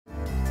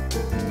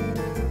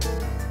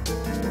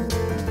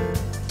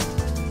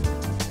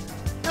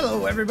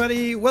Hello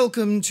everybody,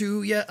 welcome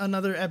to yet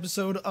another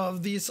episode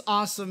of this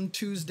awesome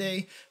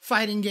Tuesday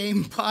fighting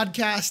game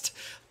podcast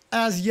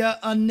as yet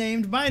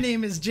unnamed. My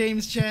name is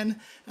James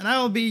Chen and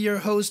I will be your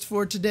host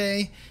for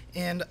today,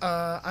 and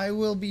I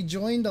will be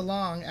joined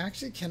along.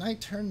 Actually, can I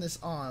turn this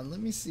on? Let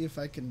me see if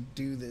I can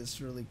do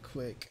this really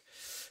quick.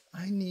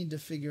 I need to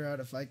figure out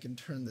if I can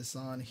turn this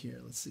on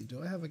here. Let's see,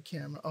 do I have a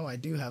camera? Oh, I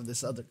do have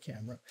this other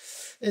camera.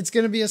 It's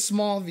going to be a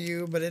small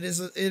view, but it is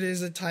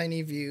a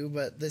tiny view,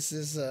 but this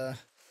is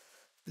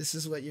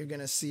what you're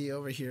going to see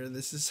over here.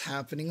 This is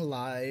happening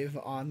live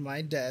on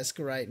my desk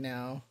right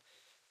now.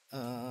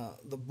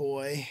 The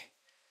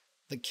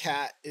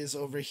cat is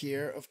over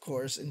here, of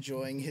course,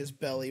 enjoying his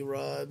belly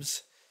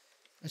rubs.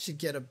 I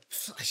should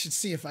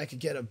see if I could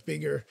get a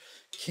bigger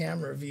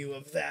camera view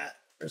of that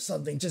or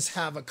something. Just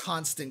have a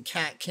constant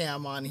cat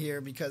cam on here,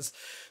 because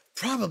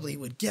probably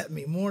would get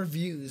me more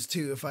views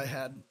too if I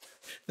had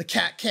the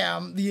cat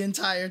cam the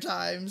entire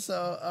time.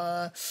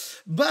 So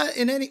but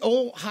in any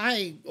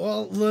hi,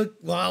 well, look,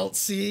 well,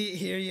 see,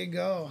 here you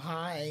go.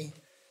 Hi.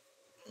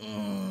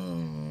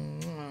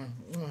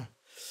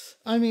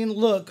 I mean,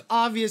 look,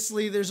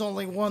 obviously there's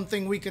only one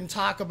thing we can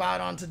talk about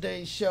on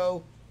today's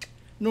show.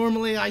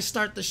 Normally I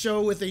start the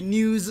show with a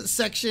news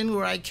section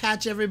where I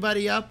catch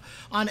everybody up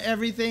on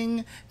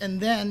everything, and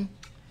then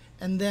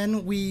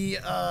we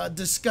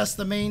discuss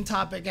the main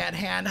topic at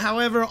hand.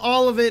 However,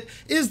 all of it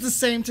is the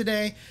same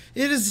today.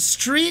 It is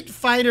Street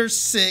Fighter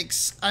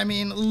 6. I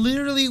mean,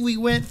 literally we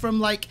went from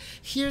like,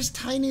 here's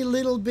tiny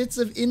little bits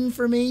of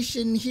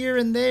information here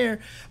and there,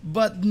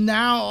 but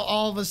now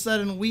all of a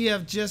sudden we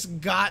have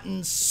just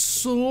gotten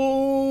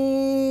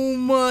so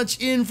much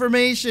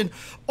information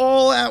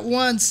all at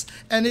once,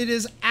 and it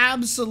is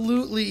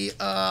absolutely,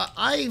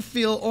 I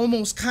feel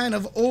almost kind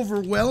of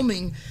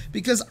overwhelming,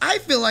 because I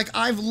feel like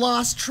I've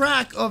lost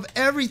track of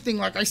everything.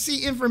 Like, I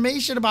see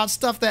information about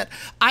stuff that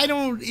I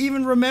don't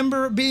even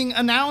remember being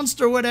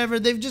announced or whatever.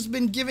 They've just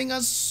been giving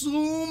us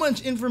so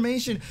much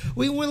information.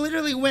 We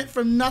literally went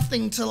from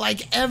nothing to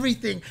like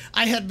everything.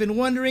 I had been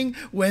wondering,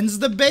 when's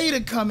the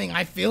beta coming?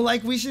 I feel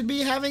like we should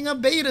be having a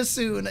beta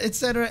soon,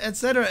 etc.,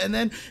 etc. And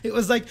then it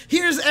was like,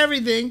 here's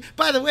everything.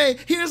 By the way,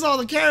 here's all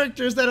the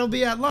characters that'll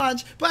be at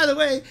launch. By the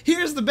way,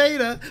 here's the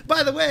beta.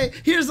 By the way,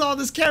 here's all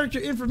this character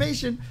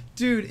information.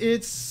 Dude,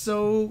 it's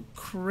so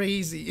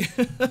crazy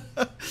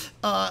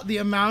the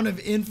amount of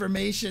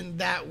information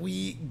that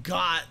we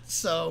got.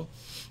 So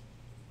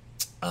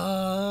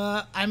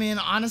I mean,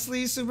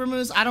 honestly, Super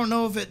Moose, I don't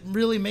know if it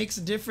really makes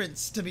a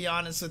difference, to be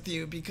honest with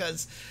you,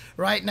 because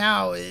right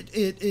now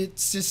it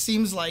just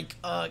seems like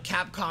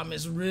Capcom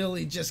is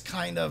really just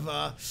kind of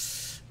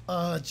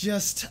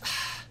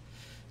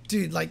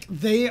dude, like,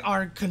 they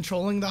are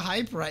controlling the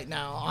hype right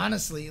now,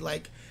 honestly.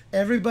 Like,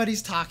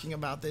 everybody's talking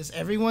about this,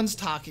 everyone's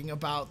talking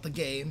about the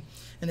game,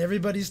 and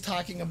everybody's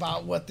talking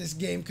about what this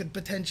game could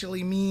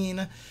potentially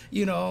mean,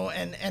 you know,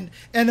 and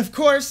of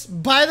course,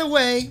 by the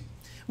way,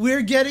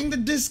 we're getting the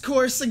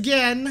discourse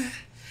again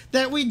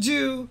that we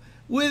do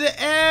with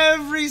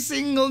every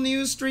single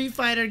new Street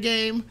Fighter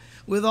game,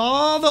 with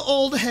all the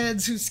old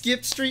heads who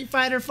skipped Street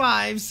Fighter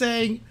 5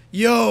 saying,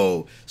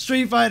 yo,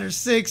 Street Fighter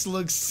 6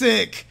 looks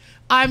sick.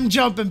 I'm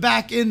jumping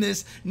back in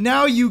this.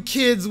 Now you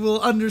kids will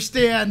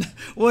understand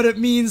what it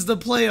means to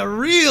play a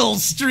real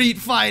Street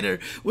Fighter,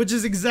 which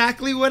is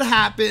exactly what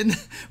happened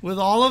with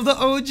all of the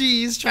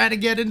OGs trying to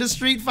get into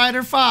Street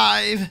Fighter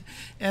 5,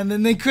 and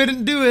then they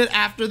couldn't do it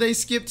after they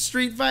skipped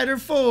Street Fighter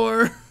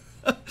 4.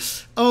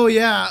 Oh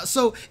yeah,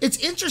 so it's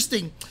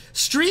interesting.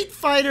 Street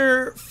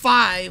Fighter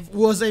 5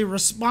 was a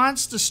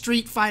response to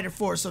Street Fighter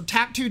 4. So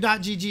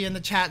tap2.gg in the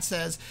chat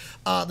says,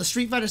 the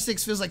Street Fighter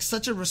 6 feels like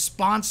such a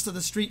response to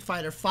the Street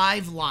Fighter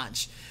 5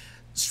 launch.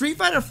 Street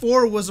Fighter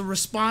 4 was a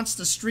response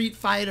to Street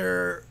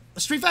Fighter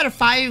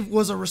 5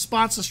 was a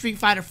response to Street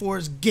Fighter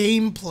 4's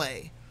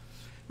gameplay.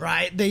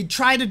 Right? They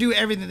tried to do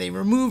everything. They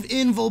removed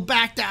invul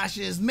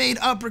backdashes, made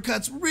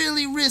uppercuts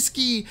really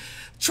risky,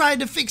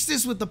 tried to fix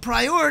this with the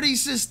priority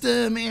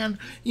system, and,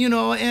 you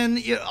know,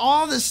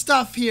 all this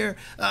stuff here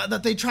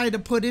that they tried to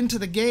put into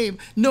the game.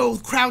 No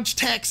crouch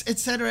text,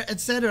 etc.,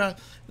 etc.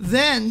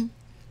 Then,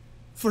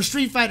 for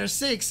Street Fighter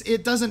 6,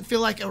 it doesn't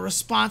feel like a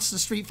response to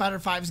Street Fighter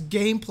 5's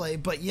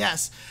gameplay, but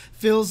yes,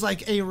 feels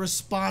like a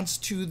response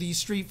to the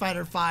Street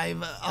Fighter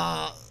 5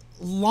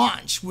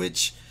 launch,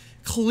 which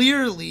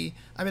clearly,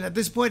 I mean, at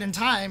this point in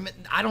time,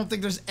 I don't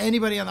think there's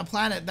anybody on the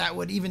planet that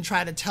would even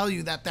try to tell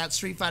you that that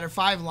Street Fighter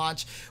 5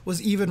 launch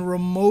was even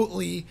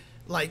remotely,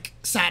 like,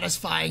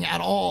 satisfying at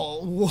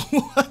all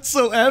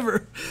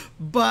whatsoever.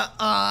 But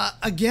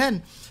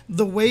again,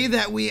 the way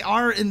that we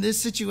are in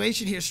this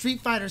situation here,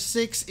 Street Fighter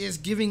 6 is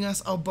giving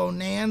us a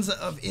bonanza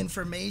of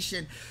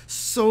information.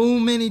 So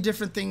many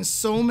different things,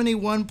 so many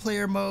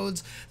one-player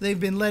modes. They've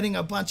been letting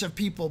a bunch of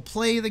people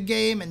play the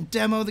game and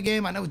demo the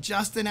game. I know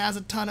Justin has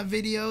a ton of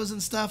videos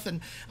and stuff,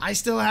 and I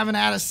still haven't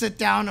had to sit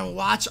down and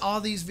watch all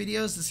these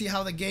videos to see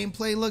how the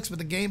gameplay looks, but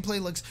the gameplay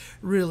looks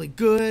really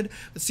good.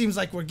 It seems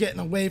like we're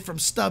getting away from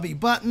stubby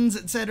buttons,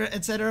 etc.,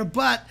 etc.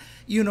 But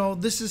you know,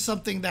 this is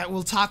something that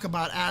we'll talk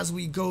about as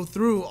we go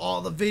through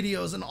all the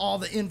videos and all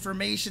the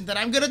information that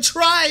I'm going to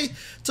try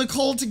to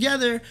cull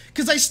together,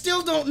 because I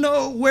still don't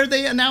know where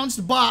they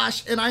announced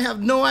Bosch, and I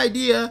have no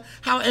idea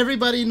how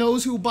everybody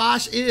knows who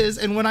Bosch is.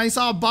 And when I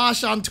saw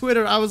Bosch on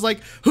Twitter, I was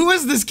like, who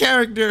is this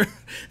character?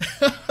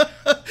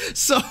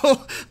 So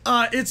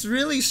it's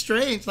really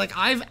strange. Like,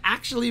 I've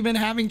actually been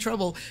having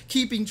trouble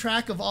keeping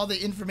track of all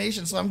the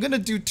information. So I'm going to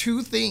do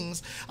two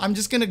things. I'm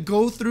just going to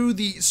go through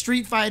the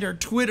Street Fighter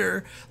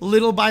Twitter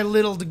little by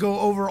little to go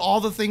over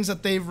all the things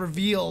that they've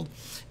revealed.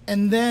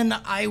 And then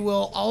I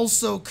will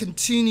also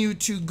continue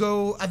to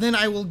go, and then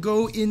I will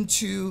go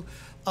into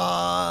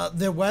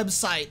their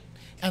website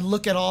and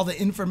look at all the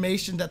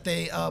information that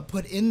they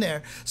put in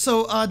there.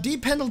 So D.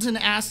 Pendleton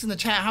asked in the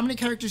chat, how many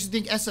characters do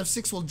you think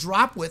SF6 will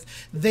drop with?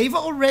 They've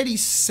already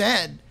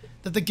said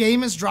that the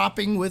game is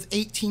dropping with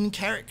 18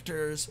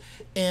 characters,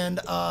 and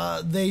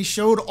they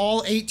showed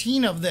all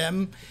 18 of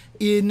them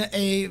in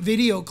a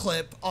video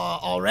clip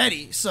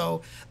already.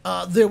 So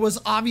there was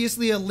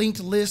obviously a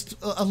leaked list,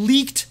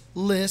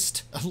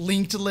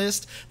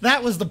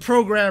 that was the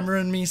programmer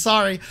in me,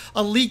 sorry,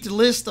 a leaked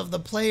list of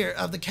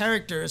the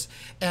characters,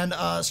 and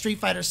Street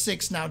Fighter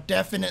 6 now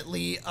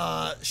definitely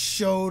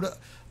showed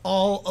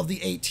all of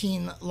the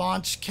 18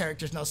 launch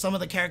characters. Now, some of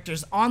the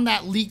characters on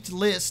that leaked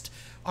list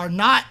are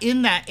not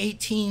in that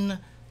 18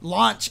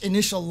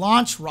 initial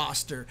launch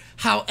roster.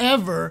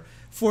 However,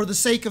 for the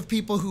sake of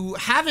people who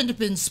haven't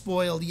been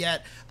spoiled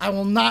yet, I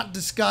will not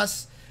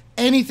discuss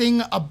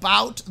anything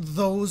about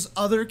those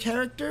other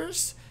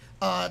characters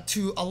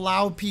to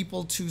allow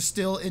people to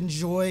still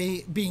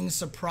enjoy being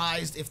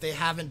surprised if they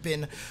haven't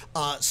been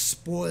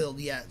spoiled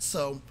yet.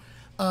 So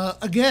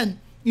again,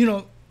 you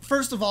know,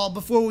 first of all,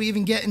 before we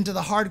even get into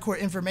the hardcore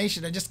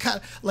information, I just kind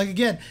of, like,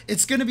 again,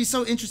 it's going to be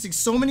so interesting.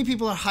 So many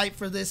people are hyped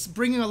for this,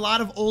 bringing a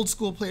lot of old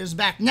school players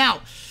back.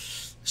 Now,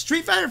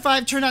 Street Fighter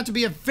V turned out to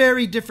be a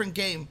very different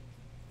game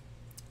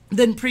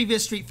than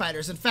previous Street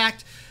Fighters. In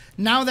fact,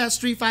 now that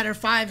Street Fighter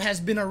V has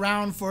been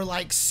around for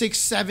like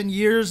 6-7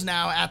 years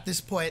now at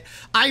this point,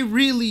 I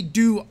really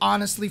do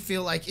honestly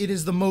feel like it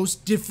is the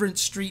most different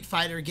Street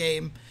Fighter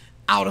game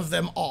out of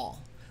them all.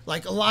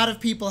 Like, a lot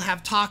of people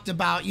have talked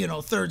about, you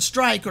know, Third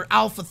Strike or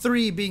Alpha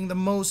 3 being the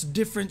most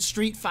different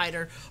Street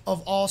Fighter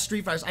of all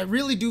Street Fighters. I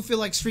really do feel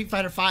like Street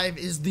Fighter V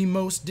is the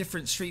most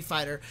different Street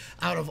Fighter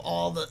out of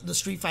all the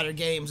Street Fighter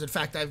games. In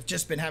fact, I've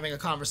just been having a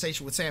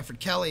conversation with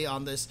Sanford Kelly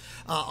on this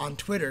on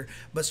Twitter.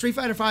 But Street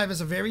Fighter V is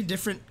a very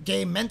different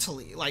game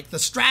mentally. Like, the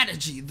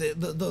strategy,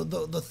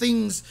 the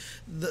things,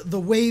 the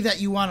way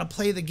that you want to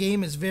play the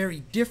game is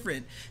very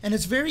different. And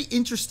it's very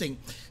interesting.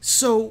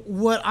 So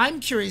what I'm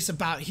curious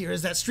about here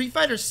is that Street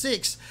Fighter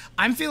 6,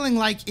 I'm feeling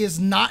like, is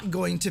not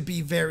going to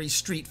be very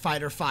Street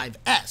Fighter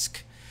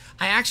 5-esque.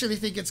 I actually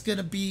think it's going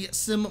to be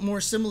more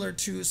similar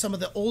to some of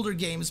the older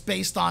games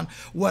based on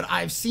what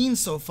I've seen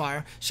so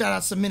far. Shout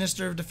out to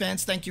Minister of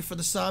Defense. Thank you for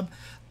the sub.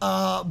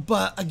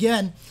 But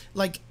again,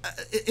 like,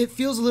 it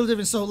feels a little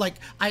different. So, like,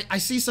 I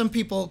see some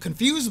people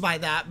confused by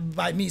that,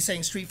 by me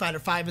saying Street Fighter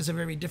V is a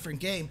very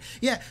different game.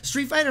 Yeah,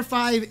 Street Fighter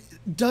V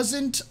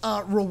doesn't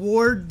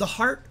reward the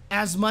heart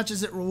as much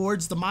as it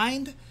rewards the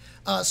mind.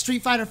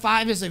 Street Fighter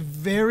V is a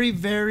very,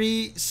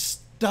 very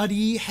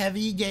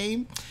study-heavy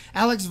game.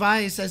 Alex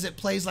Valle says it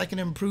plays like an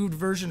improved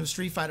version of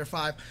Street Fighter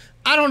V.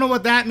 I don't know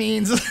what that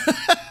means,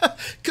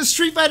 because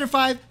Street Fighter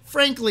V,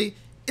 frankly,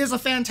 is a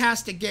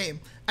fantastic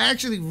game. I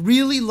actually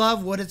really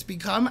love what it's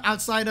become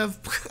outside of,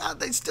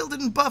 they still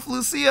didn't buff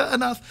Lucia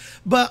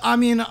enough. But, I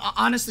mean,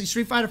 honestly,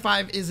 Street Fighter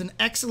V is an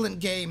excellent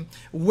game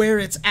where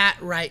it's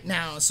at right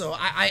now. So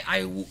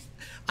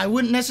I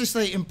wouldn't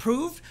necessarily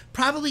improve,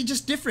 probably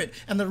just different.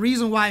 And the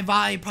reason why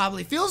Vi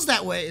probably feels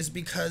that way is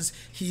because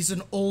he's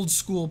an old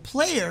school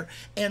player.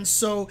 And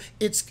so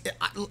it's,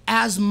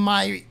 as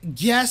my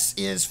guess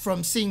is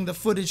from seeing the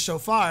footage so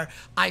far,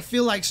 I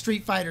feel like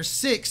Street Fighter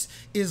 6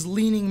 is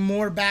leaning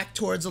more back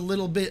towards a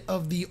little bit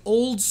of the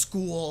old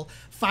school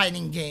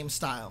fighting game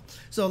style.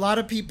 So a lot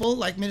of people,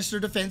 like Minister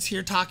of Defense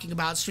here, talking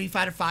about Street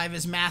Fighter 5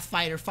 is Math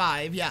Fighter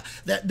 5. Yeah,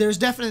 there's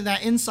definitely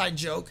that inside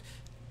joke.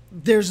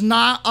 There's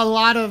not a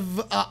lot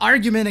of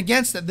argument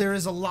against it. There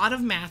is a lot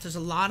of math. There's a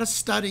lot of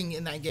studying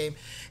in that game.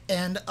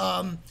 And,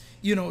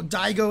 you know,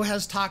 Daigo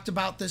has talked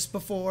about this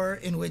before,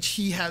 in which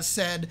he has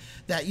said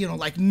that, you know,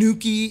 like,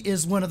 Nuki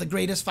is one of the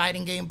greatest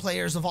fighting game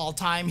players of all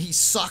time. He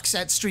sucks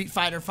at Street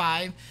Fighter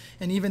V.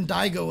 And even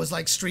Daigo was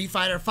like, Street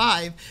Fighter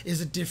V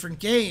is a different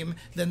game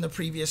than the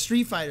previous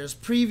Street Fighters.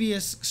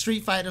 Previous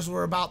Street Fighters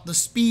were about the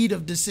speed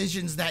of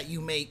decisions that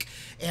you make.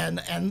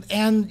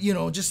 And you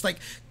know, just like,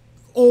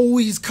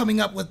 always coming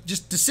up with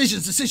just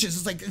decisions.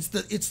 It's like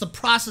it's the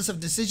process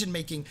of decision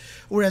making,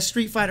 whereas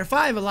Street Fighter V,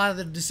 a lot of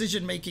the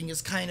decision making is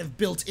kind of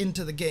built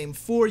into the game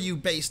for you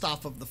based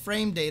off of the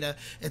frame data,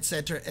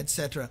 etc.,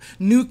 etc.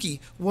 Nuki,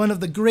 one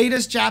of the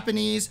greatest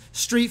Japanese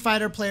Street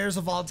Fighter players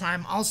of all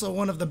time, also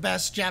one of the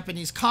best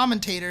Japanese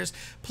commentators.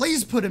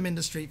 Please put him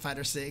into Street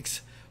Fighter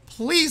 6.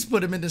 Please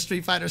put him into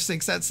Street Fighter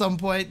 6 at some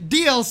point.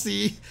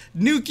 DLC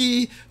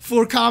Nuki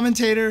for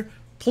commentator,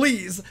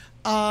 please.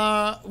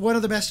 one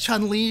of the best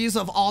Chun-Li's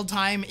of all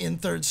time in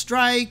Third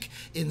Strike,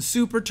 in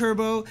Super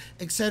Turbo,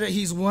 etc.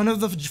 He's one of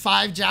the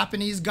 5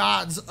 Japanese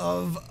gods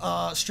of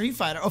Street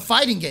Fighter, of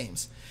fighting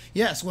games.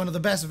 Yes, one of the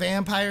best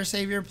Vampire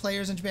Savior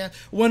players in Japan.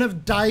 One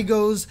of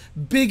Daigo's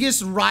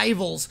biggest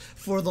rivals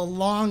for the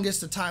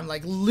longest of time.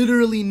 Like,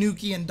 literally,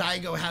 Nuki and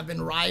Daigo have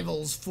been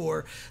rivals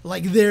for,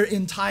 like, their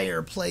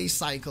entire play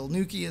cycle.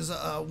 Nuki is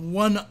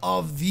one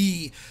of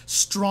the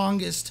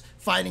strongest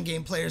fighting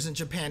game players in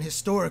Japan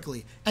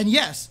historically. And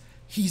yes,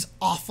 he's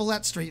awful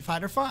at Street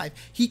Fighter V.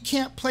 He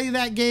can't play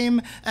that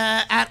game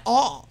at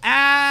all.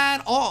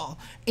 At all.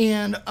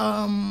 And,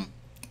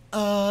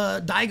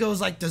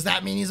 Daigo's like, does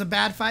that mean he's a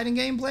bad fighting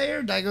game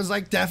player? Daigo's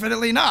like,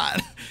 definitely not.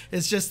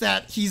 It's just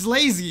that he's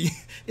lazy,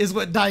 is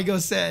what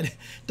Daigo said.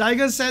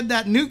 Daigo said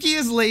that Nuki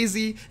is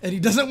lazy and he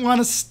doesn't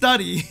want to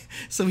study,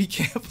 so he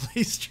can't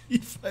play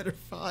Street Fighter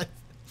V.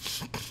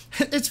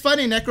 It's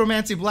funny,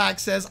 Necromancy Black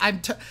says, I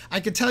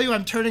could tell you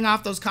I'm turning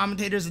off those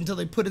commentators until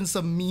they put in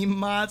some meme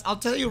mods. I'll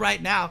tell you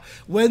right now,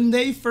 when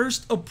they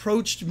first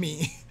approached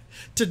me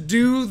to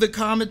do the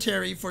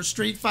commentary for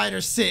Street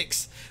Fighter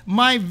 6,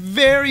 my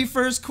very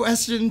first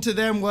question to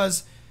them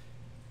was,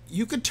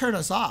 you could turn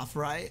us off,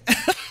 right?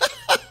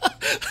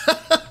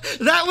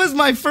 That was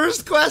my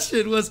first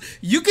question, was,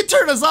 you could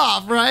turn us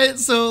off, right?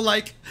 So,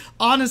 like,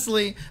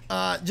 honestly,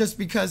 just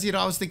because, you know,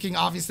 I was thinking,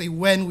 obviously,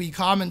 when we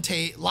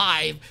commentate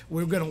live,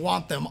 we're going to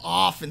want them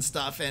off and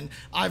stuff. And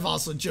I've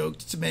also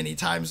joked many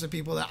times to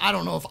people that I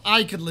don't know if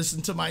I could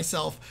listen to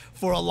myself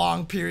for a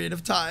long period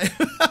of time.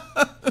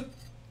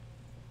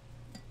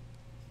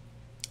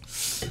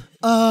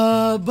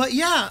 But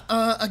yeah,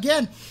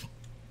 again,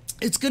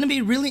 it's going to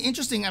be really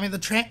interesting. I mean, the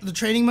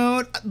training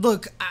mode,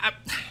 look,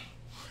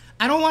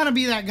 I don't want to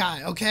be that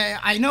guy, okay?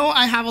 I know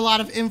I have a lot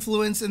of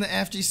influence in the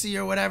FGC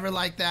or whatever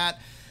like that.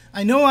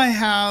 I know I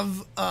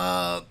have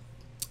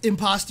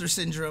imposter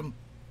syndrome.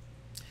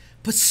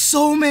 But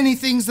so many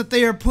things that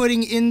they are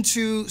putting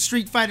into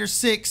Street Fighter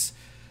 6.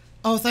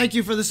 Oh, thank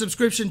you for the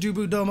subscription,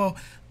 Dubu Domo.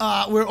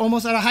 We're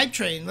almost at a hype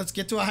train. Let's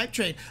get to a hype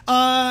train.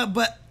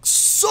 But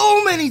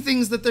so many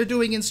things that they're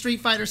doing in Street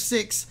Fighter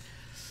 6.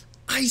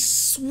 I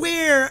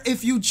swear,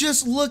 if you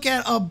just look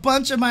at a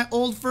bunch of my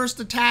old First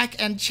Attack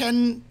and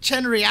Chen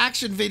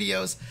reaction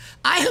videos,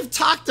 I have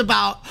talked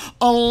about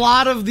a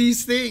lot of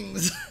these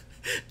things.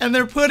 And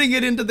they're putting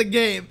it into the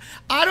game.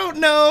 I don't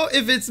know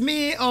if it's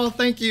me. Oh,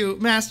 thank you,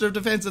 Master of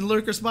Defense and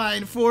Lurker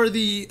Spine, for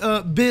the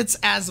bits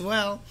as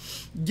well.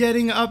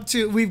 Getting up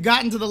to, we've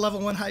gotten to the level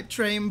 1 hype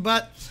train,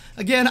 but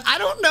again, I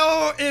don't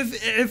know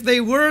if they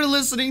were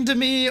listening to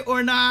me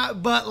or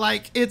not, but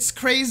like, it's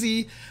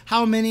crazy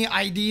how many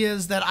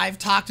ideas that I've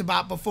talked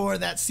about before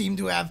that seem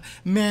to have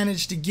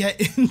managed to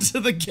get into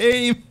the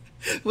game,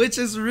 which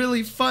is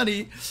really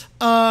funny.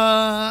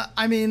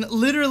 I mean,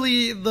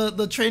 literally,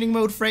 the training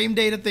mode frame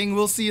data thing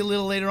we'll see a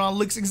little later on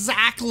looks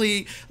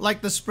exactly like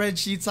the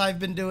spreadsheets I've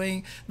been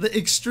doing. The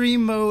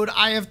extreme mode,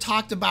 I have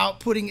talked about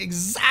putting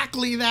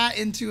exactly that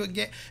into a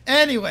game.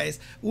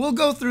 Anyways, we'll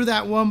go through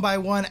that one by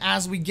one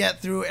as we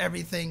get through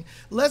everything.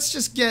 Let's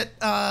just get,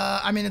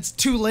 I mean, it's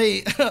too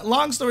late.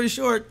 Long story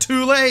short,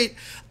 too late.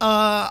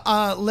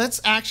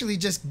 Let's actually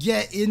just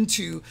get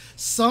into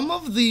some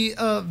of the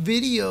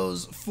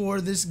videos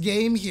for this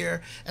game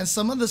here and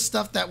some of the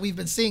stuff that we've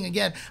been seeing.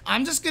 Again,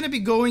 I'm just going to be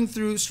going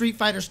through Street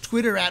Fighter's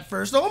Twitter at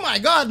first. Oh my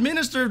God,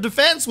 Minister of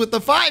Defense with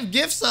the 5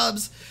 gift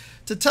subs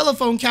to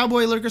Telephone,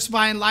 Cowboy, Lurker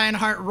Spine,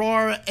 Lionheart,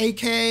 Roar,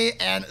 AK,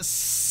 and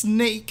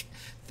Snake.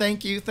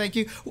 Thank you, thank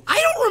you.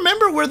 I don't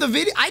remember where the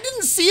video, I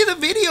didn't see the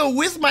video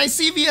with my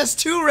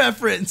CVS2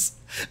 reference.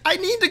 I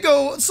need to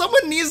go,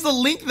 someone needs to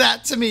link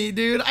that to me,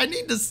 dude. I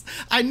need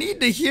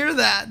to hear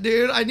that,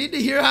 dude. I need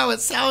to hear how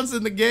it sounds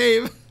in the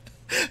game.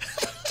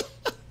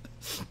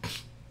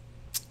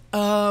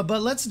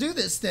 But let's do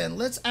this then.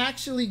 Let's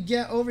actually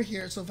get over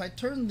here. So if I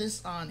turn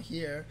this on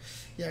here,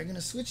 yeah, I'm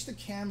gonna switch the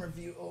camera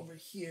view over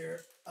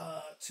here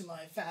to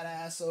my fat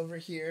ass over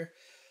here.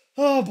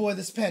 Oh boy,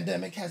 this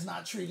pandemic has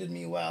not treated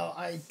me well.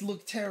 I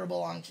look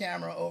terrible on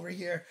camera over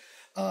here.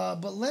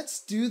 But let's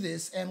do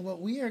this, and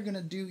what we are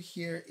gonna do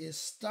here is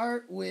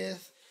start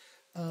with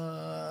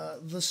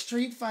the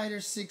Street Fighter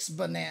 6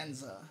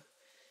 Bonanza.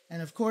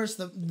 And of course,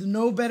 the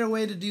no better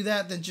way to do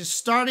that than just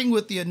starting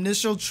with the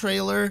initial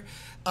trailer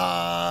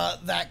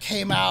that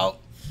came out.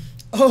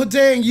 Oh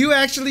dang, you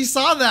actually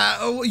saw that.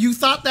 Oh, you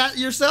thought that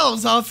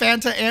yourselves, huh?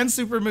 Fanta and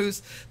Super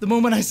Moose. The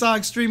moment I saw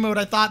Extreme Mode,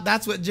 I thought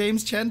that's what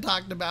James Chen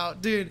talked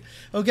about. Dude,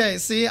 okay,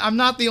 see, I'm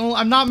not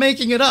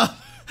making it up.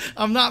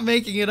 I'm not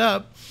making it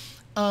up.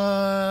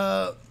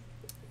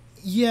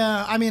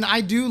 Yeah, I mean,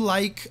 I do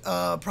like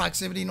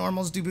proximity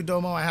normals,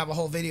 Dubudomo. I have a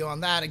whole video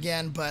on that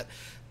again, but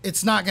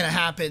it's not going to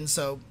happen,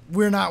 so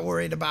we're not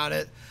worried about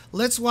it.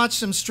 Let's watch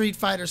some Street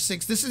Fighter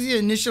 6. This is the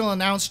initial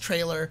announced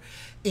trailer,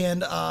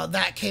 and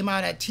that came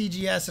out at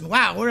TGS. And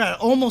wow, we're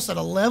almost at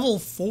a level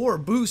 4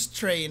 boost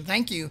train.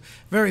 Thank you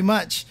very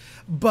much.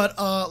 But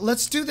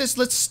let's do this.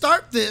 Let's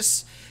start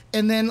this.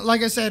 And then,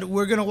 like I said,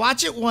 we're going to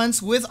watch it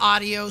once with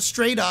audio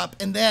straight up,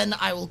 and then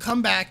I will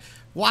come back,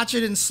 watch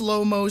it in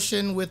slow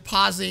motion with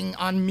pausing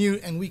on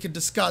mute, and we could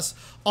discuss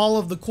all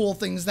of the cool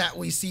things that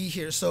we see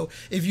here. So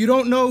if you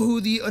don't know who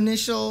the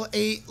initial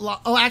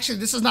actually,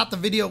 this is not the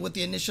video with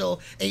the initial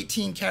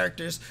 18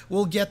 characters.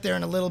 We'll get there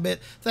in a little bit.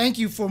 Thank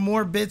you for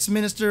more bits,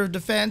 Minister of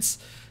Defense,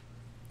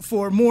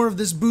 for more of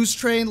this boost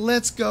train.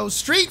 Let's go.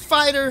 Street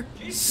Fighter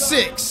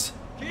 6.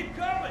 Keep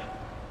coming.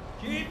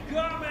 Keep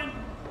coming.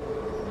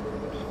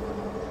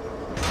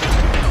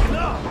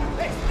 No.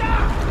 Hey,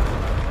 stop.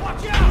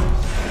 Watch out.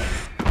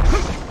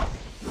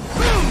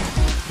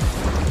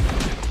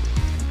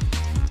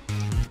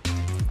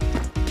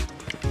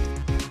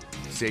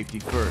 Safety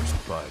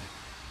first, bud.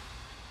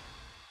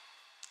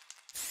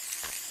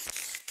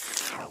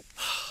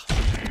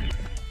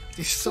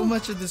 Dude, so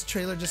much of this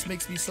trailer just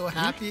makes me so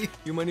happy.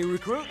 You my new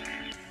recruit?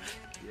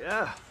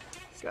 Yeah,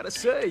 gotta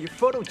say, you're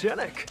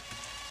photogenic.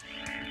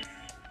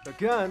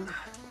 Again,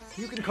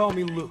 you can call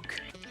me Luke,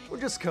 or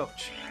just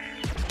Coach.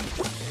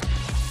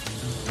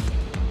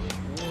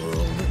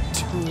 World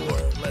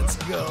Tour, let's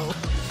go.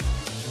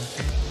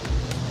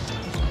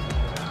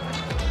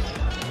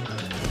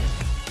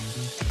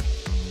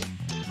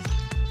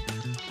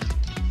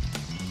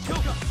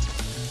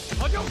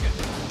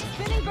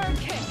 Spinning bird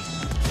kick.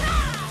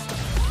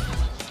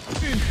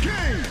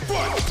 Engage!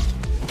 Fight!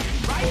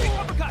 Rising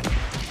uppercut.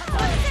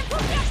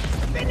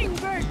 Spinning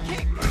bird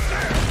kick.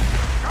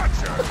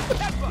 Gotcha!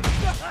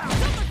 Now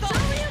then.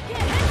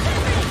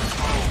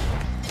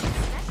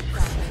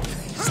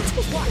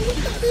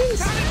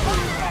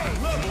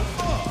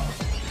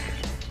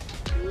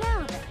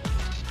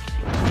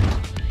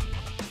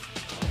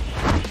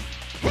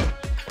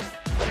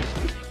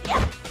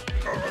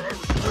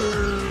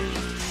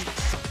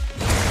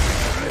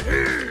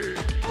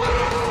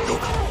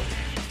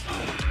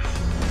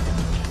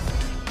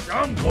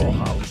 Jungle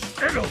House,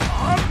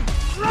 Edelman,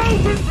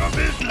 frozen for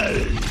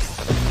business!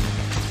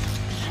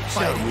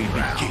 Shall we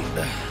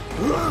begin?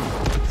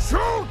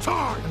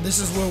 Showtime! And this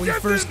is where we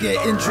first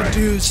get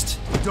introduced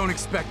Don't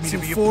expect me to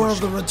to be a 4 of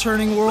the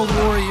returning World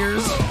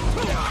Warriors.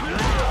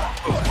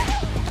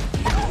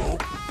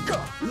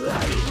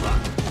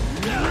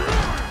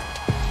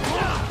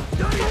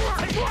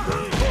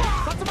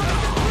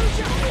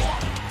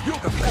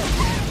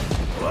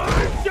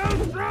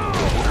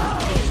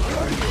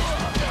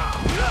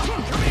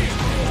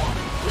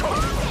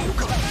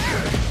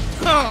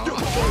 Oh,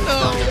 no.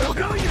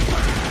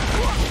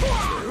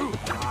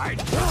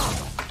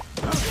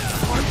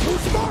 I'm too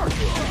smart!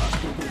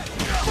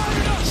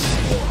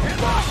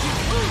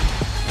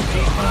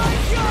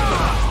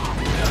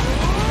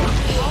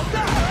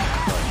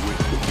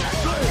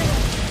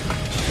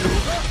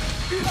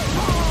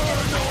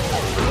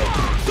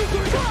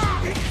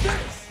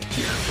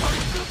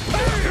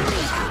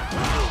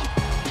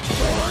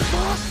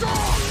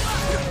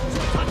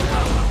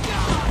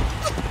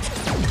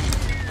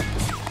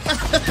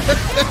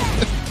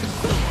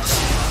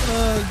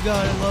 Oh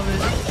god, I love it.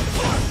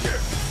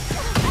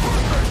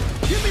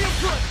 Give me a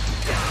foot!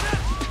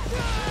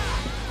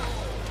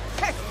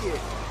 Heck yeah!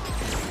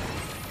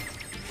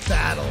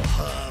 Battle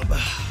Hub.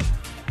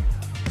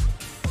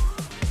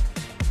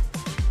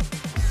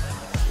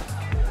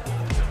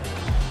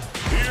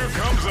 Here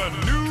comes a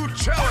new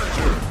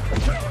challenger!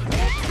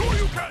 Who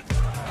you got?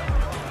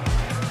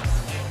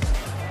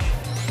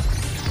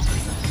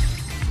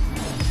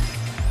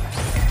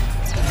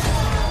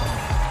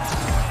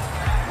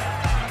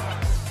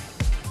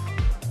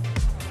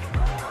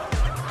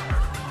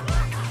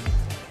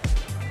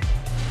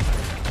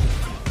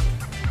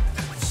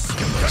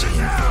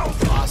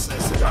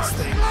 Process in this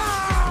thing.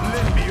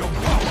 Lend me your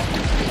power!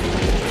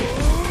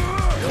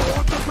 You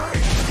want the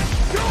face?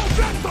 You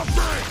get the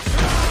face!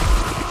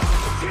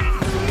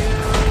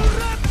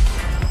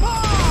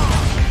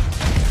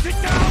 Sit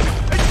down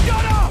and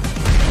shut up!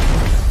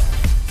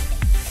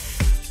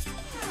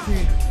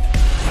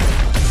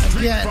 Street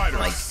Again, Fighter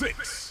like,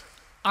 6.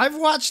 I've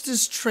watched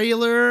this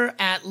trailer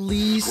at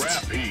least.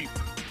 Grab heap.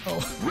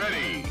 Oh,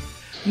 Ready.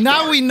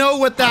 now we know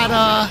what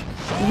that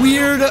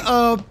weird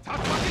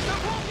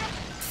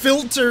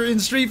filter in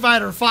Street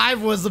Fighter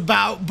 5 was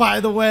about,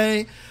 by the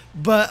way.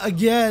 But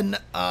again,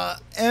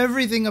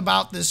 everything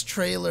about this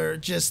trailer,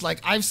 just like,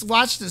 I've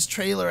watched this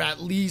trailer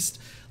at least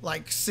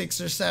like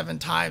 6 or 7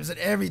 times, and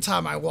every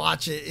time I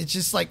watch it, it's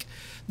just like,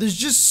 there's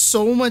just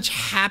so much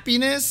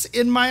happiness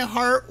in my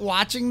heart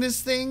watching this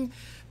thing,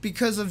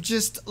 because of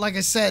just, like I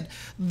said,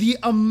 the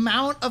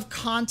amount of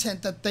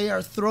content that they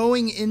are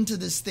throwing into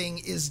this thing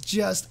is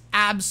just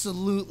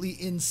absolutely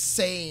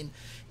insane.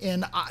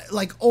 And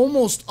like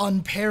almost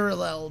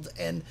unparalleled.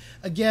 And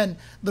again,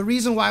 the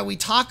reason why we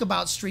talk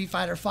about Street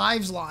Fighter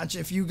V's launch,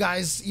 if you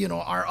guys, you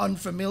know, are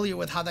unfamiliar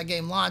with how that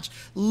game launched,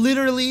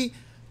 literally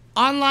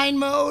online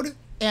mode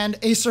and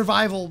a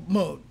survival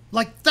mode.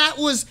 Like, that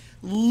was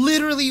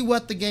literally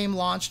what the game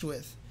launched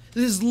with.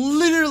 This is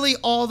literally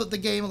all that the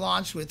game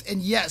launched with.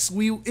 And yes,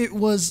 it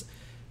was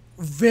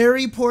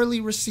very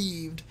poorly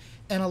received,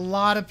 and a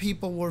lot of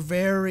people were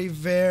very,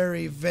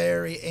 very,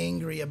 very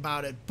angry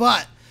about it.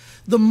 But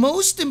the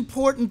most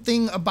important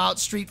thing about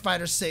Street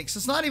Fighter 6,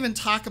 let's not even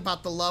talk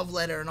about the love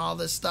letter and all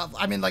this stuff.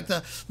 I mean, like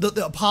the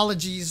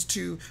apologies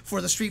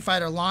for the Street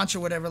Fighter launch or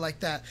whatever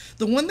like that.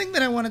 The one thing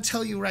that I want to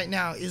tell you right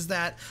now is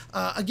that,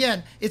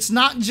 again, it's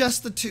not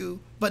just the two,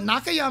 but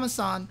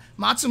Nakayama-san,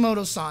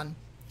 Matsumoto-san,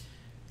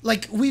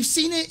 like we've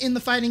seen it in the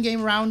fighting game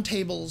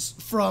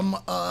roundtables from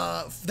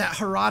that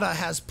Harada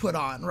has put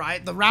on,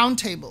 right? The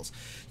roundtables.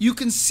 You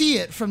can see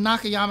it from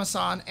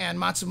Nakayama-san and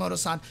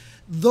Matsumoto-san.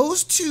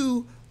 Those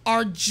two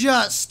are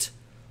just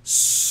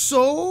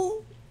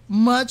so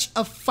much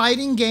of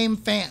fighting game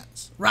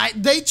fans, right?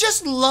 They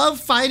just love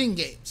fighting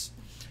games.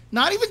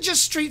 Not even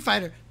just Street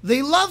Fighter.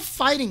 They love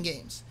fighting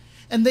games.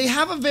 And they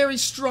have a very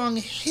strong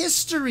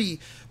history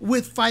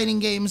with fighting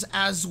games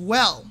as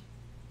well.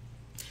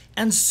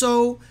 And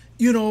so,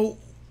 you know,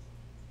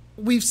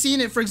 we've seen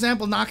it, for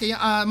example,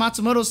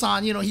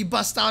 Matsumoto-san, you know, he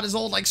busts out his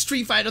old like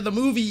Street Fighter the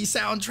movie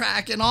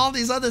soundtrack and all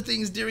these other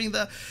things during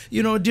the,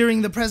 you know,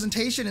 during the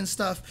presentation and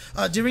stuff,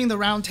 during the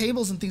round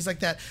tables and things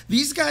like that.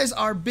 These guys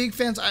are big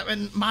fans.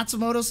 And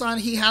Matsumoto-san,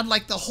 he had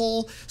like the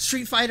whole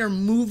Street Fighter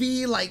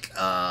movie, like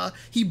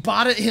he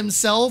bought it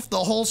himself,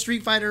 the whole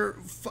Street Fighter,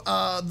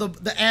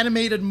 the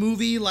animated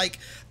movie, like,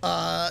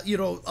 you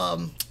know,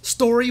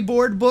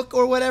 storyboard book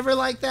or whatever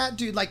like that,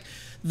 dude. Like,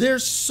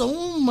 there's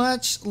so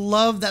much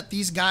love that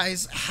these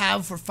guys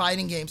have for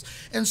fighting games.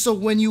 And so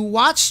when you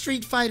watch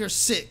Street Fighter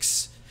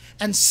 6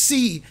 and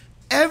see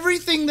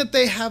everything that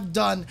they have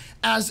done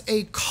as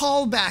a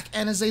callback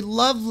and as a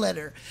love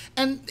letter,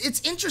 and it's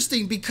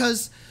interesting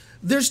because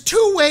there's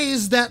two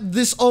ways that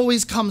this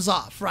always comes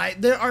off,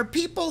 right? There are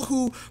people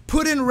who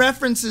put in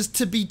references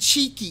to be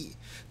cheeky,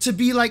 to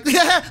be like,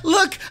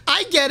 look,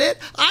 I get it.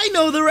 I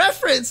know the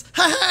reference.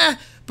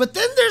 But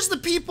then there's the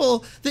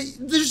people that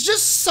there's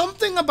just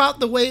something about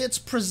the way it's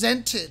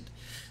presented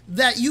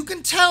that you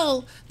can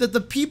tell that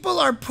the people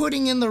are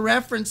putting in the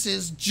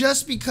references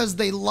just because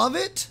they love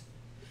it.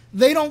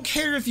 They don't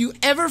care if you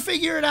ever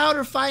figure it out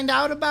or find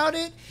out about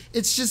it.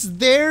 It's just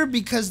there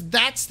because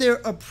that's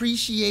their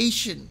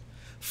appreciation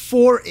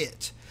for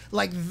it.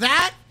 Like,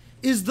 that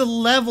is the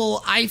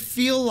level I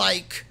feel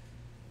like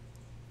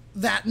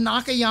that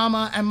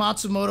Nakayama and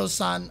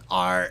Matsumoto-san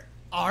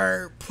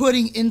are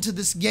putting into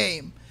this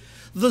game.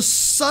 The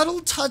subtle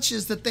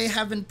touches that they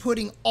have been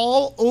putting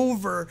all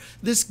over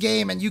this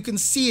game, and you can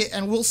see it,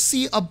 and we'll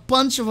see a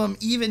bunch of them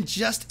even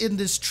just in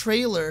this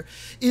trailer,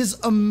 is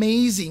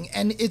amazing.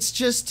 And it's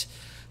just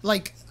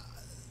like,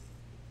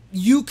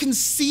 you can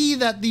see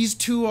that these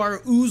two are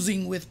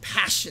oozing with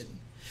passion.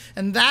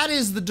 And that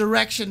is the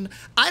direction.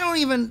 I don't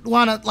even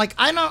want to, like,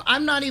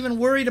 I'm not even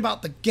worried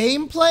about the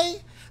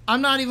gameplay.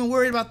 I'm not even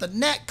worried about the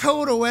net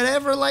code or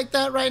whatever like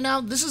that right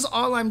now. This is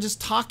all I'm just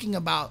talking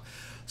about.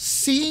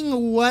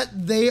 Seeing what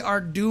they are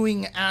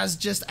doing as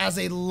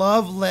a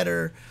love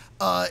letter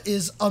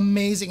is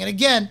amazing. And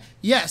again,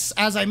 yes,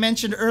 as I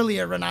mentioned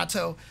earlier,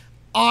 Renato,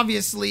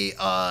 obviously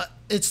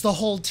it's the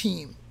whole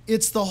team.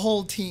 It's the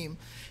whole team.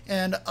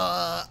 And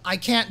I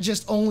can't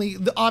just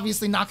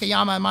obviously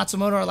Nakayama and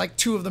Matsumoto are like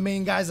two of the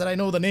main guys that I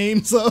know the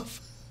names of.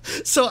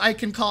 So I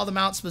can call them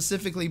out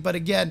specifically. But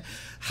again,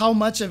 how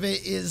much of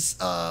it is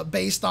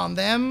based on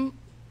them?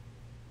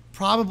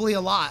 Probably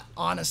a lot,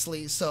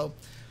 honestly. So,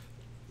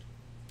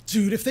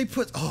 dude, if they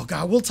put... Oh,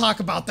 God, we'll talk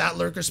about that,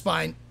 Lurker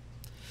Spine.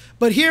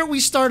 But here we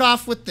start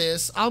off with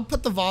this. I'll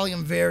put the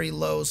volume very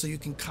low so you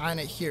can kind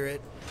of hear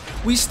it.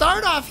 We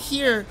start off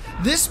here.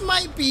 This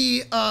might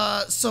be...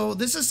 so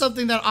this is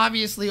something that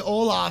obviously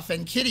Olaf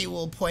and Kitty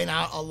will point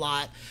out a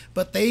lot.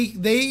 But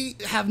they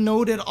have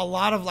noted a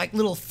lot of like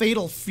little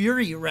Fatal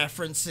Fury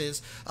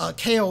references.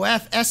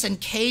 KOF,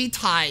 SNK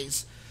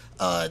ties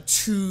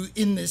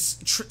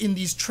in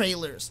these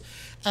trailers.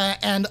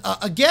 And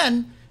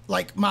again...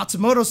 Like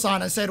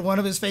Matsumoto-san has said, one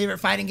of his favorite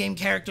fighting game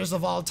characters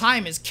of all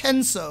time is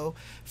Kenso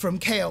from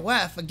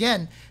KOF.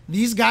 Again,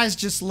 these guys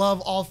just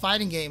love all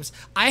fighting games.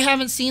 I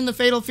haven't seen the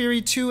Fatal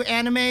Fury 2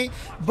 anime,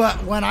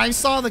 but when I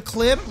saw the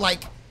clip,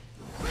 like,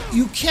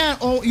 you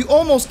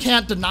almost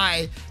can't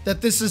deny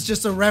that this is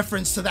just a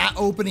reference to that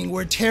opening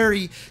where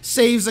Terry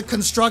saves a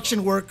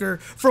construction worker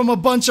from a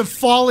bunch of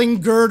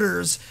falling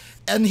girders,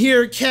 and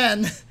here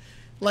Ken,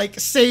 like,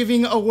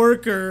 saving a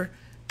worker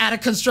at a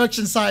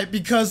construction site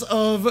because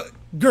of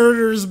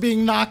girders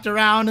being knocked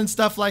around and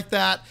stuff like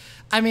that.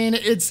 I mean,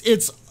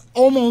 it's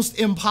almost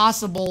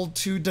impossible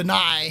to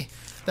deny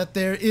that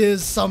there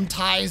is some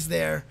ties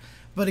there.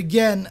 But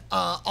again,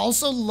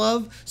 also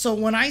love... So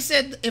when I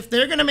said, if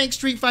they're going to make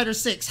Street Fighter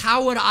 6,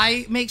 how would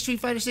I make Street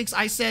Fighter 6?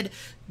 I said,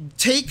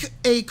 take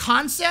a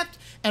concept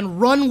and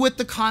run with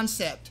the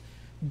concept.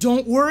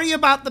 Don't worry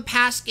about the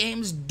past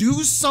games.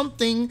 Do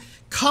something,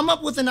 come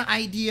up with an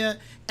idea,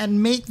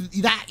 and make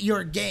that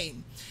your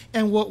game.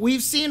 And what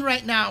we've seen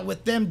right now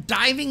with them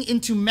diving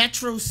into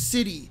Metro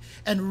City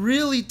and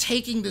really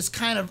taking this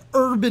kind of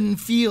urban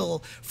feel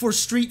for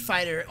Street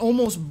Fighter,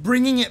 almost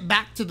bringing it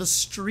back to the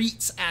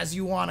streets, as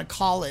you want to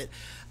call it.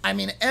 I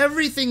mean,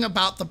 everything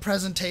about the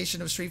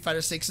presentation of Street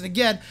Fighter 6. And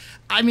again,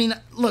 I mean,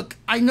 look,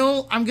 I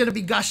know I'm going to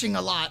be gushing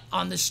a lot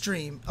on this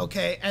stream,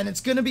 okay? And it's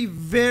going to be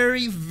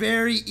very,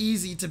 very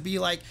easy to be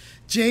like,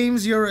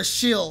 James, you're a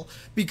shill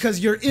because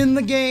you're in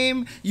the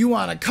game, you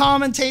want to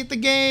commentate the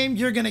game,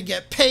 you're going to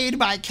get paid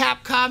by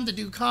Capcom to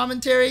do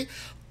commentary.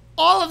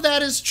 All of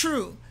that is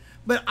true,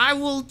 but I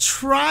will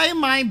try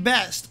my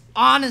best,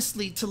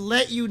 honestly, to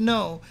let you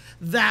know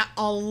that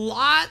a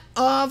lot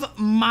of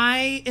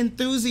my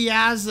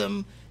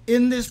enthusiasm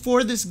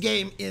for this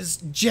game is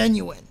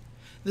genuine.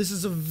 This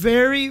is a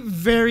very,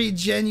 very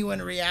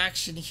genuine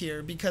reaction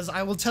here, because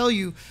I will tell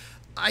you,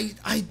 I've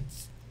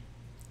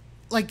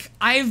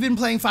been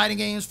playing fighting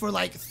games for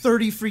like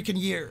 30 freaking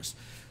years.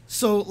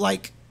 So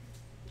like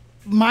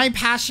my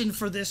passion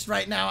for this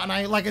right now,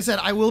 and like I said,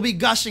 I will be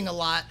gushing a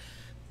lot,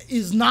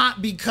 is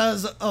not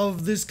because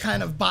of this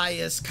kind of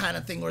bias kind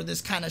of thing or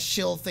this kind of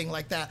shill thing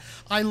like that.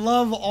 I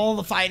love all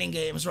the fighting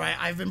games, right?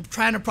 I've been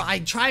trying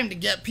to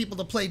get people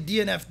to play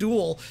DNF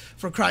Duel,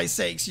 for Christ's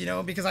sakes, you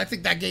know, because I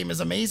think that game is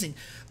amazing.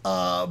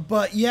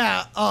 But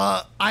yeah,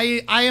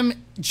 I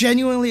am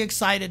genuinely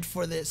excited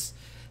for this.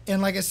 And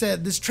like I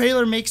said, this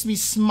trailer makes me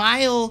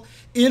smile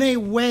in a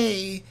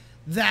way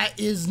that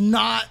is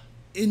not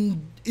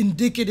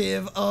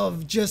indicative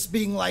of just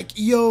being like,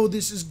 yo,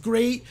 this is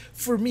great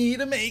for me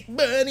to make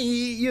money.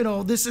 You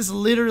know, this is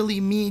literally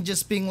me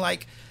just being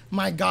like,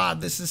 my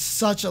God, this is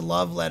such a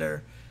love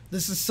letter.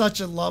 This is such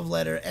a love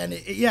letter. And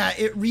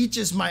it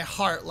reaches my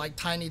heart, like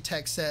Tiny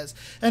Tech says.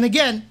 And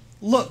again,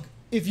 look,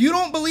 if you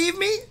don't believe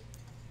me,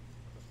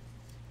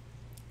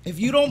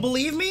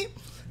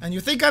 and you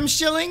think I'm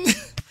shilling,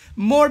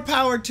 more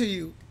power to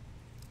you.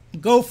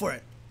 Go for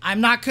it. I'm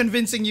not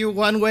convincing you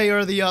one way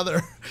or the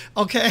other,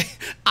 okay?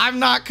 I'm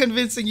not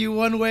convincing you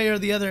one way or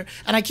the other.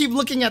 And I keep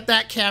looking at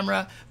that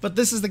camera, but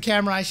this is the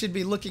camera I should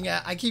be looking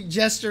at. I keep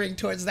gesturing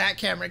towards that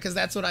camera because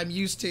that's what I'm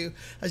used to.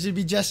 I should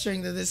be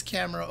gesturing to this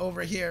camera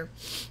over here.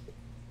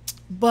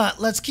 But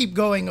let's keep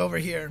going over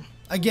here.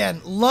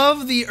 Again,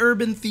 love the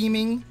urban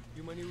theming.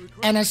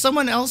 And as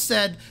someone else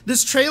said,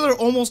 this trailer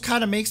almost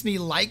kind of makes me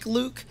like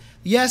Luke.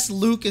 Yes,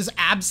 Luke is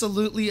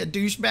absolutely a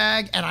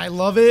douchebag, and I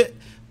love it.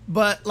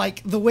 But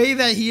like the way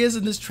that he is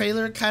in this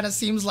trailer kind of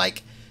seems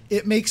like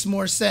it makes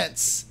more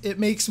sense. It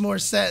makes more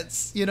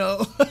sense, you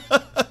know?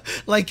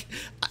 Like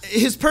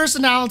his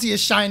personality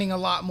is shining a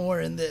lot more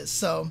in this,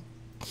 so.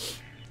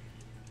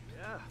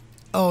 Yeah.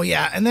 Oh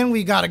yeah, and then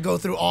we got to go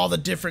through all the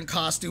different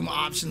costume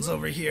options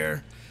over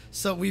here.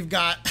 So we've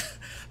got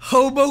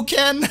Hobo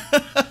Ken,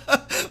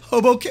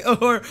 Hobo Ken,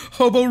 or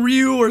Hobo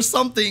Ryu or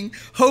something,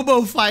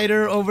 Hobo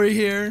Fighter over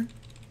here.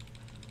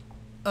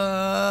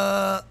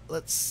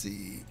 Let's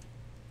see.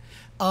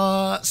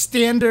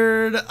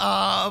 Standard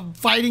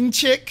fighting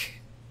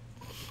chick.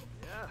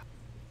 Yeah.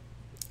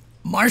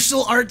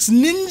 Martial arts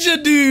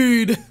ninja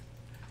dude.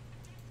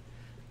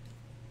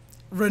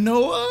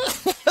 Renoa?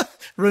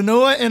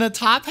 Renoa in a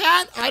top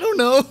hat? I don't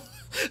know.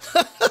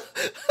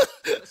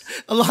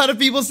 A lot of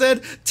people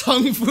said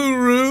Tung Fu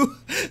Roo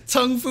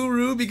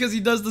because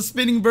he does the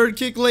spinning bird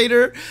kick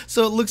later,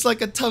 so it looks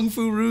like a Tung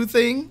Fu Roo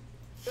thing.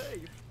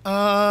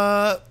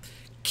 Cat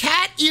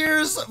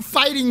ears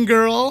fighting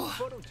girl.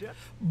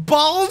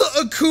 Bald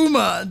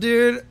Akuma,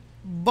 dude.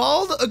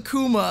 Bald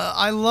Akuma.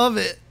 I love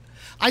it.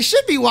 I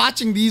should be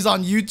watching these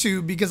on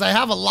YouTube because I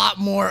have a lot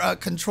more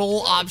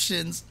control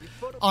options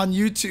on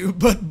YouTube.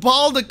 But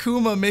Bald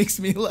Akuma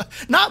makes me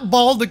laugh. Not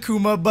Bald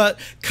Akuma, but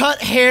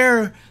cut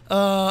hair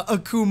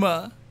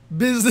Akuma.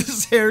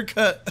 Business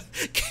haircut.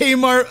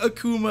 Kmart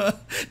Akuma.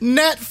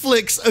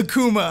 Netflix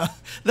Akuma.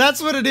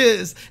 That's what it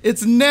is.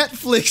 It's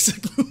Netflix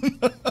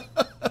Akuma.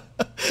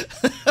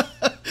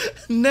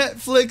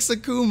 Netflix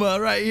Akuma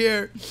right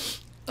here.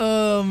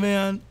 Oh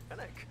man.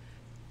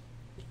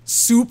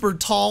 Super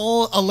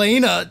tall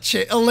Elena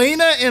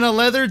in a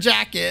leather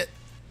jacket.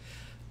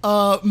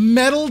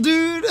 Metal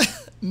dude.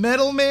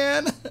 Metal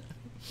man.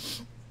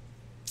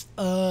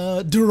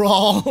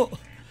 Dural.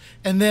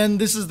 And then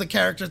this is the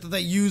character that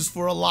they use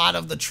for a lot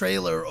of the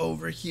trailer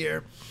over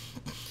here.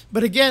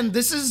 But again,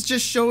 this is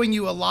just showing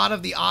you a lot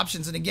of the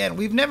options. And again,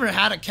 we've never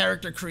had a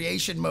character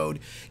creation mode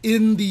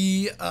in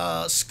the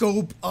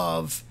scope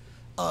of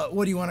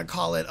what do you want to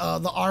call it?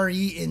 The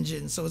RE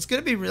engine. So it's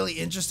going to be really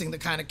interesting, the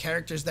kind of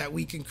characters that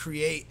we can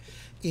create.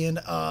 And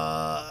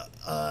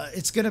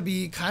it's going to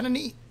be kind of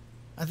neat.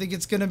 I think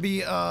it's going to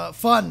be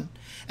fun.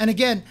 And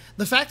again,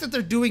 the fact that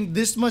they're doing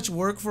this much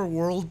work for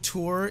World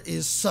Tour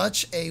is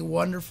such a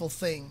wonderful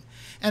thing.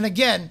 And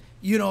again,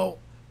 you know,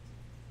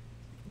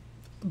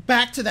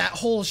 back to that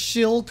whole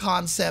shill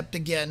concept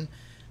again.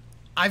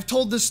 I've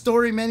told this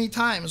story many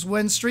times.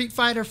 When Street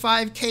Fighter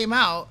V came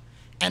out,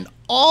 and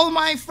all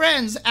my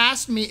friends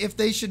asked me if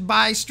they should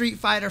buy Street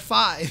Fighter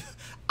V,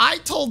 I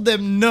told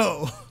them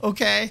no,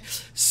 okay?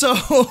 So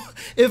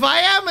if I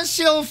am a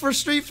shill for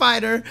Street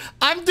Fighter,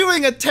 I'm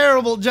doing a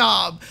terrible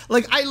job.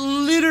 Like, I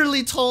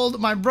literally told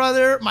my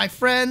brother, my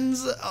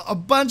friends, a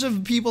bunch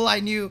of people I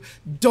knew,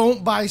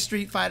 don't buy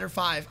Street Fighter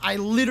V. I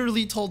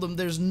literally told them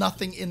there's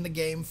nothing in the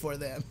game for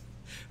them,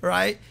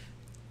 right?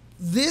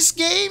 this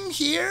game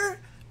here,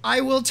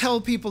 I will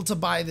tell people to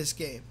buy this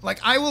game. Like,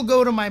 I will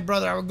go to my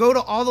brother, I will go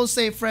to all those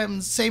same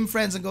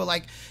friends and go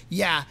like,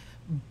 yeah,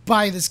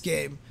 buy this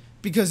game,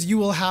 because you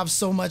will have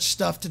so much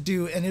stuff to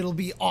do and it'll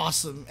be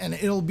awesome and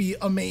it'll be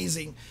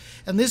amazing.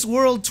 And this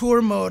world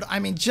tour mode, I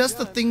mean, just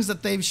the things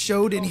that they've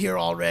showed in here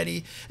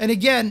already. And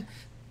again,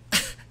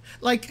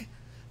 like,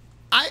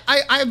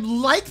 I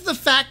like the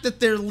fact that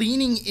they're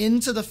leaning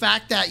into the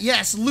fact that,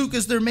 yes, Luke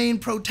is their main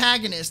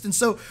protagonist. And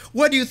so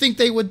what do you think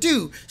they would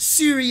do?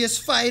 Serious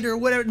fight or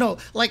whatever? No,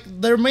 like,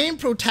 their main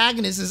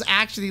protagonist is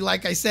actually,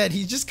 like I said,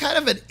 he's just kind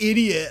of an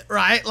idiot,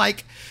 right?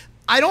 Like,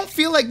 I don't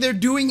feel like they're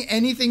doing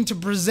anything to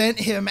present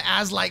him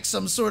as like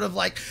some sort of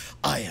like,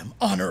 I am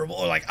honorable,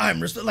 or like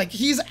I'm like,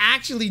 he's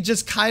actually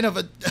just kind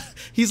of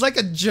he's like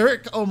a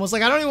jerk almost.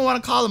 Like, I don't even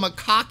want to call him a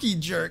cocky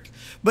jerk,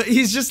 but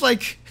he's just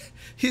like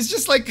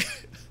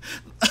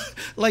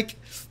like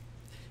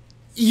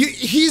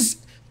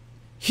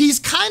he's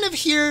kind of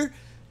here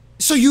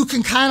so you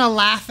can kind of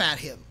laugh at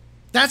him.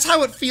 That's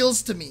how it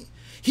feels to me.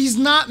 He's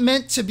not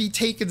meant to be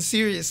taken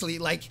seriously.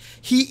 Like,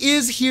 he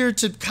is here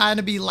to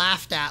kind of be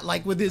laughed at,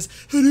 like with his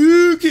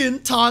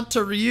Hadouken taunt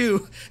to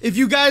Ryu. If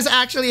you guys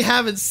actually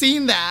haven't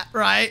seen that,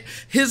 right?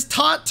 His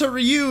taunt to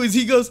Ryu is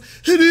he goes,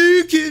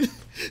 Hadouken,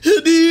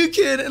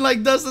 Hadouken, and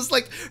like does this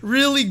like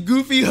really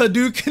goofy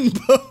Hadouken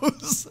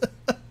pose.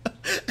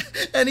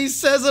 And he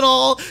says it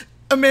all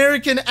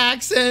American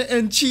accent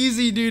and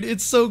cheesy, dude.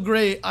 It's so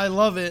great. I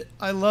love it.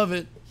 I love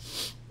it.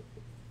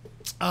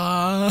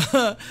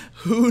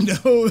 Who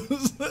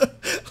knows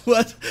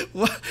what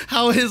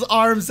how his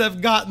arms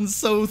have gotten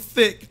so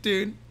thick,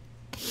 dude.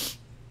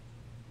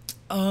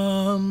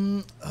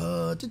 Oh,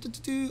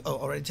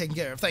 already taken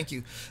care of. Thank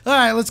you. All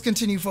right, let's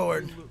continue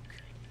forward. Luke,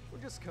 we're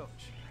just coach.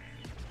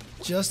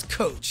 Just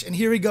coach. And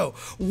here we go.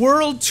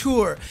 World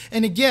tour.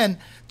 And again,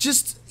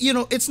 just, you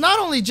know, it's not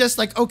only just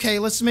like, okay,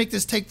 let's make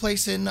this take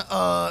place in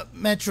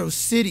Metro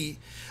City.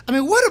 I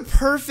mean, what a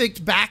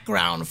perfect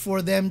background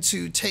for them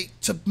to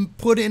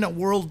put in a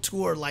world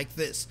tour like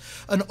this,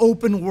 an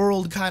open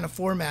world kind of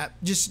format,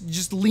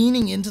 just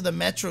leaning into the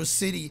Metro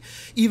City,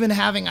 even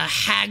having a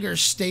Hager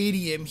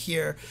Stadium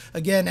here.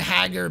 Again,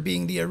 Hager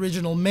being the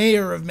original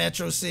mayor of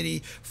Metro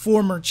City,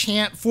 former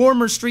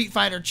Street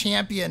Fighter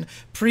champion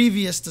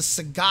previous to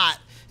Sagat.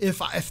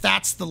 If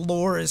that's the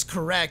lore is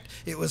correct,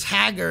 it was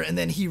Hager, and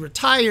then he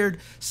retired.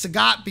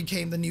 Sagat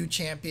became the new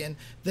champion.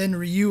 Then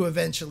Ryu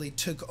eventually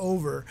took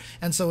over.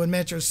 And so in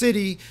Metro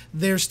City,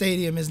 their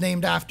stadium is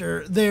named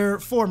after their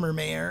former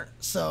mayor.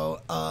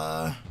 So,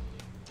 oh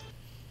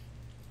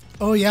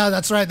yeah,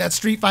 that's right. That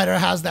Street Fighter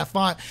has that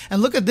font.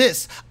 And look at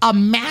this, a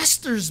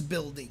Masters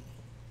building.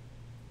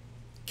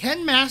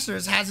 Ken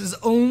Masters has his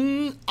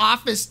own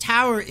office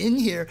tower in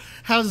here.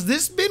 Has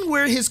this been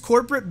where his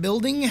corporate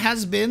building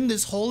has been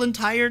this whole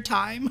entire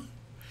time?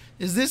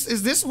 Is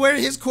this where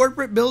his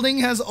corporate building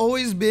has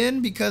always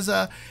been? Because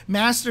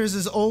Masters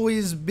has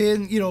always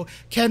been, you know,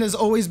 Ken has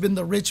always been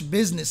the rich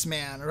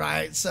businessman,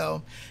 right?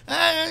 So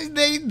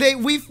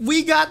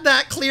we got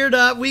that cleared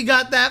up. We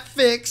got that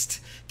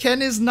fixed.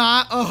 Ken is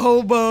not a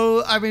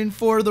hobo. I mean,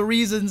 for the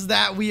reasons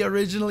that we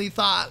originally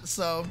thought.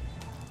 So.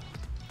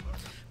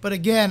 But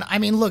again, I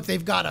mean, look,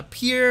 they've got a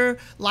pier,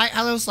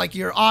 lighthouse, like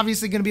you're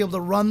obviously going to be able to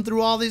run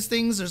through all these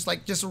things. There's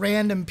like just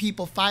random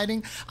people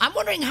fighting. I'm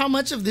wondering how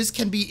much of this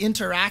can be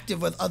interactive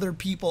with other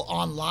people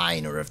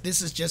online, or if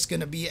this is just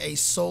going to be a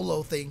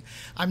solo thing.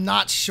 I'm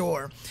not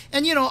sure.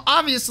 And, you know,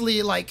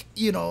 obviously, like,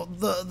 you know,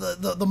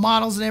 the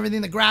models and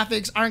everything, the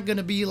graphics aren't going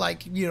to be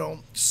like, you know,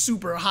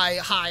 super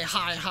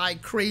high,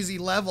 crazy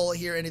level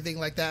here, anything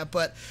like that.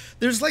 But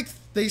there's like,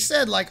 they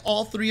said like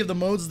all three of the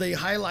modes they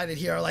highlighted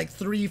here are like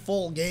 3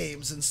 full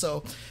games, and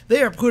so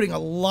they are putting a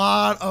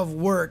lot of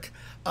work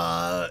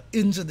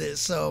into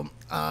this. So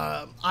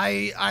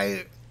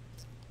I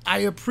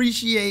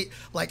appreciate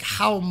like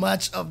how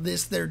much of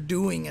this they're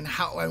doing and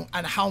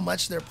how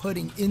much they're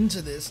putting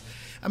into this.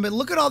 I mean,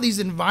 look at all these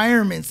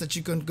environments that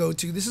you can go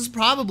to. This is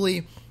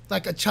probably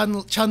like a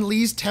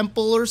Chun-Li's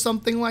temple or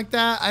something like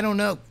that. I don't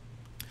know.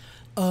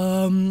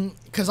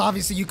 Because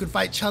obviously you could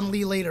fight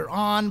Chun-Li later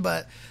on,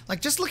 but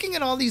like just looking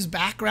at all these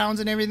backgrounds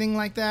and everything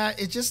like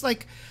that, it's just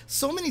like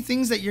so many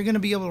things that you're going to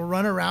be able to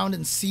run around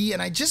and see.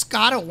 And I just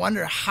gotta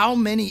wonder how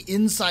many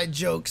inside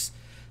jokes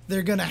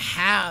they're going to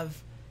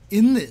have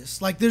in this.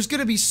 Like there's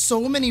going to be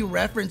so many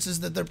references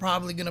that they're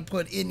probably going to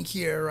put in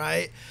here,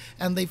 right?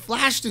 And they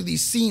flash through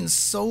these scenes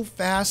so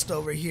fast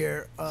over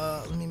here.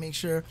 Let me make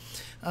sure.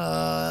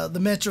 The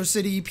Metro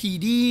City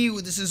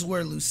PD, this is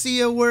where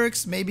Lucia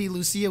works. Maybe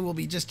Lucia will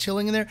be just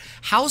chilling in there.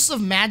 House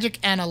of Magic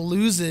and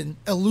Illusion.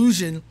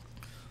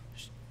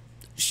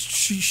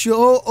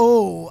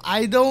 Oh,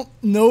 I don't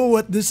know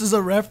what this is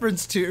a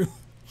reference to.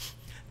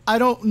 I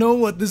don't know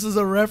what this is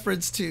a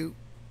reference to.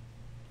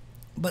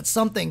 But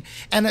something.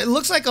 And it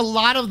looks like a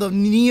lot of the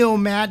Neo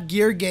Mad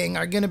Gear gang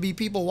are going to be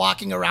people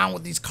walking around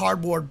with these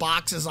cardboard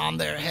boxes on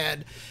their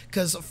head.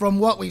 Because from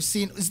what we've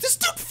seen, is this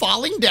dude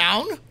falling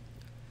down?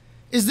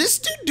 Is this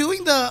dude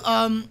doing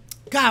the,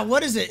 God,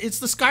 what is it? It's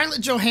the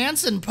Scarlett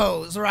Johansson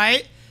pose,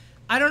 right?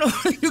 I don't know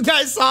if you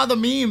guys saw the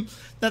meme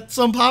that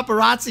some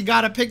paparazzi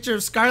got a picture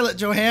of Scarlett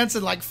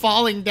Johansson like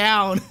falling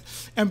down,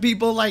 and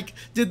people like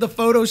did the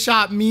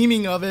Photoshop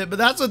memeing of it. But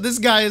that's what this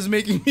guy is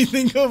making me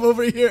think of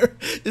over here,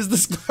 is the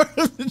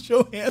Scarlett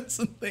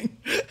Johansson thing.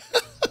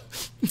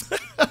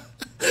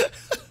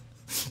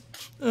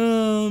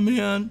 Oh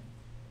man.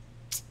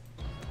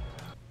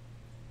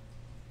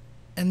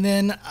 And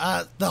then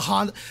the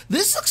Honda.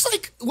 This looks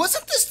like,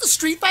 wasn't this the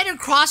Street Fighter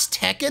Cross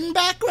Tekken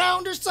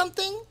background or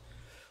something?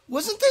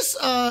 Wasn't this,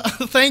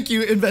 thank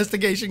you,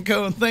 Investigation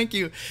Cone, thank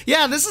you.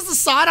 Yeah, this is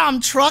the Saddam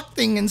truck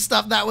thing and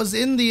stuff that was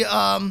in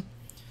the,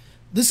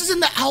 this is in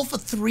the Alpha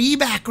 3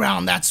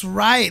 background, that's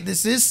right.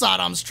 This is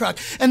Saddam's truck.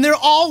 And they're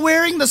all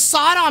wearing the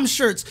Saddam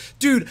shirts.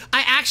 Dude,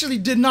 I actually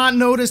did not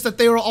notice that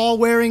they were all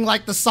wearing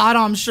like the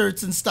Saddam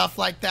shirts and stuff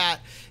like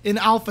that in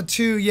Alpha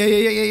 2.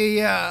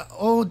 Yeah.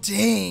 Oh,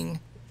 dang.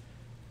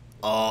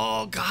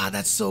 Oh, God,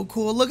 that's so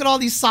cool. Look at all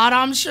these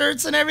Saddam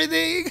shirts and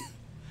everything.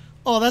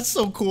 Oh, that's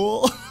so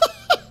cool.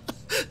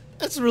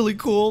 That's really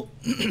cool.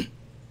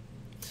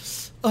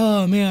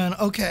 Oh, man.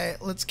 Okay,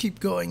 let's keep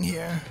going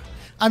here.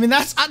 I mean,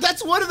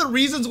 that's one of the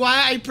reasons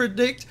why I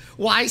predict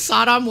why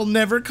Saddam will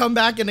never come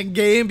back in a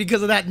game,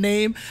 because of that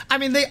name. I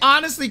mean, they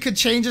honestly could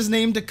change his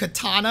name to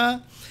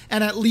Katana,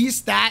 and at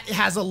least that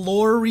has a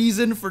lore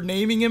reason for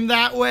naming him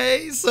that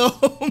way,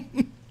 so...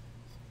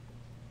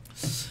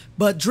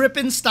 But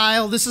Drippin'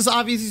 Style, this is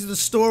obviously the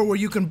store where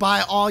you can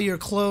buy all your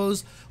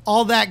clothes.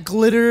 All that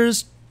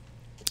glitters.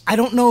 I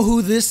don't know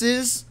who this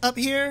is up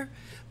here.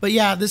 But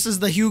yeah, this is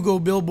the Hugo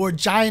Billboard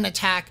Giant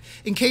Attack.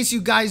 In case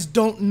you guys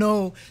don't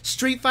know,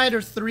 Street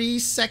Fighter 3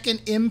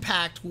 Second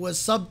Impact was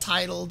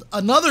subtitled,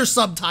 another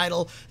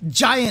subtitle,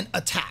 Giant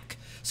Attack.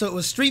 So it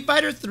was Street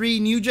Fighter 3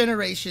 New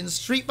Generation,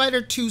 Street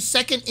Fighter 2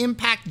 Second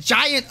Impact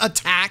Giant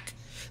Attack.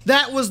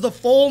 That was the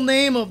full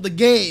name of the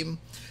game.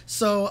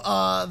 So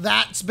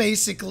that's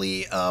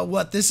basically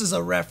what this is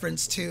a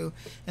reference to.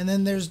 And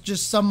then there's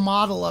just some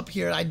model up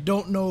here. I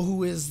don't know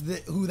who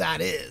that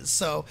is.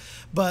 So,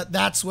 but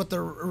that's what the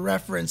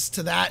reference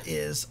to that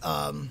is.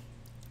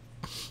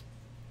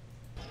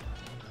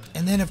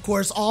 And then, of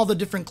course, all the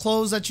different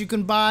clothes that you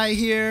can buy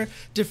here,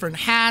 different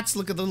hats.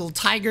 Look at the little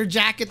tiger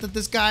jacket that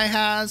this guy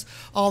has,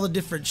 all the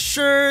different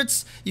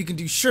shirts. You can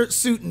do shirt,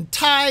 suit, and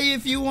tie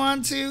if you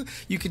want to.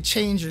 You can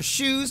change your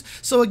shoes.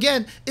 So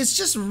again, it's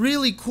just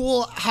really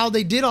cool how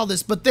they did all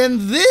this. But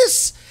then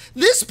this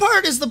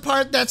part is the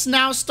part that's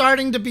now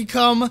starting to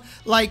become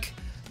like,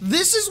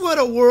 this is what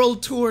a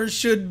world tour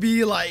should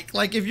be like.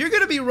 Like, if you're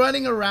going to be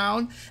running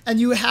around and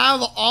you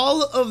have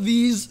all of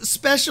these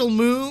special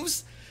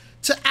moves,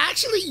 to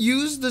actually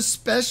use the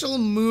special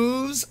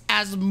moves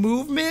as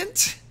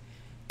movement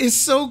is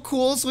so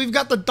cool. So we've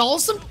got the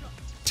Dhalsim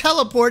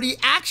teleport. He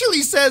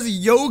actually says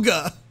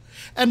yoga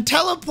and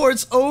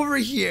teleports over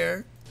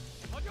here.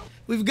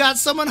 We've got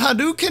someone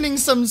Hadoukening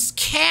some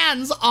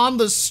cans on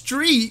the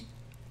street.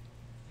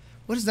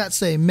 What does that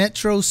say?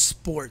 Metro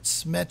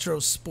Sports. Metro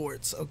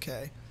Sports.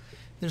 Okay.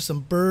 There's some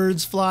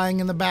birds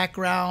flying in the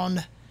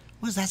background.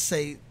 What does that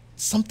say?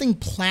 Something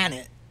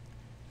planet.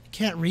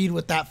 Can't read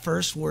what that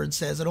first word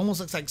says. It almost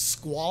looks like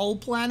Squall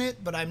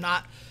Planet, but I'm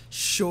not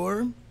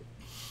sure.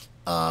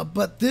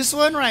 But this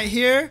one right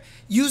here,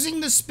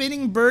 using the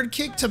spinning bird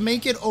kick to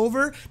make it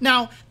over.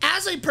 Now,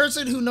 as a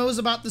person who knows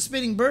about the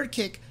spinning bird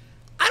kick,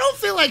 I don't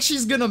feel like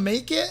she's gonna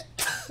make it.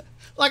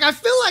 Like, I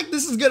feel like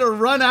this is gonna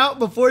run out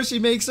before she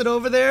makes it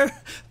over there.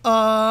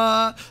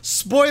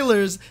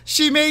 Spoilers,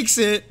 she makes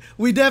it.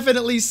 We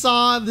definitely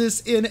saw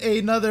this in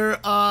another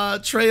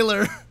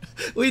trailer.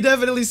 We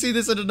definitely see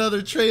this in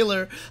another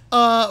trailer.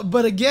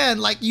 But again,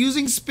 like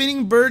using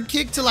spinning bird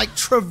kick to like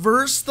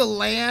traverse the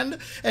land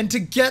and to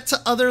get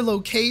to other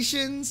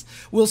locations.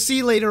 We'll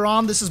see later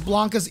on. This is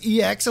Blanka's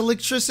EX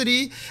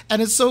electricity, and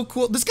it's so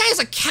cool. This guy has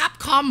a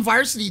Capcom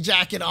varsity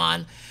jacket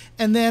on,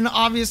 and then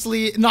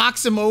obviously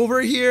knocks him over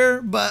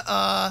here.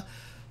 But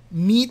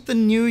meet the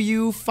new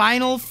you,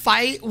 final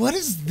fight. What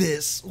is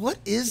this? What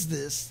is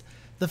this?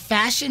 The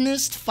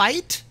fashionist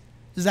fight?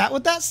 Is that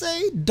what that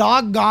say?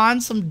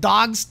 Doggone, some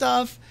dog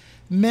stuff.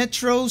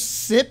 Metro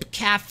Sip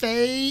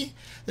Cafe.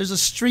 There's a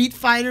Street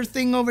Fighter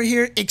thing over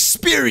here.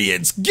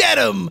 Experience, get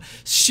 'em.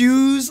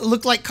 Shoes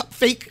look like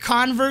fake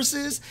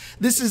Converses.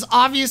 This is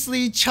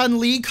obviously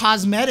Chun-Li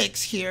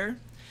Cosmetics here.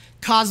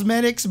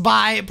 Cosmetics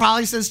by, it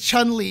probably says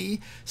Chun-Li.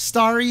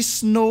 Starry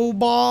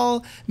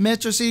Snowball.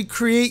 Metro City,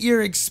 create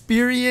your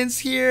experience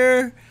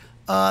here.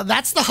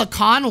 That's the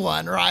Hakan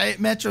one, right?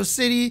 Metro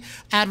City,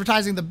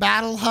 advertising the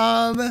Battle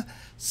Hub.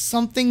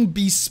 Something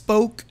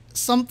bespoke,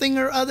 something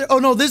or other. Oh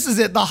no, this is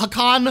it. The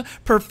Hakan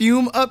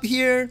perfume up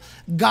here.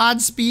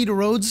 Godspeed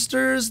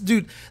Roadsters.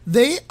 Dude,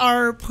 they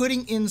are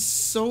putting in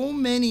so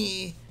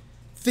many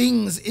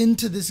things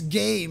into this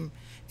game.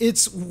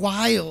 It's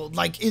wild.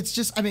 Like, it's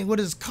just, I mean, what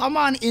is, come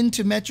on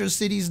into Metro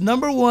City's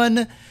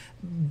 #1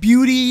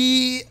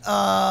 beauty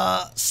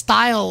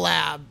style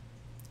lab.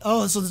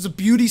 Oh, so there's a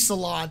beauty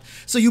salon.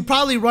 So you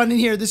probably run in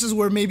here. This is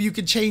where maybe you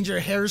could change your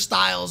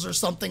hairstyles or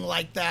something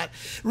like that.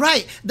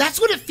 Right. That's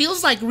what it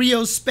feels like,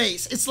 Rio's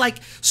space. It's like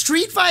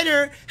Street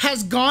Fighter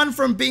has gone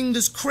from being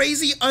this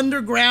crazy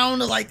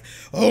underground, like,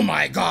 oh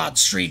my God,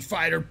 Street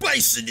Fighter,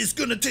 Bison is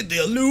going to take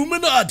the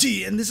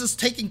Illuminati. And this is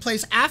taking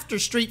place after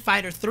Street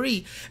Fighter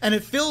 3. And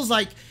it feels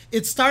like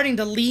it's starting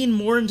to lean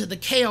more into the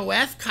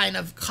KOF kind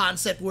of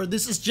concept where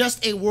this is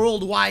just a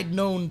worldwide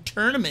known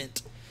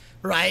tournament.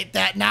 Right,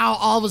 that now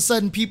all of a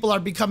sudden people are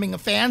becoming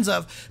fans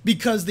of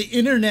because the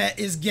internet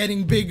is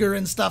getting bigger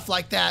and stuff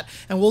like that.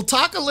 And we'll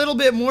talk a little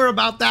bit more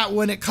about that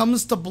when it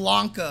comes to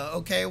Blanka,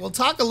 okay? We'll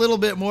talk a little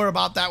bit more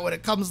about that when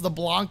it comes to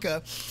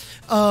Blanka.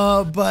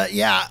 But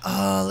yeah,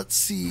 let's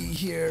see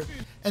here.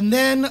 And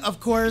then,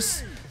 of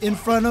course, in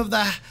front of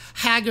the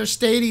Hager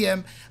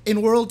Stadium,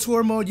 in World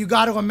Tour mode, you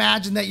got to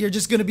imagine that you're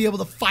just going to be able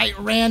to fight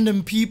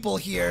random people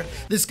here.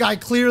 This guy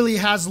clearly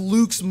has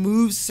Luke's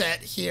moveset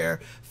here,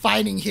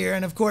 fighting here.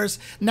 And of course,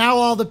 now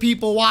all the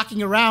people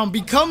walking around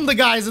become the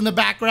guys in the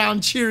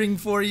background cheering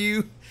for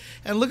you.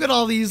 And look at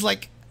all these,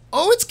 like,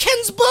 oh, it's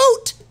Ken's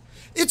boat.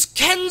 It's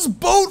Ken's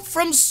boat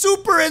from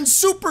Super and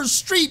Super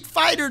Street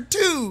Fighter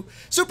 2.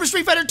 Super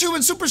Street Fighter 2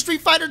 and Super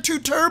Street Fighter 2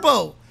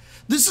 Turbo.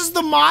 This is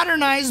the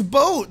modernized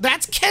boat.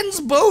 That's Ken's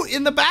boat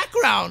in the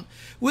background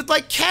with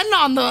like Ken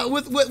on the,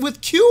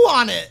 with Q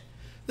on it.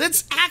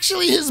 That's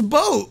actually his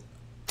boat.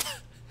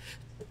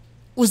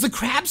 Was the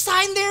crab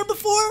sign there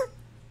before?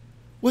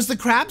 Was the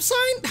crab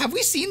sign? Have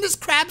we seen this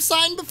crab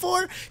sign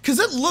before? Because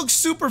it looks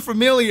super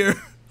familiar.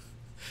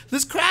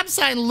 This crab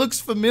sign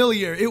looks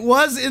familiar. It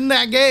was in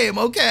that game.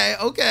 Okay,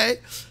 okay.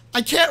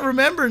 I can't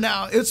remember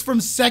now. It's from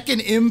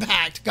Second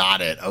Impact.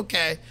 Got it.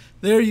 Okay.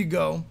 There you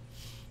go.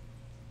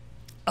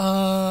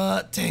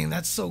 Dang,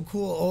 that's so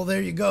cool. Oh,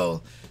 there you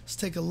go. Let's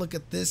take a look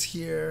at this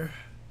here.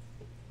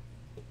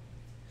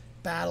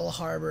 Battle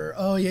Harbor.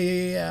 Oh,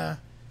 yeah.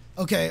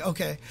 Okay,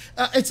 okay.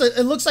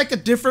 It looks like a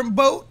different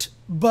boat,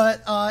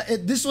 but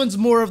this one's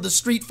more of the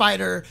Street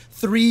Fighter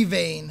 3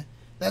 vein.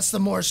 That's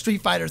the more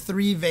Street Fighter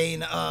 3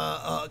 vein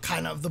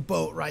kind of the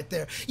boat right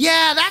there.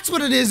 Yeah, that's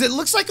what it is. It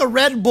looks like a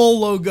Red Bull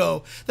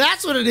logo.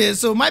 That's what it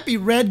is. So it might be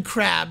Red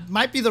Crab.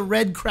 Might be the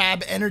Red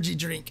Crab energy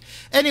drink.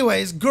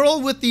 Anyways,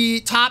 girl with the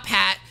top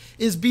hat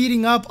is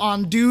beating up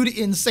on dude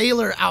in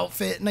sailor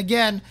outfit. And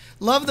again,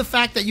 love the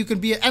fact that you can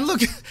be, and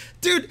look,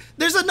 dude,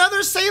 there's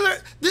another sailor.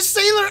 This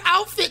sailor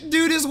outfit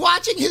dude is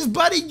watching his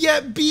buddy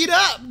get beat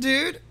up,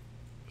 dude.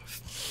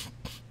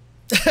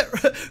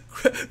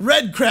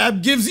 Red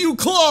Crab gives you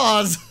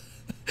claws.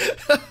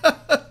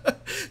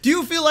 Do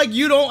you feel like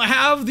you don't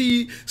have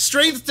the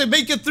strength to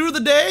make it through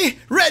the day?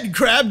 Red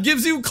Crab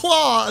gives you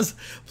claws.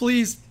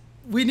 Please,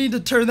 we need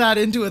to turn that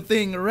into a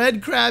thing.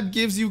 Red Crab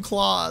gives you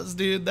claws,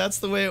 dude. That's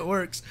the way it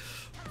works.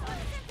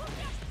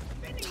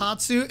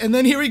 Tatsu, and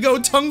then here we go,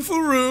 Tung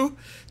Fu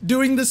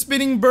doing the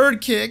spinning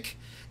bird kick,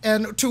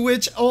 and to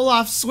which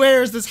Olaf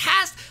swears this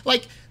has,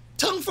 like,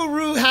 Tung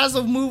Fu has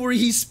a move where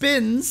he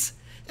spins,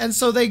 and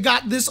so they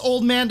got this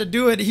old man to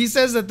do it. He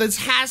says that this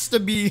has to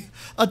be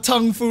a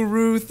Tung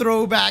Fu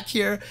throwback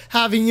here,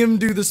 having him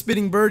do the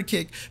spinning bird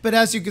kick. But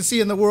as you can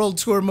see in the World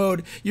Tour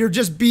mode, you're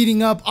just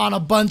beating up on a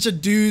bunch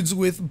of dudes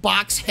with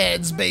box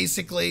heads,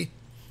 basically.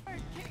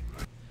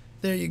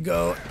 There you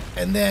go.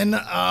 And then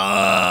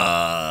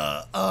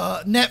Netflix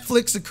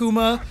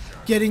Akuma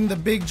getting the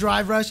big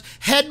drive rush.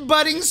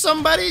 Headbutting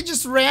somebody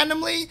just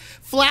randomly.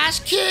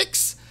 Flash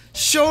kicks.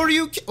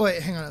 Shoryuken.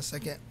 Wait, hang on a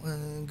second.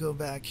 Go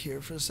back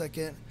here for a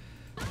second.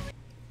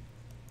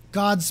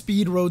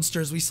 Godspeed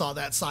Roadsters. We saw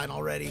that sign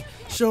already.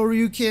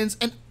 Shoryukens.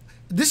 And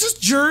this is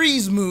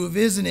Juri's move,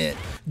 isn't it?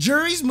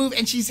 Juri's move,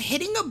 and she's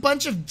hitting a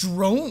bunch of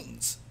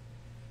drones.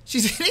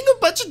 She's hitting a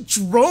bunch of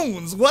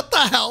drones. What the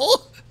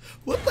hell?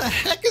 What the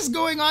heck is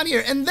going on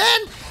here? And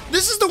then,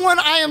 this is the one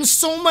I am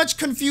so much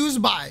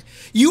confused by.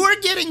 You are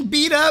getting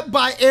beat up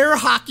by air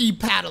hockey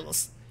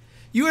paddles.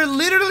 You are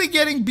literally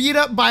getting beat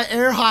up by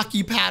air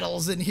hockey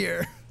paddles in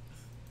here.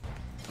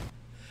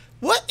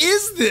 What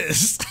is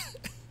this?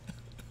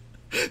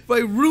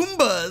 By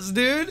Roombas,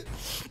 dude.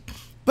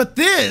 But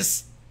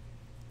this,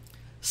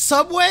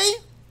 Subway,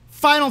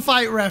 Final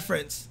Fight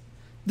reference.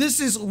 This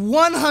is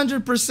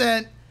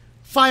 100%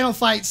 Final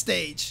Fight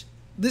stage.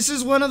 This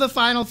is one of the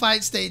Final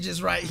Fight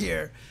stages right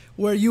here,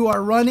 where you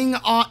are running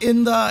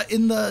in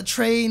the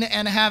train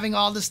and having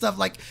all this stuff.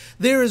 Like,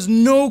 there is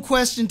no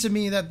question to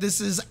me that this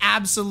is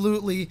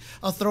absolutely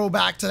a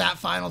throwback to that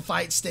Final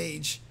Fight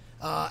stage.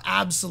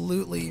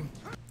 Absolutely.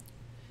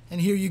 And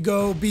here you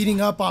go,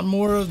 beating up on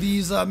more of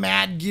these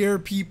Mad Gear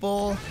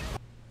people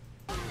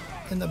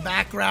in the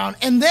background.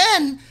 And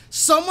then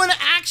someone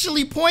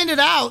actually pointed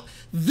out,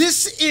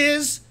 this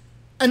is,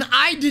 and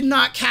I did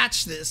not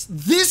catch this,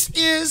 this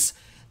is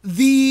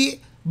the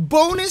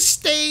bonus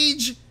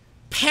stage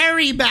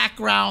parry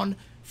background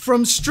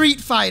from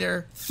Street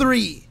Fighter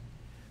 3.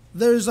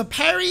 There's a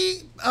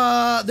parry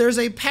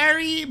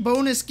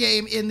bonus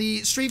game in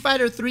the Street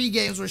Fighter 3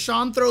 games where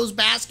Sean throws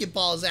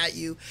basketballs at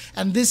you,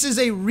 and this is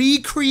a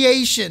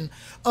recreation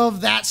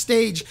of that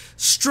stage.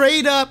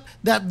 Straight up,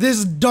 that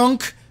this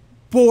dunk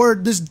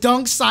board, this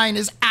dunk sign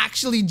is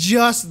actually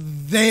just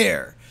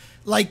there.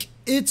 Like,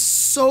 it's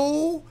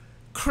so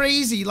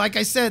crazy. Like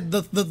I said,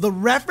 the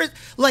reference,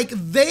 like,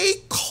 they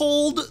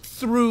culled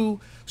through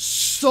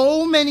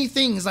so many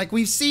things. Like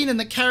we've seen in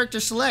the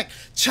character select,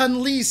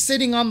 Chun-Li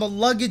sitting on the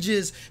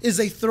luggages is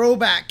a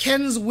throwback.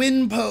 Ken's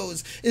wind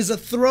pose is a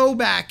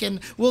throwback, and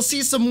we'll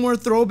see some more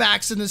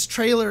throwbacks in this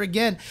trailer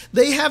again.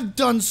 They have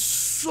done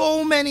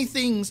so many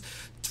things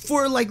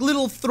for like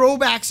little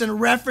throwbacks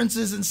and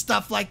references and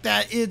stuff like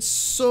that. It's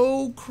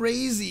so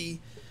crazy.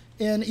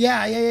 And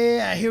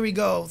yeah, here we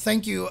go.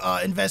 Thank you,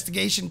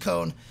 Investigation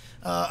Cone.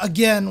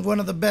 Again, one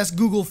of the best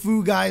Google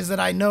Foo guys that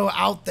I know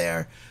out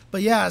there.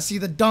 But yeah, see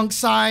the dunk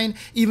sign,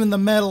 even the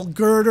metal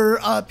girder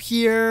up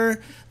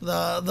here,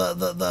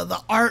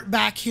 the art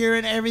back here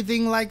and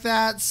everything like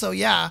that. So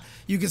yeah,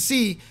 you can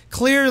see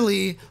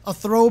clearly a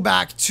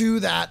throwback to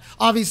that,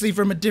 obviously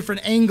from a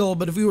different angle,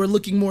 but if we were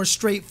looking more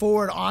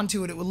straightforward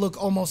onto it, it would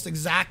look almost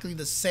exactly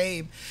the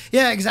same.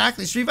 Yeah,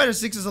 exactly. Street Fighter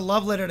 6 is a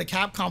love letter to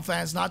Capcom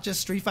fans, not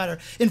just Street Fighter.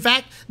 In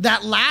fact,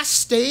 that last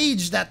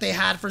stage that they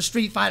had for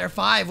Street Fighter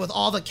 5 with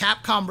all the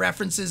Capcom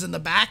references in the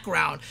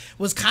background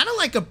was kind of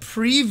like a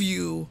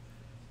preview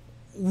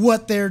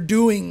what they're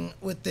doing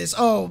with this.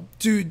 Oh,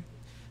 dude,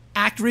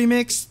 Act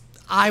Remix,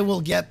 I will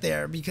get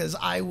there because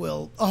I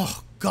will,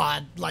 oh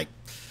God, like,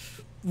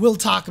 we'll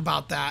talk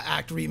about that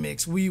Act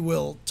Remix. We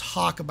will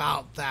talk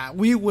about that.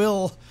 We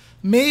will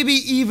maybe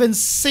even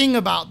sing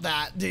about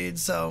that, dude.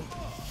 So,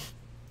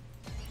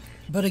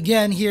 but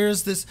again,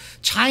 here's this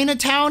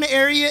Chinatown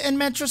area in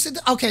Metro City.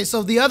 Okay,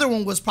 so the other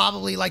one was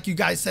probably, like you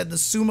guys said, the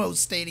Sumo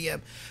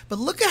Stadium. But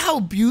look at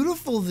how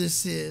beautiful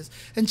this is.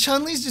 And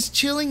Chun-Li's just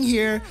chilling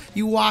here.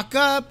 You walk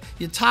up,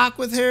 you talk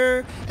with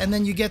her, and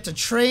then you get to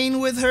train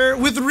with her.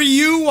 With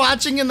Ryu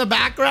watching in the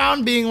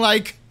background, being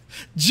like,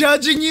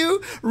 judging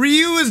you.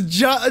 Ryu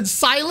is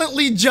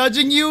silently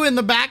judging you in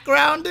the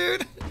background,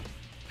 dude.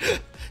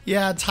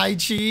 Yeah, Tai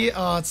Chi.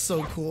 Oh, it's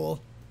so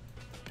cool.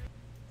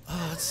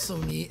 Oh, it's so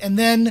neat. And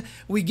then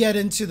we get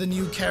into the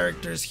new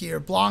characters here.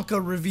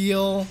 Blanka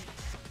reveal.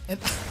 And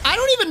I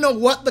don't even know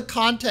what the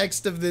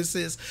context of this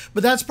is,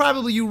 but that's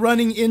probably you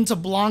running into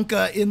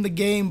Blanka in the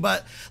game.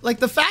 But like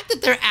the fact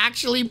that they're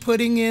actually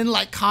putting in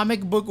like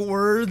comic book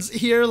words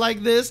here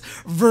like this,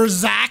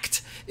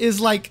 Verzact, is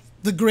like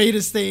the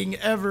greatest thing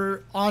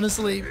ever,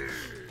 honestly.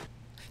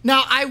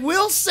 Now, I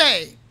will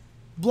say,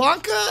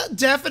 Blanka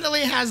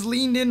definitely has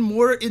leaned in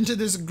more into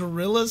this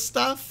guerrilla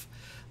stuff.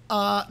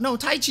 No,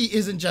 Tai Chi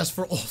isn't just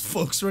for old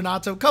folks,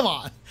 Renato. Come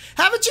on.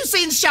 Haven't you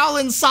seen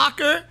Shaolin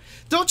Soccer?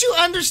 Don't you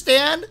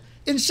understand?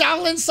 In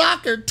Shaolin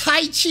Soccer,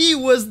 Tai Chi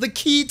was the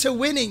key to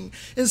winning.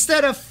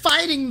 Instead of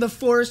fighting the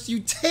Force, you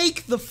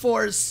take the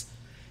Force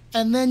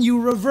and then you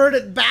revert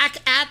it back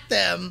at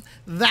them.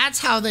 That's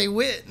how they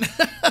win.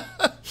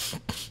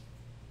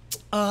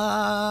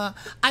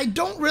 I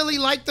don't really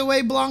like the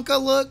way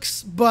Blanka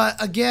looks,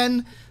 but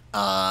again,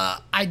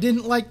 I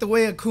didn't like the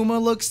way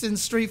Akuma looks in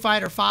Street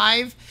Fighter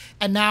 5,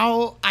 and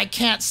now I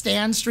can't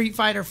stand Street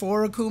Fighter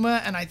 4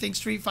 Akuma, and I think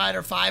Street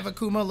Fighter 5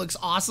 Akuma looks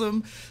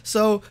awesome.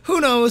 So who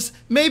knows?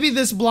 Maybe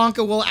this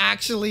Blanka will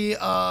actually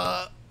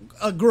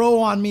grow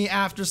on me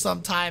after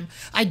some time.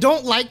 I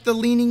don't like the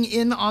leaning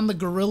in on the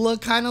gorilla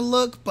kind of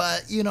look,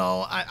 but you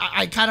know,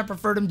 I kind of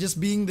preferred him just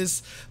being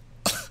this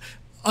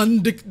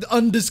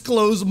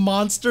undisclosed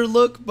monster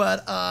look,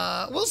 but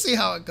we'll see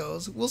how it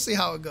goes. We'll see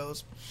how it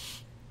goes.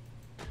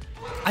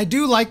 I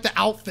do like the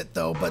outfit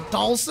though, but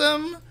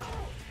Dhalsim,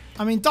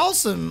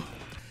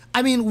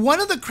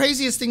 one of the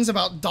craziest things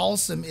about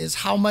Dhalsim is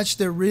how much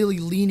they're really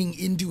leaning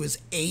into his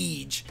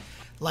age.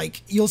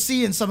 Like, you'll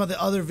see in some of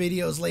the other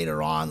videos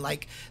later on,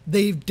 like,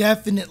 they've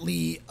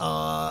definitely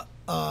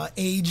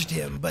aged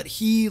him, but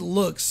he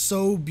looks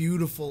so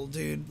beautiful,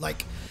 dude.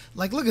 Like,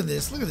 look at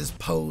this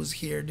pose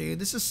here, dude.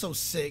 This is so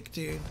sick,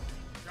 dude.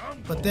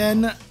 But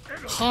then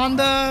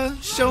Honda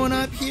showing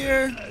up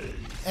here,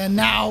 and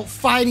now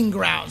Fighting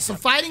Ground. So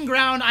Fighting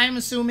Ground, I'm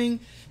assuming,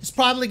 is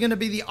probably going to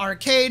be the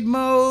arcade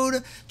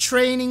mode,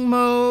 training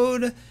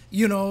mode,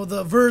 you know,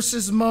 the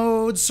versus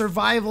mode,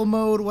 survival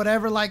mode,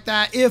 whatever like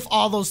that. If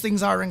all those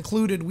things are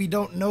included, we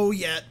don't know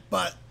yet,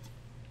 but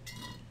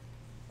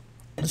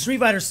Street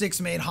Fighter 6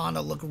 made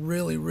Honda look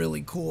really,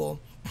 really cool.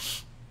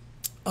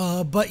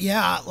 But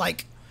yeah,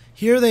 like,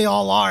 here they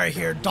all are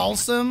here.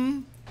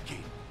 Dhalsim.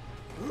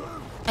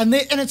 And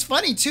it's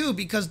funny too,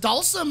 because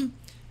Dhalsim,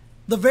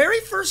 the very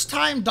first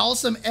time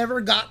Dhalsim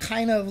ever got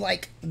kind of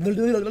like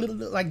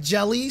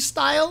jelly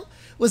style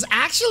was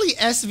actually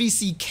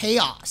SVC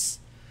Chaos.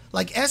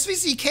 Like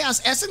SVC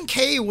Chaos,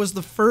 SNK was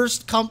the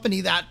first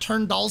company that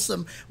turned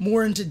Dhalsim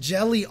more into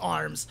jelly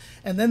arms.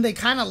 And then they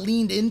kind of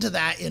leaned into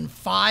that in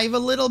 5 a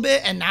little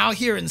bit. And now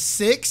here in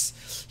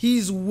 6,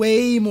 he's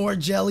way more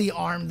jelly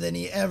armed than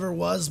he ever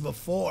was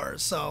before.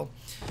 So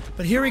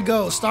But here we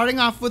go, starting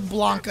off with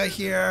Blanka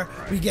here.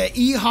 We get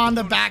E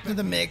Honda back to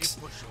the mix.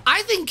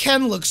 I think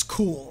Ken looks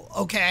cool,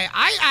 okay?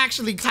 I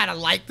actually kind of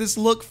like this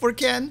look for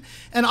Ken.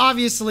 And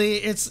obviously,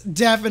 it's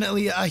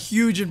definitely a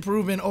huge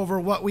improvement over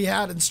what we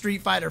had in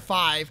Street Fighter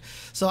V.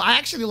 So I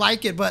actually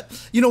like it. But,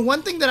 you know,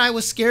 one thing that I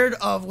was scared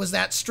of was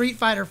that Street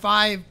Fighter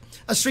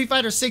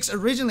 6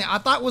 originally I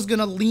thought was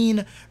gonna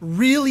lean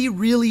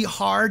really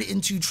hard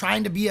into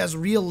trying to be as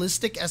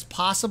realistic as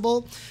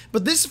possible,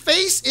 but this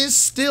face is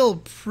still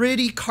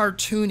pretty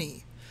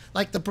cartoony.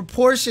 Like the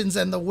proportions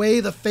and the way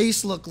the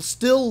face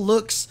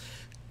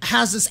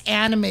has this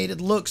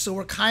animated look, so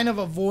we're kind of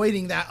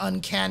avoiding that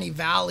uncanny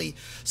valley.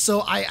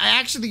 So I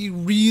actually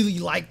really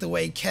like the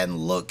way Ken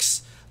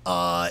looks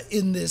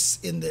in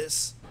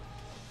this.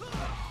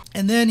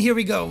 And then here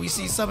we go, we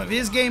see some of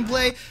his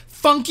gameplay.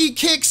 Funky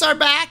kicks are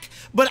back,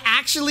 but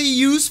actually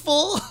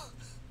useful.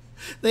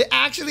 They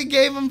actually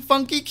gave him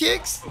funky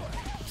kicks.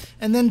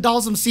 And then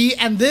Dhalsim, see,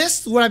 and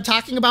this, what I'm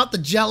talking about, the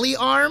jelly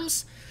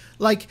arms,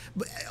 like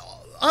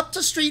up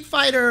to Street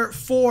Fighter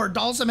 4,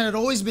 Dhalsim had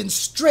always been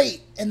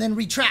straight and then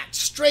retract,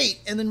 straight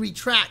and then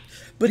retract.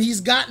 But he's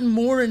gotten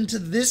more into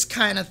this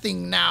kind of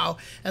thing now,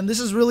 and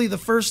this is really the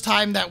first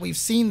time that we've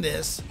seen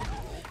this.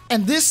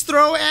 And this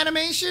throw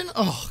animation,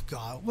 oh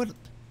God, what,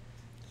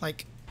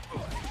 like,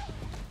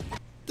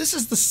 this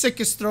is the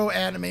sickest throw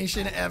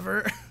animation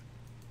ever.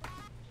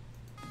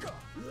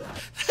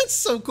 That's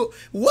so cool.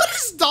 What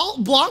is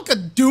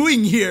Blanka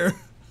doing here?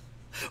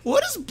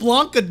 What is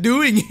Blanka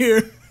doing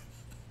here?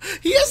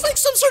 He has like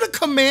some sort of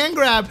command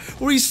grab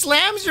where he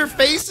slams your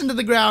face into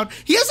the ground.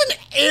 He has an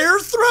air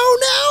throw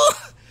now?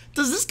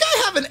 Does this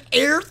guy have an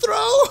air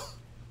throw?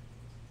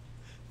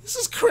 This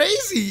is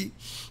crazy.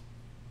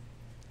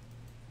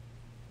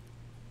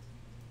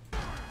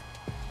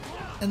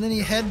 And then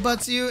he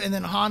headbutts you, and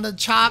then Honda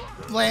chop,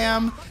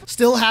 blam,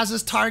 still has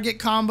his target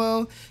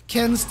combo.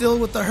 Ken still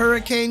with the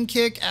hurricane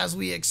kick as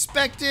we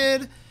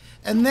expected.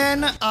 And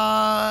then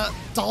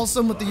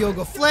Dhalsim with the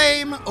Yoga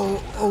Flame,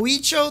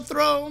 Oicho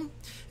throw.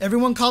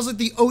 Everyone calls it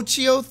the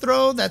Ochio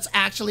throw. That's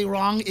actually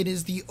wrong. It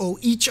is the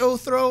Oicho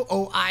throw,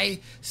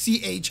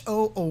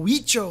 O-I-C-H-O.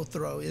 Oicho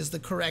throw is the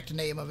correct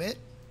name of it.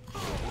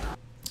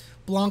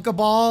 Blanka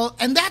ball,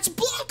 and that's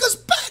Blanka's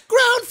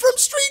background from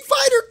Street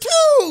Fighter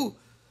 2!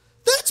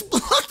 That's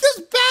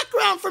Blanka's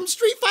background from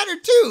Street Fighter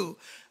 2.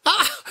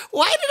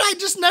 Why did I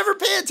just never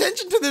pay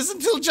attention to this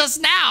until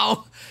just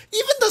now?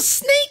 Even the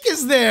snake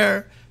is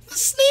there. The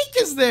snake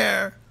is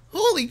there.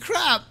 Holy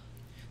crap.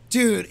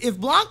 Dude, if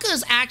Blanka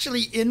is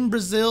actually in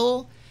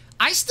Brazil,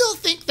 I still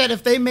think that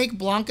if they make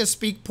Blanka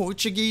speak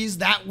Portuguese,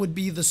 that would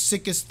be the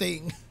sickest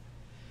thing.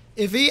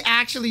 If he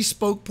actually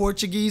spoke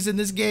Portuguese in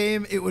this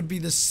game, it would be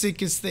the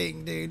sickest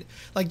thing, dude.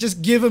 Like,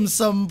 just give him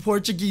some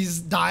Portuguese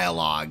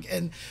dialogue,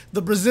 and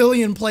the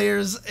Brazilian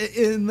players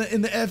in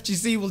the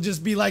FGC will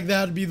just be like,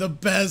 that'd be the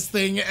best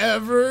thing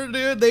ever,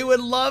 dude. They would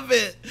love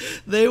it.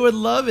 They would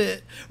love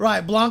it.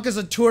 Right, Blanka's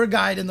a tour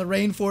guide in the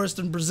rainforest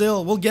in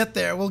Brazil. We'll get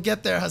there. We'll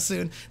get there,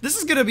 Hasoon. This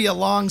is gonna be a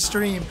long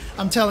stream,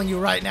 I'm telling you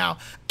right now.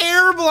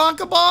 Air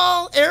Blanka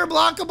ball, Air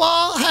Blanka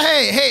ball.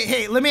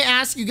 Hey, let me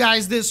ask you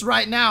guys this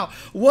right now.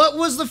 What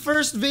was the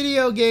first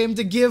video game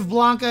to give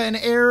Blanka an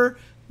Air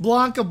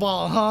Blanka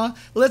ball, huh?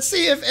 Let's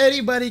see if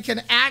anybody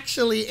can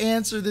actually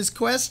answer this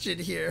question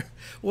here.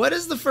 What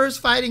is the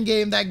first fighting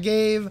game that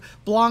gave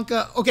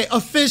Blanka, okay,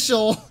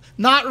 official,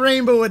 not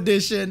Rainbow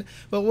Edition,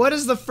 but what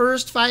is the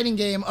first fighting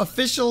game,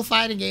 official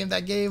fighting game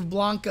that gave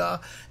Blanka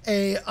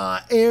a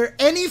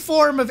any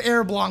form of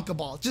Air Blanka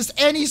ball? Just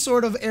any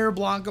sort of Air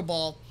Blanka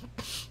ball.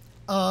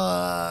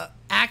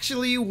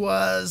 Actually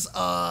was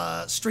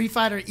Street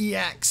Fighter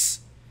EX.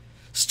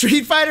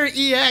 Street Fighter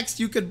EX,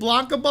 you could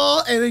Blanka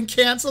ball and then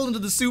cancel into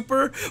the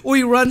super where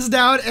he runs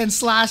down and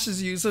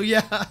slashes you. So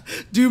yeah,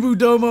 Dubu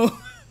Domo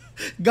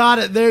got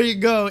it. There you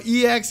go.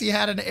 EX, he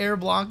had an Air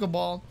Blanka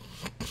ball.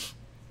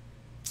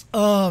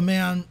 Oh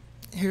man,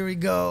 here we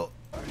go.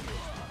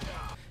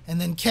 And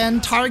then Ken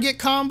target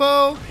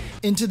combo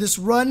into this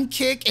run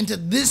kick into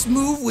this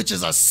move, which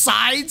is a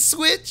side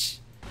switch.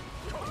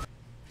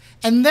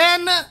 And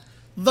then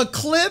the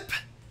clip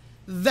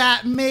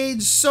that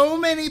made so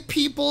many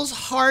people's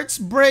hearts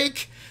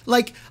break.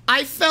 Like,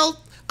 I felt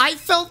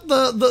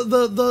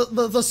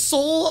the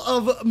soul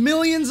of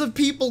millions of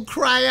people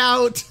cry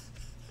out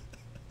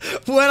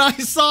when I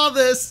saw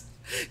this.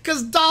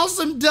 Because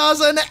Dhalsim does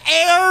an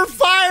air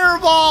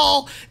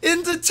fireball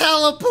into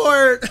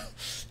teleport.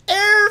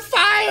 Air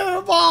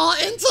fireball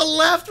into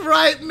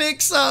left-right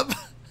mix-up.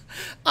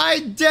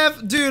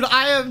 Dude,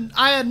 I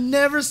had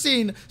never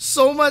seen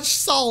so much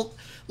salt.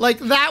 Like,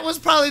 that was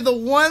probably the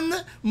one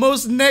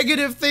most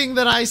negative thing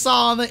that I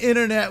saw on the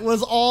internet,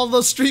 was all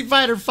the Street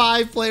Fighter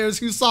V players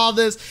who saw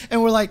this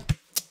and were like,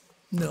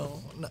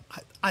 no,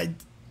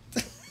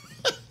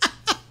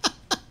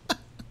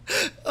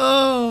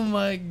 oh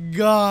my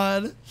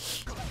God.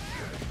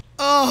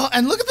 Oh,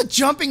 and look at the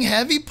jumping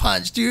heavy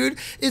punch, dude.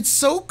 It's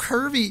so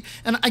curvy.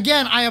 And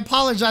again, I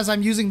apologize,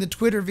 I'm using the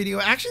Twitter video.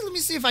 Actually, let me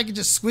see if I can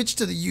just switch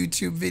to the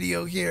YouTube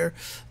video here.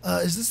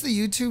 Is this the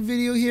YouTube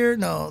video here?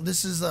 No,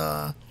 this is,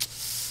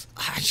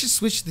 I should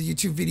switch to the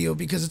YouTube video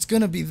because it's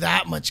going to be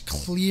that much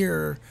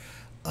clearer.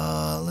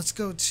 Let's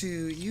go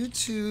to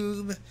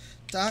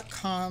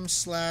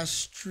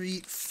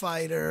youtube.com/Street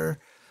Fighter.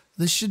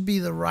 This should be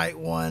the right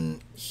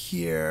one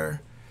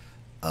here.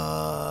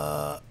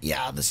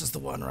 Yeah, this is the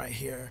one right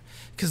here.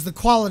 Because the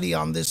quality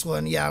on this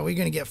one, yeah, we're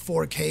going to get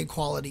 4K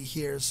quality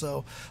here.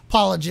 So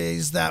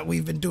apologies that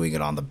we've been doing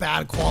it on the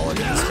bad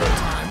quality this whole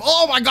time.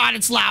 Oh my God,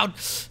 it's loud.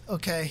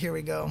 Okay, here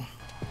we go.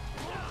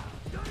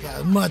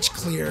 Yeah, much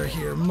clearer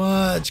here.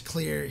 Much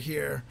clearer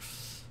here.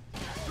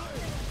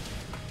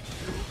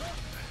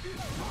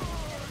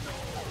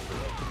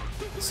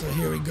 So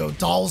here we go,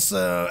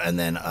 Dhalsim, and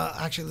then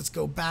actually let's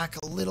go back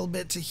a little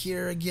bit to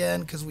here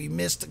again because we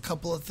missed a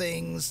couple of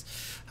things.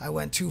 I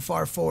went too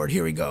far forward.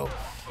 Here we go.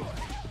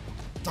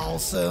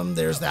 Dhalsim,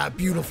 there's that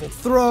beautiful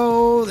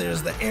throw.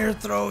 There's the air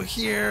throw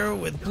here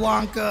with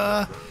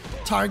Blanka.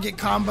 Target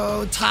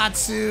combo,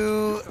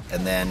 Tatsu,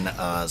 and then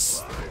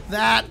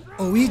that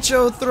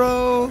Oicho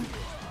throw,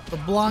 the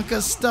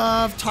Blanka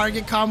stuff,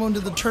 target combo into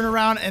the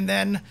turnaround, and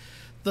then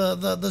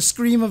the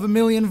scream of a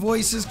million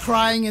voices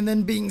crying and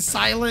then being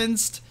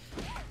silenced.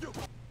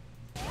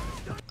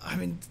 I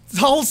mean,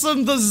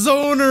 Dhalsim the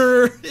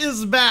Zoner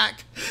is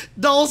back.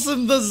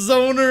 Dhalsim the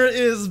Zoner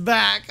is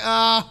back.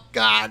 Oh,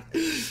 God.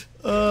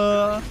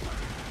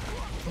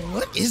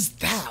 What is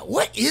that?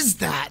 What is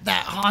that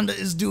Honda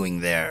is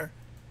doing there?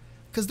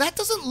 Because that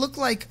doesn't look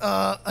like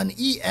an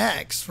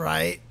EX,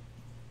 right?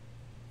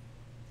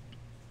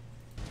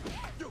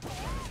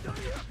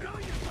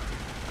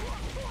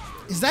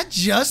 Is that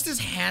just his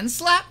hand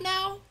slap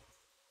now?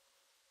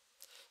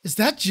 Is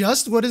that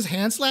just what his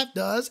hand slap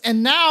does?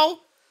 And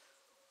now,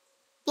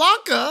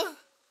 Blanka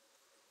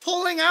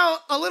pulling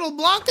out a little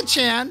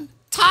Blanka-chan,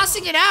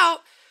 tossing it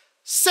out,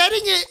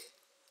 setting it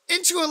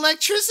into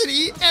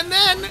electricity, and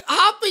then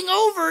hopping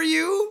over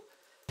you,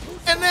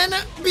 and then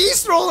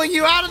beast rolling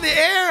you out of the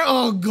air.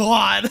 Oh,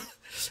 God.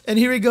 And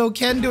here we go,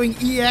 Ken doing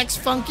EX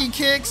funky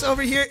kicks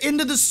over here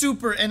into the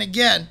super. And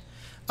again,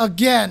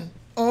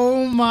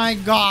 oh my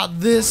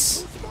God,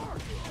 this,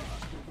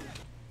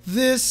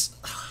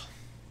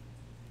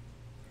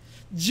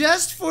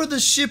 just for the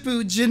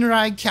Shippu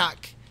Jinrai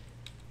Kak,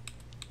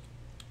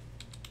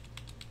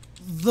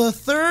 the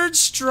third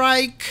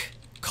strike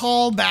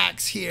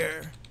callbacks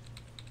here.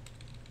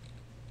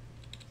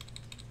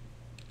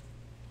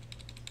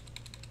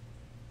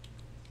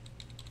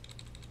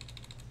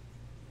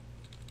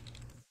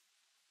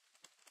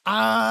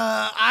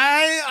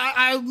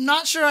 I'm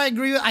not sure I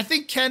agree with. I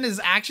think Ken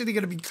is actually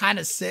going to be kind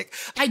of sick.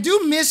 I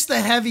do miss the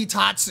heavy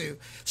Tatsu.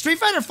 Street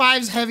Fighter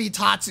V's heavy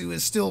Tatsu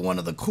is still one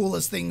of the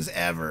coolest things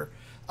ever,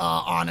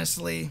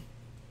 honestly.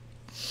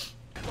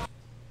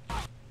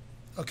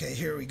 Okay,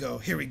 here we go.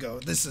 Here we go.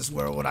 This is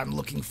what I'm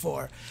looking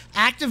for.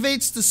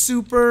 Activates the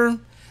super.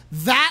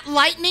 That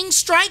lightning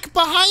strike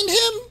behind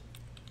him.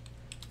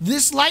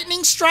 This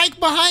lightning strike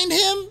behind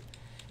him.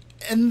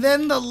 And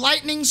then the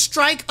lightning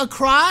strike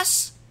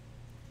across.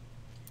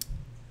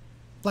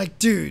 Like,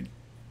 dude,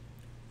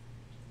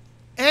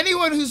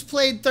 anyone who's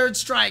played Third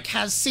Strike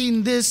has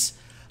seen this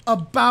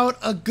about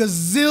a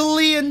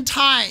gazillion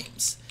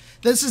times.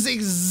 This is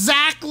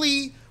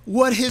exactly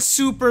what his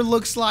super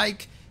looks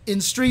like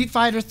in Street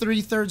Fighter 3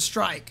 Third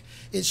Strike.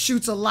 It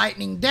shoots a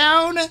lightning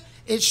down,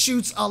 it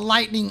shoots a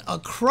lightning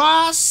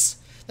across.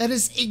 That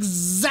is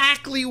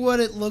exactly what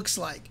it looks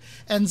like.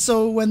 And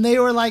so when they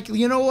were like,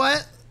 you know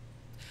what?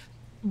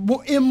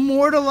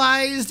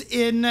 Immortalized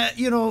in,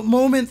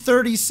 moment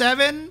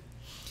 37,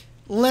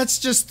 let's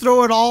just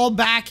throw it all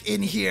back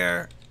in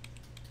here.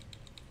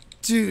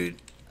 Dude,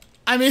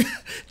 I mean,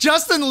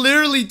 Justin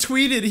literally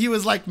tweeted, he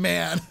was like,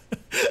 man.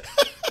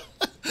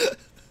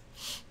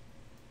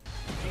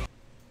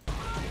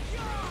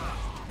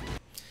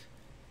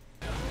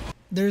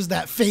 There's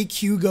that fake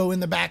Hugo in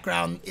the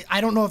background.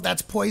 I don't know if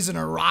that's Poison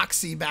or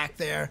Roxy back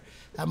there.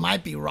 That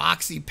might be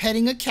Roxy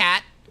petting a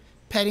cat.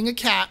 Petting a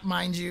cat,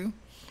 mind you.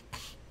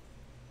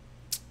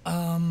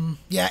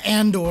 Yeah,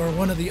 Andor,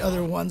 one of the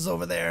other ones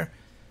over there.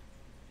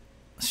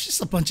 It's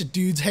just a bunch of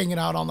dudes hanging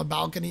out on the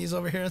balconies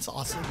over here. It's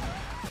awesome.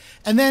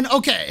 And then,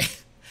 okay,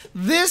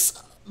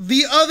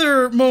 the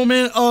other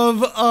moment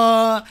of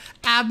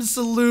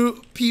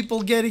absolute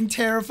people getting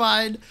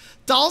terrified.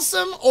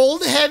 Dhalsim,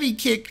 old heavy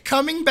kick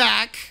coming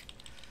back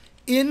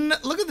in.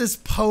 Look at this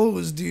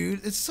pose,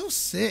 dude. It's so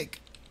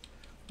sick.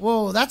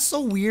 Whoa, that's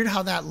so weird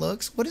how that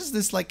looks. What is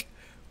this, like,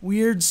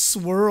 weird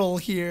swirl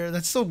here?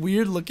 That's so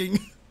weird looking.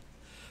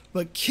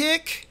 But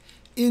kick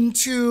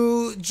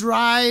into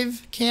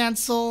drive,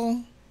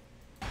 cancel.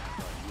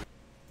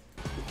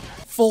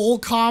 Full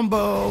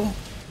combo.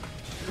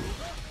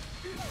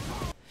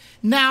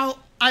 Now,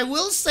 I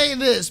will say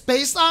this,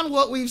 based on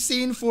what we've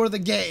seen for the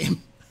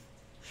game,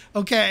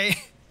 okay,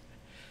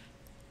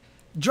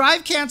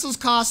 drive cancels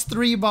cost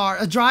 3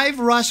 bars, a drive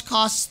rush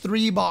costs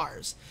 3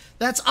 bars.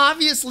 That's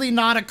obviously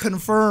not a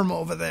confirm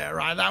over there,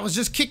 right? That was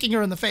just kicking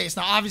her in the face.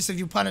 Now, obviously, if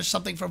you punish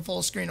something from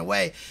full screen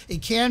away,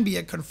 it can be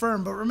a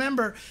confirm. But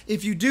remember,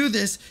 if you do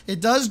this,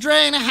 it does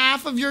drain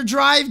half of your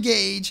drive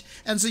gauge.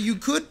 And so you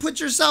could put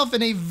yourself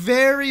in a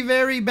very,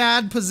 very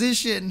bad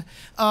position,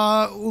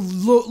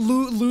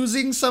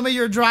 losing some of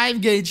your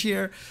drive gauge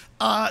here.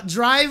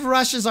 Drive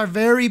rushes are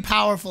very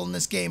powerful in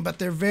this game, but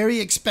they're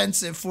very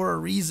expensive for a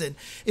reason.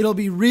 It'll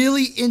be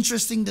really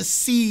interesting to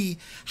see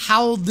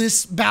how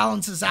this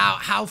balances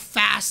out, how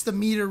fast the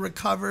meter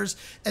recovers,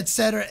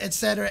 etc.,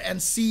 and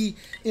see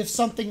if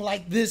something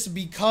like this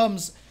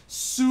becomes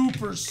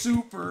super,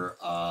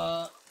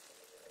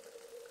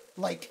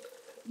 like,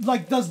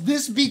 does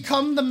this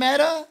become the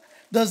meta?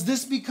 Does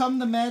this become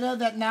the meta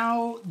that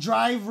now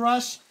drive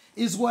rush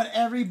is what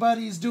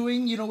everybody's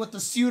doing, you know, with the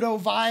pseudo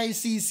Vi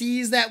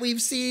CCs that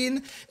we've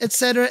seen,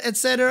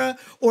 etc.,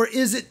 or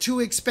is it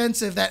too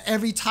expensive that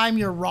every time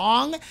you're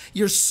wrong,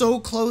 you're so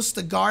close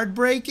to guard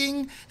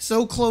breaking,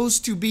 so close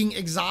to being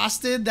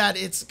exhausted that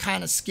it's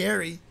kind of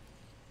scary?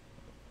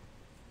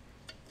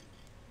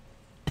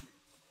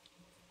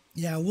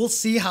 Yeah, we'll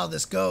see how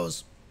this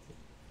goes.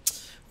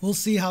 We'll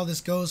see how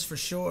this goes for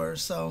sure.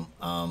 So,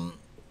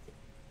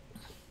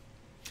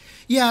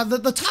 yeah,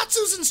 the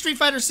Tatsus in Street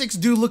Fighter 6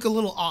 do look a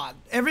little odd.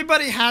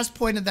 Everybody has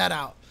pointed that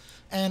out.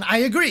 And I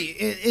agree.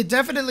 It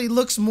definitely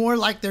looks more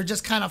like they're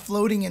just kind of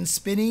floating and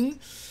spinning.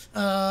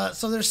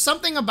 So there's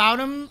something about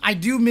them. I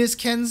do miss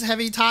Ken's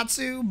heavy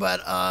Tatsu,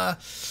 but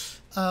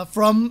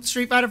from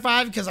Street Fighter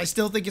 5, because I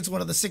still think it's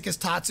one of the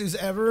sickest Tatsus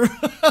ever.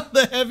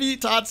 The heavy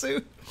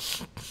Tatsu.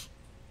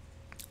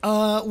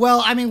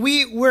 Well, I mean,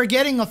 we're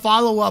getting a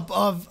follow-up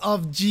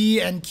of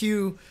G and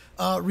Q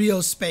Rio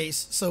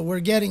Space, so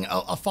we're getting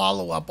a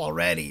follow-up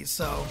already.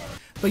 So,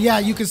 but yeah,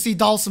 you can see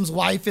Dhalsim's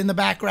wife in the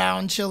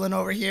background chilling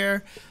over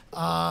here.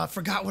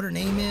 Forgot what her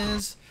name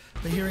is,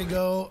 but here we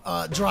go.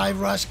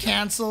 Drive rush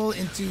cancel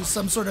into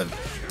some sort of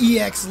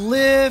EX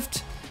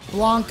lift.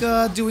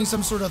 Blanka doing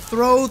some sort of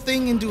throw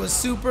thing into a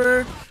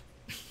super,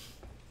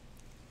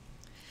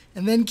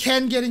 and then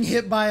Ken getting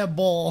hit by a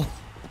bull.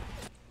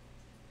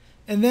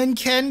 And then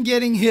Ken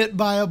getting hit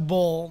by a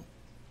bull.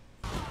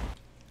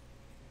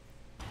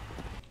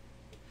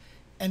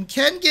 And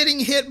Ken getting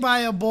hit by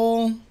a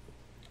bull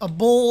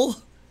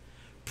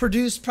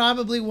produced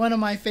probably one of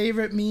my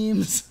favorite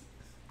memes.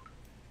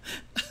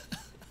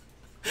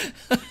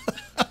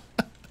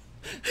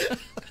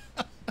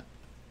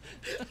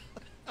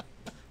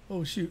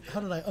 Oh shoot, how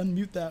did I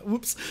unmute that?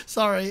 Whoops,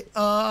 sorry.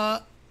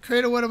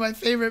 Created one of my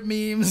favorite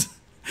memes,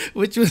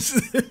 which was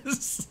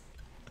this.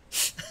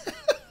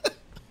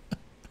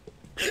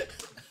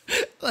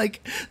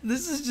 Like,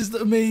 this is just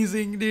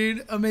amazing,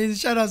 dude. Amazing.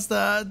 Shout outs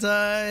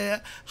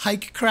to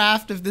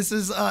Hikecraft. If this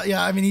is,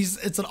 yeah, I mean,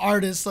 it's an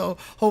artist, so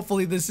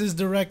hopefully this is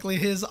directly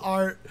his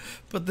art.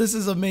 But this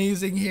is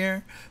amazing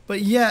here.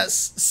 But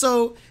yes,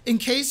 so in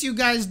case you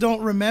guys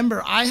don't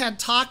remember, I had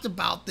talked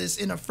about this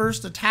in a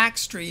First Attack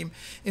stream,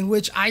 in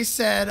which I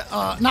said,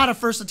 not a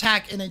First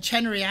Attack, in a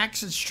Chen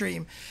Reaction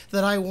stream,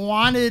 that I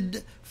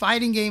wanted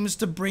fighting games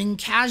to bring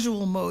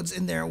casual modes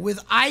in there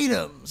with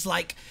items,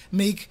 like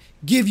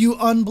give you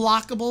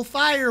unblockable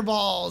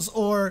fireballs,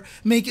 or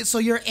make it so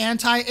your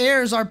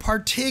anti-airs are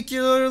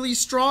particularly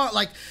strong,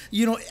 like,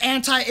 you know,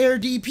 anti-air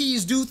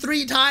DPs do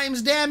 3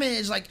 times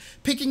damage, like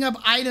picking up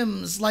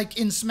items like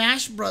in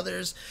Smash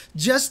Brothers,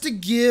 just to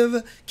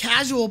give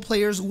casual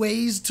players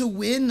ways to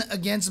win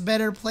against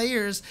better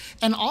players.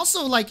 And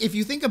also, like, if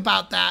you think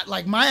about that,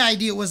 like, my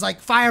idea was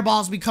like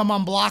fireballs become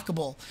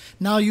unblockable.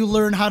 Now you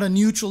learn how to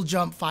neutral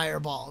jump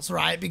fireballs,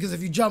 right? Because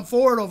if you jump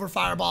forward over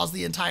fireballs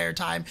the entire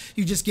time,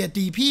 you just get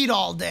DP'd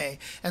all day.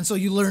 And so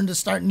you learn to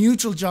start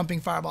neutral jumping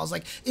fireballs.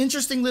 Like,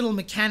 interesting little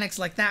mechanics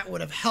like that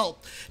would have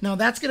helped. Now,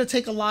 that's going to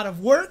take a lot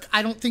of work.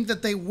 I don't think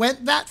that they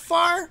went that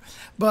far,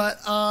 but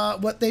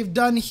what they've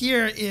done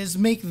here is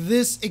make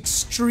this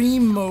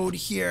extreme mode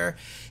here.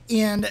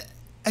 And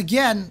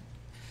again,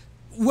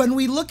 when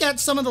we look at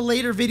some of the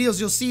later videos,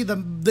 you'll see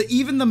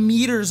even the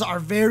meters are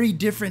very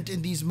different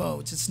in these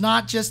modes. It's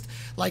not just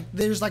like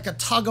there's like a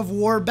tug of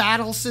war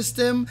battle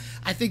system.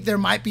 I think there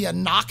might be a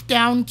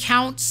knockdown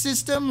count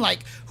system, like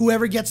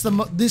whoever gets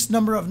this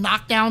number of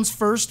knockdowns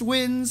first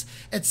wins,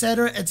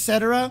 etc.,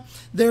 etc.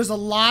 There's a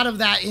lot of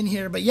that in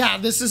here. But yeah,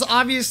 this is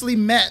obviously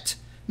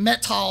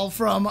Metal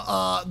from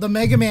the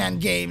Mega Man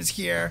games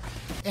here,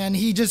 and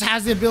he just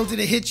has the ability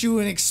to hit you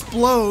and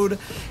explode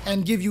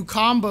and give you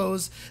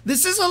combos.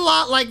 This is a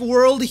lot like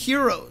World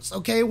Heroes,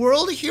 okay?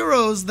 World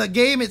Heroes, the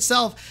game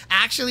itself,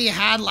 actually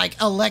had like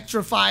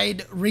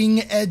electrified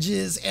ring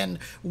edges and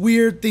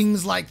weird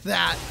things like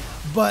that.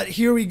 But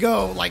here we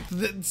go, like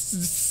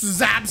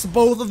zaps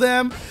both of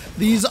them,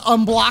 these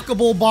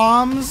unblockable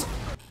bombs,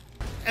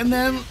 and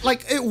then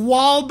like it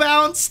wall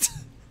bounced.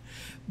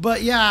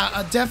 But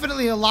yeah,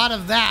 definitely a lot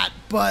of that.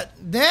 But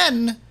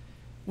then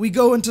we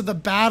go into the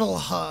battle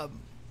hub.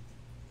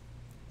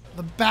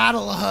 The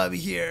battle hub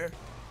here.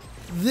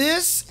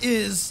 This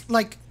is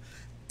like,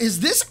 is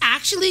this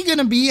actually going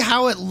to be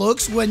how it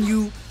looks when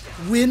you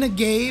win a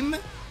game?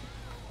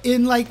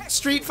 in like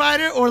Street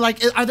Fighter, or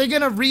like are they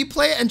gonna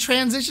replay and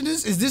transition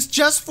this? Is this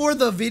just for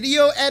the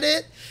video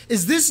edit?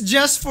 Is this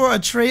just for a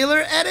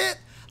trailer edit?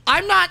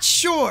 I'm not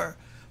sure,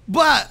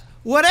 but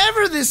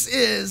whatever this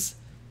is,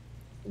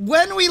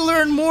 when we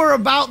learn more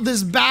about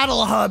this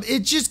battle hub, it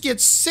just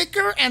gets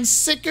sicker and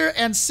sicker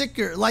and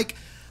sicker. Like,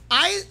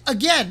 I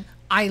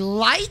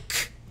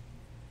like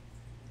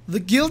the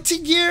Guilty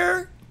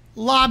Gear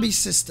lobby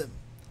system.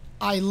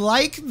 I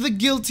like the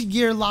Guilty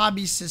Gear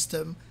lobby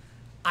system.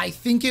 I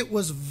think it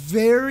was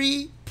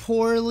very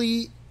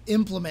poorly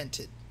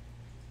implemented.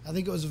 I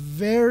think it was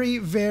very,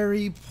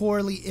 very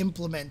poorly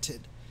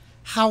implemented.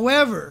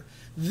 However,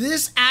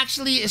 this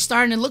actually is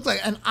starting to look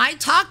like, and I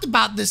talked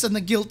about this in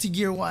the Guilty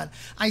Gear one.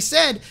 I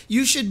said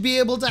you should be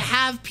able to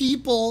have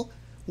people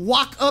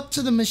walk up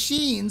to the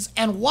machines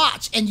and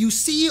watch, and you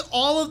see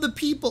all of the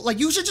people. Like,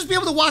 you should just be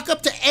able to walk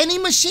up to any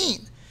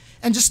machine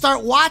and just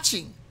start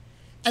watching.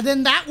 And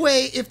then that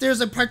way, if there's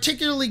a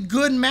particularly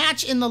good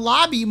match in the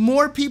lobby,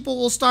 more people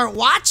will start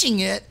watching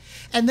it.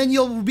 And then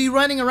you'll be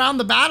running around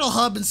the battle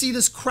hub and see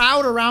this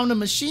crowd around a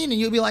machine, and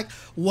you'll be like,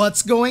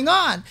 what's going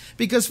on?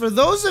 Because for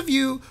those of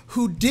you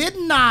who did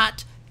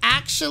not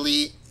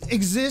actually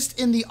exist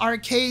in the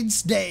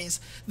arcades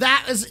days,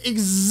 that is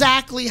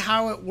exactly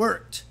how it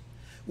worked.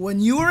 When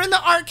you were in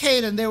the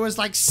arcade and there was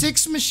like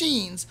 6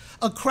 machines,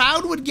 a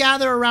crowd would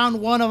gather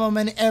around one of them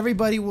and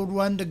everybody would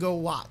run to go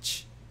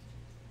watch.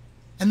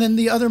 And then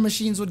the other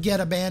machines would get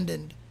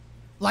abandoned.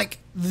 Like,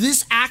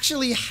 this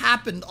actually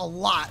happened a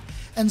lot.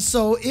 And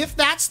so if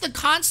that's the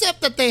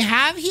concept that they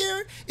have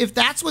here, if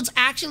that's what's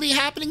actually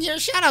happening here,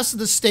 shout outs to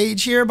the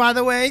stage here, by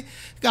the way.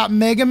 Got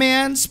Mega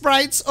Man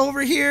sprites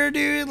over here,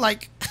 dude.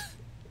 Like,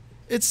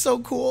 it's so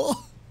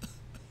cool.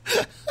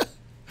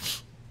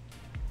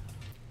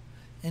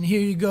 And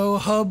here you go,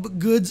 Hub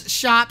Goods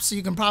Shop, so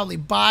you can probably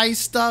buy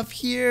stuff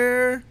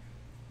here.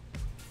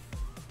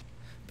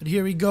 But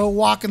here we go,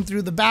 walking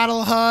through the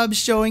battle hub,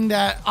 showing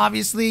that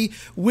obviously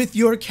with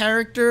your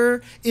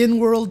character in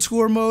World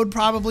Tour mode,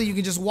 probably you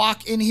can just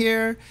walk in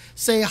here,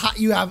 say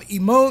you have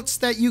emotes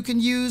that you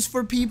can use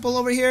for people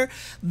over here.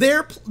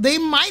 They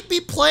might be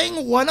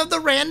playing one of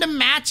the random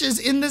matches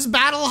in this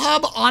battle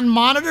hub on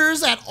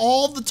monitors at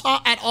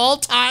all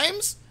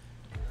times.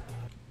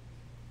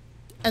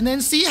 And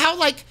then see how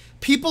like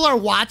people are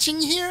watching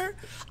here?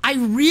 I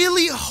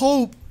really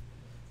hope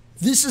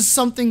this is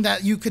something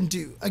that you can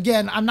do.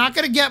 Again, I'm not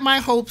gonna get my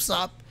hopes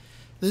up.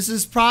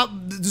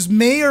 This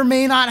may or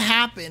may not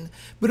happen,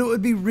 but it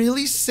would be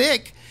really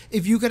sick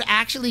if you could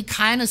actually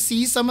kind of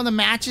see some of the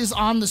matches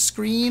on the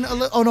screen a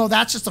little. Oh no,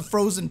 that's just a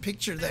frozen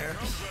picture there.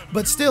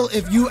 But still,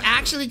 if you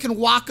actually can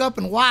walk up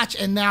and watch,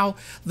 and now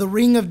the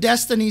Ring of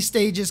Destiny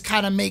stages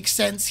kind of make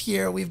sense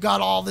here. We've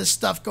got all this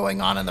stuff going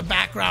on in the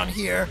background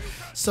here.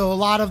 So a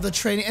lot of the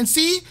training, and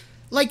see,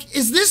 like,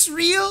 is this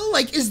real?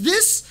 Like, is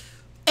this,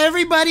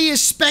 everybody is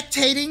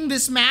spectating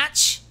this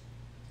match?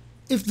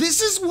 If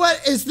this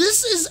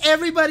is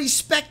everybody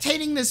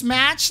spectating this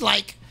match,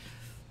 like,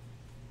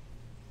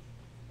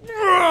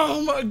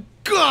 oh my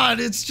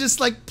God, it's just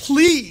like,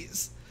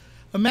 please.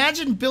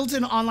 Imagine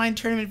built-in online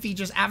tournament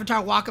features.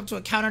 Avatar walk up to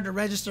a counter to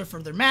register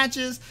for their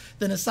matches,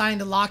 then assign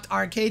to locked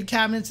arcade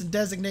cabinets in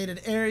designated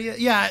area.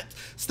 Yeah,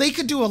 so they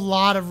could do a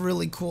lot of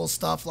really cool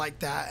stuff like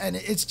that. And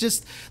it's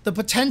just, the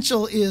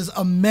potential is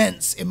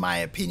immense in my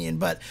opinion.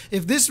 But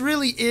if this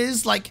really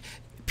is like,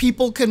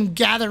 people can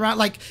gather around,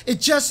 like, it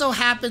just so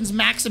happens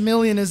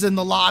Maximilian is in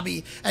the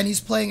lobby and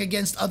he's playing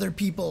against other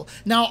people.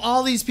 Now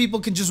all these people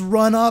can just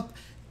run up,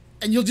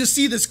 and you'll just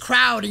see this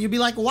crowd, and you'll be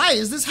like, why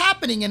is this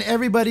happening? And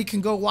everybody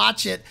can go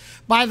watch it.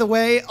 By the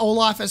way,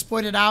 Olaf has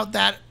pointed out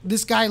that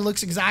this guy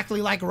looks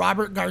exactly like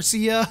Robert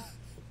Garcia.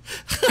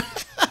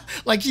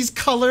 Like, he's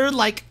colored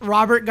like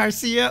Robert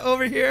Garcia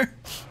over here.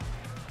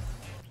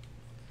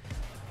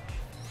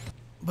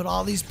 But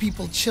all these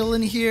people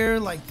chilling here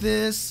like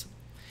this.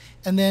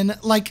 And then,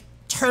 like,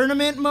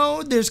 tournament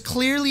mode, there's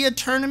clearly a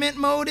tournament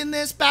mode in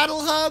this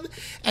battle hub,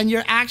 and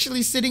you're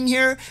actually sitting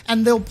here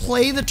and they'll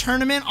play the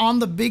tournament on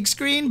the big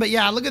screen. But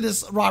yeah, look at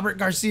this Robert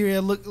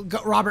Garcia looking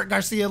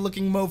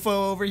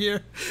mofo over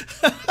here.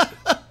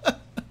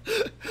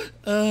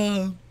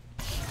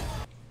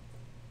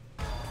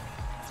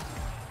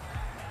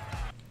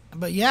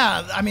 But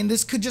yeah, I mean,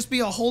 this could just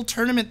be a whole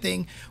tournament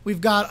thing.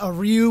 We've got a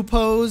Ryu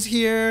pose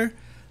here,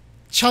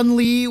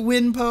 Chun-Li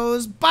win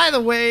pose. By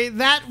the way,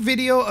 that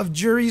video of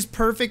Juri's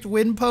perfect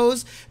win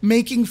pose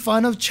making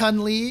fun of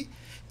Chun-Li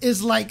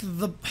is like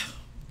the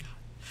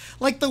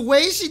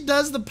way she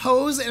does the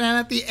pose, and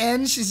at the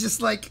end she's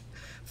just like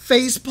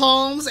face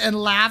palms and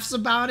laughs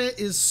about it,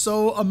 is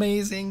so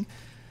amazing.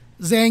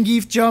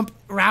 Zangief jump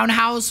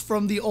roundhouse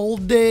from the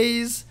old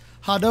days.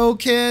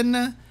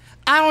 Hadouken.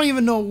 I don't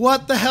even know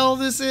what the hell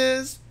this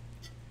is.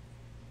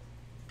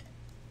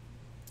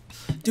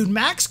 Dude,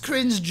 Max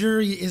Cringe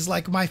Juri is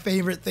like my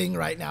favorite thing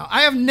right now.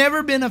 I have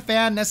never been a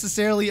fan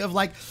necessarily of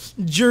like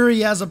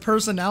Juri as a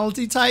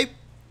personality type.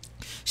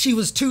 She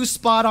was too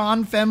spot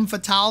on femme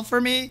fatale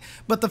for me.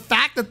 But the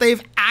fact that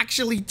they've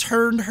actually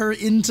turned her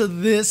into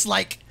this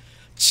like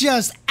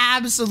just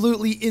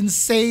absolutely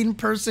insane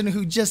person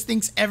who just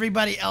thinks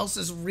everybody else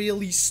is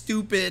really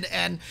stupid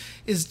and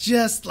is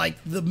just like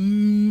the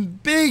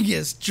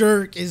biggest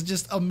jerk, is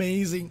just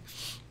amazing.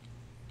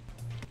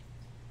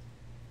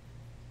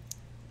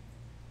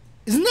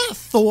 Isn't that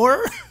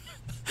Thor?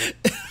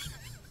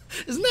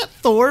 Isn't that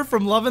Thor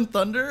from Love and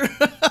Thunder?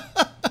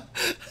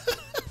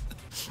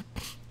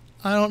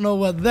 I don't know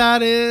what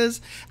that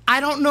is. I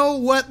don't know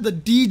what the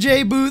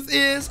DJ booth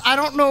is. I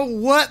don't know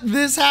what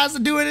this has to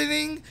do with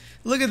anything.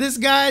 Look at this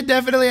guy,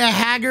 definitely a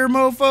Hagger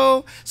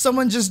mofo.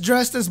 Someone just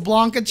dressed as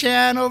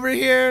Blanka-chan over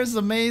here. It's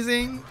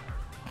amazing.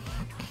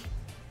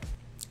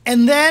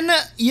 And then,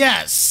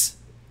 yes,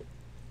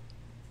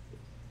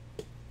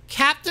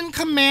 Captain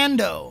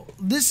Commando.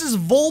 This is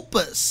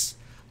Volpus.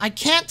 I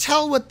can't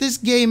tell what this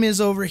game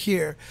is over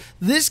here.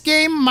 This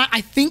game,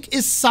 I think,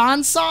 is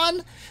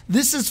Sansan.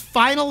 This is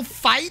Final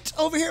Fight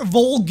over here.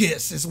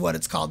 Volgus is what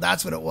it's called.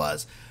 That's what it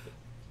was.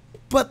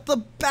 But the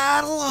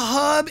Battle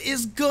Hub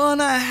is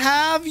gonna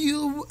have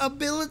you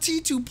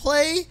ability to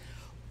play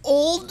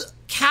old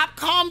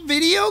Capcom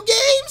video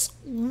games?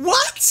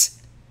 What?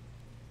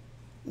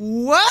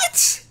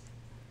 What?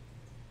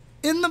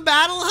 In the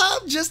Battle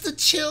Hub, just to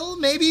chill,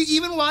 maybe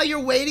even while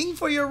you're waiting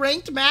for your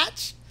ranked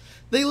match?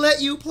 They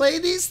let you play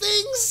these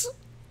things?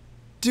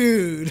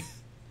 Dude,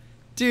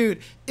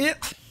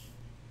 it,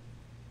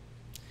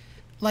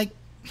 like,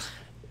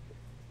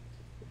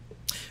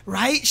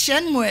 right?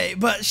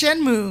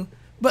 Shenmue,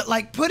 but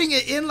like putting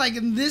it in like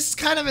in this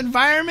kind of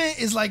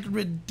environment is like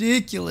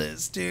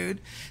ridiculous, dude.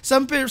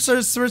 Some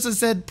sources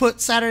said put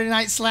Saturday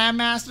Night Slam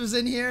Masters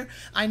in here.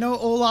 I know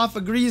Olaf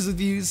agrees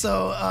with you,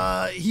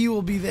 so he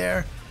will be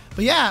there.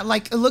 But yeah,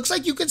 like, it looks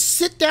like you could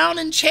sit down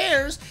in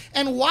chairs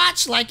and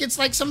watch like it's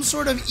like some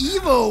sort of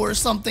Evo or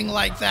something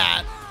like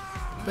that.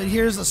 But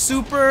here's a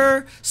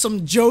super,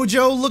 some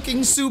JoJo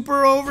looking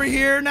super over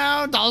here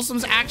now.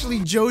 Dhalsim's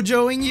actually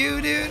JoJoing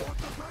you, dude.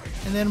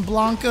 And then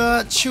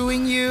Blanka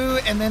chewing you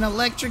and then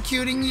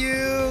electrocuting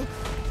you.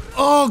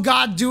 Oh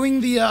God, doing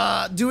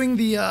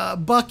the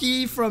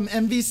Bucky from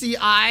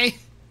MVCI.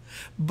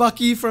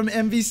 Bucky from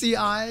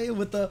MVCI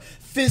with the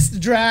fist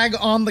drag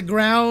on the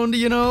ground,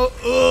 you know,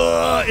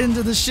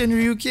 into the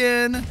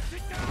Shinryuken.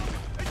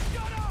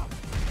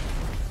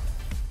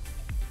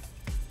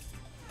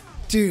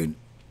 Dude,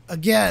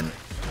 again,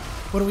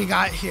 what do we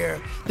got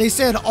here? They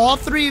said all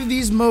three of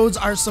these modes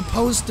are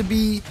supposed to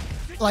be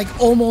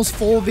like almost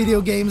full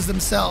video games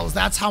themselves.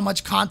 That's how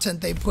much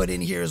content they put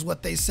in here is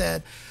what they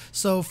said.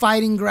 So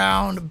Fighting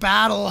Ground,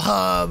 Battle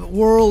Hub,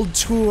 World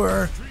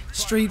Tour,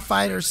 Street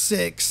Fighter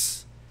 6.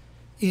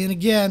 And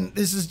again,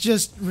 this is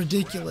just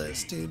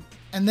ridiculous, dude.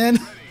 And then,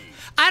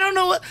 I don't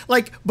know what,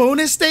 like,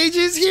 bonus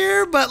stages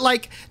here, but,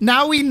 like,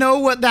 now we know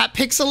what that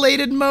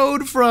pixelated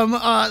mode from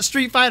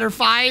Street Fighter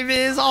 5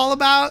 is all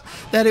about.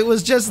 That it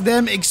was just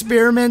them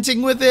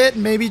experimenting with it,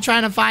 maybe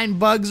trying to find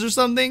bugs or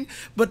something,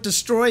 but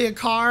destroy a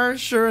car,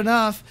 sure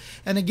enough.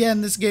 And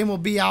again, this game will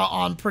be out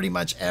on pretty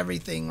much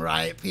everything,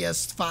 right?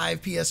 PS5,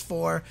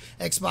 PS4,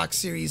 Xbox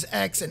Series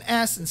X and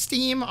S, and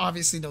Steam.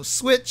 Obviously no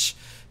Switch,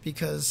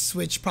 because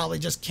Switch probably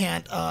just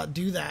can't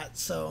do that.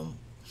 So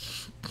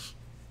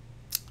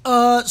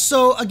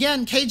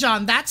again,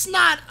 K-John, that's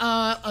not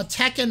a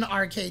Tekken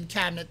arcade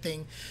cabinet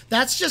thing.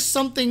 That's just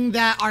something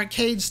that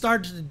arcades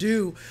started to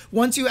do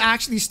once you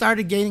actually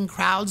started gaining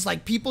crowds.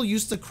 Like, people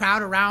used to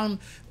crowd around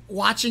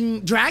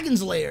watching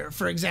Dragon's Lair,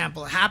 for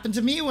example. It happened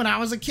to me when I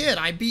was a kid.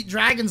 I beat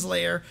Dragon's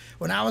Lair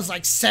when I was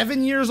like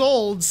 7 years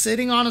old,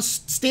 standing on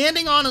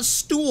a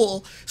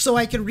stool so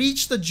I could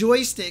reach the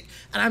joystick.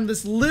 And I'm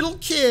this little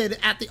kid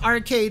at the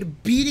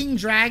arcade beating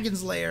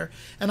Dragon's Lair,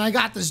 and I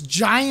got this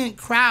giant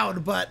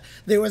crowd, but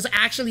there was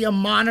actually a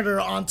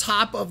monitor on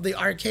top of the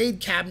arcade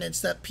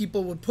cabinets that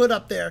people would put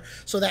up there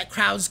so that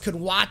crowds could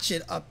watch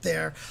it up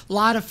there. A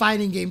lot of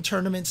fighting game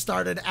tournaments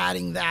started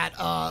adding that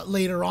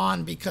later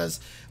on,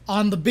 because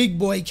on the big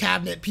boy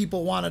cabinet,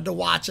 people wanted to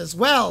watch as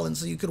well, and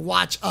so you could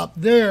watch up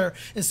there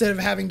instead of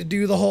having to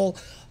do the whole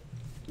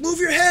move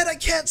your head, I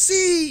can't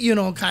see, you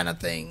know, kind of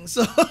thing.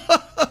 So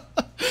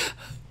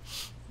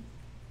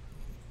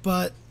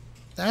but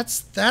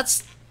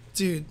that's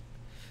dude,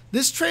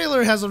 this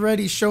trailer has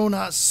already shown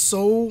us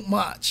so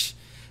much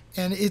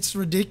and it's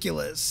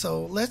ridiculous.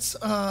 So let's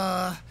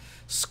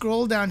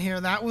scroll down here.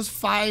 That was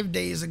 5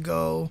 days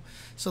ago.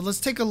 So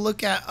let's take a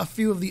look at a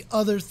few of the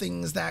other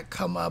things that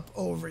come up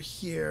over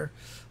here.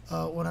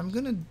 What I'm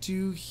going to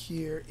do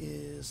here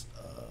is,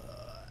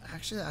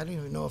 actually, I don't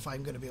even know if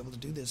I'm going to be able to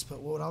do this,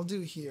 but what I'll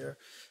do here,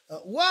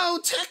 whoa,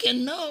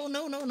 Tekken,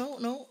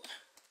 no.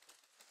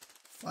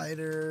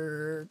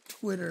 Fighter,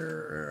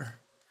 Twitter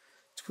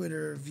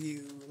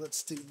view.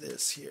 Let's do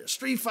this here.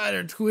 Street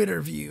Fighter Twitter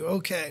view.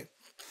 Okay.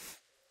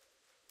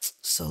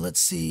 So let's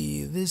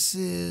see. This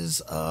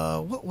is,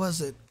 what was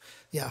it?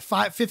 Yeah,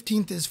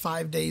 15th is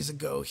 5 days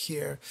ago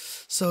here.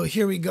 So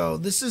here we go.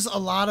 This is a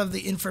lot of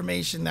the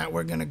information that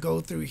we're going to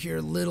go through here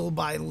little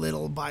by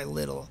little by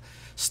little,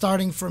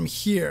 starting from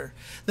here.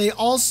 They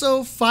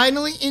also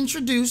finally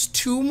introduced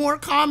 2 more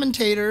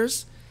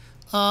commentators,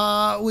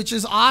 which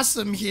is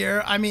awesome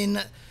here. I mean,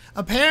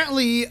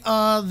 apparently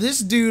this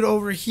dude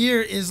over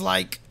here is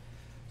like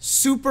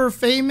super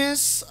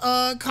famous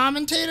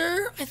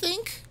commentator, I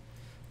think.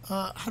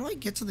 How do I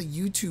get to the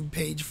YouTube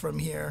page from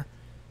here?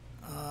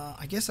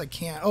 I guess I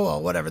can't. Oh,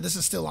 well, whatever. This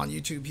is still on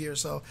YouTube here,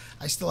 so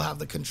I still have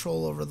the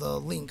control over the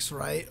links,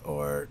 right?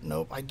 Or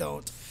nope, I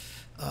don't.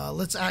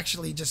 Let's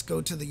actually just go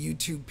to the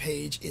YouTube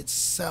page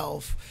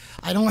itself.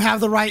 I don't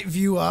have the right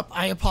view up.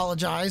 I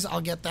apologize.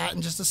 I'll get that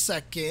in just a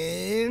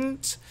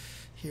second.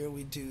 Here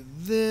we do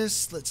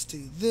this. Let's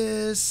do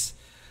this.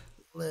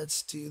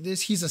 Let's do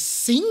this. He's a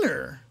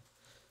singer.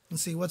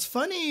 Let's see. What's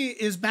funny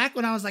is back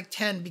when I was like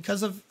 10,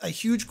 because of a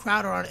huge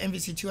crowd around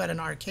MVC2 at an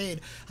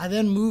arcade, I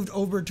then moved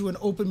over to an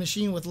open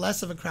machine with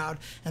less of a crowd,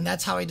 and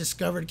that's how I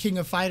discovered King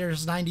of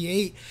Fighters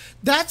 98.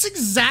 That's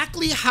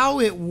exactly how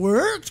it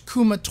worked,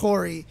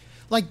 Kumatori.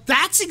 Like,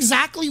 that's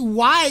exactly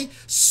why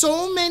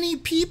so many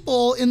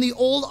people in the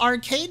old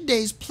arcade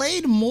days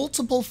played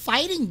multiple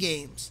fighting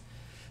games.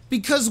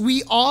 Because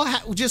we all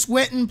just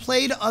went and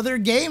played other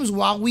games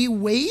while we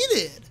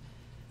waited.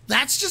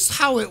 That's just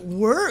how it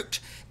worked.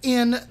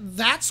 And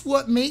that's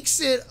what makes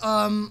it,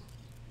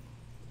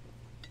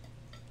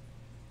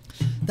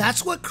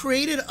 that's what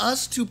created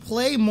us to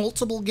play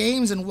multiple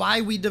games and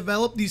why we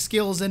developed these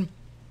skills. And,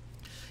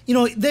 you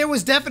know, there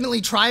was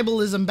definitely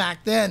tribalism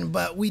back then,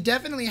 but we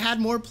definitely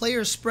had more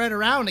players spread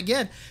around.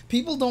 Again,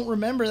 people don't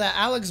remember that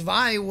Alex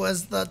Vai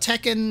was the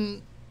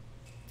Tekken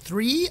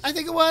 3, I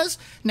think it was,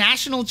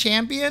 national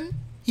champion.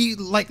 He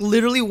like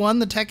literally won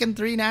the Tekken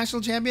 3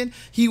 national champion.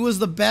 He was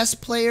the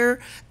best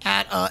player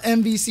at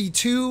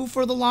MVC2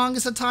 for the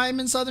longest of time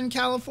in Southern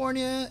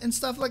California and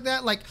stuff like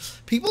that. Like,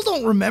 people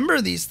don't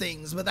remember these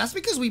things, but that's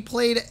because we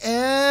played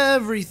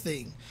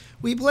everything.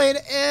 We played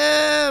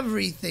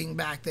everything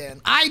back then.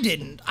 I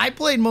didn't. I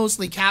played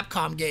mostly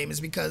Capcom games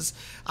because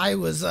I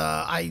was,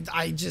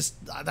 I just,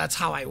 that's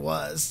how I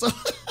was.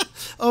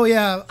 Oh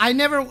yeah, I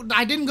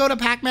didn't go to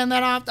Pac-Man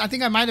that often. I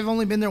think I might have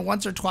only been there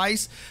once or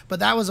twice, but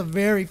that was a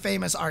very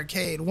famous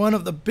arcade. One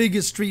of the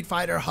biggest Street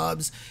Fighter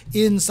hubs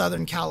in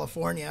Southern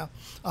California.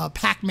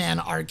 Pac-Man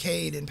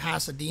Arcade in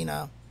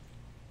Pasadena.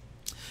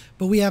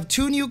 But we have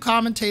 2 new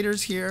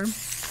commentators here.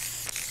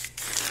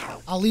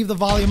 I'll leave the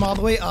volume all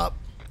the way up.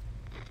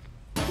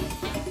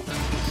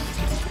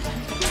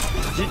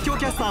 実況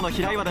キャスターの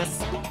平岩で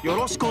す。よ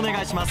ろしくお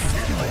願いします。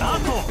あ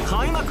と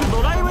開幕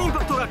ドライブインパ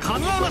クトが噛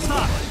み合いました。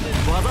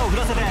技を振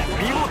らせて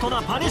見事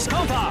なパニッシュ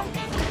カウンター。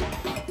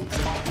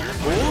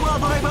オーバー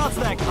ドライブアーツ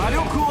で火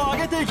力を上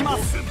げていきま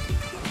す。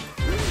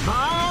バ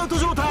ーンアウト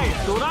状態、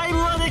ドライブ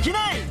はでき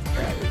ない。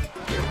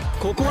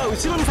ここは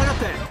後ろに下がっ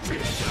て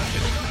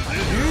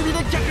指デ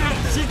ッキャッ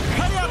クしっ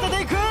かり当て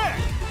ていく。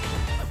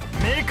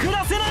めく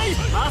らせない。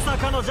まさ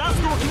かのジャス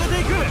トを決め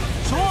ていく。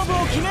勝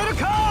負を決める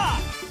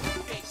か。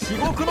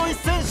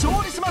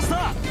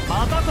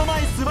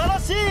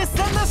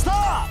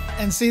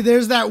And see,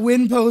 there's that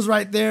win pose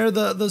right there,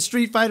 the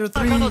Street Fighter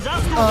 3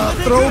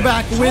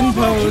 throwback win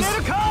pose.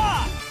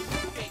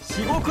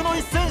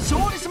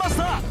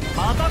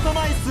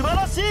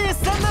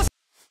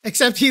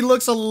 Except he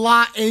looks a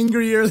lot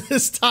angrier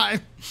this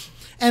time.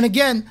 And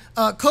again,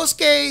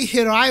 Kosuke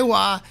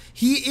Hiraiwa,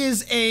 he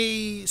is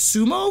a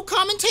sumo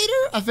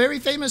commentator, a very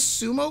famous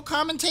sumo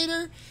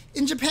commentator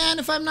in Japan,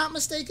 if I'm not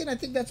mistaken. I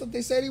think that's what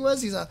they said he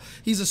was. He's a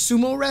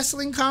sumo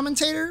wrestling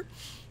commentator.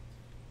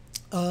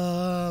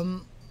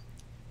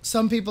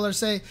 Some people are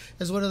saying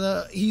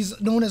he's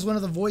known as one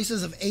of the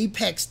voices of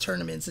Apex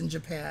tournaments in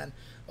Japan.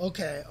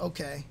 Okay,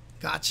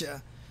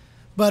 gotcha.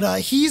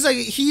 But he's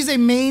a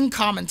main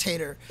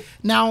commentator.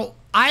 Now,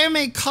 I am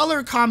a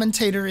color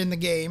commentator in the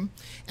game,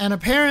 and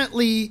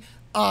apparently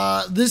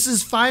this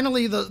is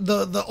finally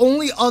the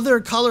only other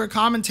color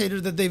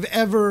commentator that they've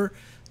ever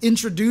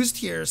introduced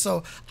here.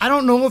 So I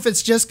don't know if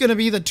it's just gonna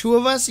be the 2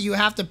 of us. You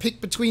have to pick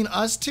between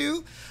us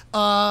 2.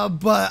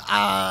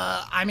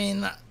 I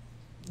mean,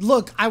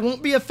 look, I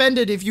won't be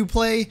offended if you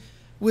play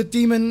with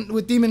Demon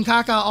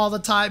Kakka all the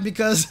time,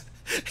 because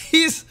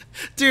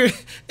dude,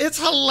 it's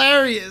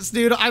hilarious,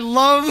 dude. I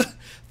love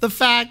the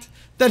fact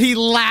that he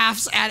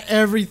laughs at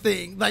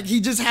everything. Like,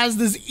 he just has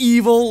this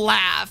evil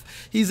laugh.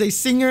 He's a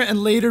singer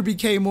and later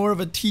became more of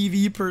a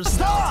TV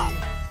personality.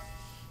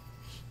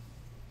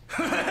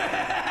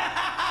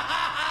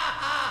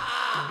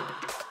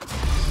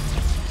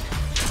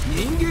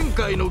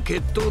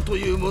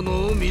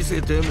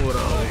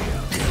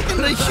 In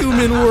the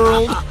human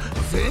world.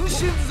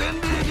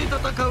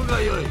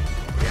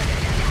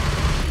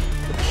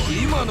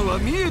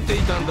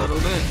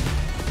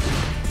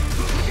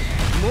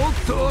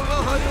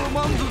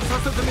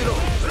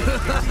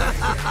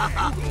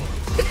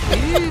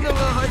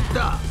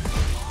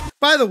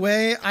 By the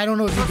way, I don't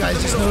know if you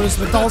guys just noticed,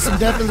 but Dhalsim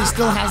definitely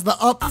still has the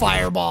up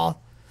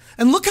fireball.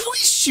 And look how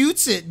he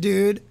shoots it,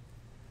 dude.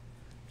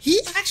 He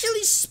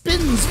actually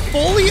spins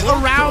fully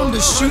around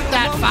to shoot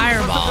that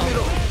fireball.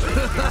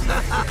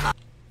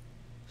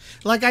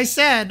 Like I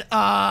said,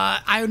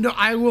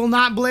 I will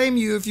not blame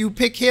you if you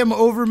pick him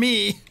over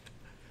me.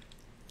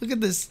 Look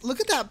at this. Look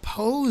at that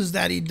pose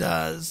that he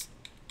does.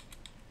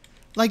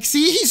 Like,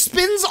 see, he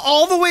spins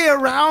all the way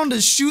around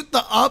to shoot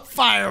the up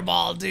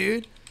fireball,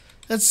 dude.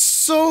 That's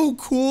so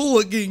cool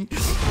looking.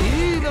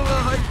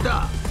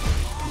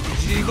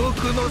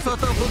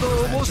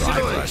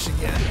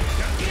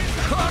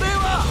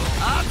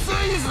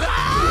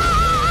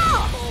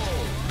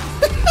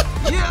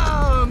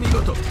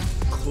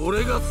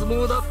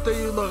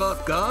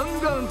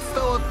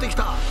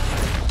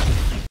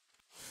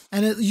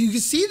 And you can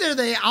see there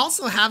they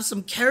also have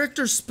some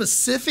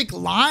character-specific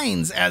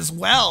lines as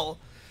well.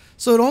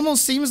 So it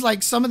almost seems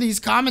like some of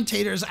these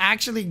commentators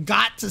actually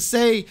got to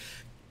say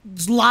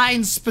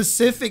lines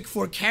specific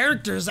for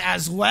characters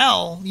as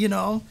well, you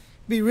know.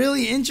 Be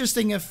really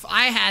interesting if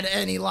I had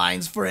any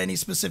lines for any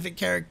specific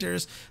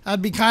characters.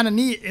 That'd be kind of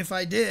neat if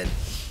I did.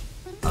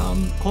 But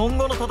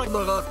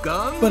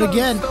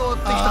again,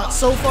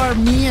 so far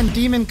me and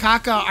Demon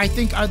Kakka I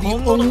think are the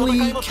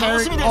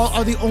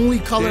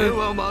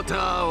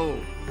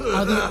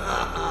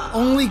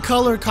only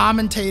color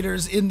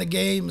commentators in the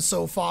game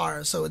so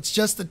far. So it's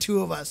just the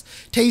two of us.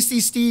 Tasty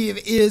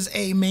Steve is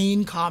a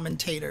main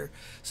commentator.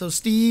 So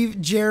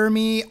Steve,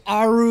 Jeremy,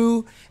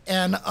 Aru,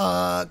 and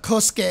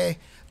Kosuke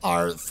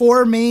are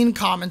 4 main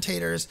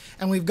commentators,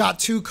 and we've got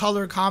 2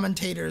 color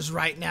commentators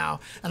right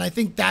now. And I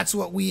think that's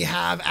what we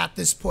have at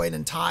this point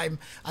in time.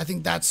 I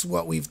think that's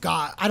what we've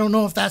got. I don't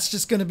know if that's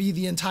just going to be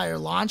the entire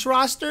launch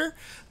roster,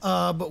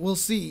 but we'll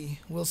see.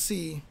 We'll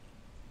see.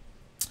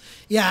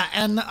 Yeah,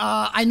 and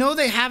I know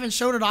they haven't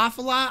showed it off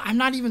a lot. I'm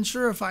not even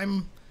sure if I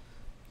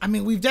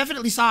mean, we've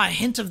definitely saw a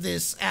hint of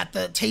this at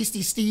the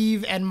Tasty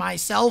Steve and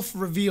myself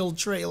revealed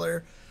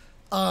trailer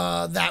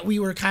that we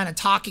were kind of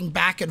talking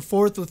back and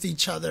forth with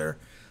each other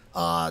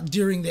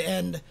during the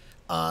end.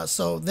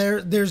 So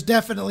there's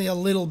definitely a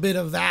little bit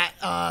of that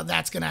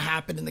that's going to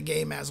happen in the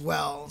game as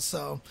well.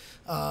 So,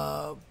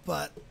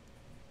 but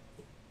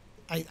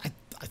I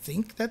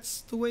think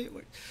that's the way it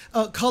works.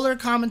 Color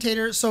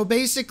commentator. So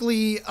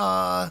basically,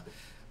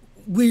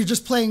 we're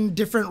just playing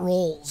different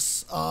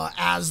roles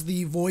as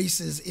the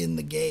voices in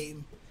the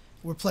game.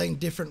 We're playing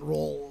different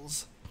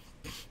roles.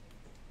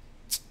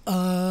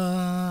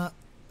 Closed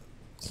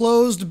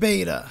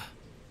beta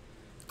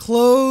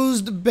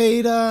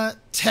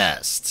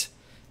test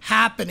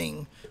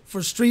happening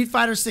for Street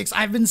Fighter 6.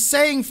 I've been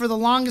saying for the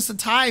longest of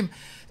time,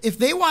 if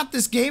they want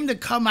this game to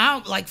come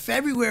out like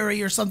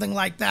February or something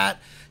like that,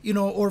 you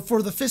know, or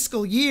for the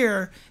fiscal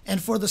year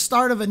and for the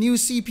start of a new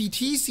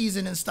CPT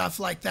season and stuff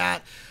like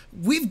that,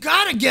 we've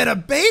got to get a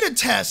beta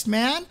test,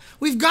 man.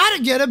 We've got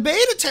to get a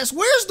beta test.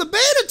 Where's the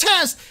beta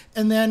test?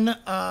 And then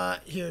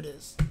here it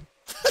is.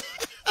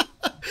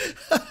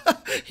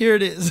 Here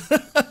it is.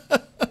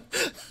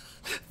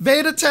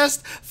 Beta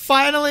test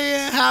finally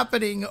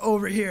happening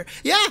over here.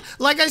 Yeah,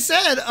 like I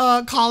said,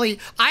 Kali,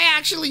 I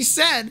actually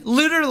said,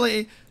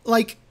 literally,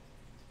 like,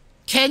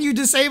 can you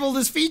disable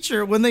this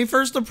feature when they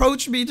first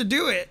approached me to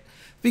do it?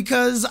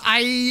 Because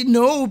I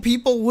know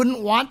people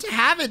wouldn't want to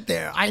have it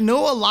there. I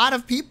know a lot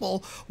of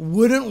people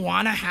wouldn't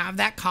want to have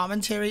that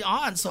commentary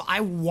on. So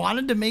I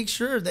wanted to make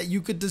sure that you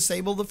could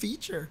disable the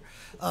feature,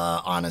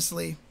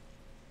 honestly.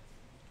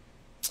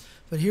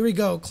 But here we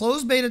go.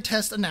 Closed beta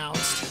test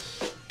announced.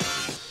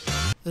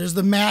 There's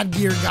the Mad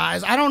Gear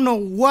guys. I don't know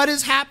what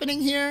is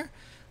happening here.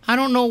 I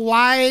don't know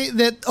why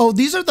that... Oh,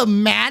 these are the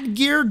Mad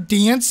Gear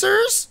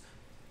dancers?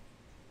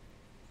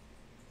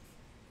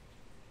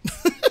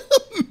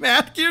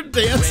 Mad Gear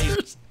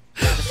dancers?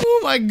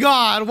 Oh my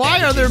god.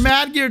 Why are there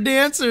Mad Gear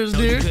dancers,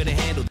 dude?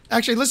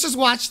 Actually, let's just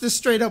watch this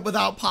straight up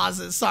without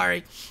pauses.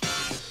 Sorry.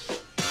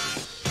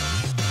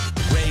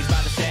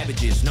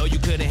 No, you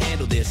couldn't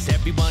handle this.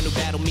 Everyone who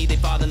battled me, they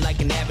falling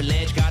like an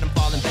avalanche. Got them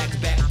falling back to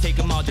back. Take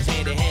them all just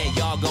hand in hand.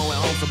 Y'all going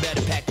home, so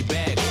better pack your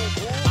bags.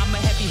 I'm a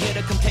heavy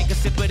hitter, come take a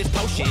sip of this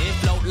potion. It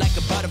float like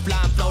a butterfly,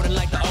 I'm floating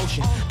like the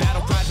ocean.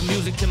 Battle cries of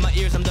music to my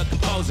ears, I'm the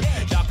composer.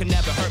 Y'all can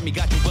never hurt me,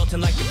 got you wilting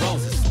like the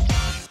roses.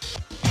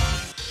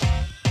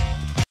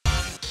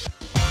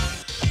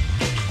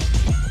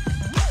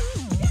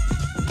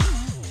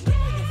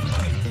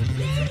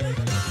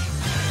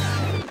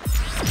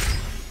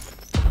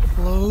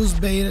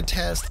 Closed beta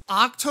test,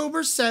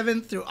 October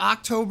 7th through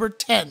October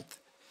 10th.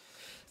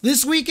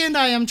 This weekend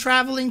I am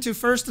traveling to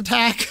First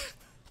Attack,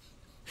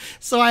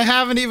 so I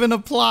haven't even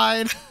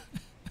applied,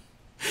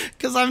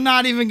 because I'm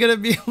not even going to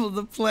be able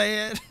to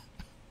play it.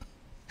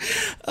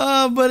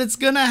 But it's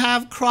going to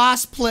have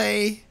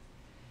crossplay.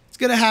 It's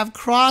going to have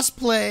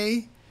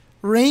crossplay,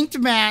 ranked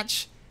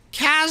match,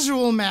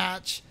 casual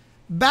match,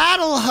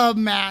 battle hub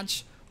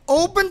match,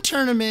 open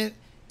tournament,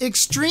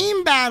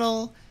 extreme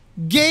battle,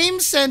 game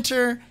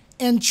center,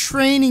 and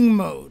training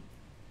mode.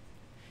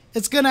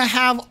 It's going to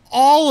have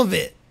all of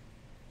it.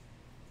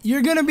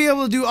 You're going to be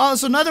able to do all.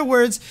 So in other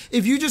words,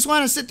 if you just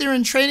want to sit there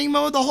in training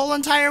mode the whole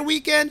entire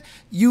weekend,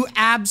 you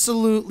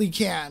absolutely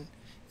can.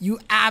 You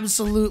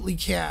absolutely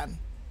can.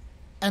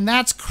 And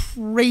that's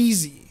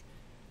crazy.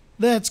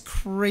 That's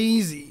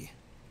crazy.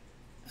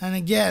 And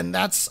again,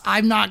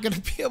 I'm not going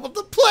to be able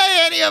to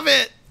play any of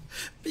it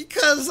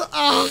because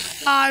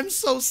I'm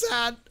so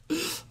sad.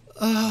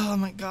 Oh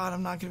my God,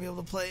 I'm not going to be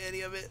able to play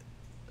any of it.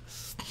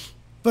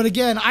 But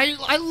again,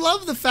 I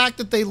love the fact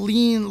that they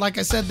lean, like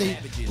I said, they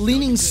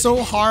leaning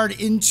so hard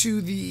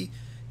into the,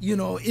 you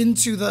know,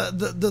 into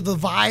the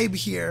vibe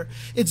here.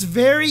 It's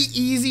very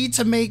easy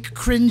to make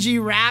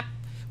cringy rap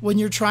when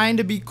you're trying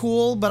to be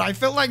cool, but I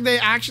feel like they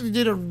actually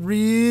did a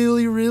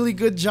really, really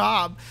good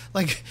job.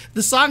 Like,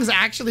 the song's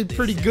actually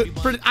pretty good.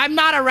 I'm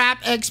not a rap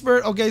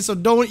expert, okay, so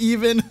don't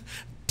even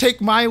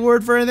take my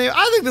word for anything.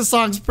 I think the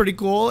song's pretty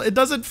cool. It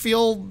doesn't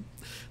feel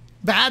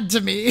bad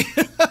to me.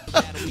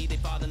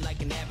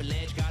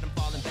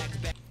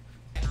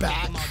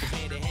 Back.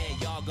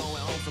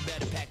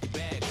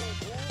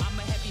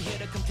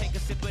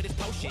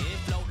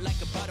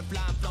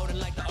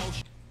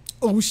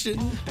 Ocean.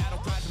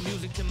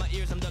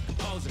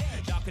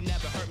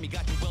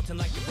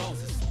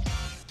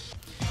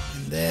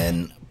 And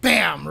then,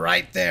 bam,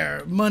 right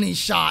there. Money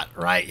shot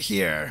right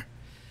here.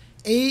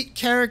 8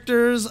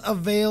 characters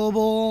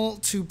available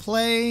to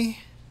play.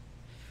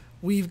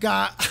 We've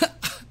got...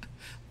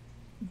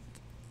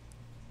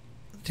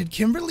 Did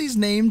Kimberly's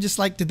name just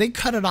like, did they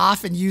cut it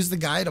off and use the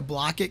guy to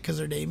block it because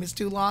her name is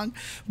too long?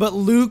 But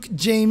Luke,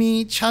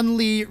 Jamie,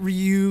 Chun-Li,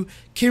 Ryu,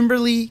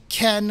 Kimberly,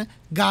 Ken,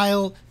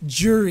 Guile,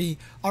 Jury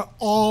are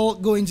all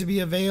going to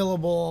be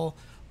available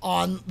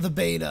on the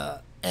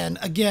beta. And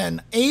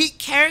again, 8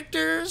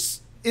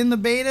 characters in the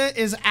beta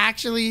is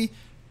actually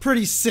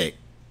pretty sick.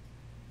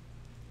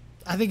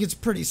 I think it's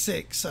pretty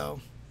sick, so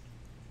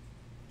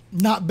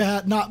not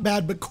bad,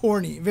 but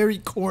corny, very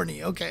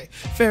corny. Okay,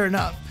 fair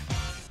enough.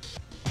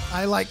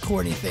 I like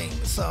corny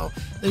things. So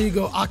there you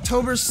go.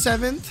 October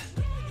 7th.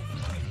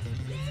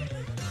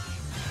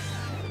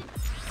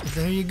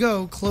 There you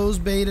go.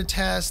 Closed beta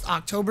test.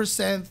 October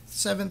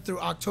 7th through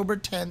October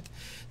 10th.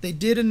 They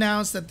did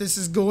announce that this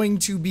is going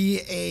to be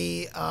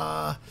a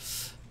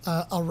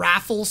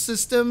raffle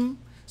system.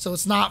 So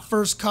it's not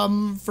first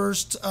come,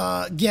 first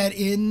get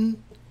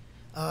in.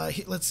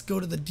 Let's go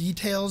to the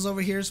details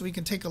over here so we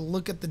can take a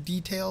look at the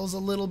details a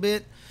little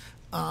bit.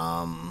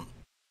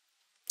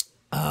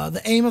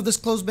 The aim of this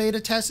closed beta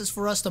test is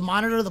for us to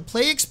monitor the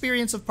play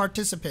experience of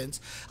participants,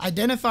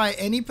 identify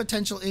any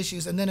potential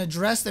issues, and then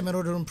address them in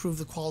order to improve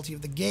the quality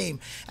of the game.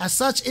 As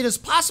such, it is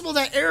possible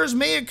that errors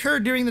may occur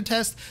during the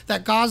test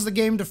that cause the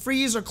game to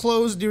freeze or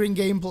close during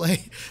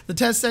gameplay. The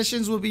test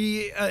sessions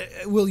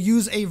will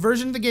use a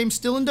version of the game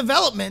still in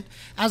development.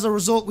 As a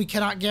result, we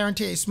cannot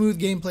guarantee a smooth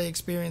gameplay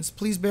experience.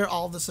 Please bear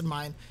all this in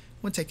mind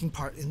when taking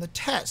part in the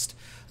test.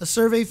 A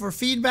survey for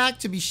feedback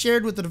to be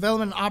shared with the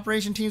development and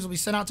operation teams will be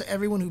sent out to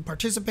everyone who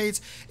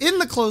participates in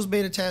the closed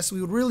beta test.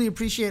 We would really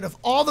appreciate if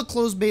all the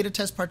closed beta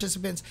test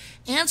participants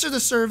answer the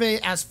survey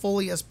as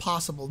fully as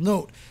possible.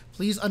 Note,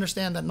 please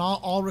understand that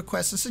not all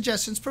requests and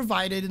suggestions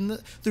provided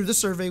through the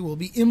survey will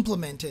be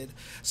implemented.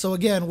 So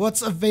again,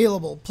 what's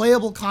available?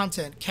 Playable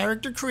content,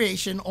 character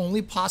creation,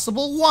 only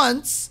possible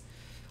once.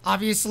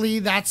 Obviously,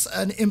 that's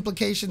an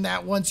implication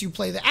that once you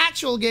play the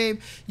actual game,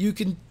 you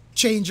can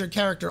change your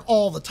character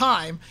all the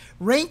time.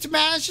 Ranked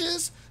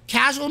matches,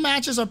 casual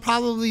matches are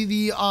probably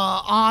the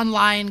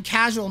online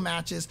casual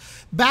matches.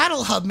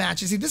 Battle Hub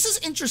matches. See, this is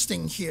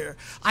interesting here.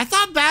 I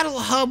thought Battle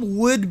Hub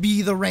would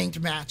be the ranked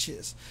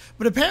matches,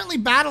 but apparently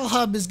Battle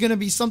Hub is going to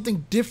be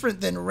something different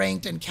than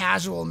ranked and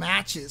casual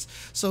matches.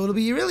 So it'll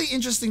be really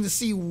interesting to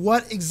see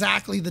what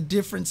exactly the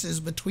differences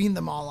between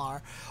them all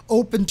are.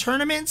 Open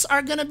tournaments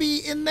are going to be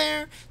in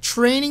there.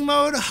 Training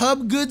mode,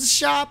 hub goods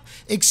shop,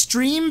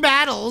 extreme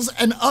battles,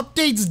 and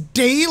updates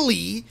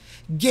daily.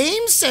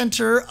 Game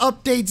Center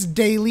updates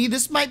daily.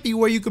 This might be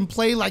where you can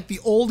play like the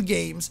old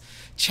games.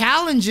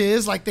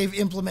 Challenges, like they've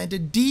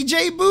implemented.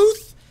 DJ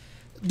booth.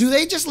 Do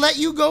they just let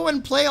you go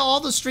and play all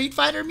the Street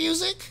Fighter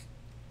music?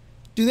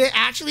 Do they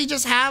actually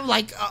just have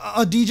like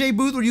a DJ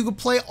booth where you could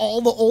play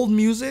all the old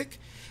music?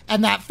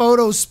 And that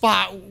photo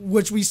spot,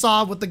 which we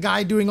saw with the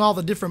guy doing all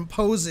the different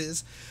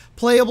poses.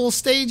 Playable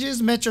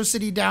stages, Metro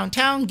City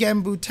Downtown,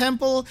 Gembu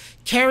Temple,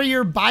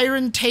 Carrier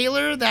Byron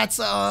Taylor. That's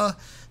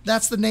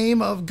the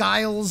name of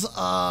Guile's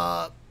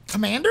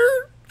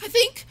commander, I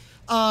think.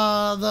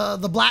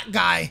 The black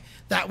guy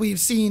that we've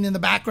seen in the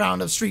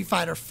background of Street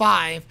Fighter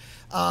V.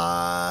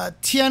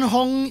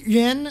 Tianhong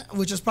Yuan,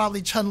 which is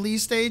probably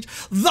Chun-Li's stage.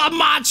 The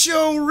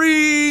Macho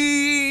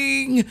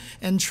Ring!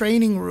 And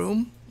Training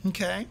Room.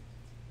 Okay.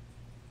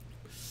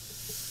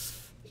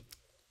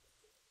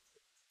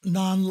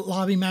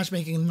 Non-lobby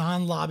matchmaking,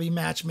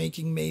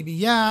 maybe.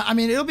 Yeah, I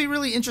mean, it'll be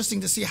really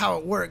interesting to see how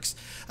it works.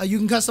 You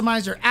can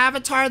customize your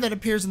avatar that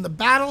appears in the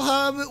Battle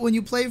Hub when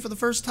you play for the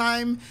first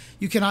time.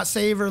 You cannot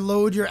save or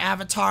load your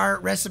avatar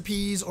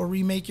recipes or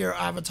remake your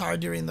avatar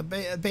during the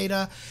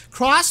beta.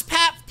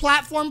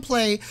 Cross-platform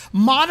play,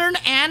 modern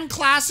and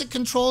classic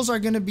controls are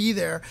going to be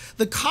there.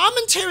 The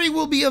commentary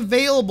will be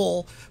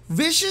available.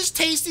 Vicious,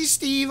 Tasty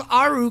Steve,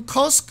 Aru,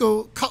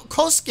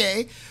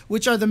 Kosuke,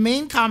 which are the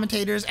main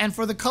commentators, and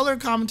for the color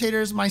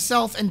commentators,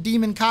 myself and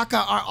Demon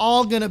Kakka are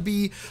all going to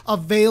be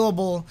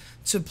available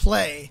to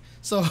play.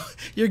 So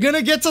you're going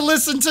to get to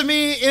listen to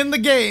me in the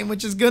game,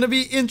 which is going to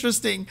be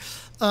interesting.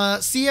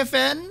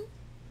 CFN,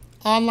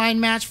 online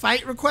match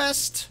fight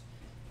request,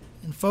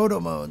 and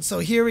photo mode. So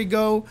here we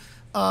go.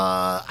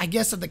 I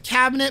guess, at the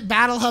cabinet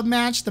battle hub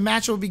match. The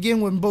match will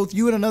begin when both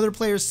you and another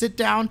player sit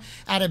down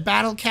at a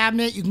battle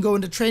cabinet. You can go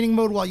into training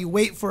mode while you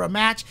wait for a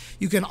match.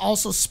 You can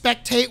also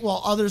spectate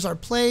while others are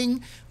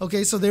playing.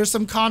 Okay, so there's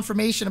some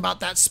confirmation about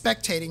that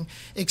spectating.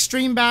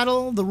 Extreme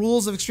battle, the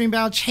rules of extreme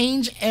battle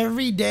change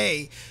every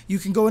day. You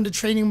can go into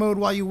training mode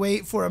while you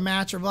wait for a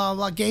match or blah,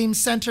 blah, blah. Game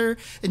center,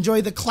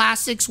 enjoy the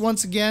classics.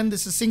 Once again,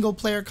 this is single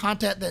player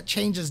content that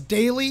changes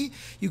daily.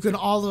 You can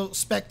also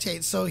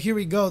spectate. So here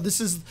we go.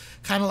 This is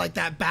kind of like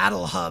that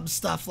battle hub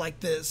stuff like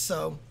this.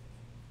 So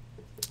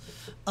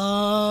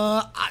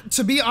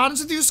to be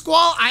honest with you,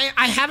 Squall,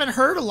 I haven't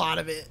heard a lot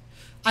of it.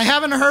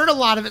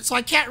 So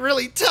I can't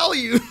really tell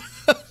you.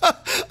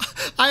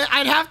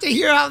 I'd have to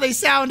hear how they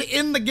sound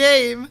in the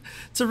game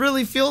to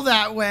really feel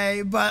that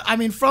way. But I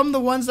mean, from the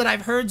ones that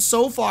I've heard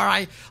so far,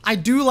 I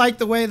do like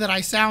the way that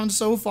I sound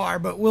so far,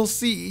 but we'll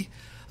see.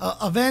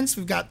 Events,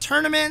 we've got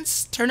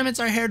tournaments. Tournaments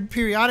are held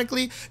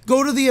periodically.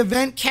 Go to the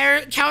event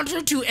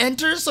counter to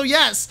enter. So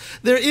yes,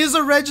 there is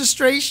a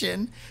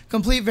registration.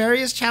 Complete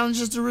various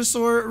challenges to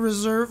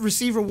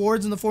receive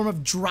rewards in the form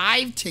of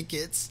drive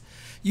tickets.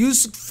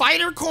 Use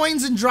fighter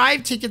coins and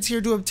drive tickets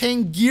here to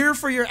obtain gear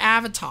for your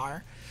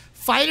avatar.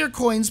 Fighter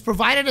coins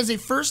provided as a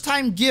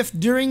first-time gift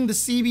during the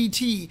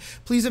CBT.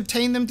 Please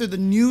obtain them through the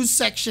news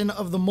section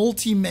of the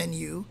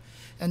multi-menu.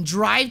 And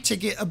drive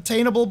ticket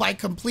obtainable by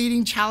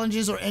completing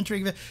challenges or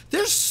entering.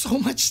 There's so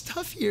much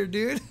stuff here,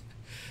 dude.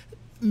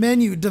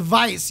 Menu,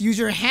 device. Use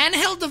your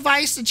handheld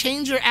device to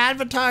change your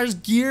avatar's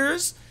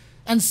gears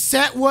and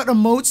set what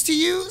emotes to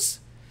use.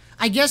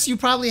 I guess you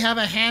probably have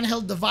a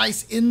handheld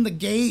device in the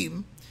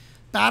game.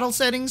 Battle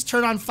settings,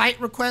 turn on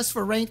fight requests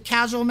for ranked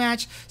casual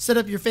match. Set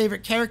up your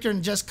favorite character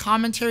and just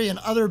commentary and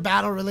other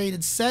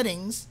battle-related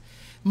settings.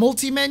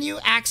 Multi-menu,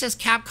 access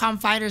Capcom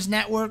Fighters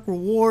Network,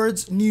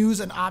 rewards, news,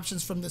 and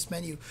options from this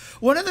menu.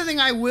 One other thing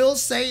I will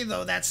say,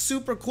 though, that's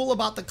super cool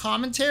about the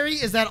commentary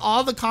is that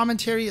all the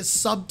commentary is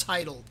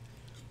subtitled.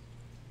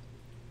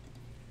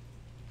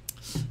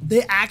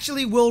 They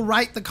actually will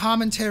write the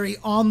commentary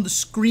on the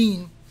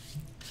screen.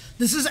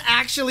 This is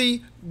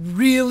actually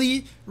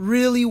really,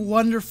 really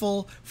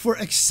wonderful for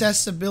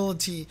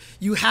accessibility.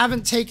 You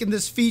haven't taken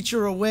this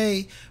feature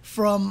away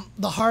from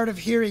the hard of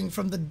hearing,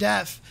 from the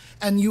deaf,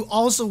 and you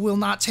also will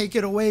not take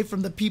it away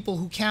from the people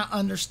who can't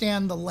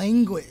understand the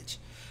language,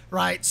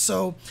 right?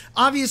 So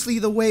obviously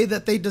the way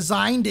that they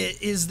designed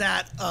it is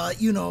that,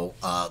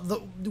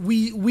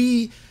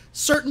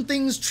 certain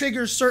things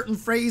trigger certain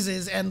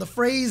phrases, and the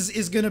phrase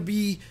is going to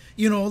be,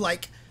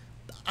 like,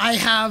 I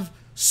have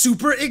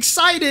super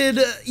excited,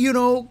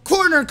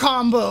 corner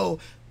combo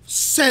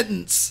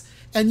sentence.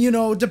 And,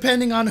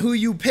 depending on who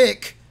you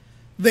pick,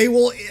 they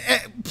will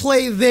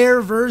play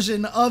their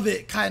version of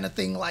it, kind of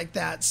thing like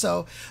that.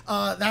 So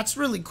that's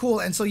really cool.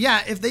 And so,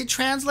 yeah, if they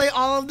translate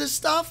all of this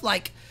stuff,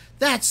 like,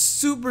 that's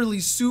super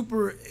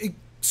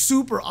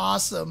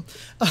awesome.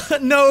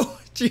 No,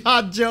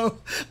 Jihad Joe,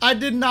 I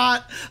did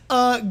not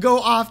go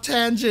off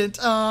tangent.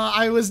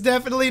 I was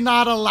definitely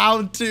not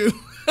allowed to.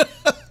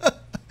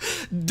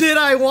 Did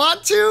I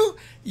want to?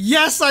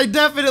 Yes, I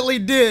definitely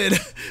did.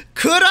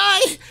 Could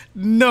I?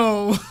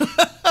 No.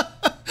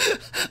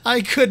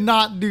 I could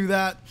not do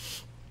that.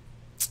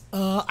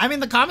 I mean,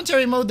 the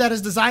commentary mode that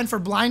is designed for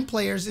blind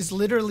players is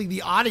literally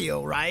the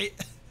audio, right?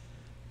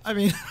 I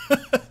mean,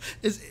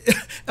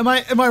 am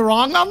I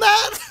wrong on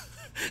that?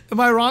 Am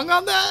I wrong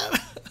on that?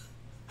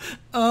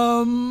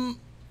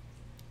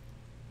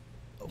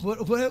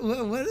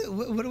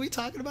 What are we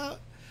talking about?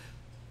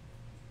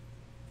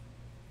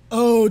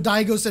 Oh,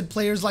 Daigo said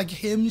players like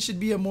him should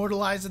be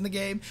immortalized in the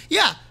game.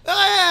 Yeah,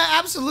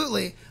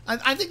 absolutely.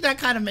 I think that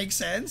kind of makes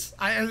sense.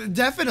 It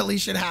definitely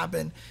should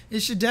happen.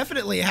 It should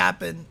definitely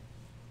happen.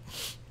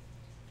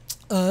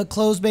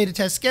 Closed beta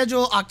test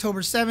schedule, October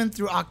 7th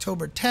through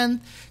October 10th.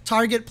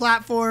 Target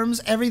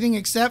platforms, everything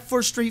except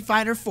for Street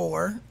Fighter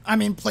 4. I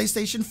mean,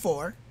 PlayStation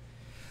 4.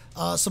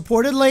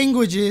 Supported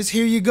languages,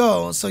 here you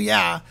go. So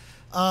yeah.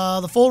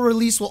 The full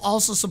release will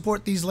also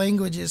support these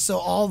languages, so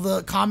all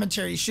the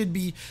commentary should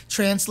be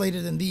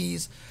translated in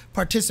these.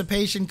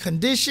 Participation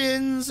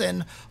conditions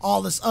and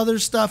all this other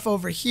stuff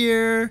over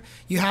here.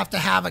 You have to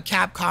have a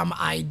Capcom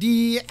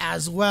ID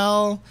as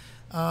well.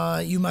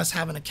 You must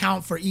have an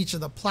account for each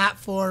of the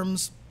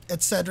platforms,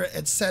 etc.,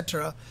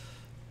 etc.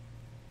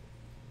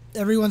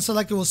 Everyone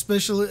selected will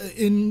special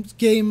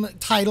in-game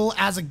title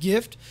as a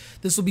gift.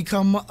 This will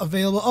become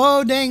available.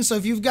 Oh, dang. So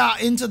if you've got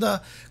into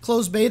the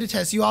closed beta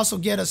test, you also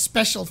get a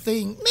special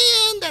thing.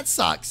 Man, that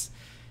sucks.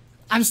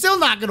 I'm still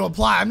not going to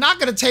apply. I'm not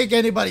going to take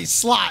anybody's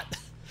slot.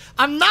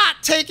 I'm not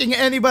taking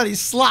anybody's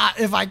slot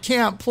if I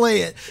can't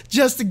play it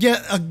just to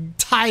get a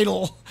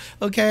title.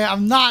 Okay,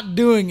 I'm not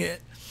doing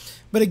it.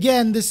 But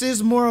again, this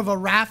is more of a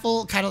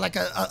raffle, kind of like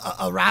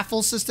a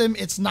raffle system.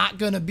 It's not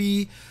going to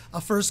be a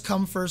first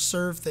come, first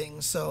serve thing.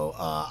 So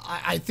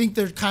I think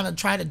they're kind of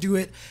trying to do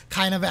it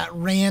kind of at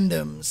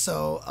random.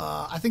 So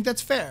I think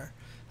that's fair.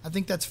 I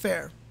think that's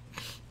fair.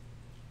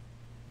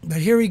 But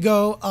here we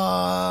go.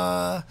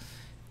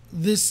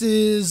 This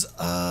is,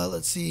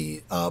 let's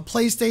see,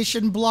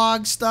 PlayStation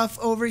blog stuff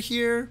over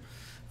here.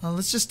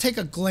 Let's just take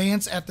a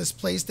glance at this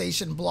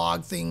PlayStation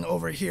blog thing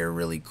over here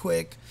really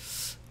quick.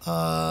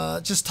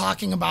 Just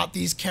talking about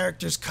these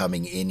characters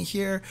coming in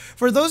here.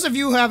 For those of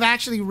you who have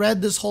actually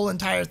read this whole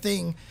entire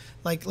thing,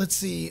 like, let's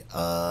see,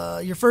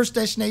 your first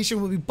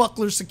destination will be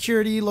Buckler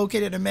Security,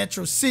 located in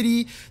Metro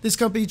City. This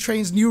company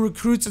trains new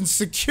recruits in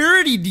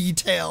security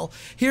detail.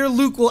 Here,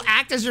 Luke will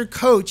act as your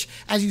coach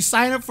as you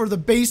sign up for the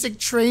basic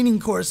training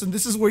course, and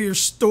this is where your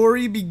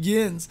story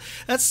begins.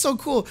 That's so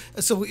cool.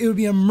 So it would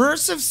be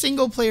immersive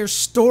single-player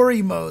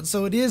story mode,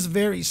 so it is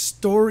very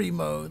story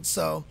mode.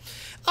 So,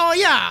 oh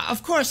yeah,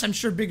 of course, I'm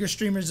sure bigger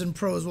streamers and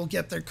pros will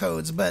get their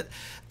codes, but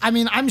I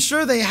mean, I'm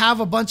sure they have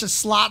a bunch of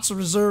slots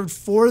reserved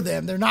for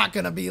them. They're not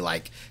going to be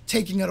like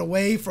taking it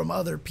away from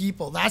other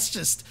people. That's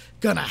just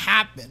going to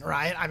happen,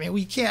 right? I mean,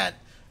 we can't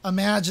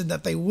imagine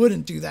that they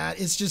wouldn't do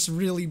that. It's just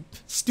really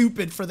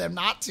stupid for them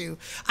not to.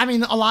 I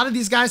mean, a lot of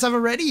these guys have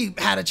already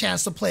had a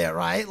chance to play it,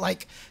 right?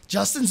 Like,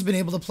 Justin's been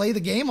able to play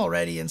the game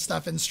already and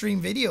stuff and stream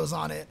videos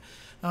on it.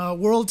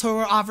 World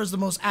Tour offers the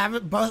most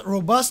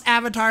robust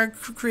avatar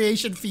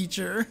creation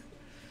feature.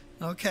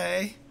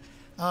 Okay.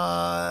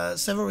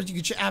 Several, you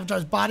get your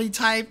avatar's body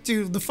type.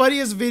 Dude, the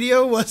funniest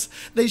video was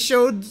they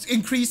showed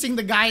increasing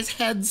the guy's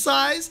head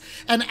size,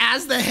 and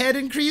as the head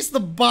increased, the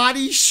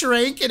body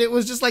shrank, and it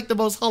was just like the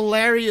most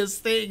hilarious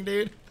thing,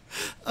 dude.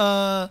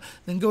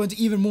 Then go into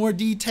even more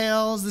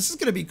details. This is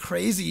gonna be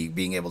crazy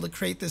being able to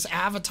create this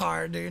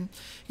avatar, dude.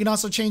 You can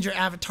also change your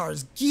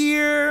avatar's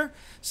gear,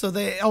 so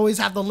they always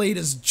have the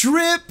latest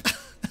drip.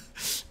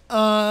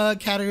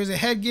 Categories of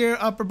headgear,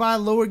 upper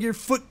body, lower gear,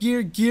 foot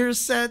gear, gear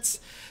sets.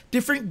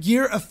 Different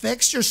gear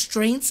affects your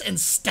strengths and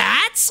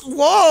stats?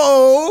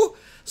 Whoa!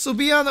 So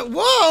be on the...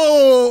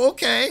 Whoa!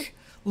 Okay.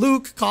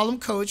 Luke, call him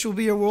Coach, will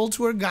be your world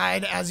tour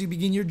guide as you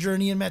begin your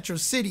journey in Metro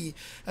City.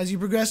 As you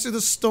progress through the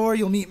store,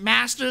 you'll meet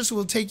masters who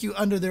will take you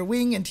under their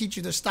wing and teach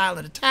you their style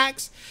and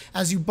attacks.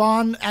 As your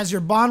bond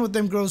with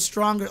them grows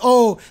stronger.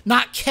 Oh,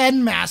 not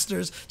Ken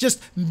masters,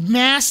 just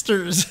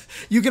masters.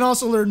 You can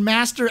also learn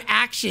master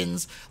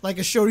actions, like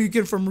a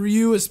Shoryuken from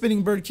Ryu, a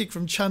spinning bird kick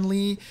from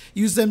Chun-Li.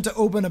 Use them to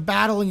open a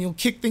battle and you'll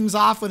kick things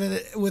off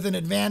with an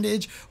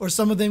advantage, or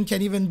some of them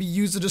can even be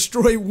used to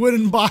destroy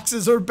wooden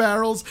boxes or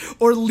barrels,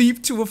 or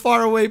leap to a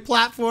faraway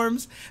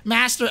platforms.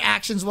 Master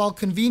actions, while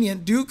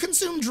convenient, do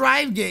consume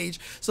drive gauge,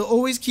 so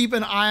always keep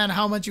an eye on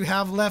how much you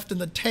have left in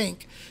the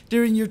tank.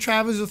 During your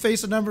travels, you'll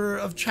face a number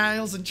of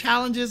trials and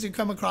challenges. You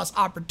come across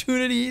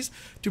opportunities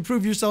to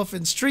prove yourself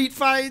in street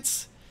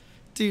fights.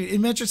 Dude, in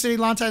Metro City,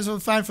 long times you'll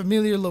find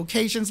familiar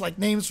locations like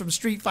names from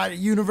Street Fighter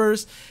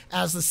universe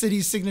as the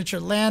city's signature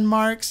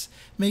landmarks.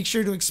 Make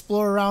sure to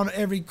explore around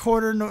every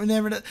corner.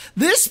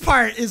 This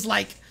part is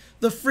like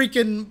the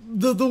freaking,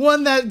 the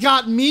one that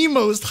got me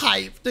most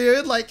hyped,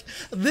 dude. Like,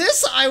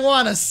 this I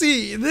want to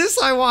see. I'm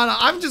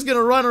just going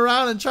to run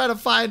around and try to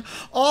find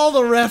all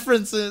the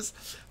references.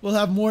 We'll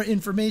have more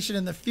information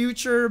in the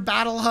future.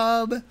 Battle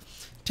Hub.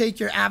 Take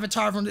your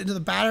avatar into the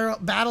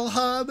Battle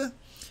Hub,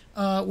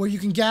 where you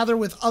can gather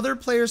with other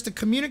players to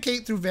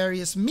communicate through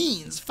various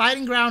means.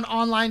 Fighting Ground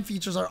online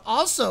features are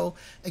also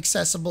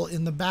accessible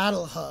in the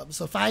Battle Hub.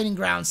 So Fighting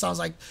Ground sounds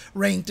like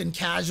ranked and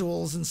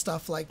casuals and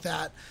stuff like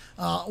that.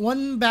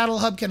 One Battle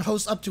Hub can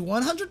host up to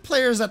 100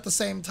 players at the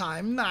same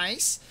time.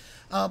 Nice.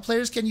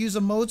 Players can use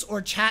emotes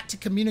or chat to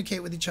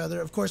communicate with each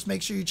other. Of course,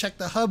 make sure you check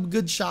the Hub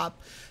Good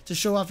Shop to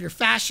show off your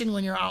fashion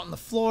when you're out on the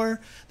floor.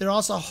 There are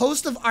also a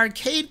host of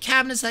arcade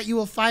cabinets that you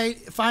will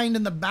find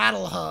in the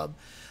Battle Hub.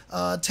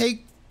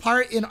 Take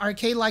part in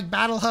arcade-like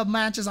Battle Hub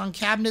matches on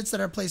cabinets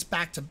that are placed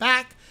back to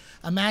back.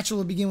 A match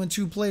will begin when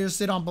 2 players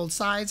sit on both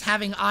sides.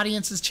 Having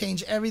audiences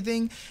change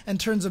everything and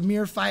turns a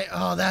mere fight.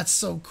 Oh, that's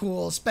so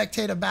cool.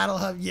 Spectator Battle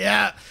Hub.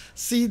 Yeah.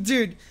 See,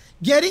 dude,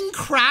 getting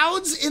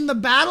crowds in the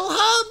Battle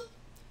Hub,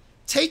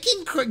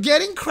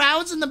 getting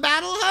crowds in the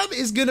Battle Hub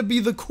is going to be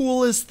the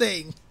coolest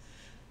thing.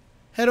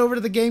 Head over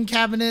to the game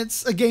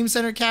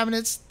center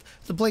cabinets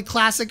to play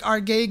classic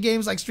arcade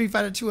games like Street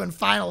Fighter 2 and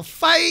Final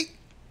Fight.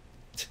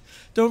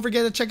 Don't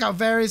forget to check out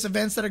various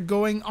events that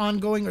are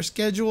ongoing or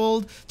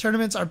scheduled.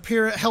 Tournaments are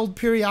held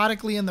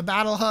periodically in the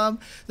Battle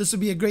Hub. This would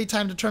be a great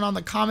time to turn on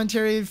the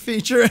commentary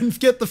feature and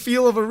get the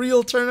feel of a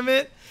real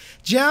tournament.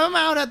 Jam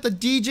out at the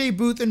DJ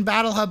booth in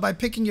Battle Hub by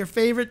picking your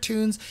favorite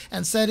tunes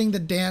and setting the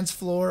dance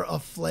floor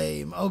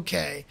aflame.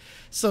 Okay,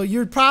 so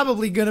you're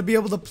probably going to be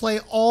able to play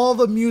all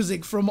the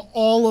music from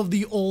all of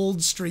the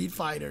old Street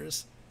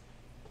Fighters.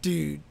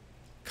 Dude,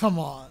 come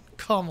on.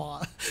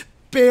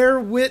 Bear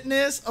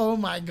Witness, oh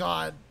my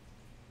god.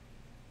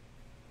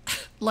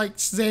 Like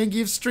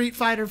Zangief's Street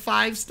Fighter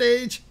 5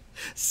 stage,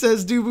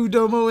 says Dubu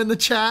Domo in the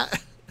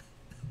chat.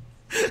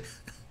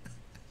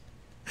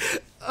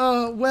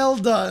 Well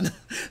done.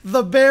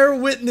 The Bear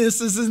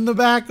Witness is in the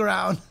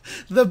background.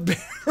 The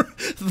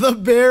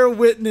Bear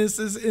Witness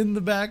is in the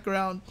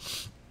background.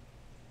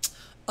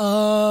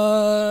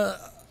 What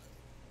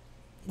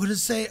did it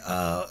say?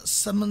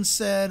 Someone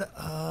said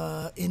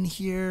in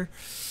here.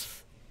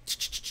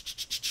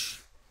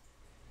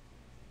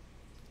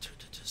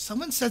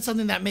 Someone said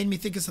something that made me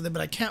think of something,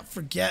 but I can't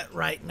forget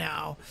right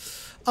now.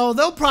 Oh,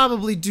 they'll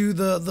probably do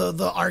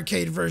the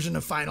arcade version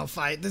of Final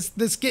Fight.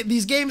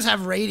 These games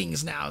have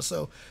ratings now,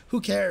 so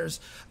who cares?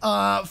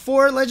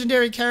 4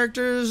 legendary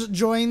characters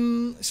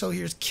join. So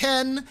here's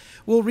Ken.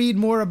 We'll read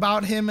more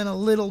about him in a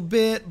little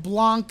bit.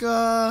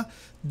 Blanka,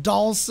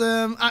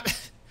 Dhalsim.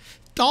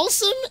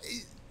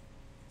 Dhalsim,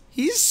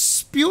 he's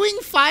spewing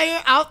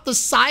fire out the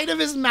side of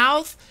his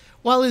mouth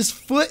while his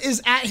foot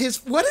is at his...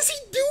 What is he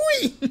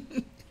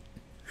doing?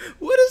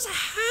 What is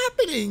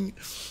happening?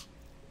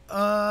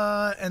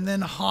 And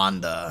then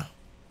Honda.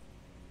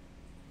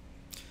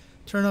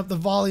 Turn up the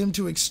volume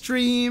to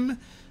extreme.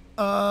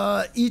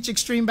 Each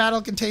extreme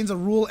battle contains a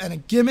rule and a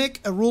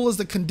gimmick. A rule is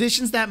the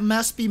conditions that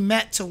must be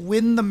met to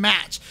win the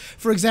match.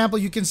 For example,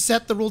 you can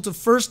set the rule to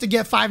first to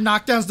get 5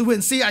 knockdowns to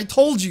win. See, I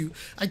told you.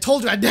 I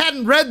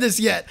hadn't read this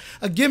yet.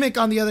 A gimmick,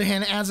 on the other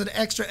hand, adds an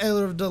extra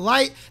element of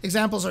delight.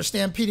 Examples are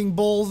stampeding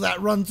bulls that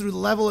run through the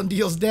level and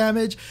deals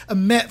damage, a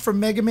Met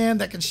from Mega Man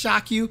that can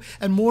shock you,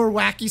 and more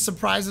wacky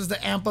surprises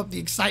that amp up the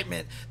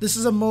excitement. This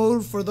is a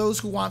mode for those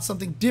who want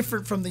something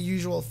different from the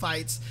usual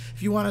fights.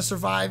 If you want to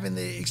survive in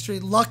the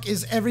extreme, luck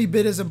is every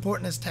bit as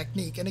important as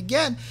technique. And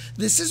again,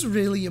 this is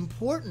really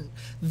important.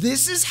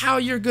 This is how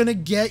you're going to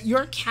get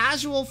your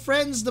casual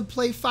friends to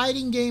play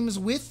fighting games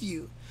with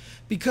you,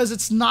 because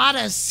it's not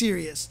as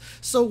serious.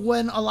 So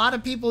when a lot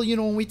of people, you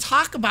know, when we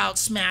talk about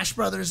Smash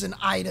Brothers and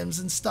items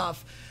and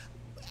stuff,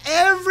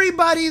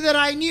 everybody that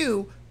I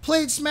knew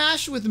played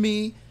Smash with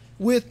me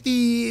with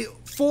the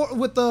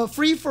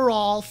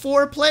free-for-all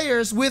 4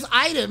 players with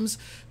items,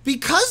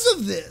 because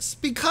of this,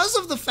 because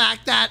of the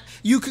fact that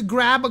you could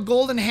grab a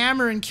golden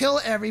hammer and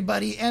kill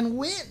everybody and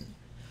win.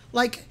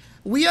 Like,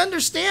 we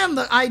understand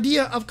the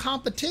idea of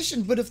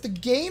competition, but if the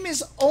game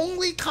is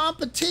only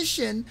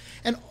competition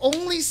and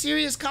only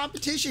serious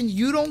competition,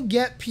 you don't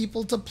get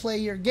people to play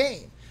your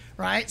game,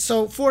 right?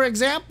 So, for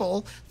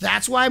example,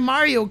 that's why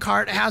Mario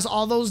Kart has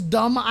all those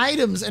dumb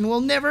items and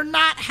will never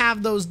not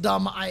have those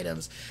dumb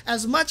items.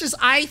 As much as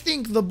I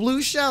think the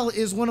blue shell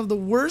is one of the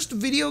worst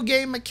video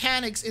game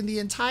mechanics in the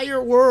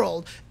entire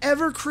world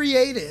ever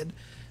created,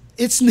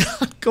 it's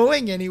not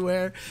going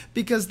anywhere,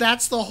 because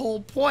that's the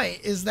whole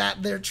point, is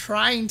that they're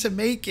trying to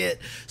make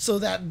it so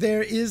that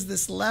there is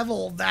this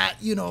level that,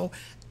 you know,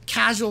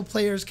 casual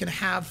players can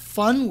have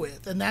fun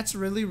with. And that's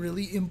really,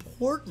 really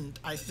important,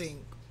 I think.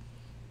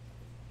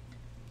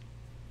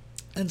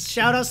 And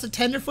shout outs to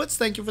Tenderfoots.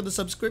 Thank you for the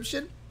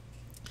subscription.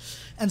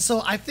 And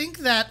so I think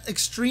that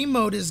extreme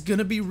mode is going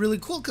to be really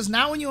cool, because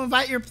now when you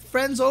invite your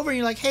friends over and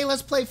you're like, hey,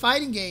 let's play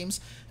fighting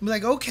games, and be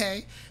like,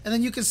 okay. And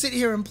then you can sit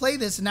here and play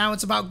this. And now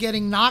it's about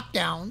getting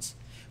knockdowns,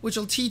 which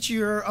will teach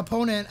your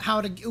opponent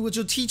which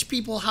will teach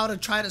people how to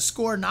try to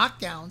score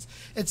knockdowns,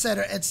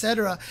 etc.,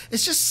 etc.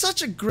 It's just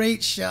such a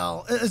great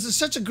shell. It's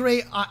such a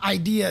great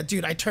idea.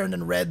 Dude, I turned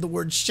and read the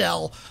word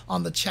shell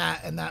on the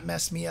chat, and that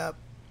messed me up.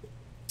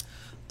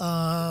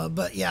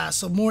 But yeah,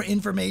 so more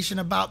information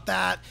about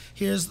that.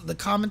 Here's the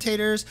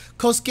commentators.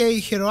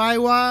 Kosuke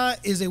Hiraiwa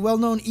is a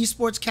well-known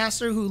esports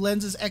caster who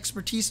lends his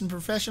expertise and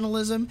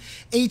professionalism.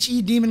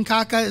 H.E. Demon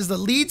Kakka is the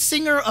lead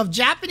singer of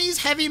Japanese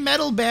heavy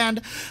metal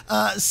band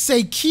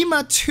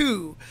Seikima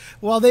 2.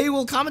 While they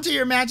will commentate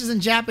your matches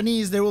in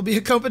Japanese, there will be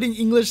accompanying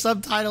English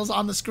subtitles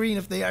on the screen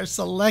if they are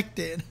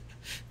selected.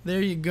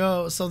 There you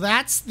go. So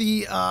that's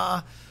the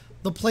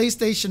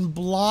PlayStation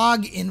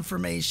blog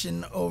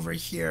information over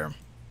here.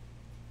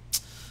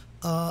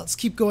 Let's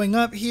keep going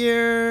up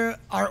here.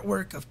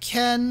 Artwork of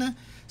Ken.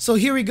 So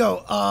here we go.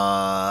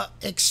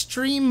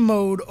 Extreme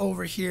mode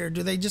over here.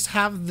 Do they just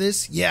have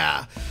this?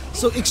 Yeah.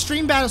 So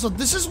extreme battle. So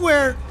this is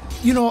where,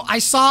 you know, I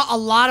saw a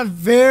lot of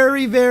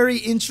very, very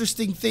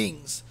interesting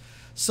things.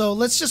 So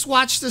let's just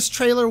watch this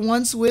trailer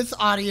once with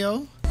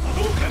audio.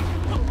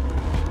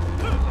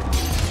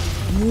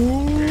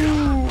 Ooh.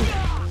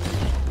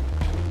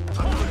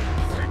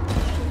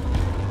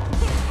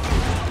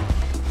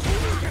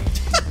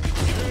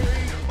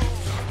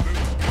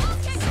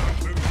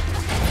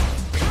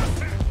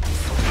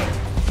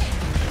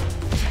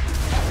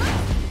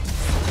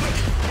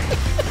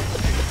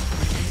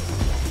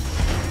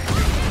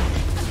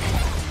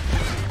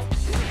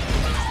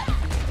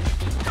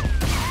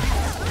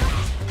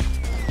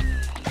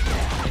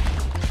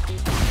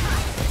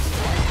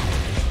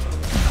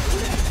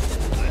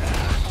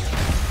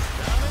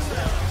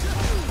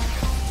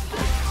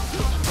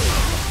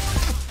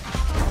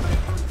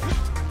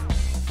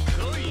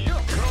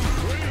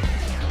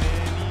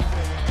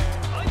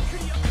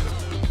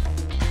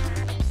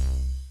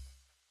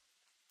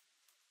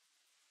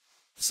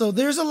 So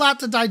there's a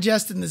lot to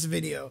digest in this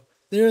video.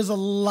 There's a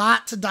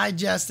lot to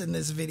digest in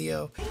this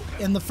video.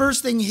 And the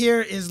first thing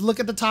here is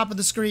look at the top of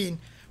the screen.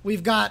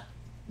 We've got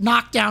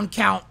knockdown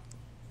count.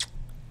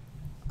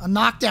 A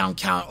knockdown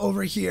count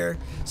over here.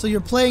 So you're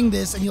playing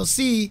this and you'll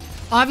see,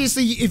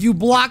 obviously, if you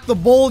block the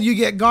bowl, you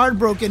get guard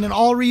broken, and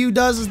all Ryu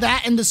does is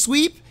that and the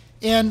sweep,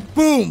 and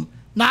boom,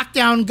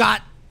 knockdown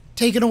got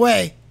taken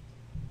away.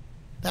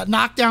 That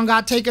knockdown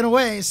got taken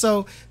away.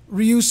 So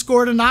Ryu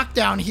scored a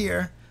knockdown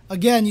here.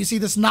 Again, you see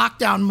this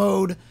knockdown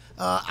mode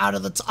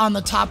on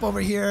the top over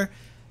here.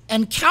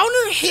 And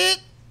counter hit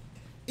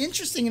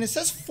interesting, and it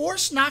says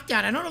force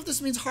knockdown. I don't know if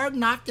this means hard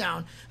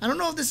knockdown. I don't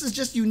know if this is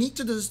just unique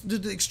to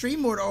the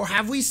extreme mode, or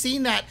have we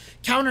seen that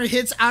counter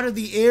hits out of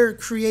the air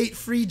create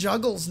free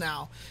juggles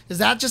now? Is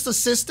that just a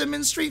system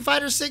in Street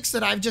Fighter 6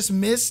 that I've just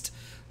missed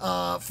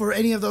for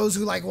any of those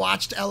who like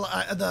watched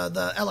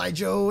the L.I.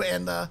 Joe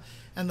and the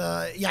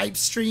Yipe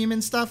stream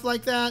and stuff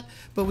like that?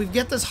 But we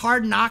get this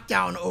hard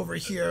knockdown over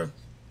here.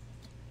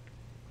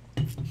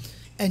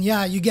 And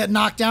yeah, you get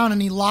knocked down,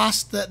 and he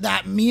lost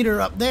that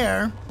meter up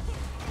there.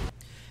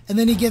 And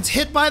then he gets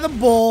hit by the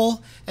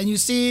bull, and you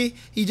see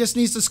he just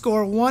needs to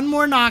score one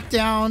more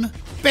knockdown.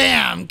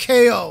 Bam!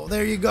 KO.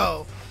 There you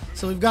go.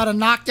 So we've got a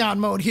knockdown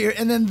mode here.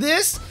 And then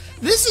this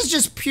is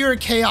just pure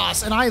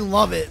chaos, and I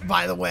love it,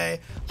 by the way.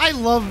 I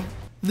love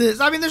this.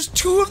 I mean, there's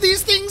 2 of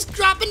these things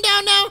dropping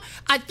down now.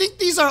 I think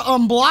these are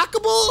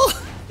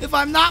unblockable, if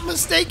I'm not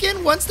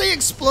mistaken. Once they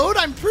explode,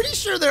 I'm pretty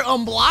sure they're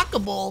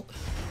unblockable.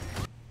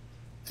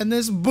 And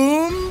this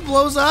boom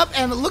blows up,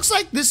 and it looks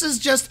like this is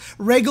just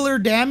regular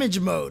damage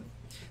mode.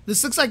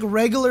 This looks like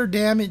regular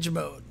damage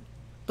mode.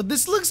 But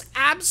this looks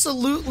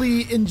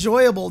absolutely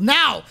enjoyable.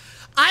 Now,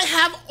 I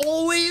have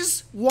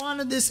always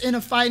wanted this in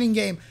a fighting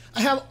game.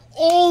 I have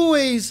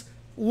always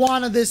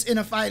wanted this in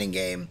a fighting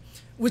game,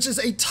 which is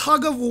a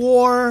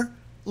tug-of-war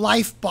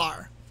life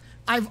bar.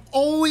 I've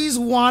always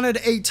wanted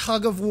a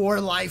tug-of-war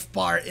life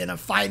bar in a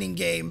fighting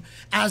game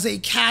as a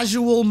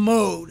casual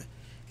mode.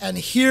 And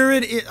here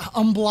it is,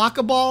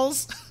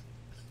 unblockables.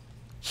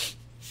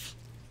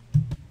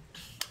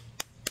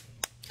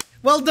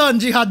 Well done,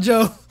 Jihad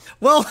Joe.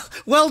 Well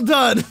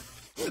done.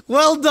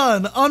 Well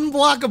done.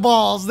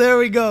 Unblockables. There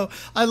we go.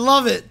 I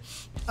love it.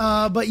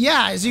 But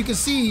yeah, as you can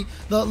see,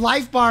 the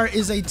life bar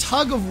is a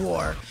tug of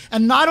war.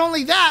 And not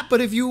only that,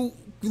 but if you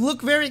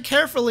look very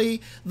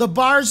carefully, the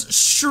bars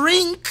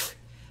shrink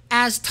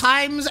as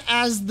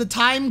the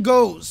time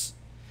goes.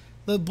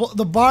 The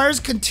bars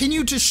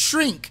continue to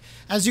shrink.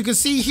 As you can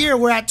see here,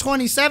 we're at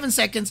 27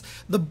 seconds.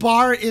 The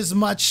bar is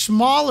much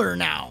smaller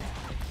now.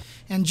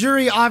 And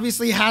Jury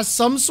obviously has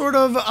some sort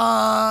of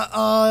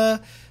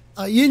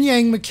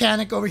yin-yang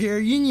mechanic over here.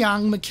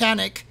 Yin-yang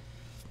mechanic.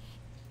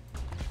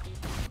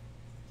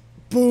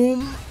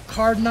 Boom.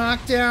 Hard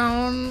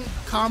knockdown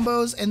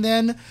combos. And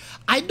then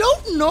I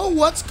don't know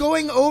what's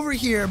going over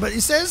here, but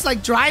it says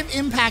like drive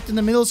impact in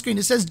the middle screen.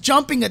 It says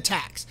jumping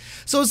attacks.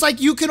 So it's like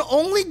you can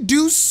only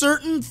do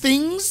certain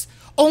things.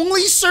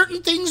 Only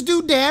certain things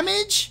do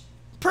damage,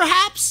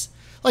 perhaps?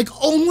 Like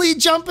only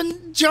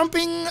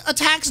jumping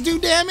attacks do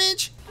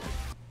damage?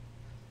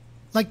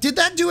 Like, did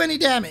that do any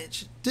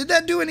damage? Did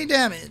that do any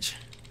damage?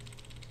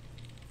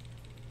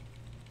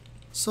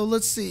 So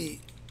let's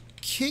see.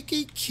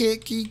 Kicky,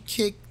 kick.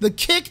 The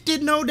kick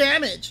did no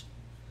damage.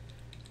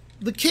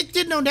 The kick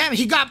did no damage.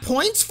 He got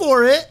points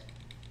for it,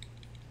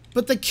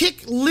 but the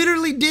kick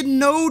literally did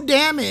no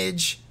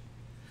damage.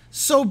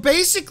 So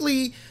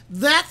basically,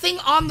 that thing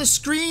on the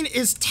screen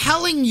is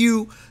telling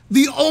you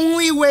the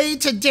only way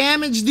to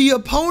damage the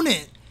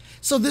opponent.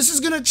 So this is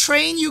gonna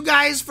train you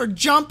guys for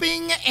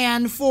jumping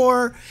and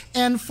for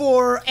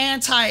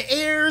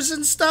anti-airs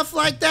and stuff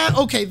like that.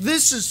 Okay,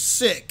 this is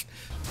sick.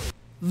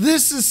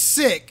 This is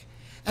sick.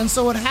 And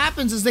so what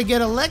happens is they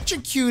get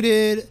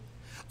electrocuted.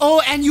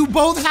 Oh, and you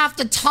both have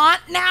to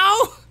taunt now?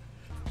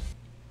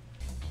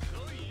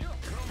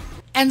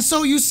 And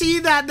so you see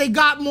that they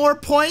got more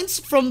points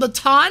from the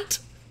taunt?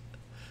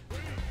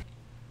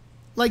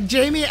 Like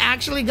Jamie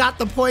actually got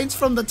the points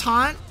from the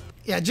taunt?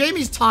 Yeah,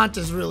 Jamie's taunt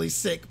is really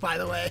sick, by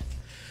the way.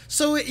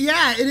 So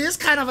yeah, it is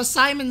kind of a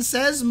Simon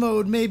Says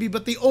mode maybe,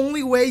 but the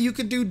only way you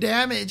could do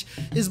damage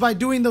is by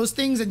doing those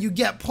things and you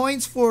get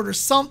points for it or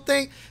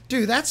something.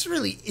 Dude, that's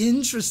really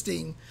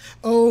interesting.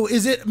 Oh,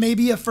 is it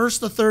maybe a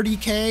first to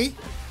 30K?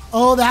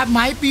 Oh, that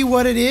might be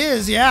what it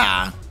is,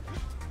 yeah.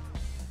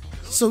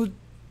 So,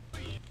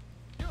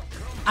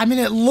 I mean,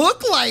 it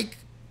looked like,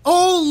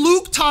 oh,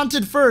 Luke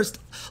taunted first.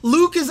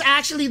 Luke is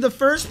actually the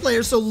first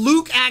player, so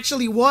Luke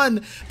actually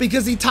won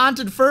because he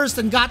taunted first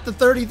and got the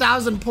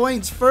 30,000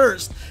 points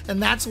first,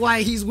 and that's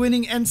why he's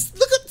winning. And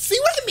look at, see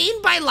what I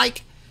mean by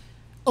like,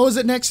 oh, is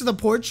it next to the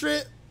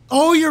portrait?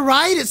 Oh, you're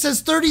right. It says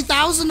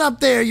 30,000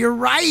 up there. You're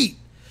right.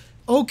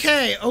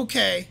 Okay,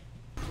 okay.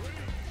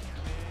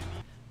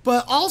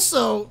 But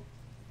also,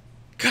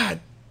 God,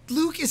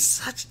 Luke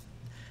is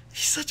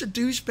he's such a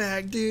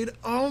douchebag, dude.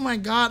 Oh my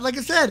God. Like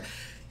I said,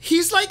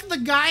 he's like the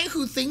guy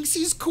who thinks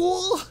he's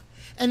cool.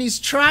 And he's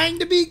trying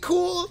to be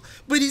cool,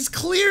 but he's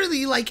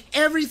clearly like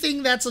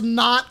everything that's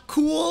not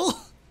cool.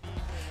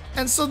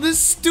 And so this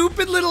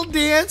stupid little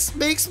dance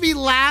makes me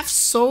laugh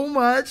so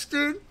much,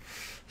 dude.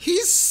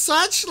 He's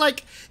such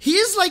like, he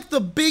is like the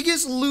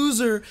biggest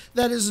loser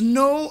that is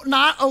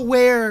not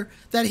aware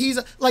that he's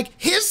like,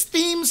 his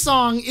theme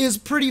song is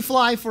Pretty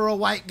Fly for a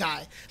White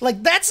Guy.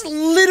 Like that's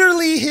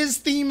literally his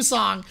theme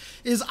song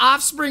is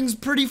Offspring's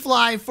Pretty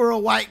Fly for a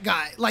White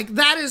Guy. Like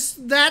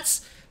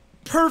that's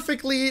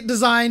perfectly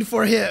designed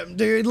for him,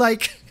 dude.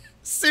 Like,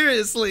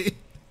 seriously.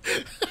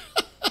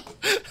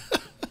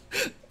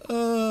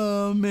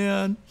 Oh,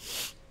 man.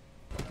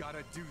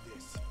 Gotta do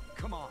this.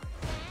 Come on.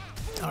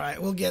 All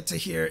right, we'll get to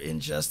here in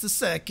just a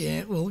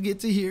second. We'll get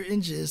to here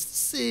in just a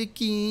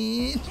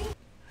second.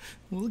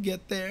 We'll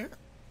get there.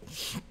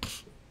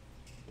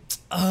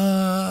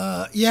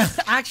 Yeah,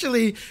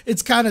 actually,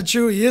 it's kind of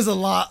true. He is a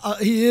lot.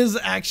 He is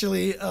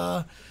actually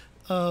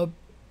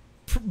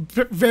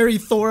very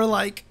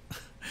Thor-like.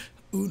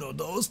 1, 2,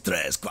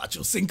 3, 4,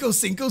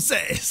 5,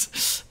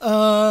 6.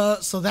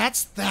 So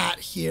that's that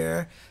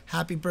here.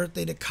 Happy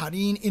birthday to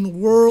Karin in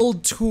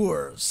World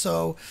Tour.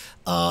 So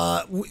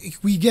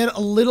we get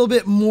a little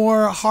bit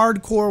more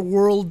hardcore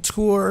World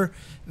Tour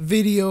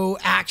video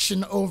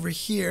action over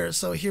here.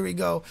 So here we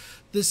go.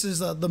 This is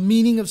the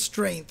meaning of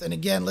strength. And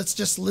again, let's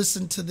just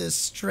listen to this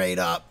straight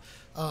up.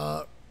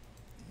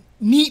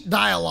 Neat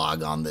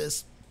dialogue on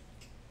this.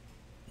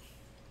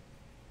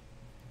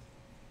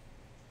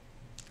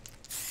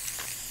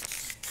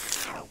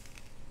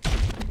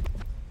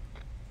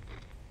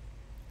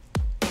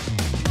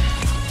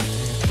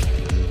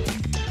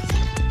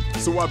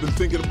 So I've been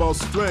thinking about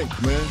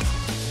strength, man.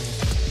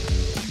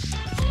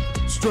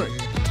 Strength,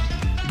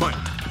 might,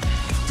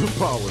 the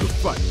power to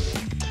fight.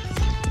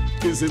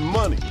 Is it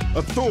money,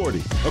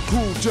 authority, a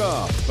cool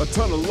job, a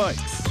ton of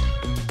likes?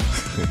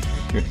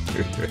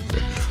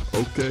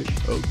 Okay.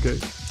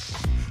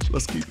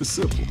 Let's keep it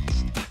simple.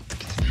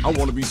 I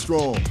want to be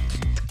strong.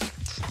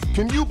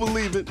 Can you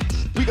believe it?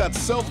 We got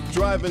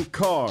self-driving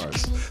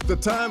cars. The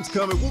time's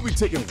coming, we'll be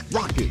taking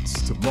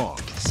rockets to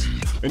Mars.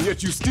 And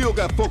yet you still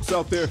got folks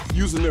out there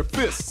using their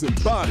fists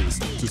and bodies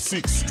to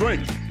seek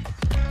strength.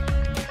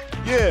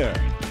 Yeah,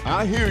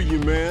 I hear you,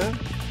 man.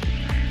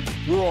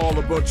 We're all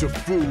a bunch of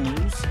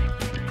fools.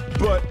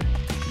 But,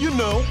 you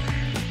know,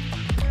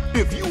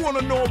 if you want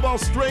to know about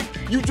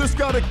strength, you just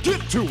gotta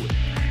get to it.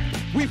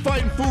 We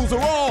fighting fools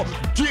are all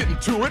getting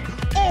to it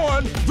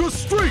on the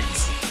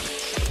streets.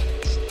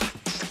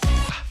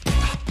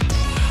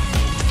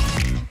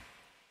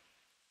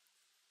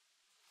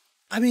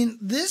 I mean,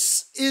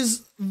 this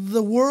is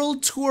the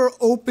World Tour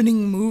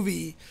opening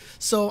movie.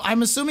 So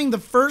I'm assuming the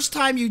first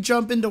time you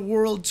jump into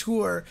World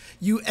Tour,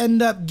 you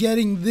end up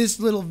getting this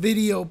little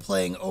video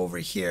playing over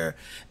here.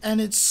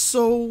 And it's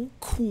so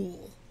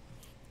cool.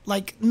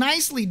 Like,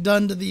 nicely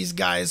done to these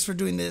guys for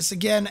doing this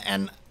again.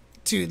 And,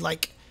 dude,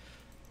 like,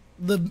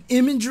 the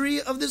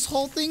imagery of this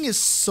whole thing is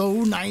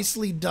so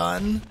nicely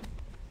done.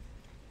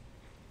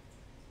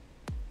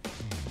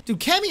 Dude,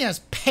 Cammy has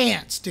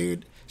pants,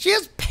 dude. She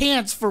has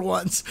pants for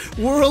once.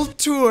 World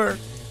Tour.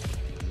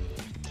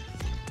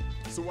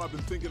 So I've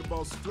been thinking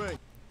about strength,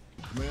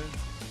 man.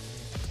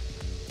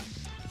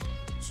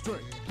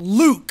 Strength.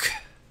 Luke.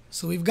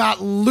 So we've got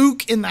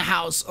Luke in the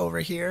house over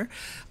here.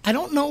 I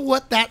don't know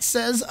what that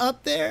says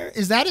up there.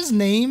 Is that his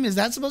name? Is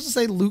that supposed to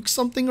say Luke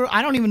something? Or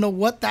I don't even know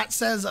what that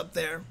says up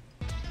there.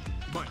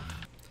 Mike.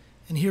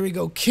 And here we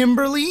go,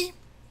 Kimberly.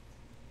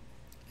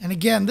 And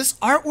again, this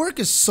artwork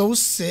is so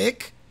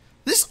sick.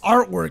 This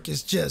artwork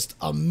is just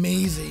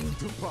amazing.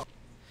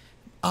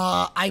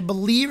 I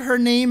believe her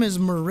name is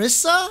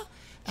Marissa,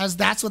 as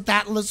that's what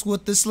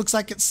this looks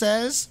like it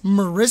says.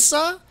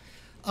 Marissa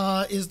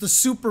is the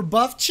super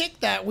buff chick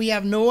that we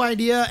have no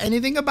idea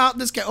anything about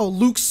this guy. Oh,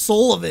 Luke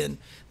Sullivan.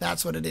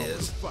 That's what it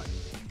is.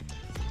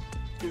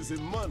 Is it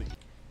money?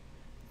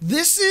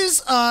 This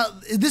is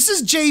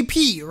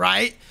JP,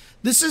 right?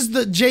 This is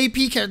the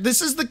JP character.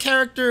 This is the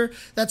character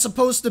that's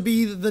supposed to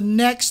be the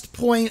next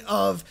point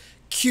of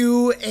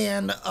Q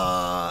and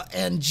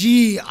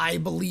G, I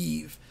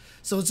believe.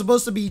 So it's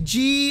supposed to be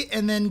G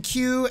and then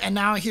Q, and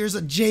now here's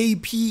a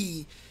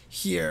JP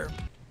here.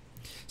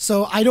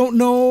 So I don't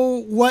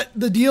know what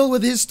the deal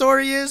with his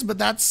story is, but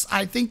that's,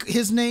 I think,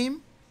 his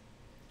name.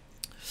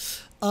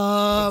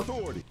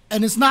 And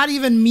it's not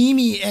even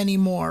Mimi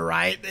anymore,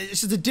 right?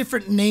 It's just a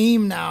different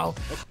name now.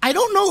 I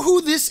don't know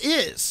who this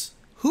is.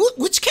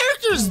 Which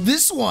character is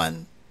this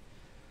one?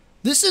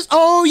 This is,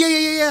 oh,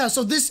 yeah.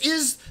 So this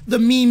is the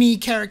Mimi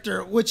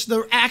character, which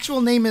the actual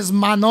name is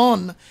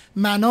Manon.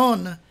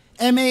 Manon.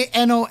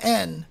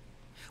 M-A-N-O-N.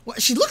 Well,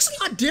 she looks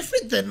a lot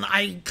different than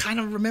I kind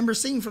of remember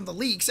seeing from the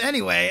leaks.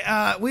 Anyway,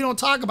 we don't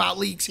talk about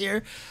leaks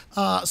here.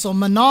 So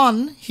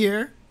Manon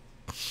here.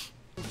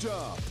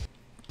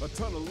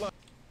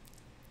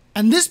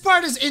 And this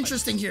part is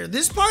interesting here.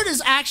 This part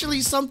is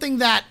actually something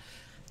that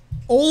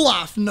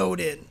Olaf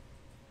noted.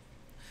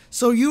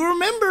 So you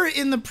remember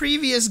in the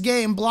previous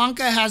game,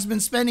 Blanka has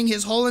been spending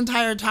his whole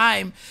entire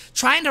time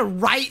trying to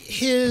write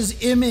his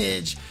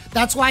image.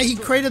 That's why he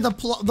created the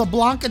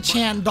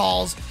Blanka-chan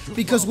dolls,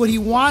 because what he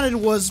wanted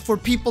was for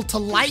people to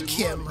like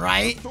him,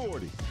 right?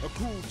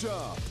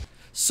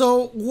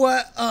 So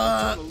what,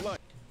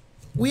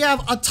 we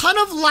have a ton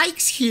of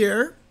likes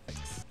here.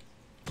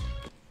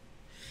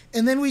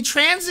 And then we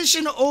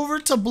transition over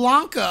to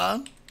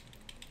Blanka.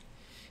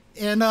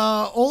 And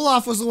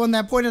Olaf was the one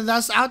that pointed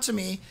this out to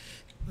me.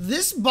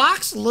 This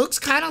box looks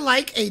kind of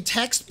like a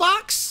text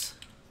box.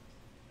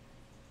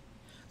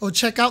 Oh,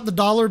 check out the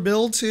dollar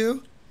bill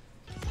too.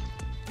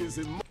 Is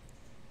it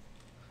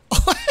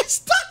Oh, it's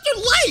Dr.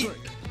 Light.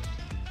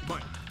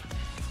 Mike,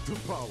 the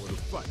power to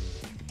fight.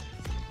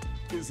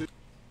 Is it?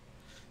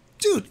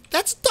 Dude,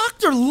 that's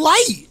Dr.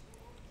 Light.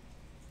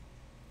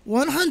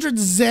 100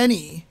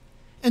 Zenny,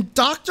 and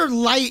Dr.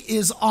 Light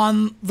is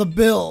on the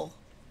bill.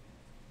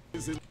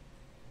 Is it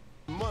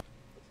money?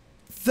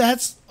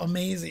 That's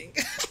amazing.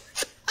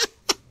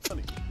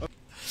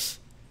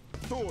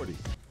 Authority,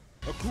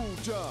 a cool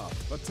job,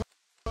 a ton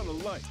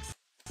of likes.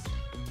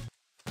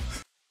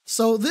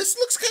 So this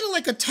looks kind of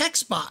like a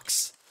text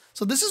box.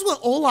 So this is what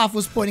Olaf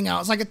was pointing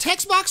out. It's like a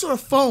text box or a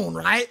phone,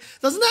 right?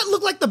 Doesn't that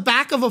look like the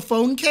back of a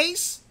phone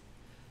case?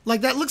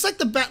 Like that looks like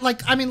the back,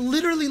 like, I mean,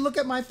 literally look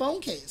at my phone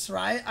case,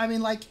 right? I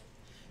mean, like,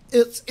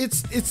 it's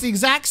the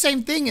exact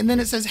same thing. And then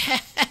it says,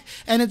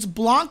 and it's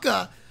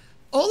Blanka.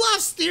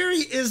 Olaf's theory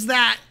is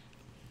that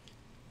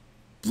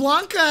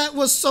Blanka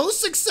was so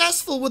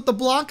successful with the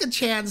Blanka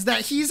chants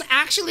that he's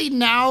actually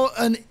now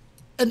an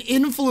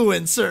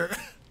influencer.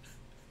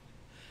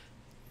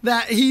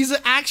 That he's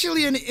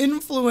actually an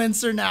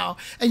influencer now.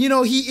 And, you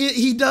know,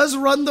 he does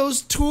run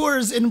those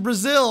tours in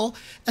Brazil.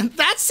 And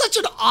that's such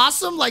an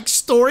awesome, like,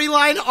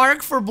 storyline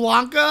arc for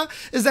Blanka,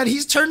 is that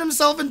he's turned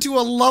himself into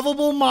a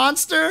lovable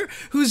monster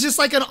who's just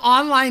like an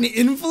online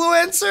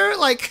influencer.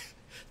 Like,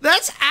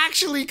 that's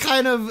actually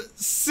kind of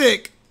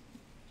sick.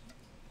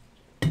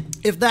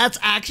 If that's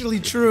actually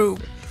true.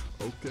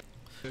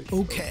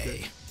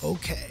 Okay.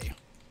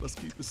 Let's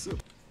keep it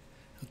simple.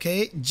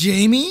 Okay,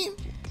 Jamie.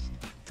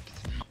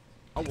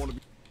 I want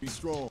to be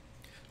strong.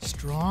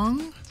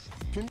 Strong.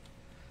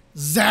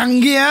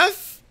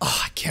 Zangief.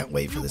 Oh, I can't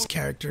wait for this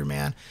character,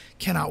 man.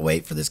 Cannot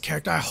wait for this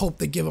character. I hope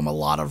they give him a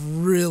lot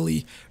of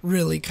really,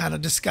 really kind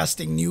of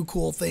disgusting new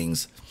cool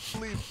things.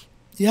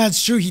 Yeah,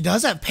 it's true. He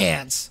does have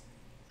pants.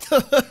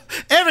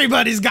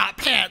 Everybody's got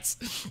pants.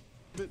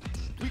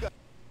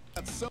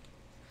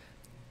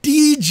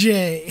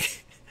 DJ,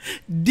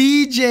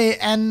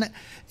 and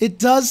it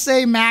does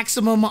say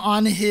maximum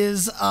on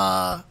his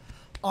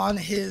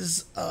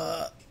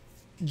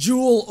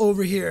jewel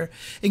over here.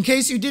 In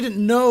case you didn't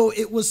know,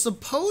 it was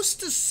supposed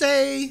to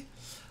say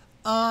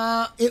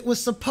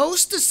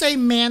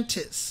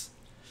Mantis.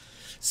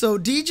 So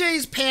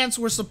DJ's pants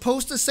were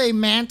supposed to say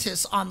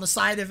Mantis on the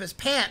side of his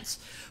pants.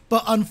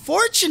 But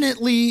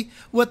unfortunately,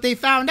 what they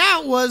found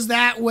out was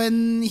that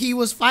when he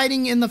was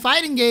fighting in the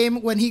fighting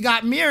game, when he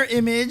got mirror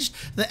imaged,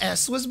 the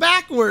S was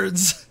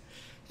backwards.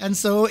 And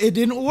so it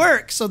didn't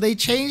work. So they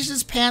changed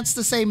his pants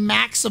to say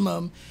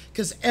maximum,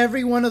 because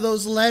every one of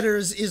those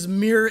letters is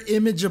mirror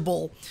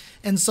imageable.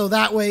 And so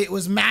that way it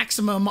was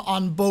maximum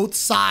on both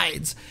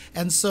sides.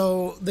 And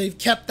so they've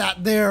kept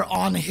that there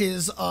on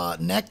his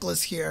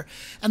necklace here.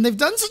 And they've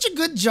done such a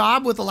good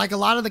job with like a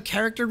lot of the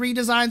character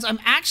redesigns. I'm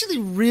actually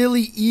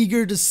really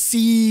eager to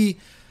see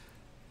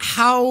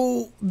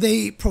how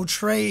they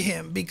portray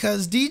him,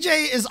 because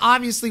DJ is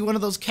obviously one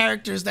of those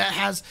characters that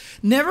has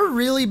never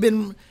really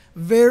been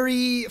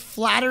very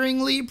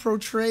flatteringly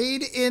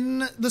portrayed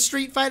in the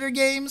Street Fighter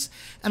games,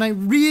 and I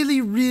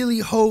really, really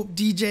hope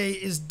DJ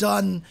is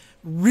done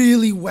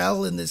really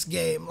well in this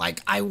game. Like,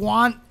 I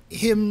want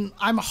him,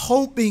 I'm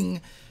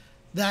hoping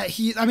that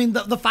he, I mean,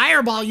 the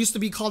fireball used to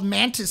be called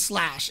Mantis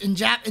Slash. In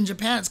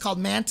Japan, it's called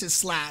Mantis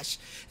Slash.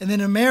 And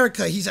then in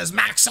America, he says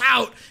max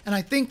out. And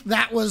I think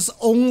that was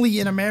only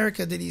in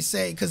America did he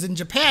say, because in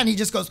Japan, he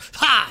just goes,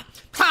 ha,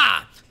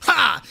 ha,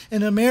 ha.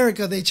 In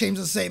America, they changed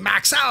to say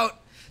max out.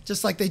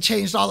 Just like they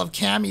changed all of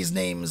Cammy's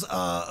names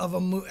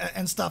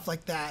and stuff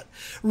like that.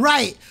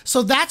 Right.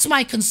 So that's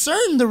my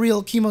concern, the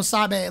real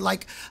Kimosabe.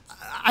 Like,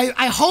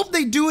 I hope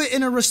they do it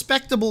in a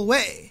respectable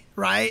way,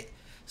 right?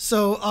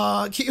 So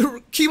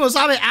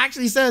Kimosabe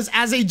actually says,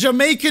 as a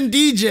Jamaican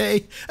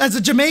DJ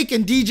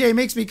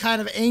makes me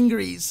kind of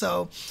angry.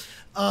 So,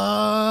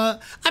 I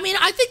mean,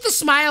 I think the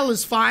smile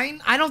is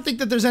fine. I don't think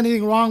that there's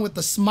anything wrong with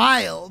the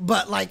smile,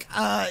 but like,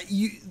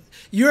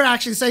 you're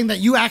actually saying that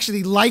you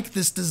actually like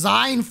this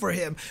design for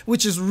him,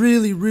 which is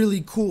really,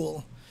 really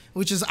cool.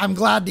 Which is, I'm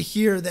glad to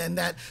hear then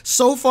that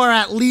so far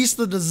at least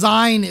the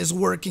design is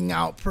working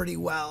out pretty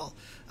well.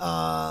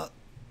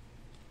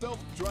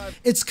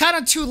 It's kind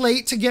of too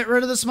late to get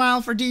rid of the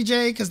smile for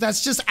DJ, because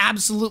that's just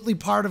absolutely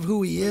part of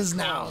who he is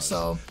now.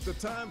 So the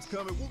time's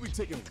coming. We'll be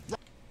taking.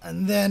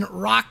 And then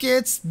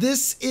Rockets.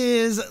 This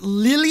is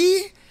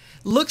Lily.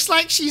 Looks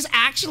like she's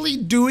actually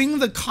doing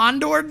the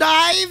Condor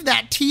dive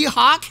that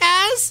T-Hawk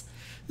has.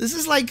 This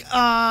is like,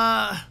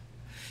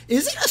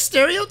 is it a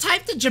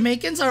stereotype that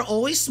Jamaicans are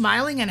always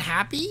smiling and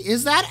happy?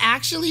 Is that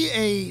actually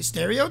a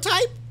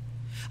stereotype?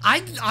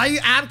 I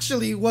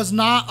actually was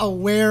not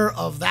aware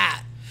of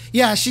that.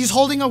 Yeah, she's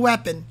holding a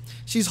weapon.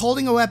 She's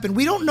holding a weapon.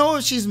 We don't know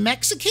if she's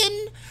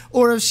Mexican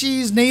or if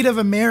she's Native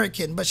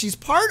American, but she's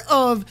part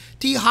of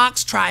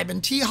T-Hawk's tribe,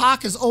 and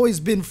T-Hawk has always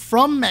been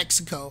from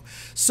Mexico.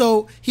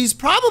 So he's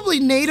probably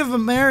Native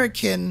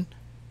American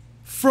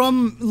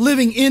from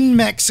living in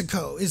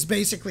Mexico is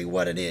basically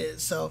what it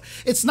is. So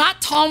it's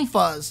not Tom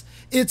Fuzz.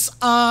 It's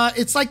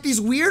like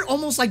these weird,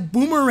 almost like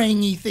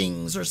boomerangy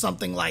things or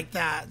something like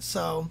that.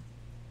 So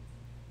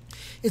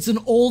It's an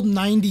old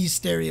 90s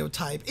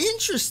stereotype.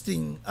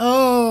 Interesting.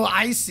 Oh,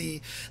 I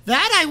see.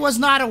 That I was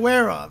not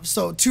aware of.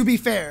 So to be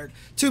fair,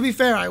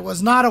 I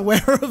was not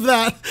aware of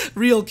that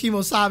real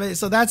Kimosabe.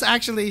 So that's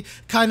actually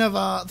kind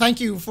of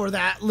thank you for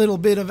that little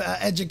bit of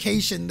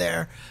education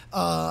there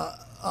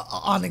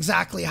on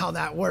exactly how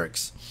that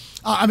works.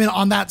 I mean,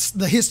 on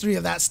the history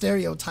of that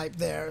stereotype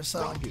there.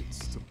 So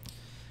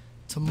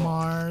to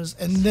Mars,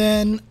 and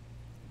then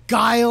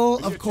Guile,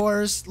 of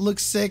course,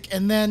 looks sick,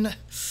 and then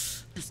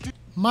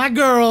my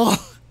girl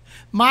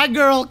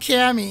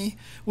Cammy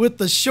with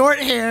the short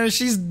hair.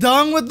 She's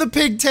done with the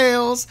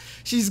pigtails.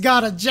 She's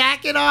got a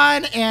jacket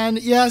on,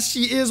 and yes,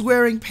 she is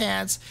wearing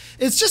pants.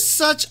 It's just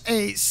such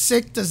a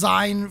sick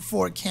design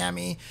for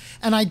Cammy.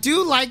 And I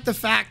do like the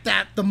fact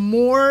that the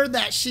more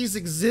that she's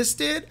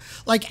existed,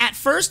 like at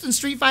first in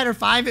Street Fighter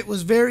V, it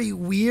was very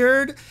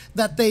weird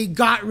that they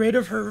got rid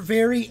of her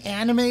very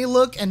anime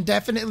look and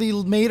definitely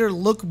made her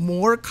look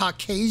more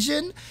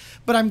Caucasian.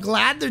 But I'm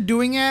glad they're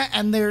doing it,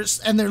 and they're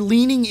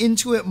leaning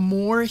into it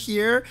more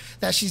here,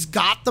 that she's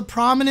got the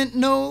prominent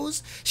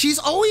nose. She's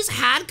always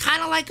had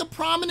kind of like a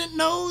prominent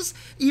nose,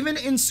 even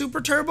in Super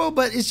Turbo,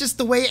 but it's just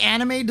the way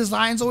anime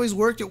designs always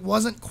worked. It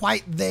wasn't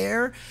quite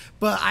there.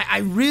 But I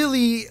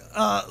really,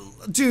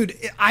 dude,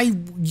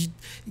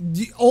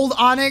 old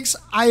Onyx,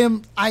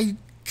 God,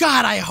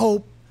 I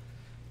hope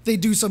they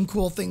do some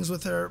cool things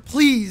with her.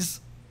 Please,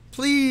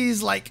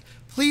 like,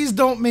 please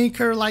don't make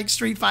her like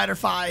Street Fighter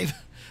V.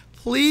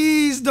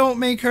 Please don't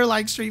make her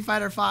like Street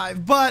Fighter V.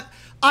 But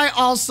I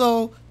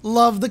also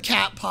love the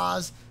cat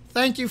paws.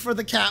 Thank you for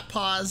the cat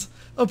paws.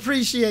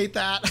 Appreciate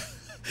that.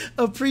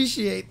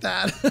 Appreciate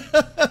that.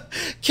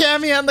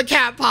 Cammy and the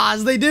cat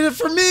paws. They did it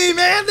for me,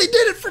 man. They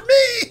did it for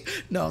me.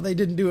 No, they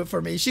didn't do it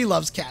for me. She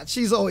loves cats.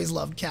 She's always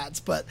loved cats.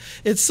 But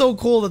it's so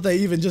cool that they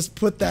even just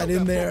put that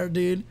in there,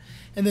 dude.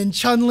 And then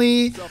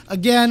Chun-Li.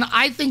 Again,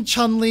 I think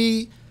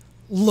Chun-Li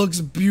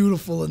looks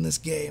beautiful in this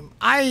game.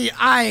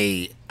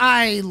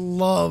 I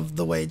love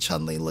the way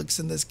Chun-Li looks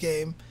in this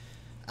game.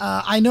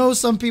 I know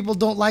some people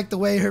don't like the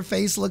way her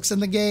face looks in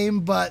the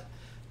game, but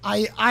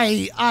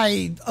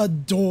I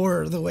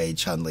adore the way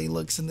Chun-Li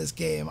looks in this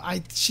game.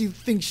 She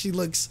thinks she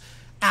looks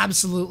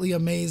absolutely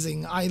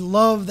amazing. I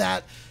love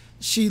that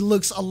she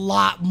looks a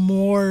lot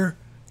more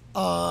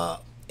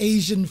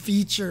Asian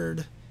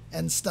featured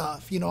and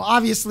stuff. You know,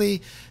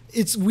 obviously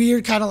it's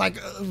weird, kind of like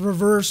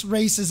reverse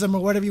racism or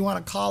whatever you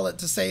want to call it,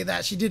 to say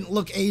that she didn't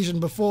look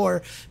Asian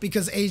before,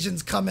 because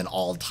Asians come in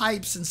all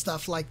types and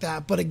stuff like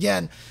that. But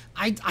again,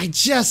 I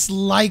just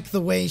like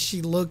the way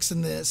she looks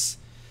in this.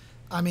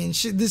 I mean,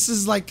 this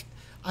is like,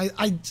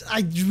 I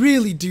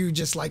really do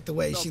just like the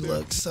way she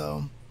looks.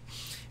 So,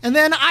 and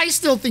then I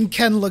still think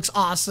Ken looks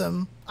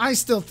awesome. I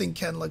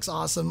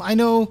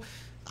know,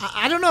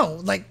 I don't know,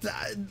 like,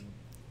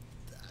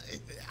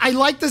 I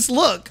like this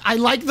look. I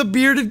like the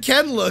bearded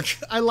Ken look.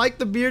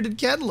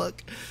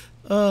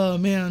 Oh,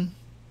 man.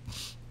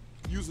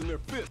 Using their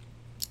fit.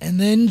 And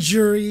then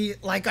Jury,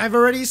 like I've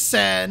already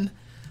said,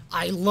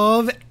 I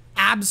love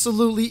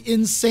absolutely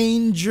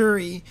insane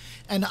Jury.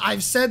 And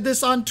I've said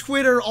this on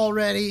Twitter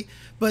already,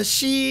 but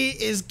she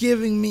is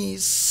giving me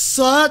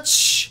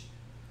such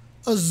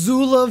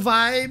Azula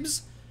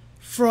vibes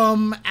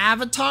from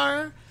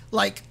Avatar.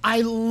 Like, I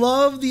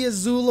love the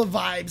Azula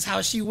vibes,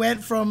 how she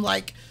went from,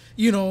 like,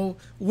 you know,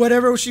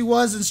 whatever she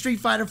was in Street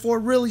Fighter 4,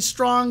 really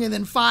strong, and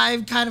then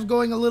 5 kind of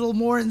going a little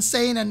more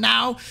insane, and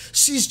now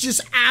she's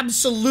just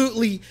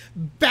absolutely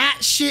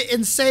batshit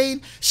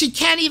insane. She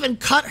can't even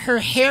cut her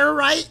hair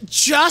right,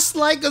 just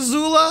like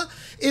Azula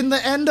in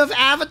the end of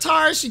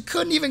Avatar. She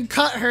couldn't even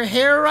cut her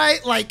hair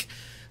right. Like,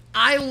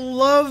 I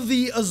love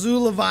the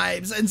Azula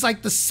vibes. It's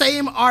like the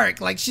same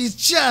arc. Like, she's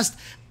just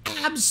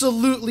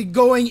absolutely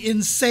going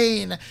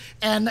insane,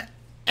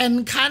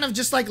 and kind of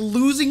just like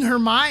losing her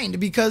mind,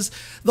 because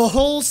the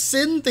whole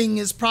Sin thing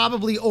is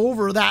probably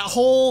over. That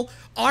whole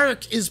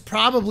arc is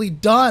probably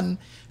done.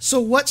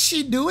 So what's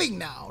she doing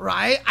now,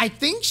 right? I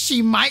think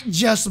she might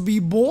just be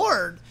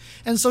bored.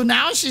 And so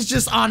now she's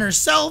just on her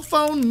cell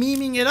phone,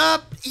 memeing it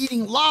up,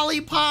 eating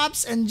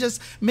lollipops, and just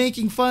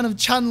making fun of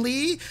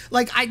Chun-Li.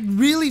 Like, I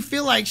really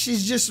feel like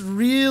she's just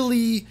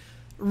really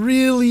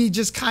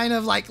just kind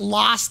of like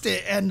lost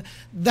it. And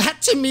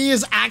that to me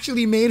has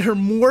actually made her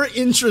more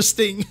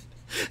interesting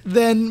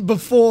than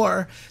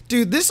before.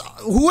 Dude,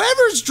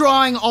 whoever's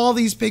drawing all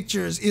these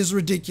pictures is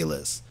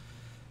ridiculous.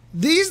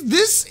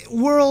 This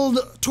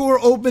world tour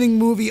opening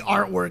movie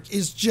artwork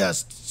is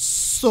just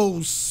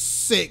so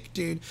sick,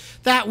 dude.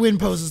 That wind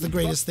pose is the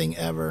greatest thing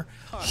ever.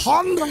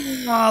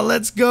 Honda,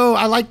 let's go.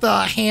 I like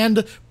the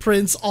hand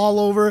prints all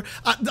over,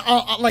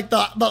 like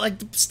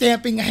the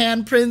stamping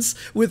hand prints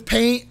with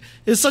paint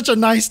is such a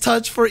nice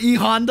touch for E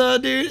Honda,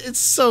 dude. It's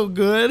so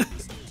good.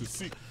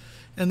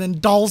 And then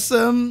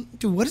Dhalsim,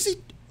 dude, what is he?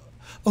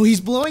 Oh,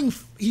 he's blowing,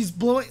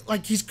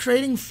 like he's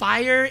creating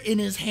fire in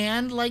his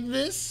hand like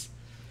this.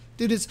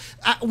 Dude, it's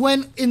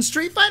when in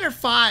Street Fighter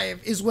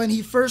V is when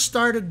he first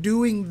started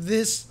doing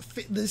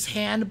this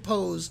hand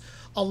pose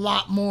a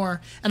lot more.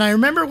 And I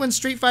remember when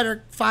Street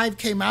Fighter V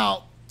came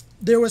out,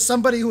 there was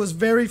somebody who was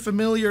very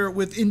familiar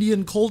with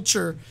Indian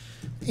culture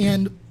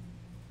and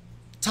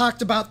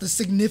talked about the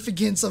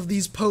significance of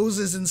these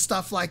poses and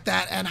stuff like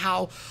that, and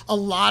how a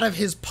lot of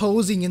his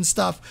posing and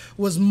stuff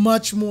was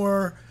much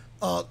more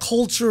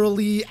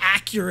culturally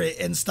accurate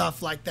and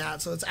stuff like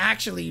that. So it's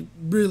actually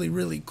really,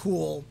 really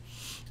cool.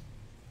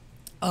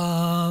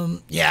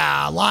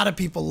 Yeah, a lot of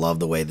people love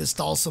the way this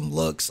Dhalsim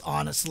looks,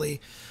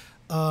 honestly.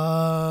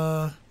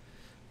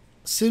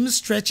 Sim's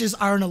stretches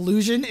are an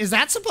illusion. Is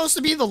that supposed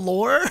to be the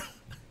lore?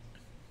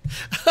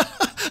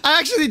 I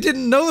actually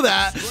didn't know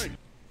that.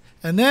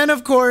 And then,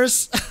 of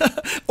course,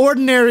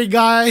 ordinary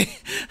guy,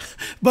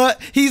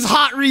 but he's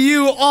Hot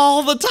Ryu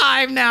all the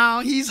time now.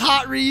 He's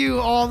Hot Ryu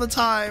all the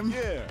time.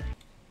 Yeah,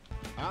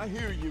 I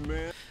hear you,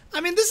 man.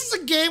 I mean, this is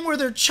a game where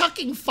they're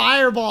chucking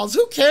fireballs.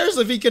 Who cares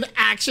if he can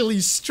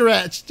actually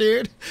stretch,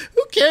 dude?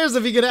 Who cares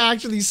if he can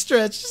actually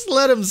stretch? Just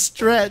let him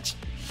stretch.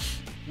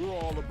 We're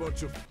all a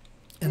bunch of...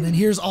 And then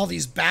here's all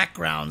these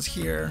backgrounds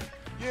here.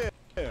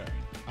 Yeah,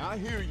 I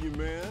hear you,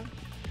 man.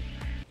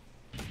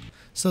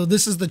 So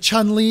this is the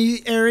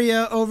Chun-Li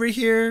area over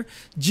here.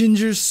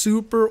 Ginger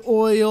super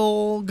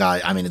oil.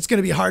 God, I mean, it's going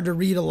to be hard to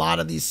read a lot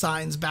of these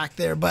signs back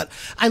there, but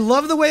I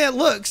love the way it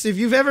looks. If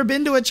you've ever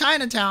been to a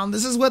Chinatown,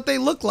 this is what they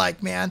look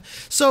like, man.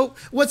 So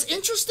what's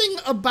interesting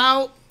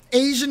about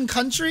Asian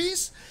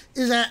countries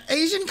is that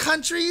Asian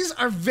countries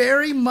are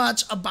very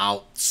much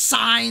about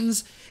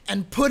signs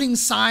and putting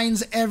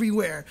signs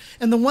everywhere.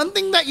 And the one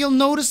thing that you'll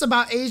notice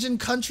about Asian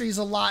countries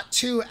a lot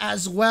too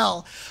as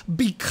well,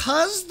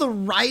 because the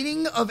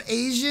writing of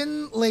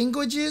Asian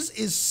languages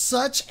is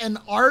such an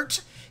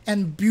art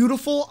and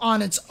beautiful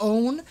on its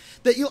own,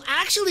 that you'll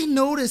actually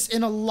notice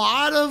in a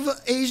lot of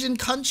Asian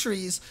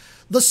countries,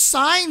 the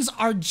signs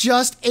are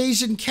just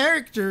Asian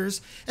characters,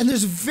 and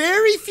there's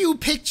very few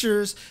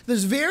pictures,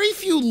 there's very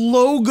few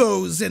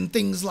logos and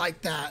things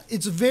like that.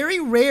 It's very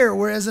rare,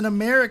 whereas in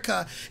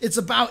America, it's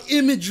about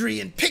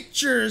imagery and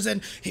pictures,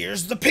 and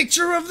here's the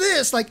picture of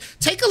this. Like,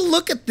 take a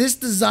look at this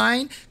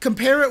design,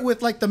 compare it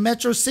with like the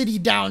Metro City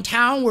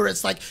downtown, where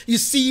it's like, you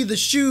see the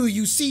shoe,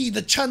 you see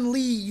the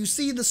Chun-Li, you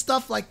see the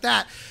stuff like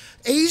that.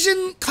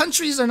 Asian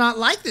countries are not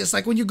like this.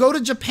 Like when you go to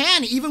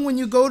Japan, even when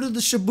you go to the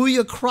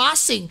Shibuya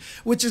crossing,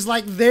 which is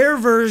like their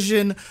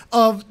version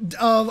of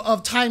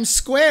Times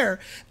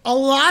Square, a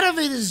lot of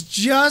it is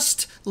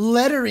just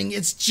lettering.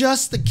 It's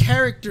just the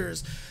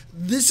characters.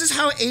 This is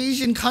how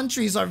Asian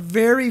countries are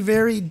very,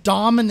 very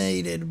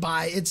dominated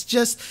by. It's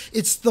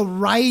the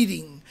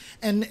writing.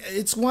 And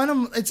it's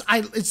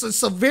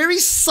a very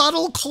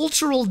subtle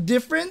cultural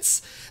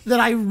difference that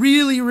I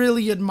really,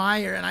 really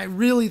admire and I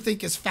really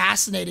think is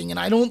fascinating. And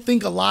I don't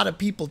think a lot of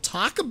people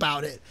talk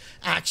about it,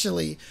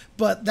 actually.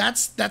 But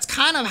that's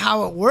kind of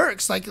how it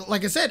works. Like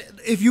I said,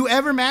 if you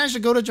ever manage to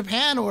go to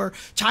Japan or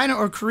China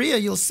or Korea,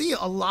 you'll see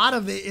a lot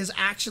of it is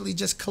actually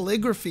just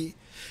calligraphy.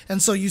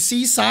 And so you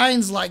see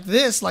signs like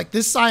this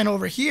sign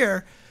over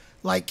here,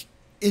 like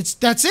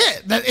that's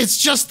it. It's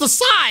just the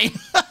sign.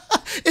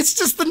 It's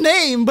just the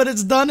name, but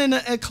it's done in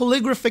a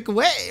calligraphic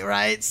way,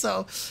 right?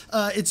 So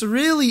it's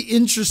really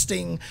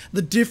interesting,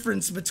 the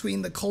difference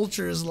between the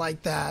cultures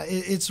like that.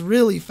 It's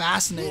really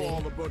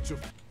fascinating.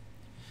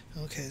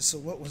 Okay, so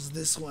what was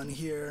this one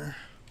here?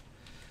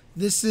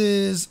 This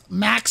is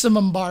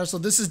Maximum Bar. So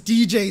this is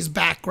DJ's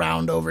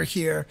background over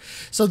here.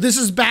 So this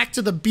is back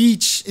to the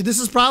beach. This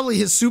is probably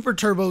his Super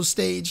Turbo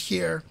stage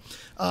here,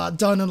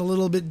 done in a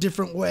little bit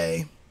different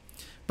way.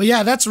 But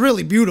yeah, that's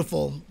really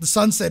beautiful. The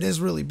sunset is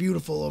really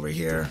beautiful over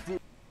here.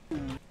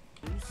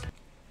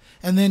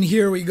 And then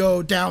here we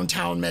go,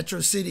 downtown Metro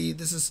City.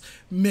 This is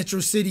Metro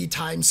City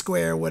Times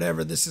Square,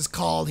 whatever this is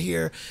called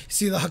here. You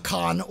see the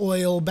Hakan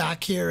oil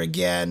back here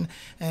again,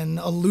 and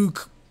a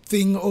Luke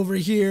thing over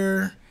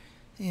here,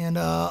 and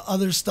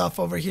other stuff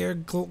over here.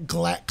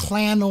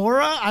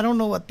 Clanora? I don't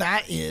know what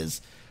that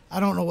is. I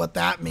don't know what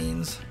that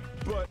means.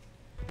 But,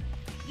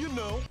 you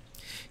know.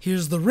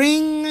 Here's the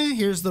ring.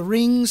 Here's the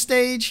ring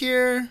stage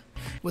here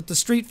with the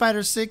Street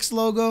Fighter 6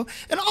 logo.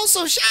 And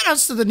also shout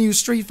outs to the new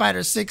Street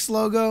Fighter 6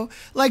 logo.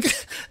 Like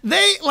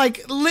they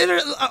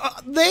literally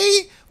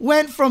they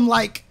went from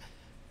like,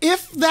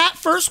 if that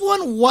first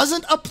one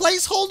wasn't a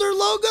placeholder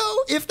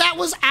logo, if that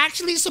was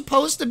actually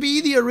supposed to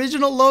be the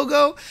original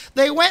logo,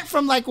 they went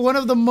from like one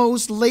of the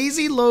most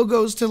lazy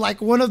logos to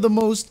like one of the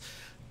most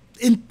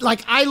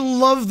I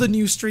love the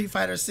new Street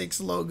Fighter 6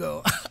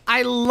 logo.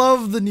 I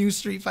love the new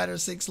Street Fighter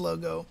 6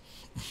 logo.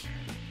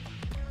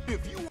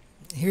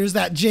 Here's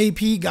that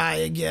JP guy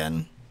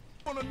again.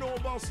 Want to know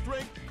about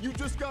strength? You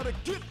just gotta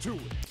get to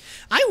it.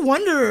 I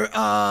wonder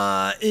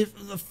if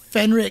the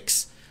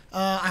Fenrix,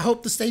 I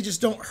hope the stages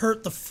don't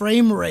hurt the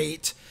frame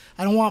rate.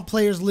 I don't want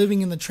players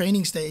living in the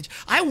training stage.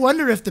 I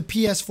wonder if the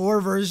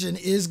PS4 version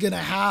is going to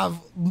have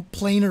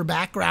planar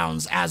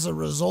backgrounds as a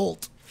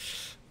result.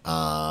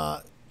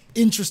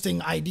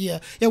 interesting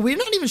idea. Yeah, we're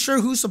not even sure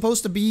who's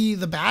supposed to be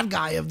the bad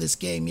guy of this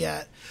game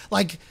yet.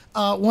 Like,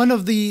 one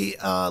of the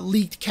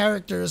leaked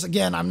characters,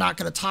 again, I'm not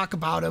going to talk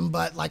about him,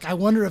 but like, I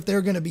wonder if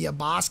they're going to be a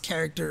boss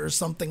character or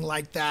something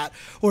like that,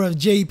 or if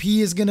JP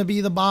is going to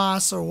be the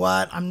boss or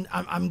what.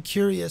 I'm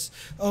curious.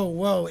 Oh,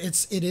 whoa,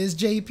 it is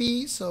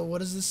JP. So what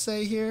does this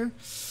say here?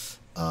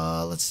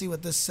 Let's see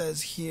what this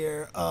says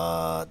here.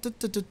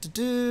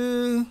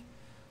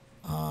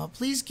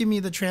 Please give me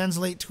the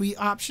translate tweet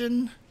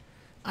option.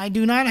 I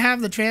do not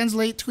have the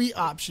translate tweet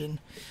option.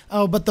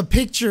 Oh, but the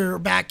picture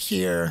back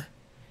here,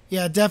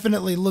 yeah,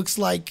 definitely looks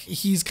like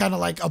he's kind of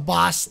like a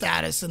boss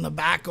status in the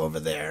back over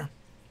there.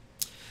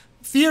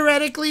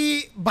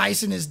 Theoretically,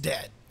 Bison is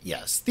dead.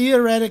 Yes,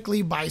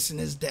 theoretically, Bison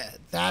is dead.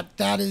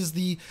 That is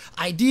the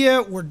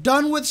idea. We're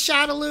done with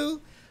Shadaloo.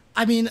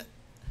 I mean,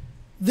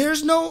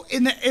 there's no,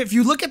 if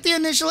you look at the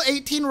initial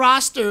 18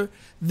 roster,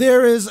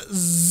 there is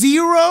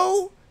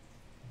zero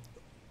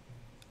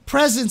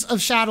presence of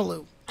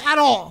Shadaloo at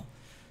all.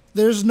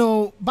 There's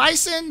no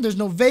Bison, there's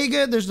no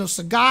Vega, there's no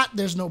Sagat,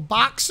 there's no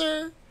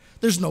Boxer,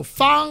 there's no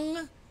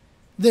Fung,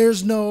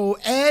 there's no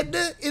Ed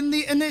in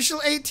the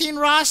initial 18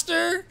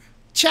 roster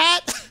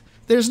chat.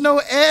 There's no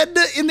Ed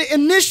in the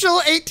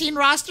initial 18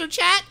 roster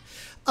chat.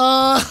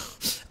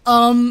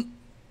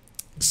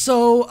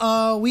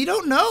 So we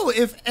don't know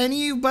if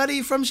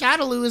anybody from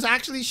Shadaloo is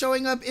actually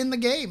showing up in the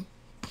game.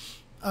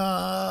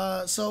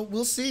 So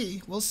we'll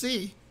see. We'll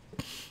see.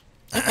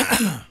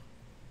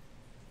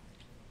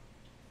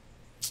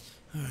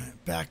 All right,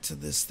 back to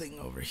this thing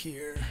over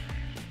here.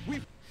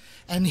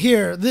 And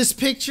here, this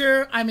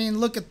picture, I mean,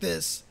 look at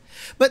this.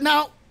 But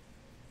now,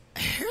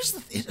 here's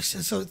the,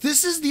 so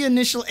this is the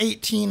initial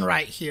 18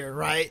 right here,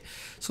 right?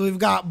 So we've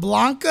got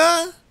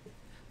Blanka.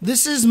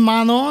 This is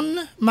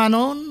Manon.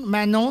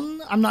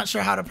 I'm not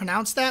sure how to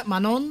pronounce that.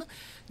 Manon.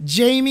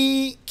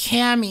 Jamie,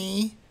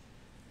 Cammy,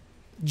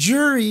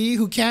 Jury,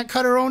 who can't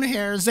cut her own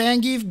hair,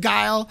 Zangief,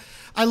 Guile.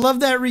 I love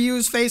that Ryu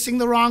is facing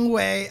the wrong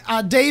way.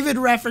 David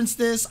referenced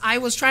this. I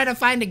was trying to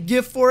find a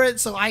GIF for it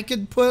so I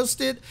could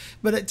post it,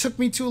 but it took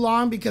me too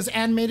long because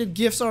animated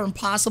GIFs are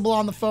impossible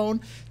on the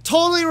phone.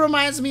 Totally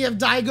reminds me of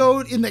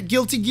Daigo in the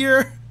Guilty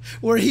Gear,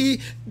 where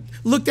he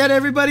looked at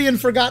everybody and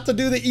forgot to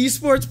do the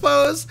esports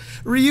pose.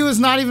 Ryu is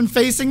not even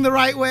facing the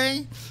right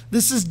way.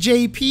 This is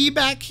JP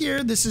back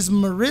here. This is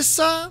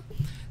Marissa.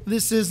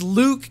 This is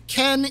Luke,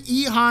 Ken,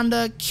 E.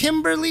 Honda,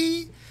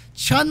 Kimberly,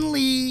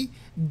 Chun-Li,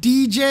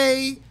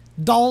 DJ,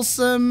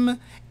 Dhalsim,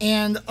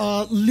 and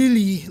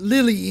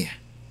Lily.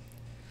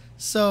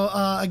 So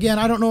again,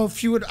 I don't know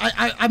if you would.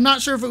 I'm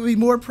not sure if it would be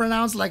more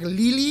pronounced like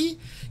Lily,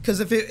 because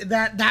if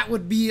that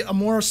would be a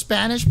more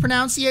Spanish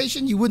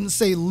pronunciation. You wouldn't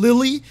say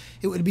Lily;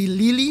 it would be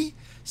Lily.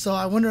 So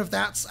I wonder if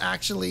that's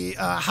actually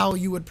how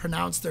you would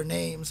pronounce their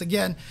names.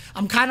 Again,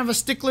 I'm kind of a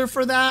stickler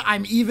for that.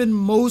 I'm even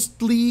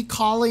mostly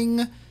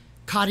calling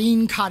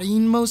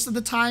Karin most of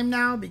the time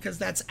now, because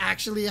that's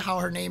actually how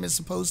her name is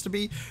supposed to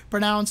be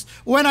pronounced.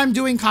 When I'm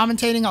doing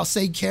commentating, I'll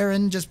say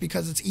Karen just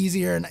because it's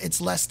easier and it's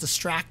less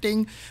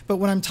distracting. But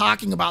when I'm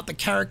talking about the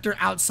character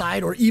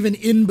outside or even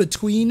in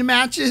between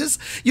matches,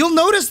 you'll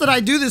notice that I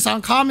do this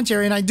on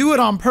commentary, and I do it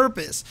on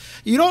purpose.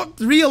 You don't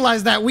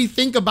realize that we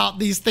think about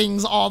these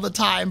things all the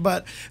time,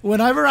 but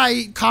whenever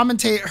I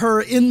commentate her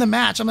in the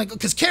match, I'm like,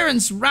 because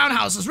Karen's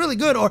roundhouse is really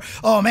good, or,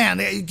 oh man,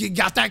 you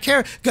got that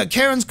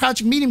Karen's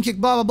crouching medium kick,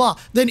 blah, blah, blah.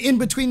 Then in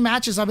between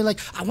matches, I'll be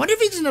like, I wonder if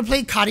he's going to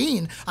play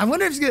Karin. I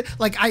wonder if he's going to,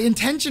 like, I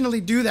intentionally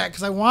do that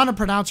because I want to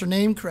pronounce her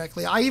name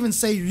correctly. I even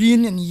say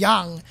Yin and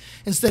Yang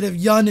instead of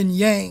Yun and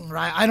Yang,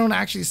 right? I don't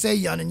actually say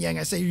Yun and Yang.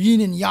 I say Yin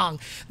and Yang.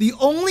 The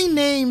only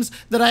names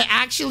that I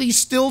actually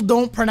still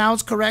don't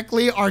pronounce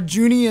correctly are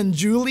Junie and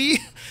Julie.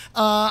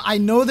 I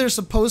know they're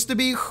supposed to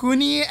be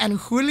Huni and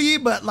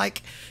Huli, but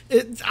like,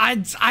 I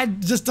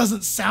just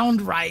doesn't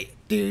sound right.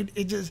 Dude,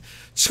 it just,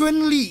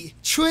 Chun-Li.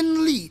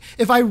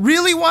 If I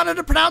really wanted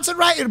to pronounce it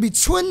right, it would be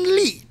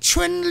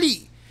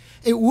Chun-Li.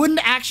 It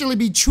wouldn't actually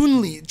be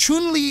Chun-Li.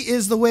 Chun-Li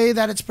is the way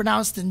that it's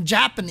pronounced in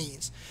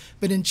Japanese.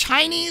 But in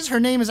Chinese, her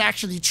name is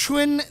actually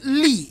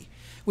Chun-Li,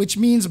 which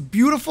means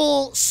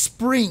beautiful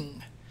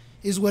spring,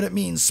 is what it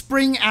means.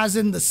 Spring as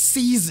in the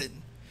season.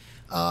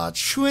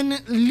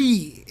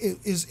 Chun-Li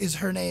is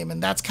her name,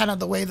 and that's kind of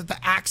the way that the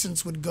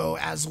accents would go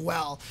as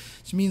well.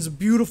 She means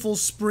beautiful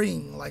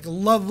spring, like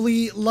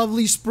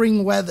lovely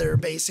spring weather,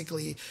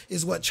 basically,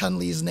 is what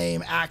Chun-Li's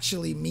name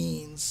actually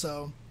means.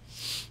 So,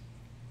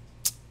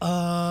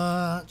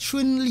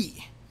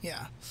 Chun-Li,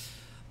 yeah.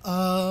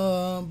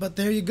 But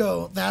there you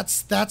go.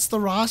 That's the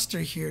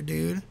roster here,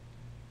 dude.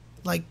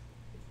 Like,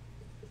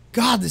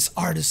 God, this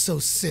art is so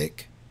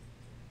sick.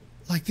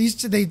 Like,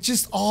 they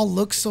just all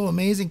look so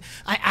amazing.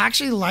 I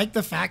actually like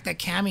the fact that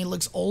Cammy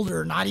looks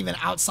older, not even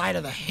outside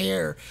of the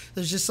hair.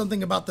 There's just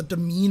something about the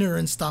demeanor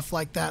and stuff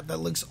like that that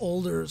looks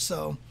older,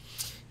 so,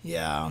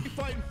 yeah.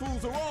 Fighting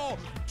fools are all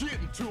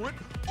getting to it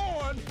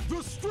on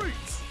the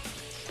streets.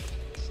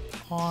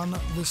 On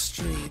the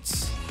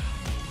streets.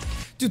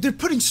 Dude, they're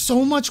putting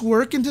so much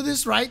work into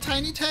this, right,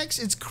 Tiny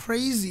Text? It's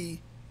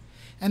crazy.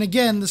 And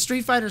again, the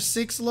Street Fighter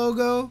 6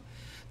 logo,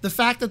 The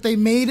fact that they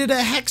made it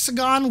a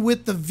hexagon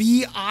with the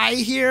VI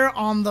here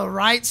on the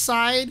right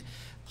side.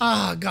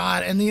 Oh,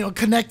 God. And, you know,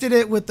 connected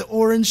it with the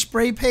orange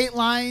spray paint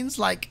lines.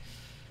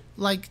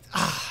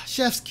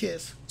 Chef's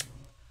kiss.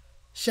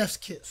 Chef's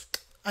kiss.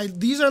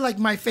 These are like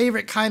my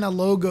favorite kind of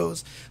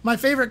logos. My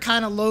favorite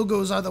kind of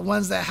logos are the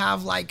ones that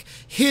have like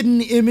hidden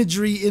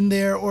imagery in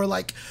there, or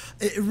like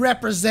it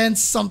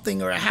represents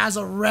something, or it has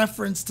a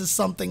reference to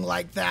something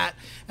like that.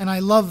 And I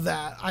love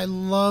that. I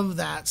love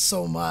that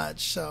so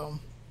much. So,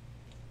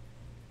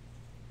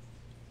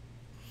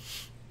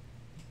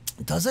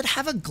 does it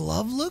have a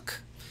glove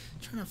look?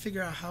 I'm trying to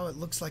figure out how it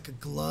looks like a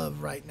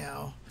glove right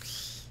now.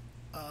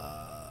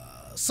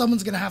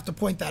 Someone's gonna have to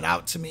point that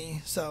out to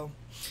me. So,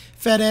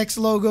 FedEx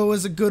logo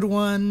is a good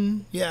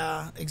one.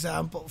 Yeah,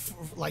 example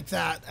like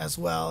that as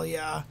well.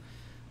 Yeah.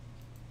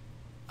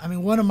 I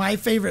mean, one of my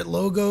favorite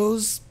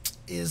logos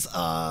is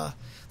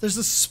there's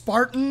a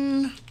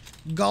Spartan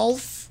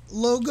Golf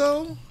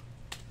logo.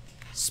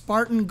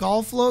 Spartan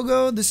Golf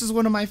logo. This is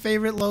one of my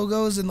favorite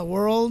logos in the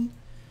world.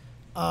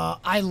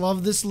 I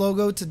love this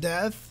logo to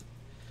death.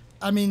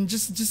 I mean,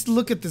 just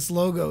look at this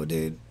logo,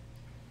 dude.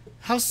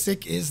 How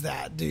sick is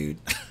that, dude?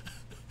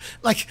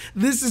 Like,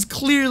 this is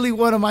clearly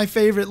one of my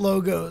favorite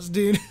logos,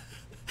 dude.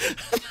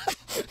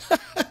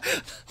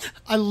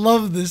 I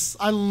love this.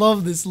 I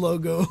love this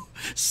logo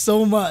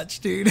so much,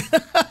 dude.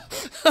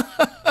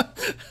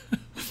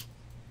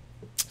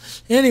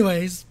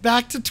 Anyways,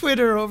 back to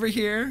Twitter over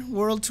here,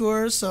 World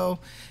Tour. So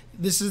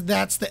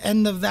that's the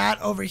end of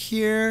that over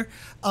here.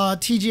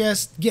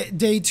 TGS get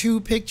day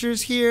 2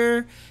 pictures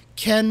here.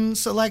 Ken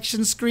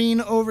selection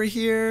screen over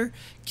here.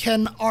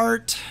 Ken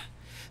art.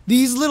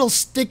 These little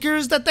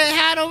stickers that they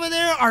had over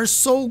there are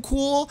so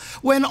cool.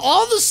 When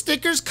all the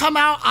stickers come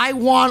out, I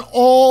want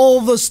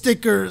all the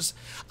stickers.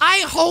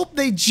 I hope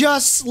they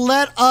just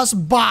let us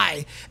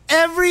buy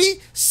every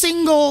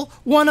single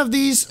one of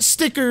these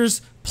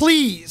stickers,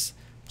 please.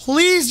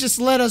 Please just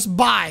let us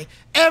buy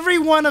every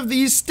one of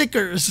these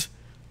stickers,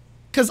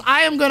 because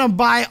I am going to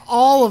buy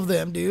all of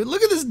them, dude.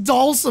 Look at this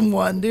Dhalsim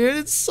one, dude.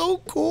 It's so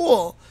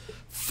cool.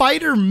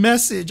 Fighter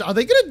message. Are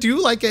they going to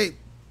do like a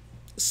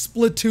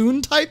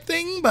Splatoon type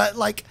thing? But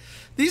like,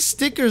 these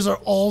stickers are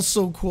all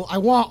so cool. I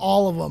want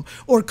all of them,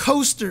 or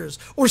coasters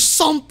or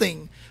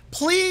something.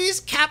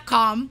 Please,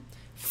 Capcom,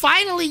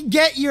 finally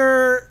get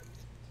your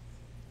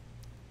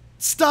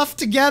stuff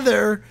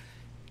together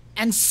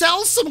and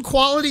sell some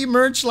quality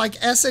merch like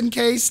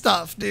SNK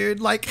stuff,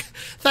 dude. Like,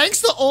 thanks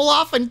to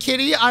Olaf and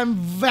Kitty, I'm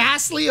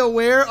vastly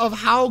aware of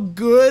how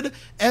good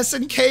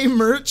SNK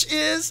merch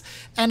is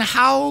and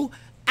how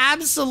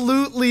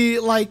absolutely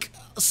like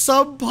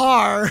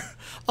subpar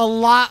a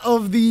lot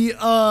of the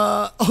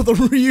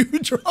Ryu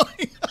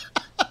drawing.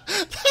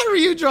 That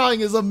Ryu drawing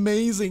is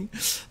amazing.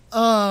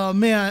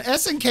 Man,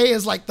 SNK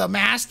is like the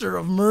master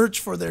of merch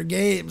for their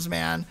games,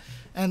 man,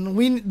 and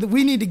we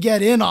need to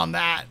get in on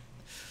that.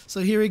 So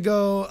here we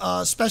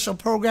go, special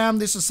program.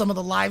 This is some of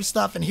the live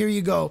stuff, and here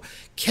you go.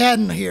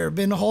 Ken here,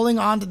 been holding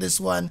on to this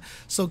one.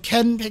 So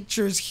Ken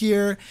pictures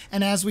here,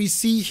 and as we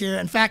see here,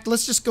 in fact,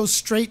 let's just go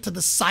straight to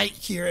the site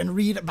here and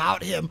read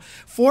about him.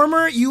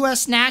 Former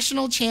U.S.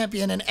 national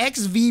champion and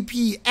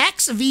ex-VP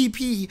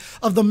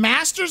of the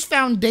Masters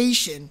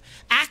Foundation.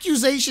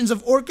 Accusations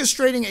of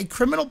orchestrating a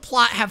criminal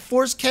plot have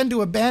forced Ken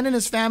to abandon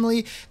his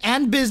family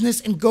and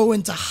business and go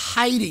into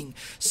hiding.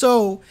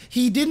 So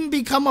he didn't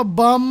become a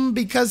bum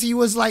because he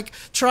was like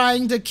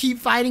trying to keep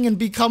fighting and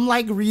become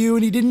like Ryu,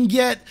 and he didn't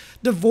get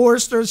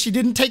divorced, or she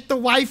didn't take the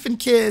wife and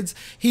kids.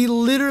 He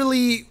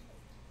literally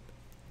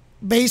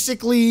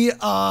basically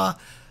had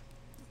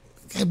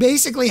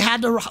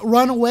to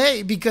run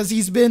away because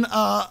he's been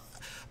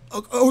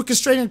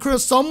orchestrating a criminal.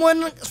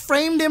 Someone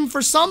framed him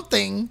for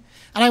something.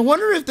 And I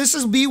wonder if this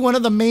will be one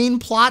of the main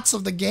plots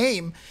of the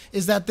game,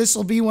 is that this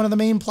will be one of the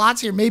main plots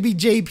here. Maybe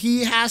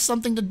JP has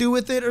something to do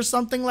with it or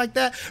something like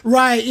that.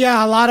 Right,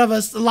 yeah, a lot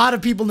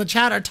of people in the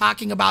chat are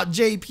talking about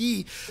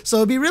JP. So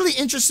it'd be really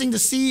interesting to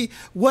see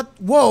what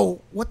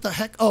the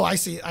heck? Oh, I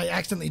see. I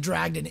accidentally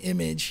dragged an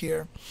image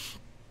here.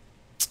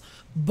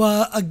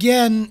 But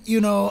again, you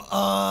know,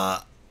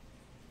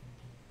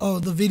 oh,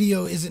 the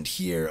video isn't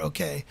here.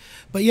 Okay.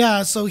 But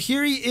yeah, so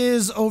here he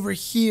is over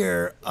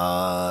here.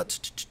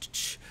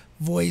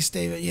 Voice,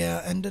 David,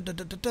 yeah, and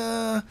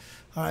All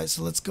right,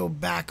 so let's go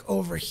back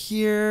over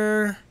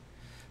here,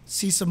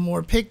 see some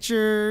more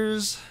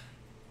pictures.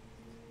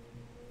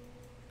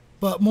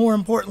 But more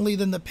importantly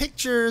than the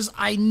pictures,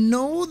 I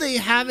know they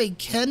have a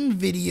Ken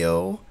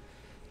video.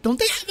 Don't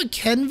they have a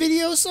Ken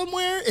video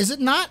somewhere? Is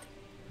it not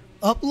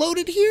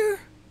uploaded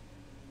here?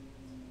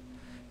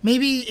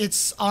 Maybe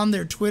it's on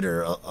their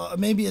Twitter.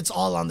 Maybe it's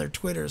all on their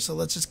Twitter. So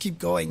let's just keep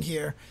going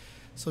here.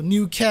 So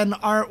new Ken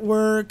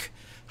artwork.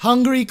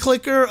 Hungry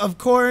Clicker, of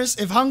course.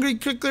 If Hungry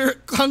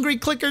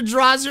Clicker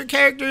draws your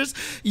characters,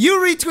 you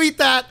retweet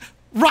that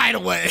right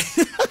away.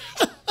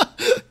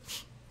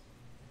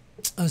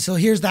 So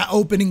here's that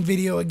opening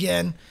video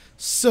again.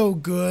 So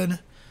good.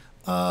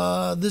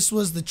 This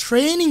was the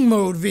training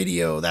mode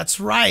video. That's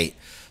right.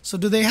 So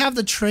do they have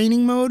the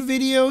training mode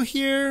video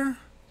here?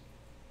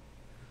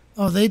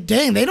 Oh, they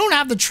don't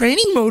have the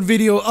training mode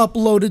video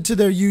uploaded to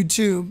their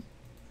YouTube.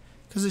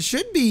 Because it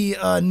should be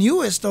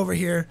newest over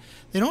here.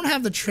 They don't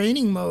have the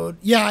training mode.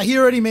 Yeah, he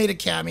already made a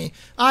Cammy.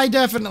 I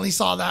definitely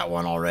saw that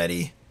one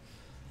already.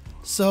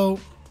 So,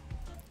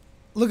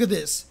 look at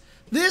this.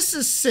 This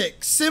is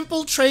sick.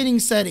 Simple training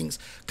settings.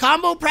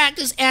 Combo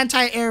practice,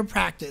 anti-air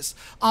practice.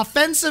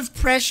 Offensive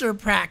pressure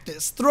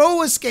practice.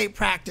 Throw escape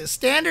practice.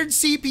 Standard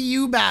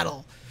CPU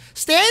battle.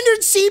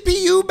 Standard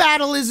CPU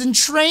battle is in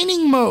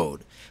training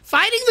mode.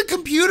 Fighting the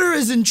computer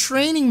is in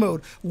training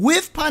mode.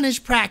 With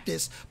punish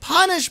practice,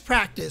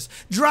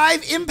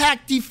 drive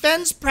impact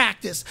defense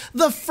practice,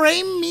 the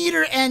frame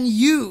meter and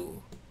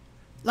you.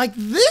 Like,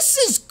 this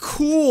is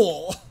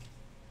cool.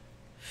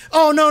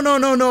 Oh,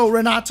 no,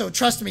 Renato,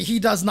 trust me, he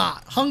does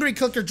not. Hungry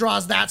Clicker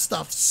draws that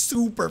stuff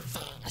super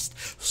fast.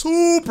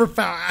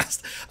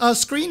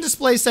 Screen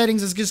display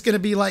settings is just gonna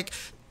be like,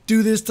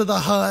 do this to the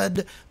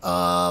HUD,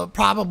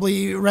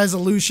 probably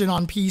resolution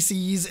on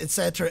PCs,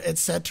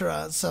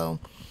 etc. So,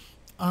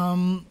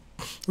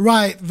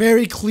 right,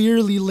 very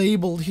clearly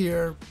labeled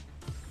here.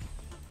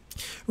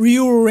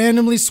 Ryu will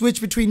randomly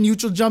switch between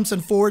neutral jumps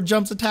and forward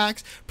jumps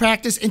attacks.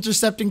 Practice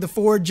intercepting the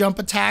forward jump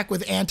attack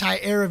with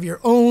anti-air of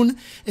your own.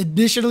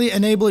 Additionally,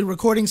 enabling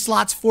recording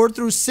slots 4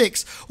 through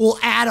 6 will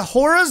add a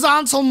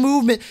horizontal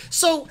movement.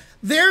 So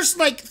there's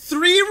like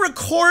 3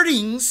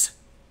 recordings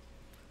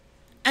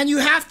and you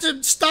have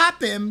to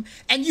stop him,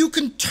 and you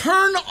can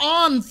turn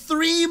on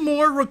 3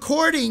 more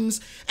recordings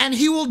and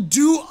he will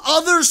do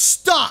other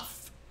stuff.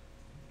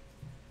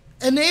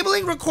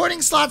 Enabling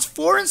recording slots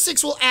 4 and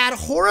 6 will add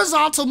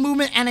horizontal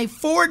movement and a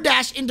forward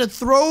dash into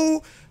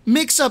throw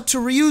mix-up to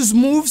Ryu's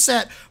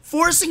moveset,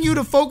 forcing you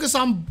to focus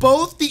on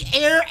both the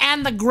air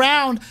and the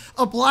ground.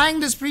 Applying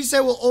this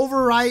preset will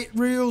overwrite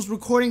Ryu's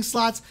recording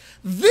slots.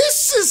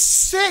 This is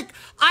sick.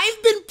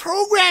 I've been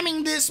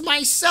programming this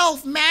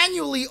myself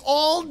manually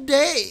all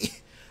day.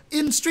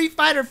 In Street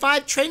Fighter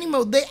V training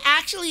mode, they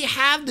actually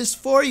have this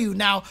for you.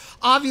 Now,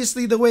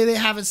 obviously, the way they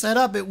have it set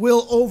up, it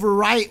will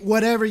overwrite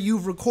whatever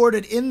you've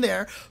recorded in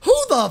there. Who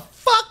the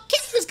fuck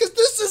cares? Because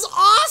this is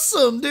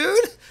awesome,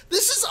 dude.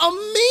 This is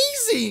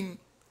amazing.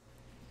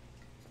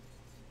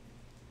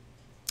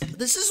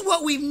 This is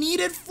what we've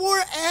needed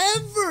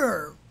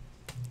forever.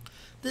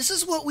 This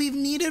is what we've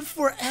needed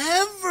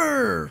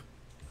forever.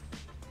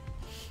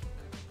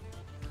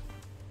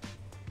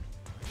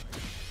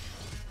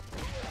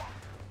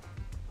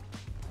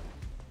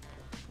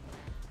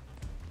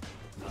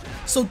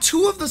 So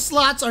 2 of the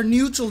slots are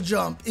neutral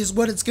jump is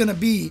what it's gonna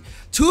be.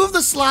 2 of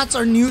the slots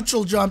are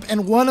neutral jump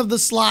and 1 of the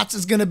slots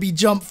is gonna be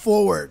jump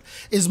forward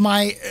is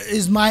my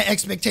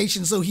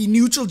expectation. So he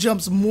neutral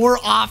jumps more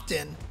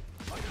often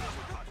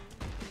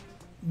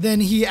than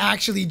he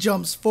actually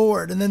jumps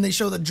forward. And then they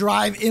show the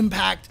drive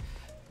impact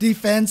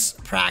defense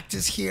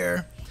practice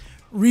here.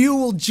 Ryu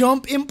will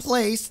jump in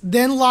place,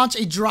 then launch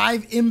a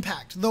drive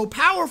impact. Though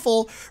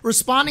powerful,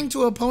 responding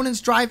to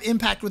opponent's drive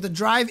impact with a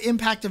drive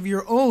impact of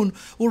your own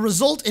will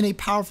result in a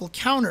powerful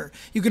counter.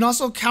 You can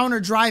also counter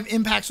drive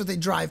impacts with a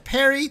drive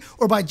parry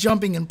or by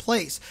jumping in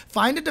place.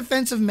 Find a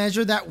defensive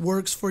measure that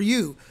works for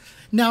you.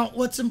 Now,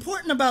 what's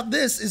important about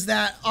this is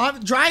that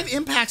drive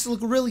impacts look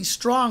really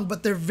strong,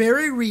 but they're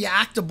very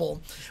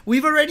reactable.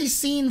 We've already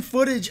seen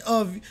footage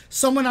of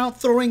someone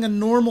out throwing a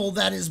normal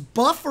that is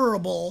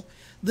bufferable.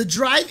 The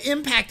drive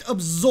impact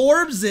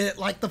absorbs it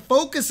like the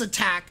focus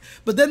attack,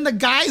 but then the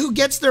guy who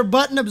gets their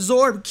button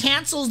absorbed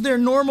cancels their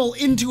normal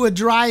into a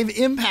drive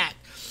impact.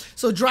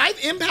 So drive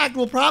impact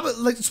will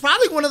it's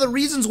probably one of the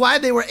reasons why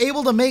they were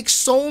able to make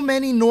so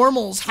many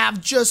normals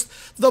have just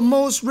the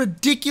most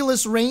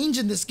ridiculous range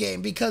in this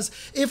game. Because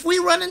if we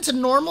run into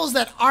normals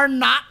that are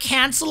not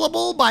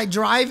cancelable by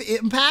drive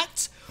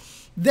impacts,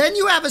 then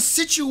you have a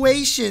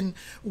situation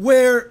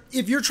where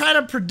if you're trying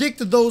to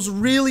predict those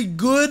really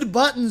good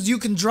buttons, you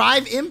can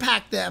drive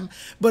impact them.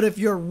 But if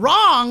you're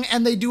wrong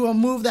and they do a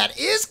move that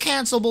is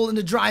cancelable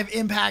into drive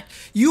impact,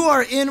 you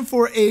are in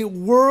for a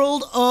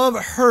world of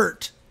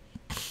hurt.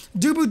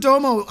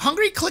 Dubudomo,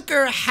 Hungry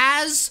Clicker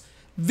has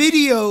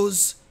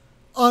videos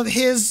of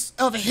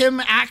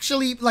him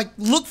actually, like,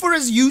 look for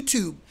his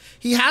YouTube.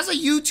 He has a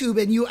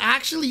YouTube and you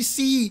actually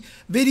see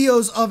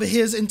videos of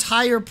his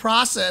entire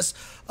process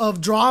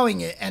of drawing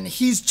it, and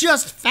he's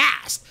just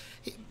fast.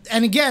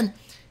 And again,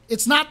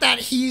 it's not that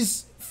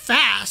he's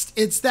fast,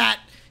 it's that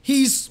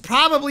he's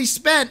probably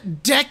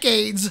spent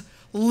decades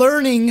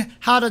learning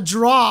how to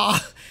draw,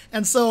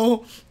 and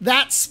so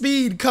that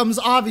speed comes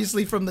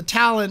obviously from the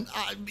talent.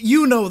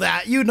 You know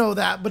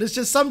that, but it's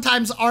just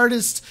sometimes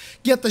artists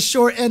get the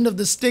short end of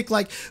the stick,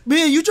 like,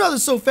 man, you draw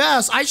this so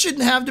fast, I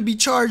shouldn't have to be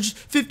charged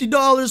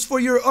 $50 for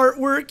your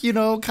artwork, you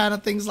know, kind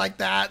of things like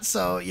that.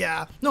 So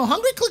yeah, no,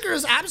 Hungry Clicker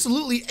is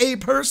absolutely a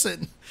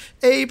person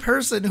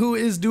who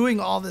is doing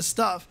all this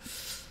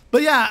stuff.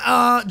 But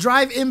yeah,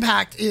 Drive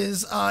Impact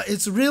is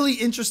it's really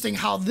interesting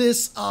how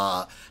this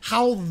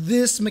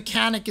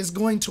mechanic is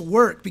going to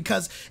work,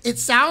 because it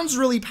sounds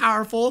really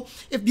powerful.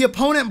 If the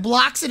opponent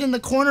blocks it in the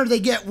corner, they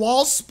get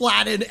wall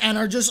splatted and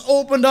are just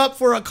opened up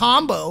for a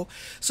combo.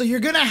 So you're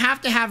gonna have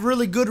to have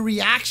really good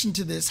reaction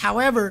to this.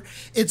 However,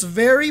 it's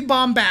very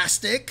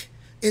bombastic.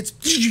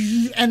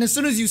 And as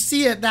soon as you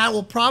see it, that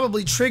will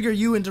probably trigger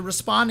you into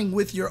responding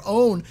with your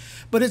own.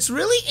 But it's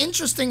really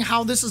interesting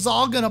how this is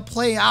all going to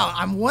play out.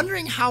 I'm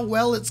wondering how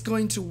well it's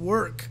going to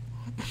work.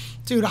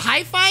 Dude,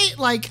 High Fight,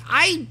 like,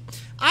 I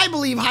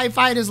believe High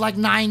Fight is like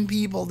 9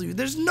 people, dude.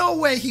 There's no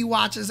way he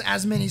watches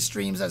as many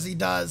streams as he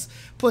does,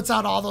 puts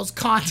out all those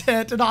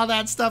content and all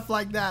that stuff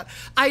like that.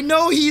 I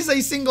know he's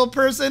a single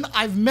person.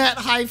 I've met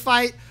High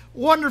Fight.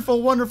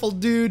 Wonderful, wonderful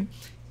dude.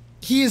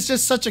 He is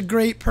just such a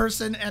great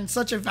person and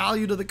such a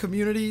value to the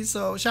community.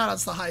 So shout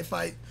outs to High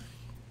Fight.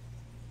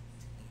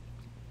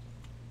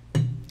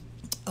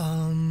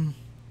 So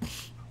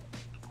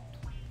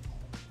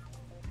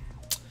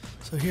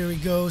here we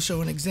go,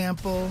 show an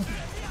example.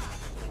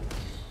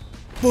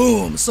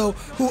 Boom. So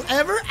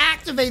whoever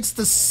activates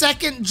the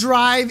second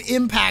Drive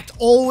Impact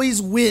always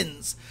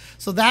wins.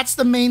 So that's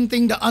the main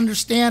thing to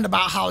understand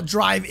about how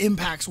Drive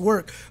Impacts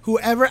work.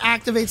 Whoever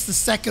activates the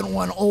second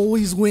one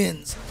always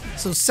wins.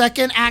 So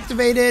second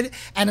activated,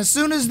 and as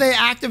soon as they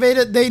activate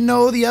it, they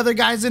know the other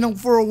guy's in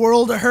for a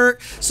world of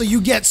hurt. So you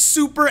get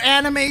super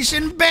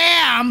animation,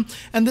 bam!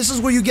 And this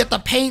is where you get the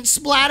paint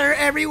splatter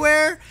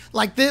everywhere,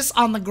 like this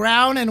on the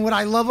ground. And what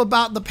I love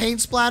about the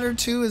paint splatter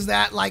too is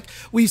that, like,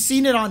 we've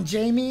seen it on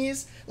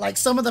Jamie's. Like,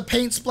 some of the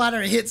paint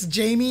splatter hits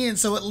Jamie, and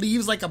so it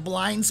leaves like a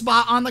blind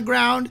spot on the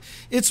ground.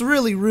 It's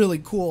really, really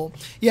cool.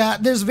 Yeah,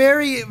 there's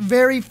very,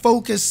 very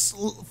focus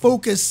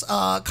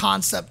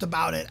concept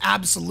about it.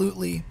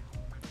 Absolutely.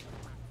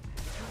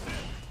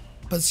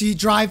 But see,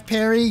 Drive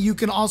Parry, you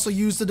can also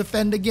use to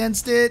defend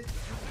against it.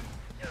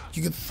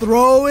 You can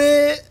throw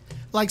it.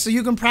 Like, so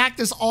you can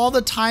practice all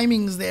the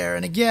timings there.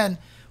 And again,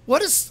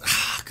 what is,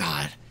 oh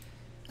God.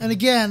 And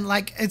again,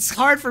 like, it's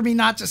hard for me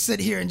not to sit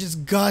here and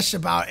just gush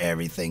about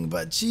everything,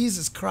 but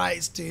Jesus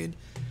Christ, dude.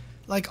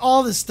 Like,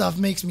 all this stuff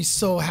makes me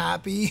so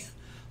happy.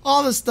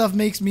 All this stuff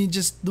makes me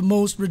just the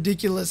most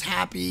ridiculous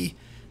happy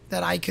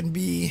that I can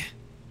be.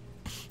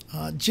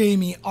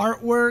 Jamie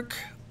artwork.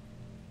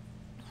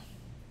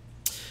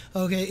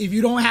 Okay, if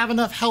you don't have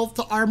enough health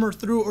to armor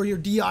through, or your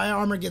DI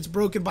armor gets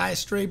broken by a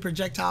stray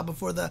projectile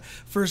before the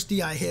first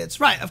DI hits.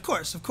 Right, of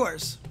course, of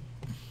course.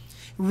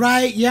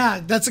 Right,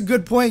 yeah, that's a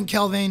good point,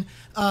 Kelvin.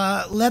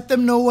 Let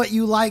them know what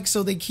you like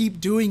so they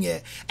keep doing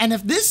it. And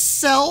if this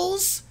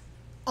sells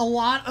a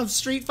lot of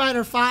Street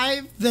Fighter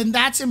V, then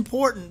that's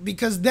important,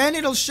 because then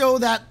it'll show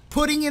that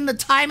putting in the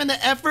time and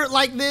the effort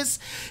like this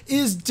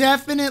is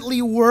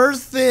definitely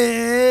worth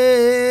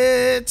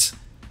it.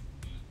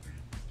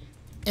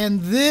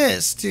 And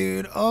this,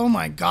 dude, oh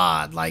my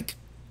God, like,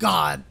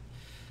 God.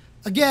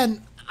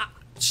 Again,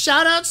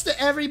 shout outs to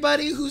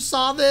everybody who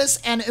saw this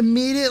and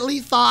immediately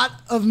thought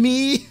of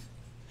me,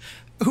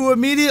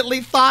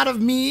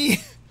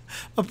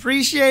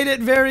 Appreciate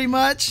it very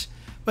much.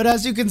 But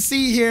as you can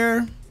see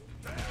here,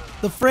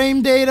 the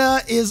frame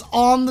data is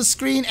on the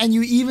screen, and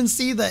you even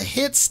see the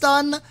hit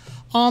stun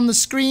on the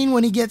screen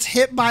when he gets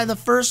hit by the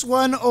first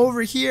one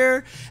over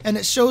here, and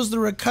it shows the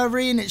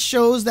recovery, and it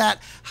shows that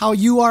how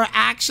you are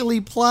actually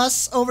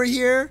plus over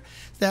here.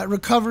 That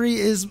recovery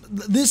is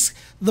this,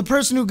 the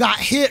person who got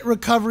hit,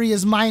 recovery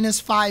is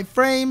 -5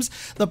 frames.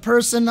 The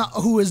person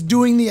who is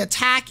doing the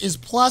attack is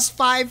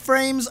 +5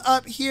 frames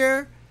up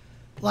here.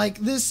 Like,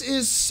 this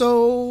is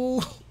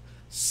so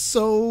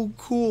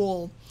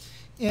cool.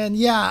 And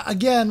yeah,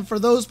 again, for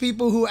those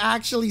people who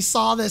actually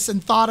saw this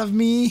and thought of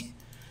me,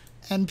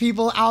 and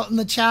people out in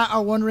the chat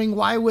are wondering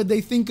why would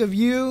they think of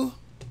you,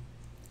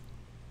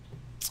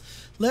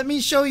 let me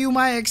show you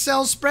my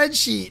Excel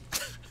spreadsheet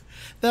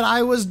that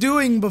I was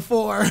doing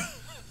before.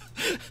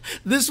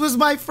 This was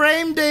my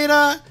frame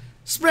data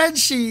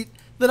spreadsheet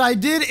that I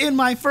did in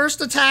my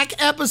first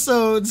attack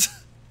episodes.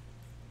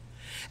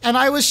 And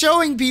I was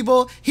showing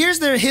people, here's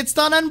their hit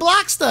stun and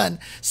block stun.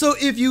 So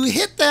if you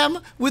hit them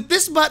with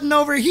this button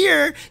over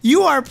here,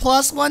 you are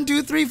 +1,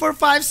 2, 3, 4,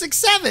 5, 6,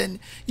 7.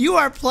 You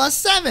are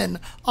 +7.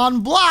 On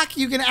block,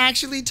 you can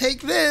actually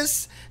take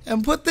this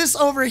and put this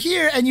over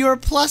here, and you're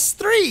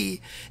 +3.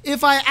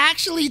 If I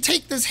actually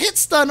take this hit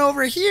stun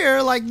over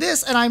here like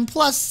this, and I'm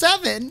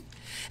 +7,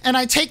 and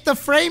I take the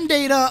frame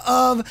data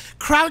of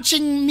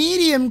crouching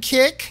medium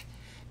kick,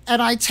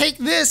 and I take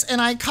this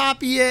and I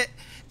copy it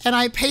and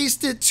I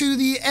paste it to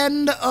the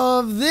end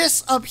of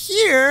this up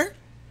here,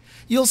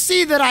 you'll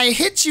see that I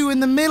hit you in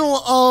the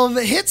middle of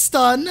hit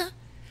stun,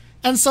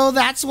 and so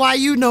that's why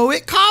you know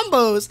it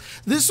combos.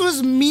 This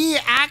was me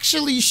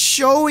actually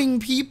showing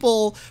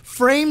people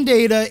frame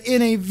data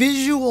in a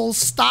visual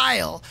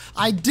style.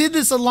 I did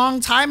this a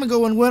long time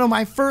ago in one of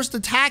my first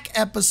attack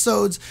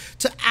episodes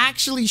to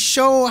actually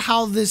show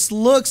how this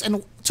looks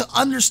and to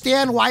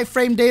understand why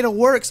frame data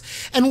works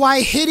and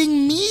why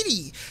hitting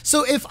meaty.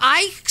 So if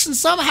I can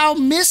somehow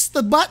miss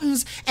the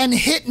buttons and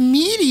hit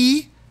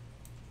meaty,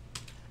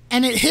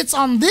 and it hits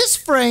on this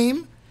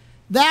frame,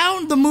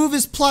 down the move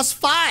is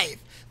 +5.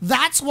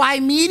 That's why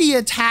media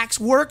attacks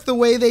work the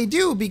way they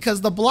do,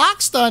 because the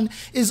block stun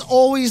is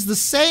always the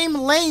same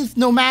length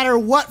no matter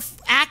what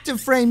active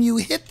frame you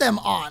hit them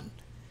on.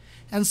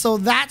 And so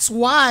that's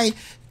why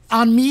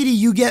on meaty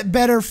you get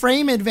better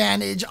frame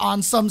advantage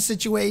on some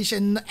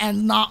situation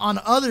and not on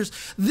others.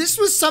 This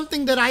was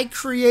something that I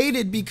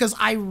created because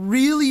I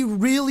really,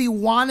 really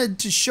wanted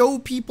to show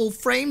people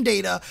frame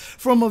data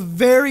from a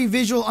very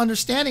visual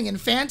understanding, and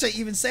Fanta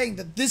even saying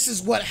that this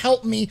is what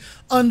helped me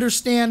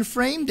understand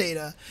frame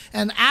data.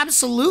 And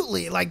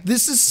absolutely, like,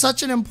 this is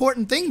such an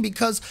important thing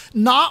because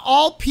not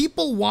all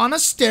people want to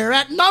stare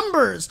at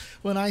numbers.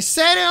 When I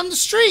said on the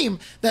stream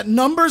that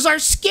numbers are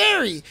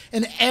scary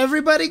and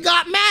everybody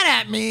got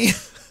mad at me,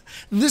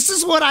 this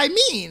is what I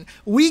mean.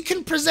 We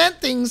can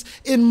present things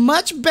in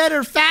much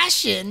better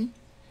fashion,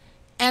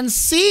 and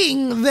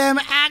seeing them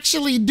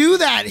actually do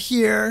that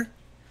here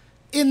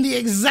in the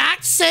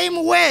exact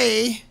same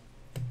way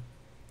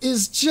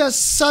is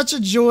just such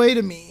a joy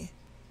to me.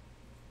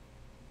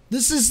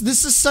 This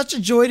is such a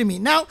joy to me.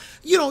 Now,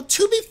 you know,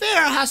 to be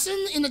fair,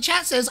 Hassan in the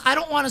chat says, I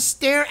don't want to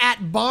stare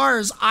at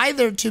bars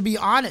either, to be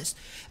honest.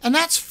 And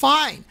that's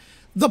fine.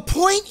 The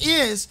point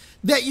is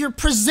that you're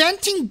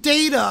presenting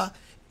data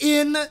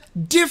in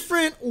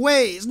different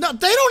ways. No,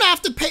 they don't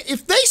have to pay.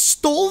 If they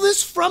stole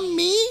this from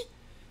me,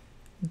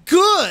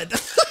 good.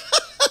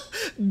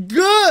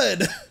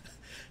 Good.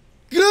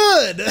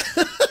 Good.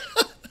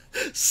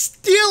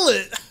 Steal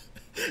it.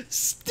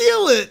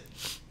 Steal it.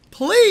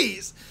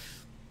 Please.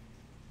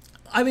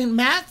 I mean,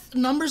 math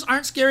numbers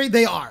aren't scary.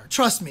 They are.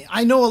 Trust me.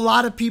 I know a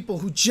lot of people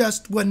who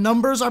just, when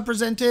numbers are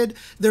presented,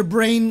 their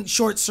brain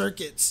short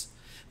circuits.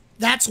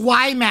 That's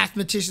why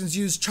mathematicians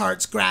use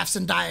charts, graphs,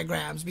 and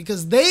diagrams,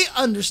 because they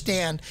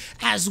understand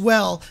as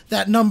well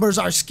that numbers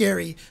are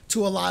scary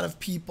to a lot of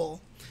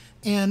people.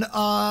 And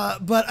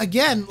but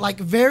again, like,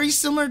 very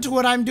similar to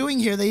what I'm doing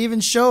here, they even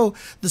show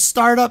the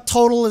startup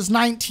total is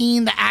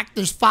 19,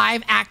 there's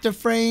 5 active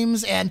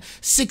frames and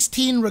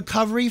 16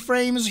 recovery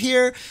frames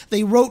here.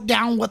 They wrote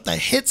down what the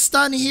hit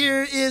stun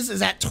here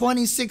is at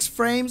 26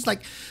 frames.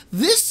 Like,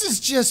 this is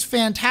just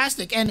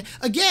fantastic. And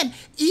again,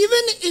 even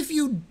if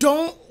you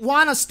don't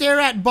want to stare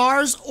at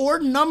bars or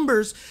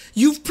numbers,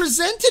 you've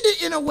presented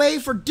it in a way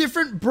for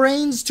different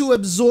brains to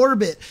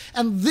absorb it.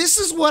 And this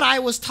is what I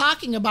was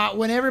talking about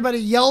when everybody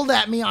yelled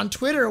at me on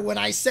Twitter when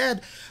I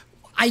said,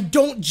 I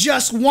don't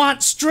just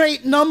want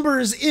straight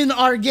numbers in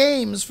our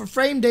games for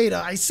frame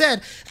data. I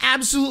said,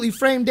 absolutely,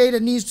 frame data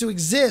needs to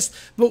exist,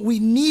 but we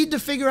need to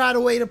figure out a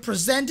way to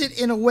present it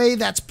in a way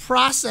that's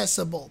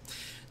processable.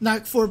 Now,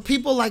 for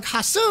people like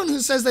Hassan, who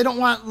says they don't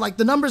want, like,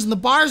 the numbers and the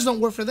bars don't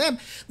work for them,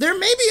 there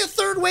may be a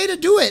third way to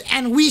do it,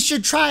 and we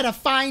should try to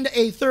find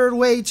a third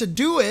way to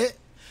do it.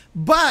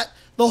 But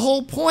the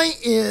whole point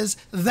is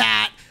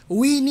that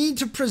we need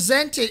to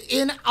present it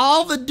in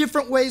all the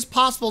different ways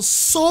possible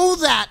so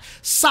that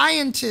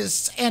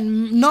scientists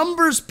and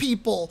numbers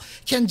people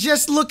can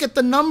just look at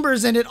the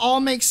numbers and it all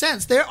makes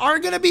sense. There are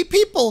going to be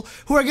people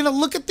who are going to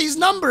look at these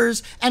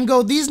numbers and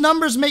go, these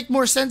numbers make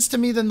more sense to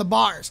me than the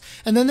bars.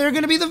 And then there are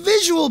going to be the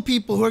visual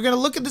people who are going to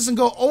look at this and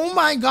go, oh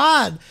my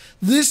God,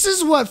 this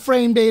is what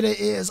frame data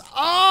is.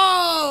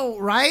 Oh,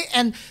 right?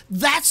 And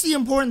that's the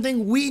important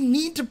thing. We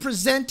need to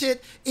present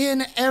it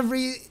in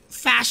every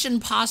fashion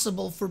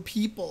possible for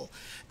people.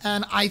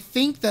 And I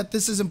think that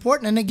this is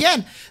important. And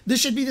again, this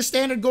should be the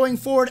standard going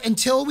forward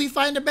until we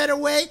find a better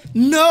way.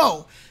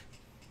 No,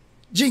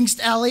 Jinxed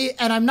Ellie.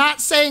 And I'm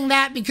not saying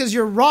that because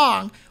you're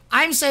wrong.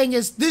 I'm saying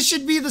is this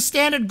should be the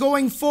standard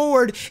going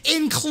forward,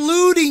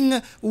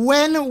 including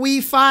when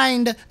we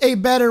find a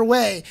better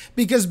way.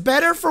 Because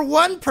better for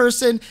one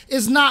person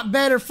is not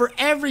better for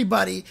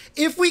everybody.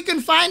 If we can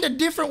find a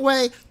different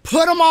way,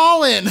 put them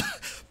all in.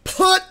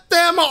 Put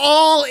them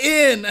all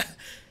in.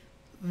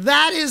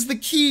 That is the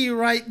key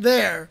right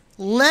there.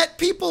 Let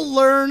people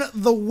learn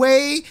the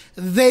way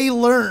they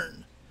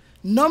learn.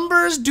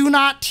 Numbers do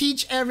not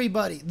teach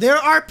everybody. There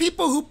are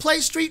people who play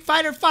Street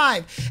Fighter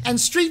V, and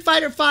Street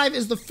Fighter V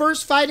is the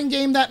first fighting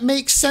game that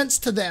makes sense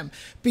to them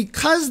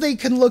because they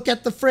can look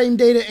at the frame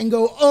data and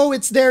go, oh,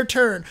 it's their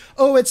turn.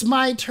 Oh, it's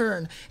my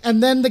turn.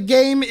 And then the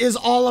game is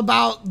all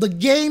about the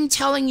game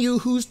telling you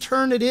whose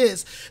turn it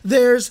is.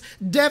 There's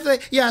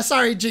definitely, yeah,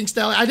 sorry, Jinx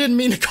Deli, I didn't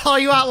mean to call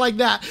you out like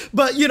that,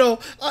 but you know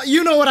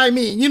what I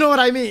mean. You know what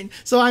I mean.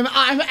 So I'm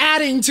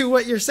adding to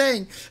what you're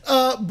saying.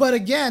 But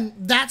again,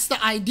 that's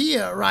the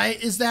idea, right?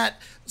 Is that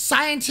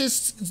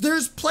scientists,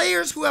 there's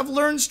players who have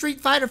learned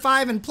Street Fighter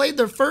V and played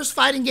their first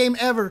fighting game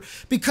ever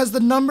because the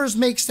numbers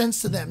make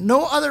sense to them.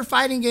 No other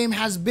fighting game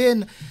has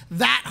been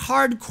that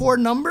hardcore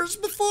numbers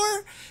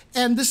before,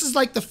 and this is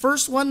like the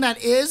first one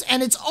that is,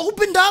 and it's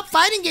opened up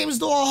fighting games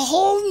to a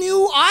whole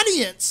new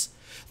audience.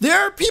 There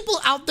are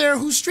people out there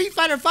who Street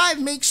Fighter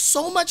V makes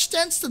so much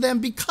sense to them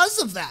because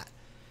of that.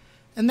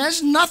 And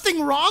there's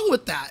nothing wrong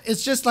with that.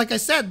 It's just, like I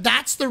said,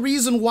 that's the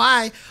reason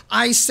why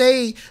I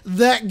say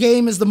that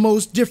game is the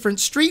most different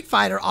Street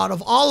Fighter out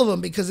of all of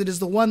them, because it is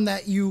the one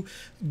that you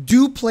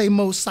do play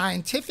most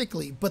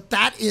scientifically. But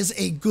that is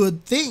a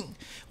good thing.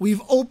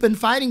 We've opened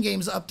fighting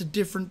games up to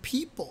different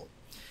people.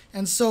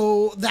 And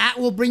so that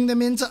will bring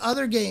them into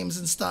other games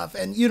and stuff.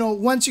 And, you know,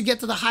 once you get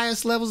to the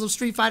highest levels of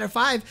Street Fighter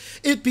V,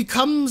 it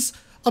becomes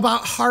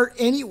about heart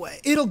anyway.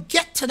 It'll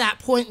get to that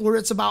point where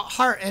it's about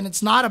heart and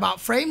it's not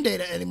about frame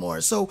data anymore.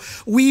 So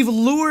we've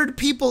lured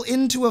people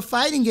into a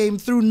fighting game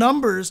through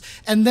numbers,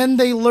 and then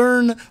they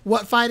learn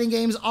what fighting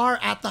games are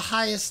at the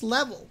highest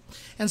level.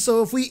 And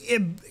so if we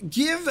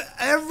give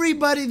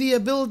everybody the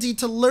ability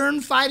to learn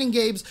fighting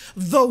games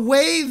the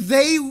way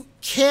they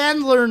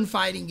can learn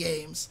fighting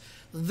games,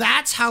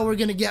 that's how we're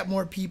going to get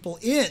more people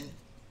in.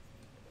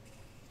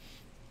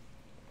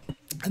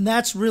 And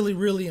that's really,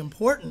 really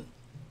important.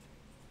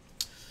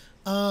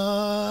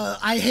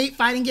 I hate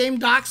fighting game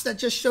docs that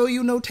just show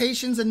you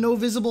notations and no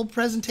visible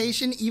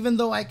presentation, even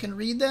though I can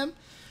read them.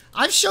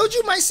 I've showed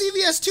you my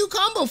CVS2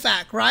 combo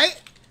fact, right?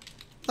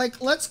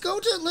 Like, let's go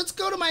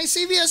to my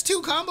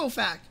CVS2 combo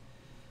fact.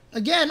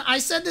 Again, I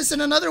said this in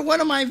another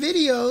one of my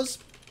videos,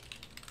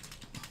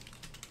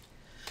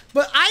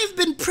 but I've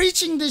been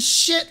preaching this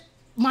shit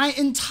my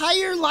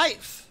entire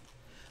life.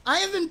 I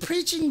have been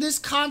preaching this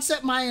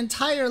concept my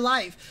entire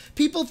life.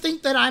 People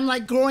think that I'm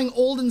like growing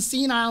old and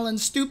senile and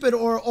stupid,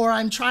 or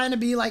I'm trying to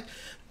be like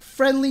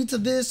friendly to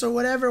this or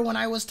whatever, when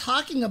I was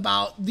talking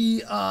about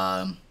the,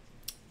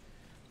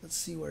 let's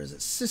see, where is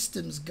it?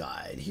 Systems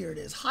guide. Here it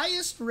is.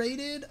 Highest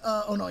rated,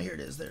 oh no, here it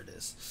is. There it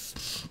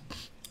is.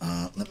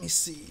 Let me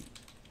see.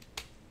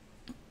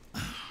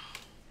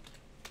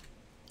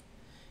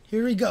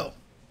 Here we go.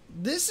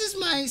 This is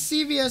my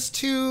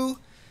CVS2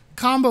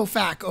 combo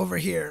fact over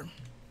here.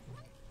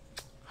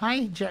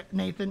 Hi,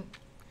 Nathan.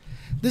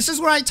 This is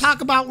where I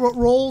talk about what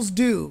roles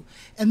do.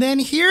 And then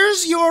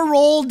here's your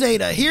roll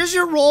data. Here's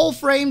your roll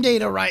frame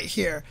data right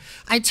here.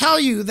 I tell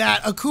you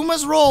that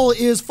Akuma's roll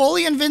is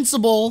fully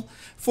invincible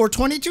for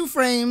 22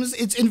 frames.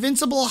 It's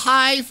invincible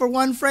high for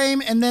 1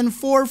 frame, and then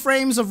 4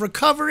 frames of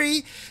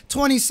recovery,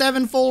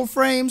 27 full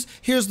frames.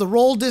 Here's the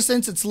roll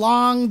distance. It's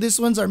long. This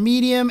ones are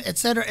medium,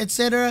 etc.,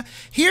 etc.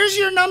 Here's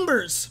your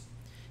numbers.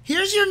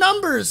 Here's your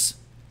numbers,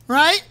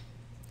 right?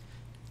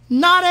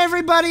 Not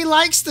everybody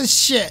likes this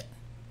shit.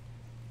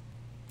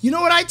 You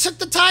know what I took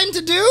the time to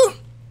do?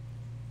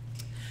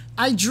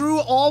 I drew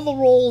all the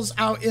rolls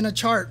out in a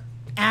chart,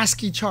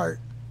 ASCII chart.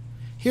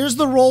 Here's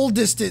the roll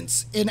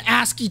distance in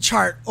ASCII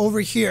chart over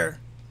here.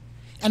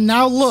 And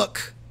now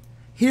look,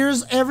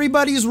 here's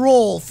everybody's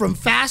roll from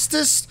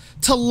fastest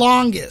to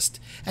longest.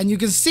 And you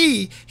can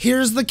see,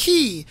 here's the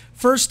key.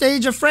 First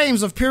stage of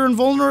frames of pure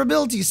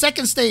invulnerability.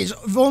 Second stage,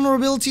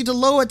 vulnerability to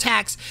low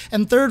attacks.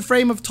 And third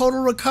frame of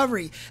total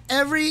recovery.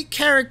 Every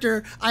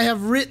character, I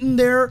have written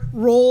their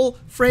roll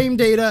frame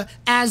data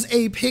as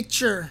a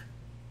picture.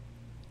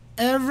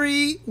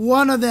 Every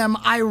one of them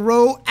I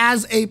wrote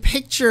as a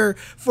picture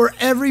for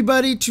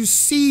everybody to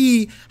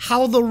see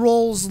how the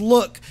rolls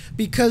look.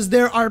 Because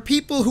there are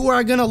people who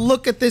are going to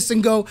look at this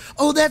and go,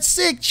 oh, that's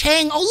sick,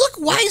 Chang. Oh,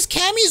 look, why is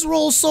Cammy's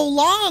roll so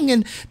long?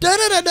 And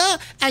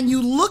da-da-da-da. And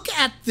you look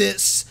at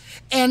this,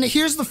 and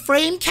here's the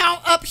frame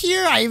count up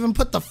here. I even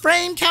put the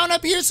frame count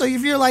up here. So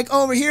if you're like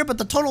over here, but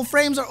the total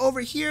frames are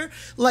over here.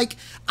 Like,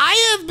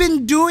 I have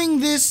been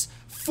doing this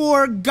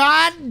for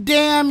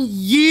goddamn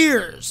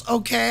years,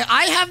 okay?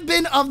 I have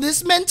been of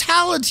this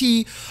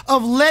mentality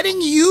of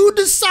letting you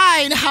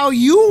decide how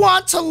you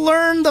want to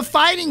learn the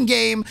fighting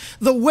game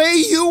the way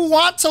you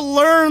want to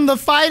learn the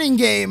fighting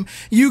game.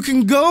 You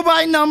can go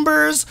by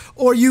numbers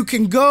or you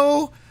can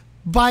go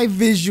by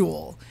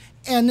visual.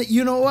 And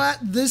you know what?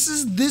 This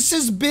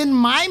has been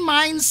my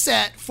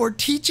mindset for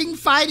teaching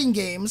fighting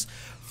games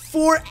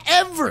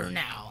forever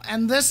now.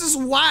 And this is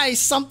why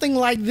something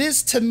like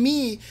this, to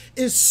me,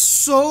 is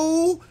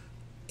so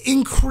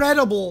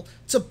incredible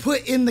to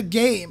put in the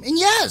game. And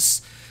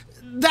yes,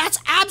 that's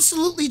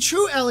absolutely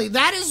true, Ellie.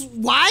 That is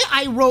why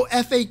I wrote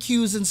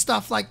FAQs and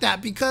stuff like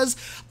that, because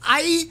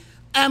I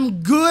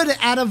am good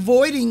at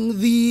avoiding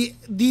the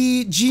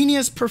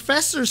genius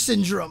professor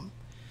syndrome.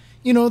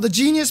 You know, the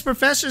genius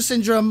professor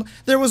syndrome,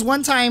 there was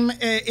one time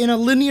in a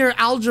linear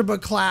algebra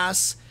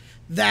class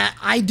that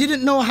I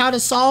didn't know how to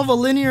solve a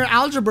linear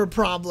algebra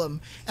problem,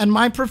 and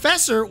my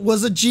professor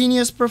was a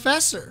genius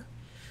professor.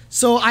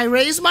 So I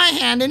raised my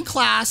hand in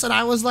class and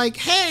I was like,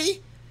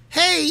 hey,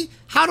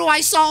 how do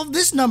I solve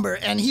this number?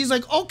 And he's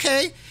like,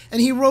 okay.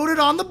 And he wrote it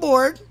on the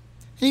board,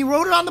 and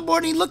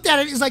he looked at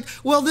it. He's like,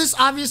 well, this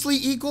obviously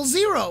equals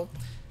 0.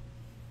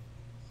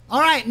 All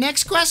right,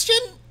 next question.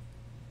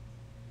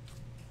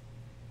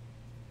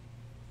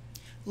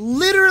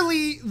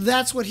 Literally,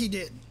 that's what he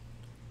did.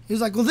 He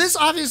was like, well, this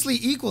obviously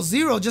equals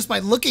 0 just by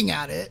looking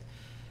at it.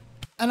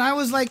 And I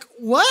was like,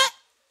 what?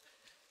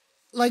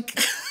 Like,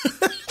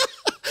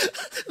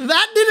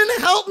 that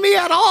didn't help me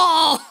at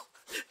all.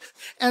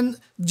 And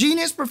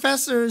genius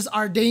professors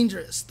are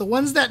dangerous. The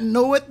ones that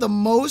know it the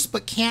most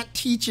but can't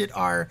teach it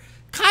are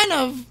kind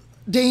of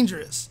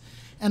dangerous.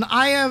 And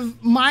I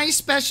have my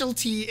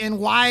specialty and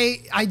why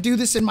I do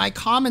this in my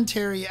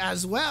commentary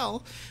as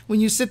well. When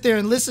you sit there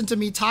and listen to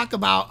me talk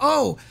about,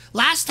 oh,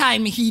 last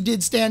time he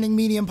did standing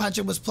medium punch,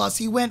 it was plus.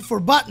 He went for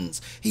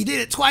buttons. He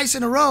did it twice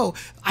in a row.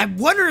 I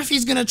wonder if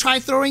he's going to try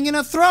throwing in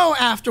a throw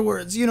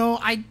afterwards. You know,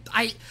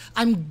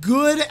 I'm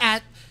good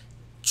at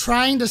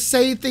trying to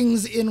say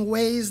things in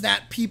ways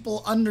that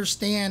people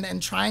understand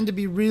and trying to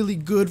be really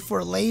good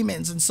for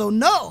layman's. And so,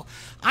 no,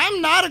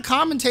 I'm not a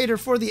commentator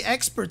for the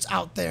experts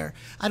out there.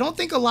 I don't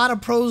think a lot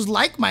of pros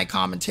like my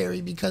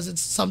commentary because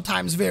it's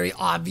sometimes very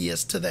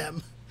obvious to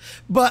them.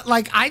 But,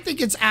 like, I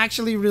think it's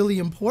actually really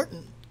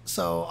important.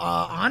 So,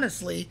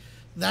 honestly,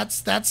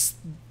 that's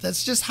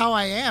just how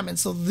I am. And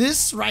so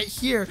this right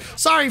here,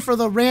 sorry for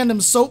the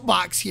random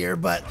soapbox here,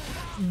 but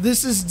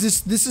this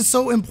is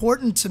so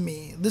important to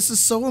me. This is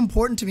so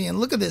important to me. And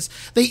look at this.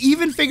 They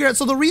even figure out,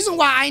 so the reason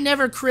why I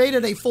never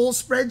created a full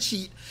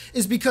spreadsheet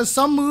is because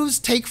some moves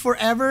take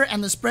forever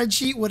and the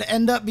spreadsheet would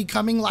end up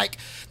becoming like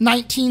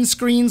 19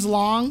 screens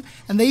long.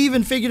 And they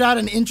even figured out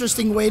an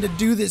interesting way to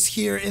do this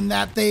here in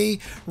that they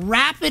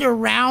wrap it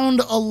around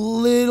a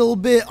little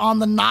bit on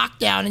the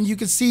knockdown and you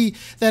can see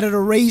that it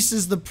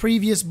erases the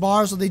previous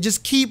bar. So they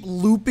just keep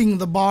looping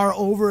the bar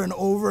over and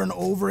over and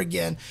over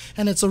again.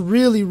 And it's a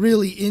really,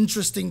 really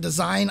interesting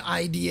design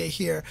idea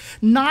here.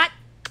 Not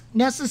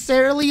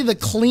necessarily the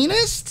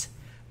cleanest,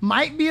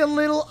 might be a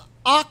little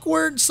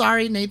awkward.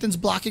 Sorry, Nathan's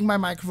blocking my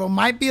microphone.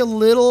 Might be a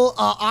little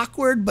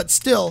awkward, but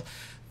still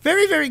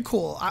very, very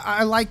cool.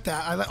 I like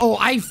that. Oh,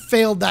 I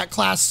failed that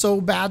class so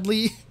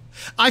badly.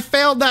 I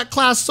failed that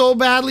class so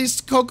badly,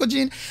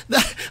 Kokojin.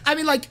 I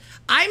mean, like,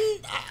 I'm,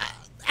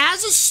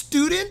 as a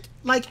student,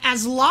 like,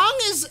 as long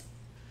as,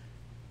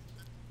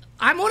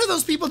 I'm one of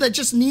those people that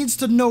just needs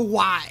to know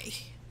why.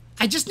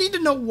 I just need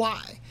to know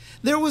why.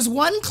 There was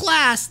one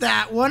class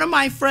that one of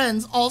my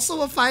friends,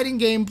 also a fighting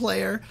game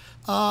player,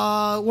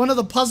 one of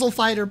the puzzle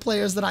fighter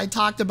players that I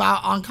talked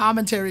about on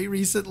commentary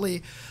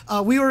recently,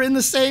 we were in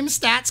the same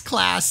stats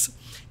class,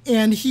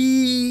 and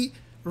he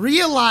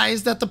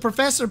realized that the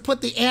professor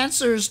put the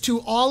answers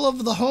to all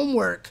of the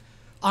homework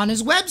on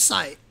his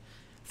website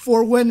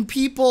for when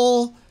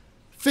people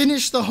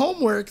finished the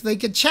homework, they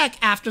could check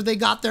after they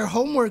got their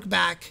homework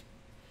back.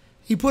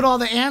 He put all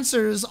the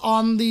answers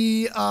on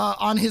the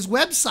on his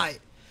website.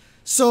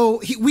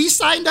 So we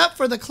signed up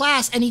for the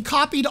class, and he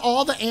copied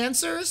all the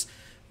answers,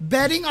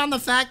 betting on the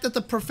fact that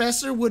the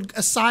professor would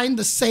assign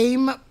the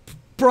same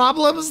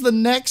problems the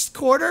next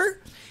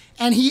quarter,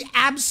 and he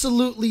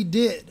absolutely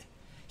did.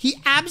 He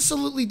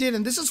absolutely did,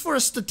 and this is for a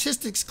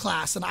statistics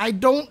class, and I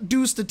don't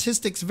do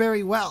statistics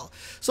very well.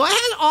 So I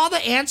had all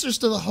the answers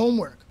to the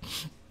homework.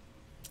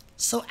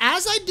 So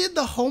as I did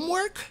the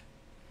homework,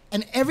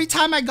 and every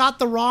time I got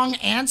the wrong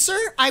answer,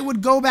 I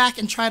would go back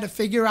and try to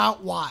figure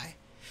out why.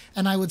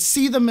 And I would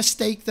see the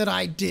mistake that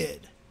I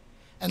did.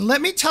 And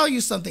let me tell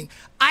you something.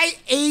 I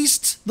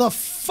aced the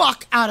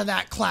fuck out of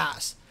that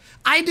class.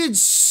 I did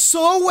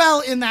so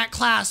well in that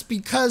class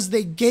because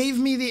they gave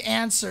me the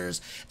answers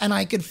and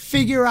I could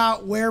figure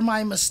out where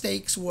my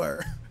mistakes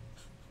were.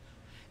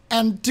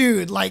 And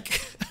dude,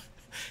 like,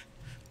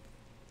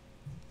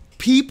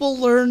 people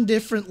learn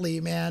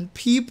differently, man.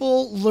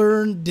 People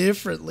learn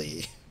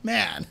differently.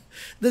 Man,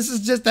 this is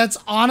just, that's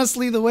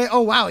honestly the way.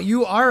 Oh, wow,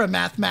 you are a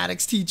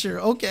mathematics teacher.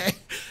 Okay.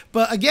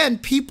 But again,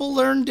 people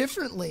learn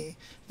differently.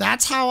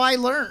 That's how I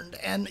learned.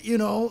 And, you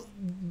know,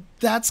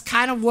 that's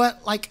kind of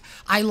what, like,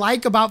 I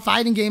like about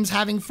fighting games,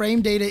 having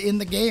frame data in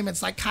the game.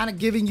 It's like kind of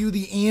giving you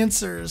the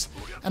answers.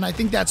 And I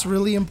think that's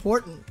really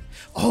important.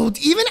 Oh,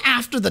 even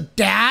after the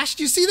dash,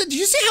 do you see that? Do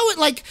you see how it,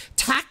 like,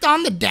 tacked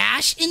on the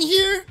dash in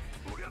here?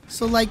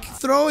 So, like,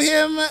 throw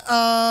him,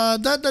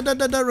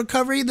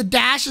 recovery. The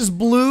dash is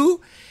blue.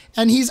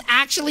 And he's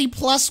actually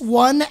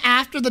 +1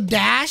 after the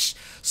dash.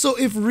 So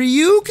if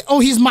Ryu, oh,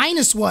 he's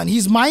 -1.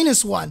 He's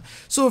 -1.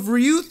 So if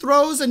Ryu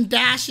throws and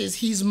dashes,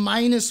 he's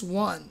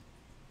 -1.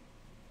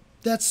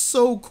 That's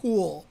so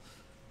cool.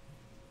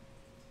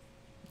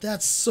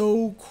 That's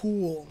so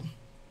cool.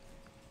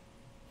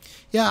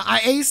 Yeah, I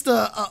aced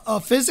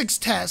a physics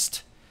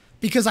test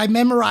because I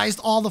memorized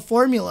all the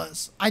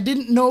formulas. I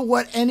didn't know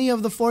what any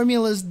of the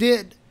formulas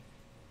did.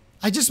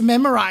 I just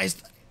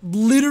memorized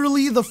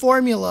literally the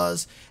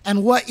formulas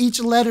and what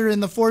each letter in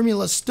the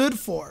formula stood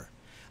for.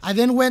 I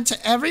then went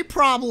to every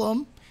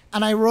problem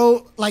and I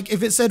wrote, like,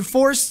 if it said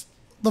force,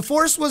 the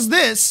force was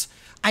this,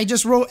 I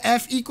just wrote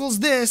F equals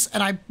this,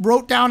 and I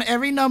wrote down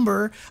every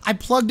number. I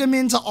plugged them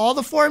into all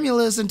the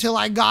formulas until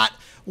I got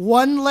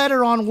one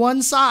letter on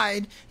one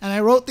side, and I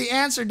wrote the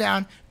answer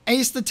down,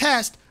 aced the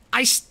test.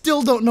 I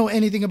still don't know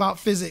anything about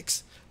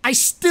physics. I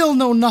still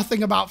know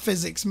nothing about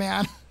physics,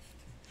 man.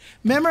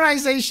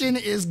 Memorization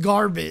is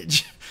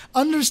garbage.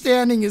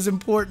 Understanding is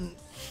important.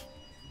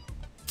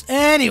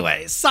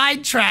 Anyway,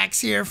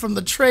 sidetracks here from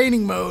the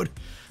training mode.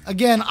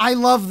 Again, I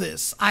love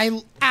this.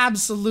 I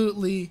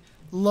absolutely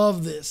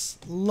love this.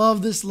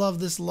 Love this, love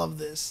this, love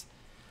this.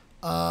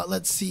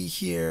 Let's see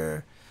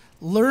here.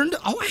 Learned.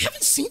 Oh, I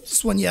haven't seen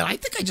this one yet. I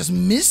think I just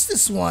missed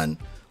this one.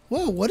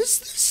 Whoa, what is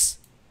this?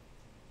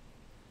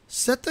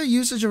 Set the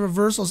usage of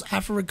reversals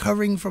after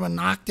recovering from a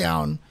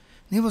knockdown.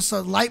 Enable a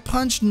light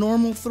punch,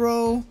 normal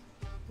throw.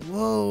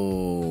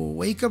 Whoa.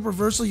 Wake up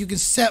reversal. You can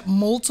set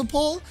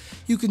multiple.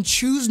 You can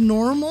choose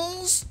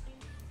normals.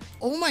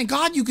 Oh my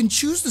god, you can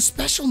choose the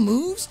special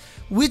moves?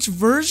 Which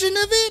version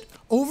of it?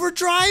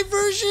 Overdrive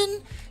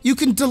version? You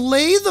can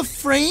delay the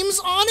frames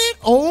on it?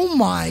 Oh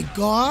my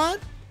god.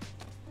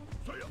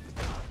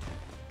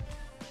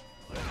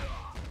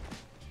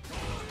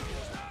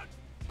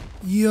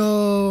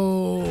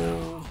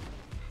 Yo.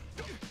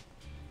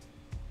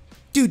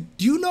 Dude,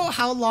 do you know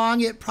how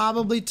long it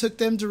probably took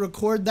them to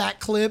record that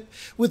clip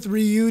with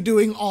Ryu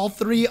doing all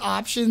 3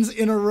 options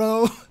in a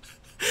row?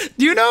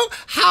 Do you know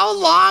how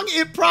long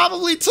it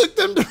probably took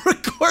them to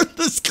record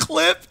this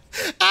clip?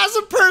 As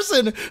a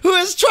person who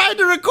has tried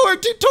to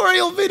record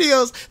tutorial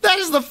videos, that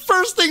is the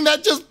first thing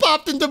that just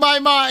popped into my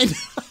mind.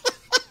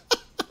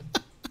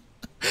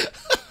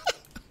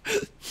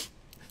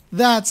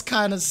 That's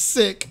kind of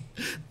sick.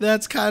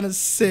 That's kind of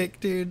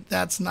sick, dude.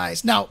 That's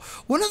nice. Now,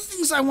 one of the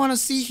things I want to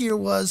see here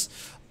was,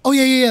 oh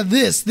yeah,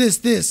 this.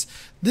 This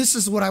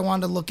is what I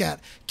wanted to look at.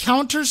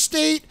 Counter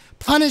state,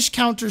 punish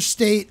counter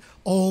state.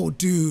 Oh,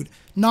 dude.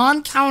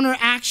 Non-counter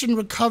action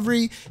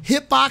recovery,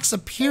 hitbox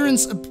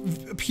appearance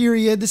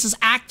period. This is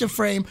active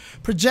frame.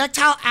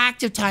 Projectile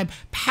active time.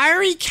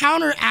 Parry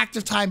counter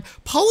active time.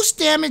 Post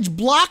damage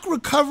block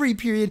recovery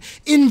period.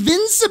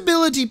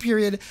 Invincibility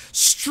period.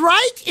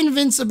 Strike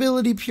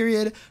invincibility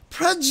period.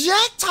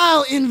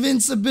 Projectile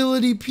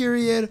invincibility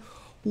period.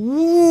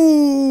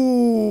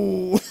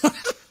 Woo!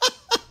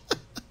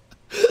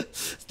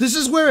 This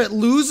is where it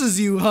loses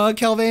you, huh,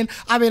 Kelvin?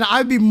 I mean,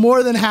 I'd be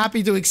more than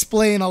happy to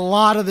explain a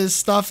lot of this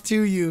stuff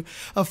to you.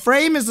 A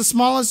frame is the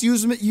smallest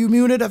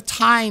unit of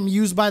time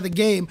used by the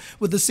game,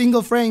 with a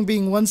single frame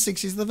being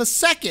 1/60th of a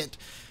second.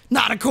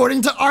 Not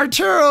according to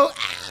Arturo.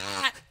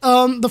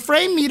 The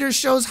frame meter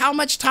shows how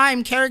much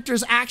time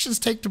characters' actions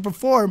take to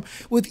perform,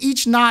 with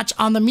each notch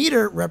on the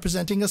meter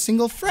representing a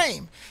single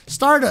frame.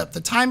 Startup, the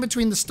time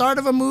between the start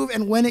of a move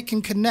and when it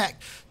can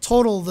connect.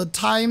 Total, the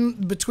time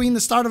between the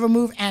start of a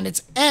move and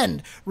its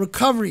end.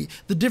 Recovery,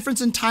 the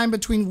difference in time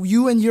between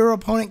you and your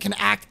opponent can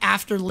act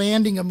after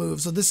landing a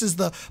move. So this is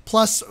the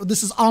plus,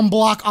 this is on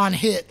block, on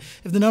hit.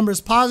 If the number is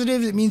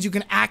positive, it means you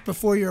can act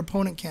before your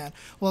opponent can.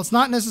 Well, it's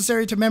not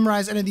necessary to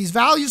memorize any of these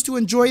values to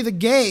enjoy the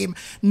game.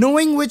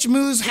 Knowing which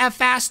moves have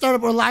fast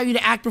startup or allow you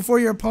to act before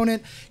your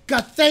opponent.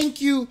 God, thank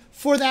you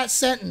for that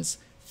sentence.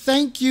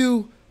 Thank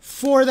you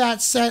for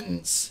that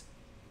sentence.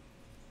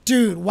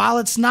 Dude, while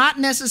it's not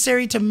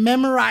necessary to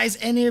memorize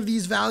any of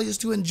these values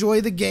to enjoy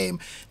the game,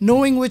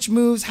 knowing which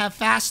moves have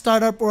fast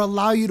startup or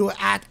allow you to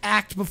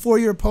act before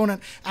your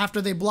opponent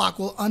after they block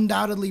will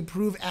undoubtedly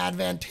prove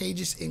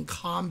advantageous in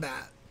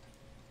combat.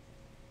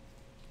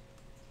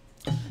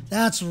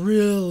 That's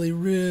really,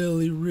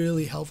 really,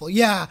 really helpful.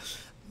 Yeah,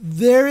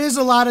 there is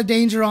a lot of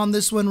danger on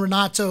this one,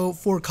 Renato,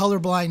 for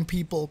colorblind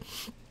people.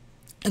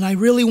 And I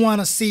really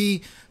want to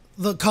see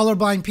the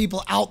colorblind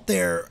people out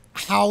there,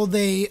 how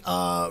they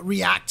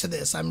react to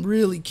this. I'm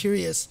really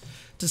curious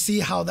to see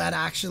how that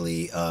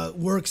actually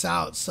works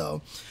out.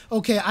 So,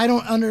 okay, I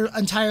don't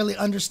entirely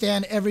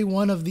understand every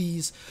one of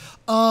these.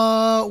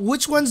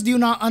 Which ones do you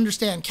not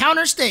understand?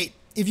 Counter state.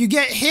 If you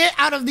get hit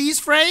out of these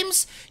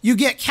frames, you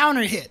get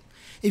counter hit.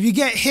 If you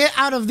get hit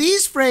out of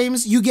these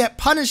frames, you get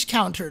punish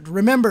countered.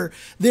 Remember,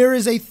 there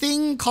is a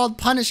thing called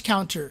punish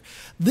counter.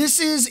 This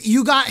is,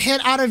 you got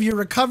hit out of your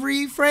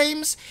recovery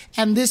frames,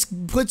 and this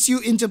puts you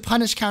into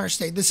punish counter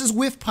state. This is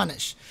with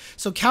punish.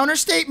 So counter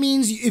state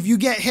means if you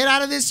get hit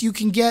out of this, you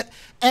can get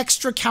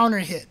extra counter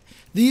hit.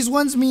 These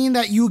ones mean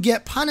that you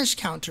get punish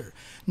counter.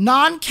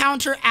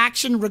 Non-counter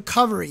action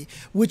recovery,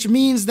 which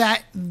means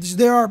that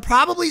there are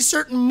probably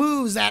certain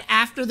moves that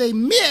after they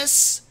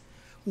miss,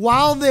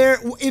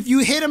 if you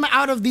hit them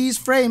out of these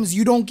frames,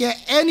 you don't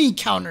get any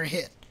counter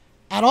hit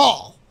at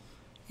all.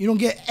 You don't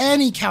get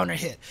any counter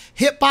hit.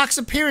 Hitbox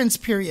appearance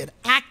period,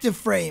 active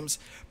frames,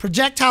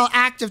 projectile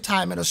active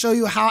time. It'll show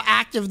you how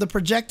active the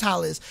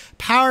projectile is.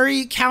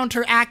 Parry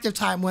counter active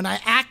time. When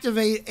I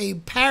activate a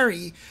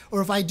parry,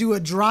 or if I do a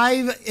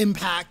drive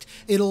impact,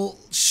 it'll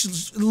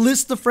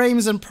list the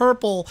frames in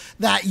purple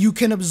that you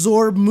can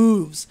absorb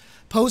moves.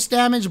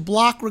 Post-damage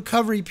block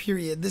recovery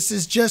period. This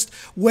is just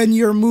when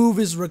your move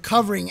is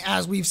recovering,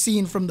 as we've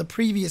seen from the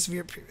previous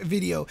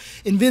video.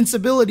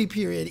 Invincibility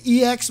period.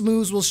 EX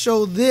moves will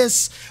show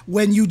this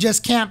when you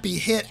just can't be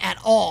hit at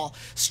all.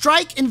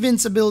 Strike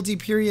invincibility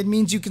period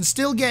means you can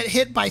still get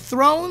hit by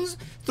throws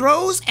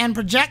and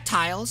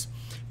projectiles.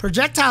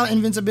 Projectile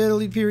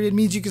invincibility period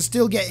means you can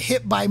still get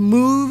hit by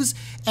moves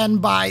and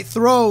by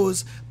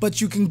throws, but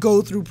you can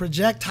go through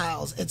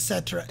projectiles,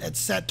 etc.,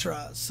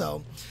 etc.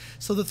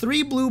 So the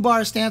 3 blue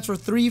bar stands for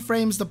 3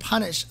 frames to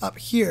punish up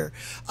here.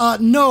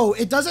 No,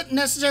 it doesn't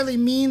necessarily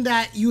mean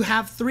that you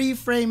have 3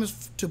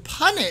 frames to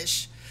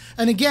punish.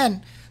 And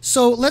again,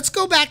 so let's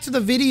go back to the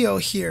video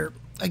here.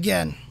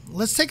 Again,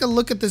 let's take a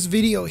look at this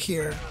video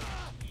here.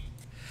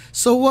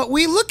 So what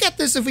we look at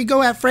this, if we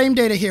go at frame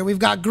data here, we've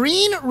got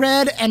green,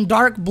 red, and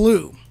dark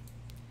blue.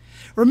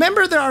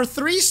 Remember, there are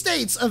 3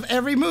 states of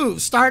every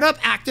move: startup,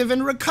 active,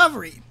 and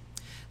recovery.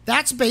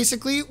 That's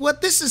basically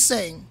what this is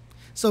saying.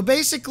 So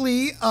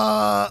basically,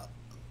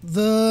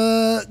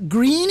 the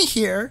green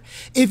here,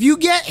 if you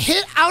get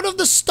hit out of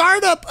the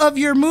startup of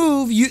your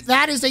move,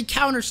 that is a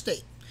counter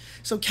state.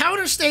 So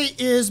counter state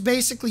is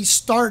basically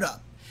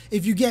startup.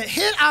 If you get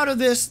hit out of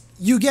this,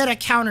 you get a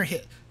counter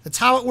hit. That's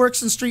how it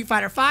works in Street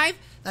Fighter V.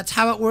 That's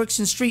how it works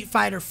in Street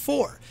Fighter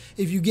 4.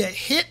 If you get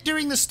hit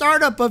during the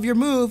startup of your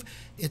move,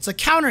 it's a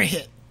counter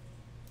hit.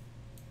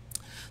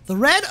 The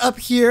red up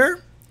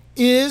here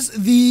is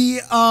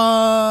the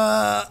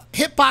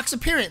hitbox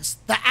appearance,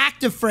 the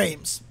active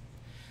frames.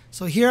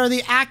 So here are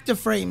the active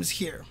frames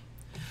here.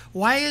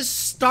 Why is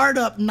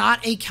startup not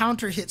a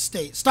counter hit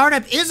state?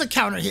 Startup is a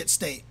counter hit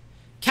state.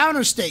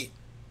 Counter state.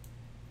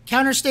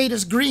 Counter state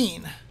is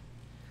green.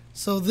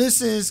 So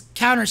this is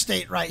counter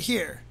state right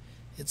here.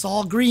 It's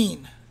all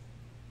green.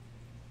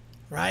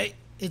 Right?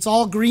 It's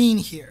all green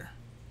here.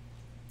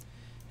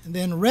 And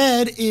then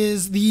red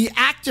is the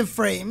active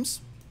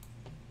frames.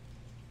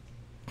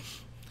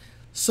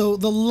 So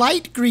the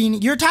light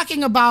green, you're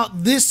talking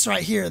about this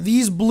right here,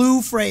 these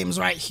blue frames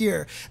right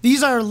here.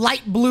 These are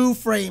light blue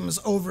frames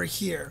over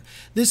here.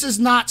 This is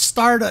not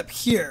startup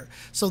here.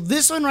 So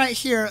this one right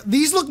here,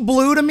 these look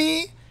blue to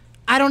me.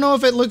 I don't know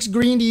if it looks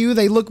green to you.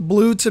 They look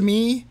blue to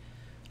me.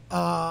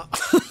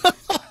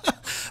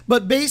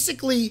 But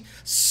basically,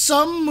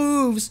 some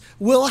moves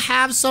will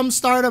have some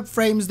startup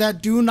frames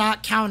that do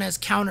not count as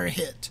counter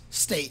hit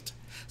state.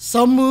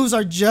 Some moves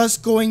are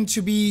just going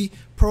to be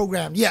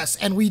programmed. Yes,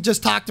 and we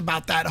just talked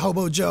about that,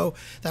 Hobo Joe,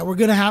 that we're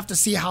going to have to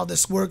see how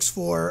this works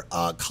for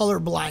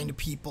colorblind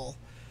people.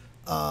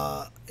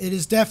 It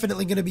is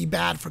definitely going to be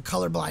bad for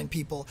colorblind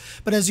people.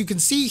 But as you can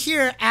see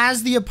here,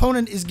 as the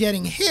opponent is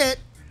getting hit,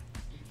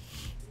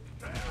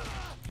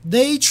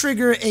 they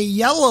trigger a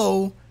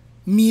yellow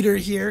meter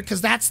here because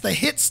that's the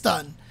hit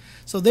stun.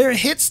 So their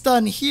hit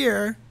stun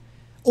here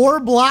or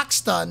block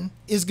stun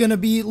is going to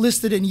be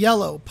listed in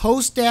yellow.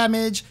 Post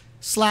damage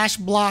 /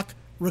 block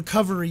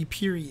recovery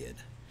period.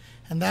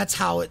 And that's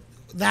how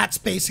that's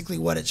basically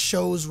what it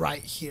shows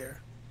right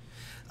here.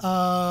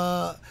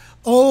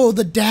 Oh,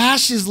 the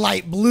dash is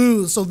light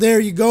blue. So there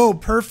you go.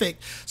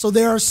 Perfect. So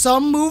there are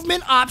some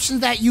movement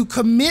options that you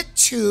commit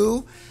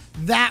to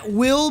that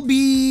will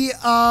be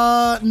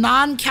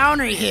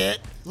non-counter hit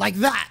like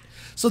that.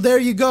 So there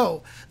you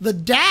go. The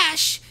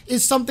dash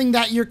is something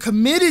that you're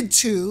committed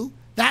to.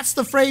 That's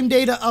the frame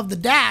data of the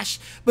dash.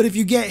 But if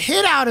you get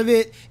hit out of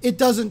it, it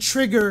doesn't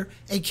trigger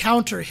a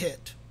counter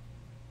hit.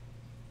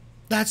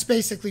 That's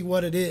basically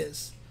what it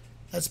is.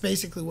 That's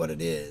basically what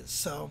it is.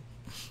 So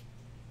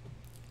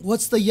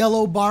what's the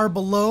yellow bar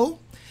below?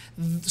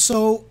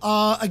 So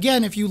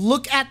again, if you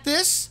look at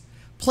this,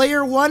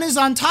 player 1 is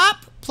on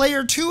top,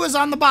 player 2 is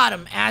on the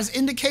bottom, as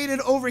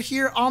indicated over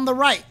here on the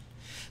right.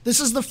 This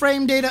is the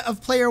frame data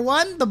of player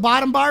 1. The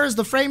bottom bar is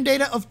the frame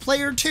data of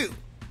player 2.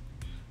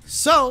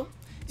 So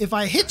if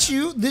I hit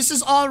you, this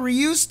is all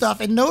Ryu stuff.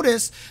 And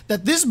notice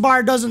that this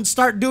bar doesn't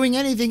start doing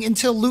anything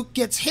until Luke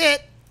gets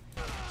hit.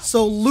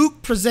 So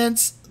Luke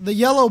presents the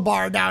yellow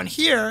bar down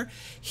here.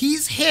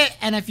 He's hit,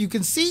 and if you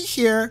can see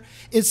here,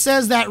 it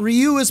says that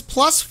Ryu is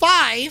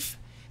 +5.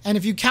 And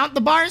if you count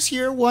the bars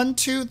here, 1,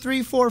 2,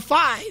 3, 4,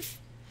 5,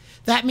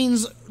 that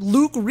means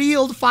Luke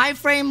reeled 5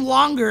 frames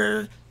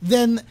longer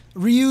than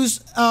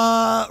Ryu's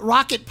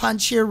rocket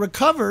punch here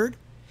recovered.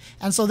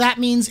 And so that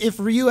means if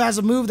Ryu has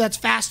a move that's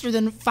faster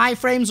than 5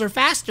 frames or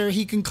faster,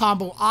 he can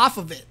combo off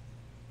of it.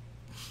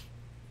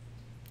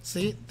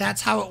 See,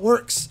 that's how it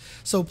works.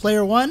 So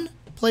player 1,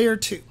 player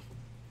 2.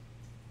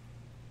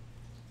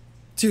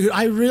 Dude,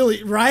 I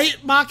really, right,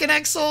 Mach and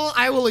Exel?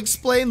 I will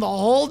explain the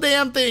whole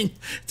damn thing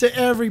to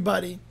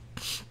everybody.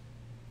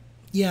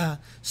 Yeah,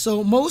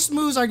 so most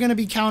moves are going to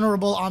be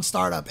counterable on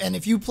startup. And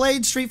if you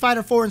played Street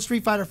Fighter 4 and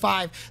Street Fighter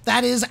 5,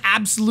 that is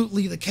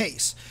absolutely the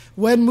case.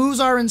 When moves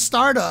are in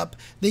startup,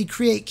 they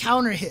create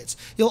counter hits.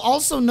 You'll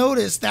also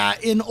notice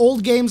that in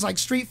old games like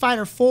Street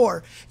Fighter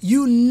 4,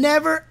 you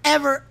never,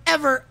 ever,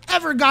 ever,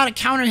 ever got a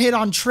counter hit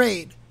on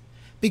trade.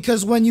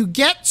 Because when you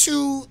get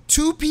to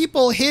 2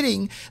 people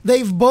hitting,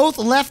 they've both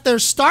left their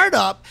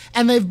startup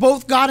and they've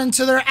both got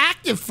into their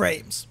active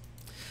frames.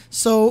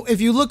 So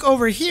if you look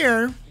over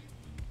here,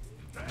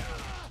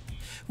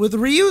 with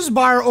Ryu's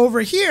bar over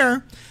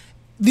here,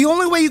 the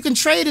only way you can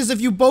trade is if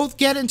you both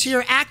get into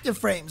your active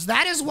frames.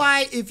 That is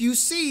why if you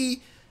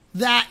see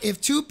that if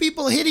 2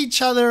 people hit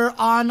each other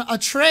on a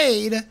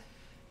trade,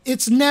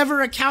 it's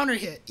never a counter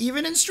hit.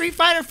 Even in Street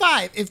Fighter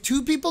V, if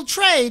 2 people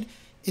trade,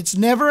 it's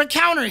never a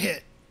counter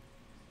hit.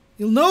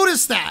 You'll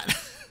notice that.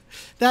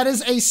 That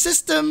is a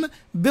system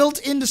built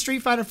into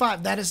Street Fighter V.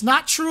 That is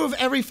not true of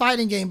every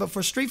fighting game, but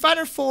for Street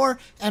Fighter 4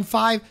 and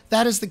 5,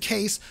 that is the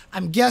case.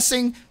 I'm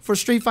guessing for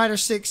Street Fighter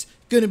 6,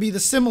 going to be the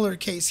similar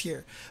case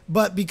here.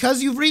 But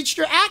because you've reached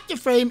your active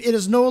frame, it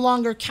is no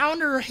longer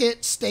counter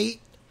hit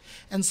state.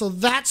 And so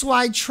that's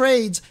why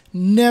trades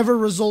never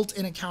result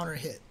in a counter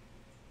hit.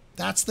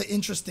 That's the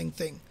interesting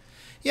thing.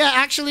 Yeah,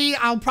 actually,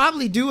 I'll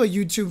probably do a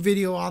YouTube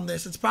video on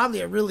this. It's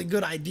probably a really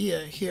good idea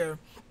here.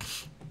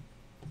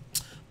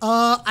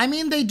 I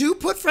mean, they do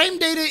put frame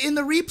data in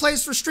the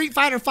replays for Street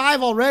Fighter V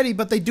already,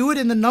 but they do it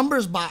in the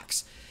numbers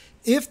box.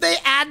 If they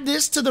add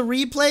this to the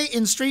replay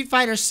in Street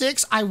Fighter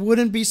 6, I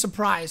wouldn't be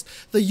surprised.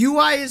 The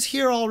UI is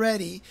here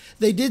already.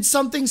 They did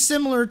something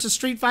similar to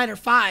Street Fighter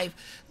 5.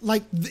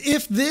 Like,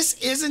 if this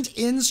isn't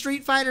in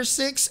Street Fighter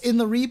 6 in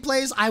the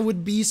replays, I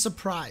would be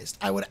surprised.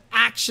 I would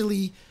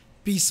actually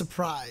be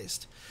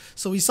surprised.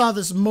 So we saw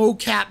this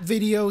mocap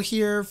video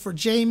here for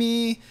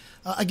Jamie.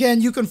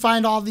 Again, you can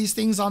find all these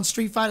things on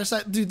Street Fighter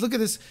site. Dude, look at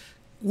this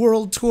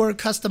World Tour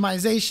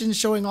customization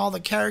showing all the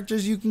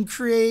characters you can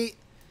create.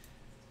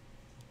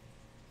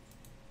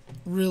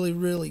 Really,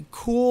 really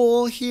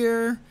cool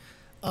here.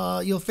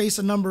 You'll face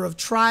a number of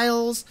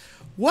trials.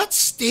 What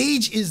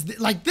stage is this?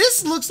 Like,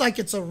 this looks like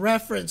it's a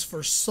reference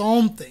for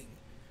something.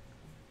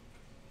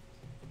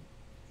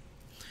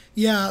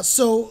 Yeah,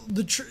 so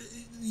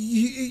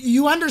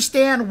you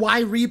understand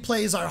why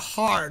replays are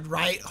hard,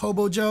 right,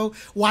 Hobo Joe?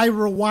 Why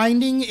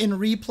rewinding in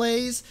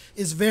replays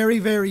is very,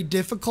 very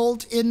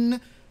difficult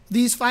in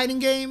these fighting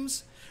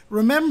games.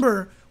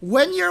 Remember,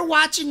 when you're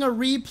watching a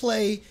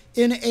replay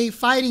in a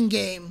fighting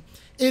game,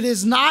 it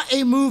is not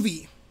a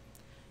movie.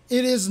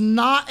 It is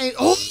not a...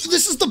 Oh,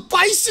 this is the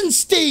Bison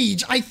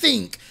stage, I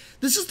think.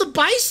 This is the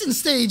Bison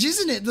stage,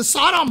 isn't it? The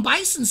Sodom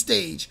Bison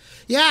stage.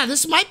 Yeah,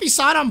 this might be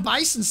Sodom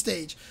Bison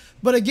stage.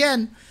 But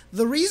again,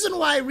 the reason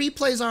why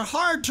replays are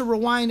hard to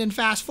rewind and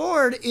fast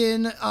forward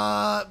in,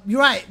 you're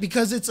right,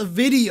 because it's a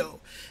video.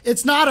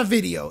 It's not a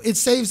video. It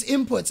saves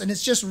inputs, and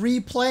it's just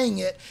replaying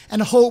it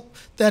and hope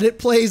that it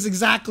plays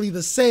exactly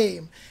the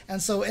same.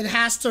 And so it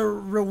has to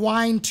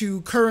rewind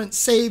to current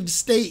saved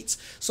states.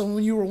 So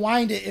when you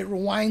rewind it, it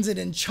rewinds it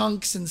in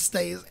chunks and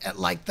stays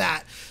like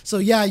that. So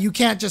yeah, you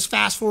can't just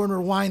fast forward and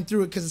rewind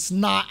through it because it's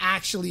not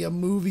actually a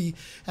movie,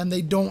 and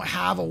they don't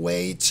have a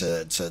way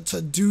to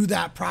do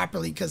that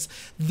properly, because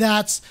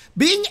that's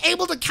being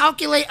able to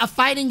calculate a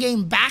fighting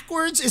game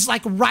backwards is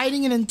like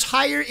writing an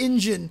entire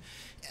engine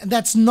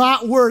that's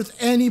not worth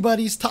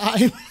anybody's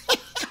time.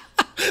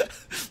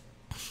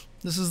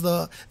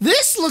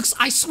 This looks,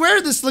 I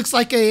swear this looks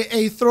like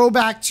a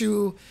throwback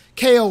to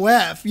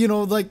KOF, you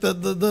know, like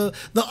the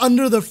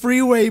under the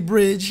freeway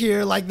bridge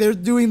here, like they're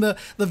doing the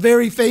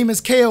very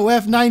famous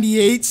KOF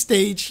 98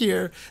 stage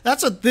here.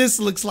 That's what this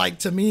looks like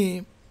to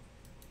me.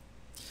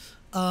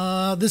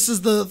 This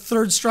is the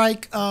Third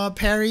Strike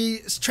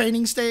parry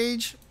training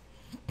stage.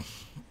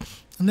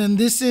 And then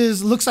this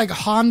is, looks like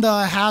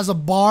Honda has a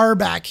bar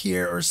back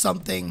here or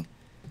something.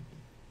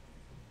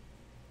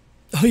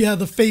 Oh yeah,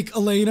 the fake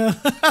Elena.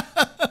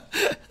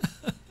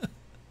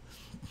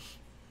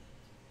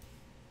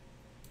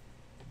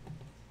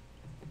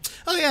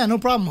 Oh yeah, no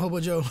problem, Hobo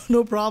Joe,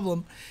 no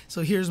problem.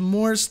 So here's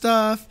more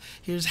stuff.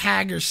 Here's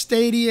Hager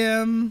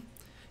Stadium.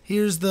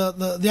 Here's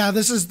yeah,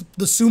 this is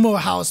the sumo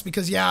house,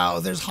 because yeah,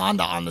 there's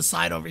Honda on the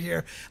side over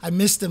here. I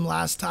missed him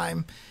last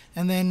time.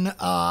 And then,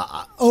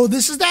 oh,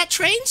 this is that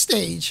train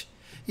stage.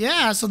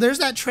 Yeah, so there's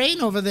that train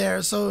over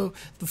there. So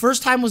the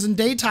first time was in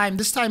daytime.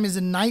 This time is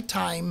in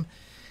nighttime.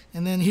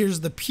 And then here's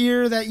the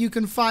pier that you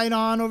can fight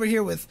on over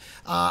here with,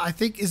 I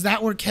think, is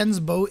that where Ken's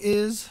boat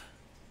is?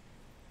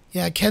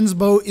 Yeah, Ken's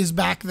boat is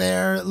back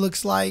there, it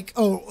looks like.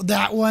 Oh,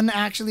 that one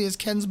actually is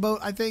Ken's boat,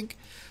 I think.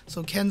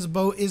 So Ken's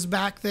boat is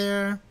back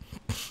there.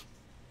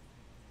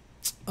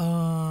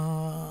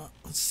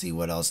 Let's see,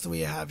 what else do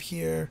we have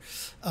here?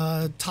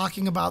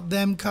 Talking about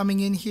them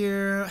coming in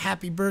here.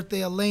 Happy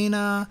birthday,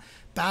 Elena.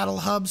 Battle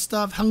Hub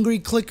stuff. Hungry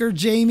Clicker,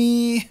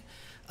 Jamie.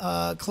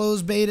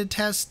 Closed beta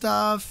test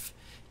stuff.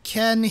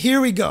 Ken,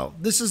 here we go.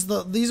 These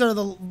are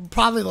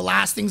probably the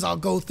last things I'll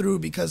go through,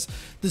 because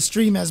the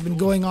stream has been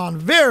going on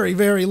very,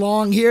 very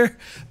long here.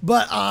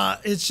 But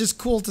it's just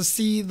cool to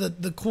see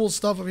the cool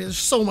stuff over here. There's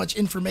so much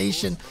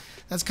information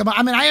that's come out.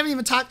 I mean, I haven't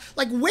even talked,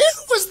 like, where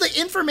was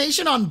the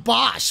information on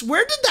Bosch?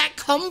 Where did that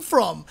come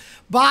from?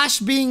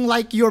 Bosch being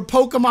like your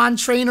Pokemon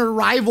trainer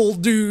rival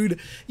dude,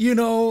 you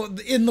know,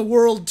 in the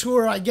World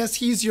Tour. I guess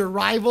he's your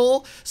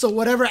rival. So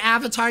whatever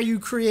avatar you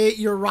create,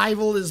 your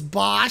rival is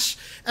Bosch.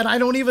 And I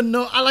don't even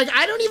know,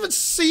 I don't even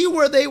see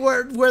where they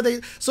were,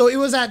 so it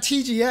was at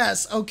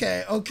TGS.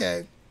 Okay,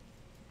 okay.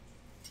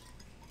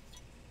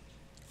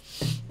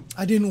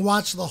 I didn't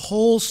watch the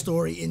whole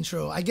story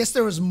intro. I guess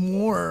there was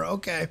more,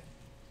 okay.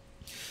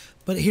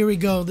 But here we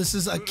go. This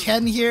is a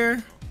Ken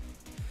here.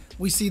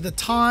 We see the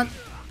taunt,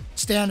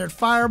 standard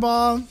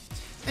fireball.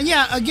 And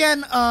yeah,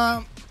 again,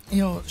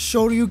 you know,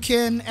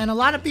 Shoryuken. And a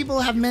lot of people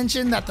have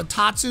mentioned that the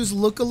Tatsus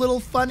look a little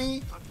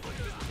funny.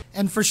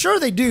 And for sure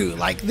they do.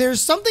 Like,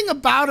 there's something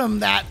about them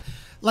that,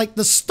 like,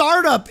 the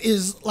startup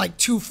is, like,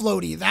 too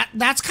floaty.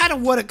 That's kind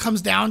of what it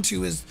comes down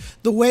to, is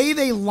the way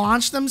they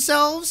launch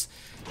themselves.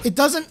 It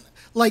doesn't,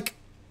 like...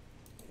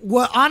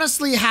 What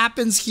honestly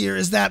happens here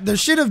is that there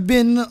should have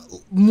been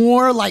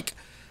more, like,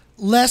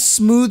 less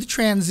smooth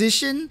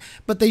transition,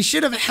 but they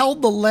should have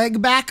held the leg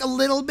back a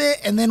little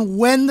bit, and then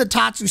when the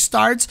Tatsu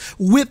starts,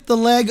 whip the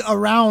leg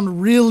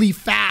around really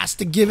fast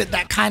to give it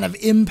that kind of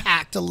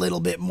impact a little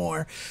bit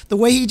more. The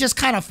way he just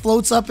kind of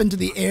floats up into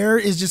the air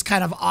is just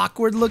kind of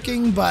awkward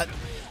looking, but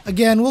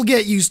Again, we'll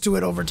get used to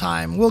it over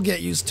time. We'll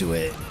get used to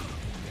it.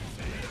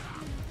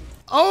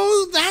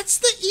 Oh, that's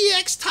the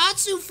EX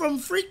Tatsu from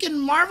freaking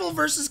Marvel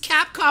vs.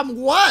 Capcom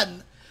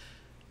 1.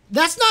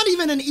 That's not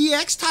even an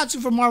EX Tatsu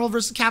from Marvel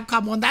vs.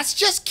 Capcom 1. That's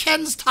just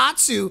Ken's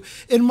Tatsu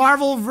in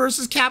Marvel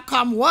vs.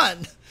 Capcom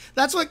 1.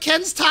 That's what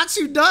Ken's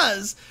Tatsu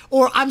does.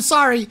 Or, I'm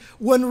sorry,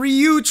 when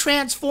Ryu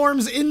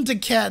transforms into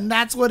Ken,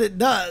 that's what it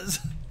does.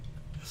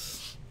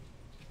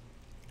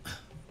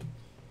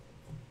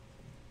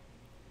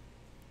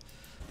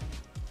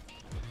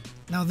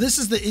 Now, this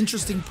is the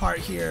interesting part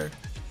here.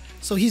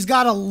 So he's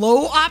got a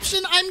low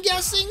option, I'm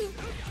guessing,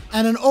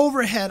 and an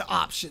overhead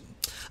option.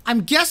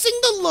 I'm guessing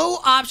the low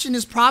option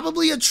is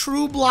probably a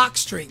true block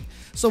string.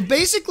 So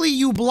basically,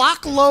 you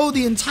block low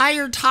the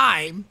entire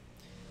time.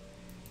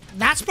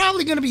 That's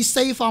probably going to be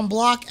safe on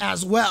block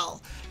as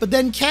well. But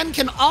then Ken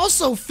can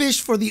also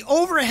fish for the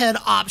overhead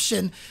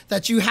option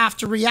that you have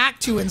to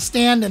react to and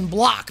stand and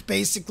block,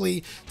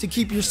 basically, to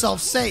keep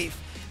yourself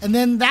safe. And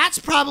then that's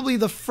probably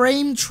the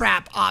frame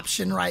trap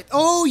option, right?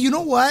 Oh, you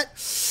know what?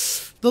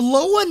 The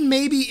low one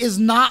maybe is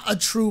not a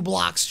true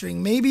block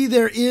string. Maybe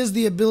there is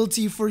the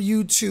ability for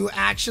you to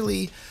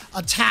actually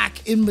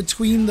attack in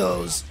between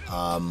those.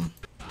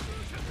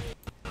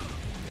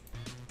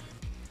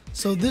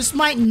 So this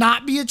might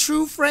not be a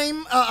true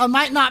frame,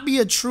 might not be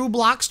a true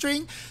block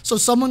string. So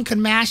someone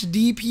can mash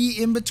DP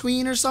in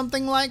between or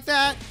something like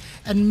that.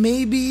 And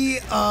maybe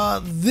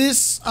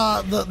this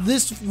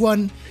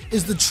one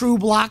is the true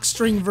block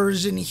string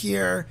version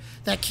here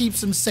that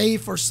keeps him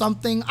safe or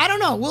something. I don't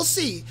know. We'll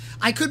see.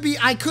 I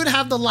could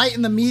have the light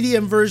and the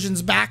medium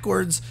versions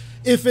backwards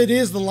if it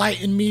is the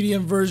light and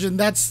medium version.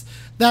 That's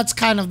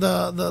kind of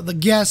the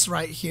guess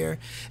right here.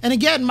 And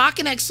again,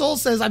 Makinek Soul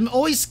says, I'm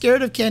always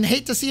scared of Ken.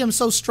 Hate to see him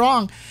so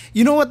strong.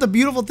 You know what the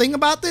beautiful thing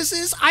about this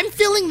is? I'm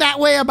feeling that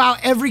way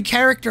about every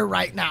character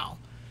right now.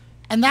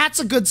 And that's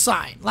a good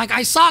sign. Like,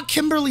 I saw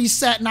Kimberly's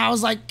set and I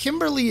was like,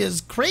 Kimberly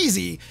is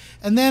crazy.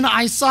 And then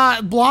I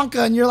saw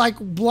Blanka and you're like,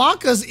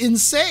 Blanka's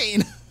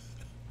insane.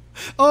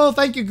 Oh,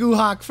 thank you,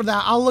 Guhak, for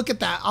that. I'll look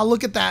at that. I'll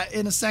look at that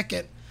in a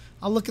second.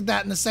 I'll look at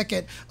that in a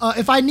second.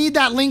 If I need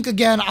that link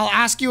again, I'll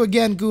ask you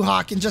again,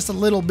 Guhak, in just a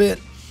little bit.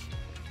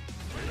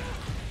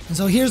 And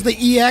so here's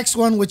the EX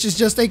one, which is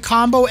just a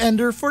combo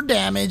ender for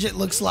damage, it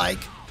looks like.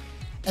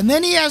 And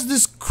then he has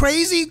this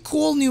crazy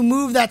cool new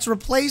move that's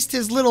replaced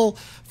his little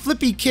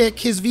flippy kick,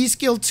 his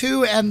V-Skill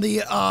 2 and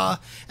the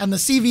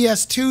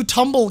CVS 2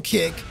 tumble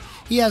kick.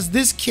 He has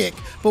this kick.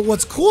 But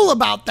what's cool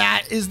about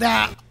that is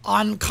that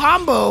on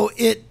combo,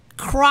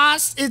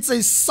 it's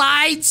a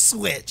side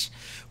switch,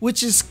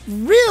 which is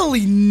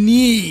really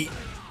neat.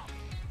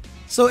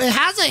 So it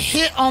has a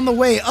hit on the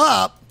way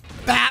up,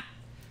 bap,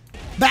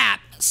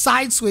 bap,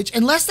 side switch,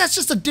 unless that's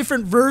just a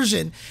different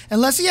version.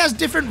 Unless he has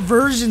different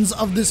versions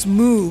of this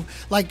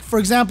move. Like, for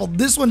example,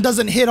 this one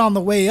doesn't hit on the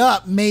way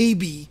up,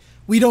 maybe.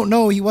 We don't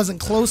know, he wasn't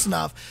close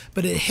enough.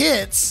 But it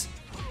hits,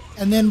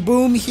 and then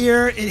boom,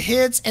 here it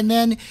hits, and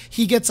then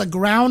he gets a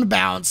ground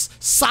bounce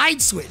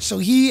side switch. So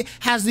he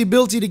has the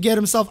ability to get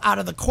himself out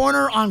of the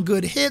corner on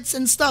good hits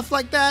and stuff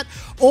like that.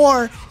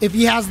 Or if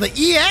he has the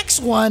EX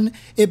one,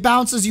 it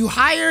bounces you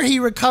higher, he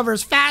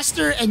recovers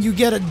faster, and you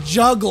get a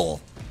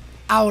juggle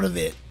out of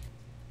it,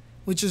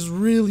 which is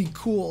really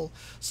cool.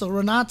 So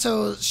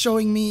Renato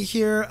showing me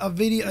here a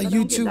video, a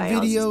YouTube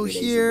video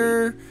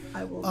here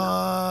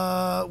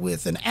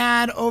with an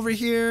ad over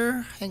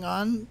here. Hang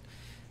on.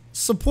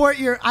 Support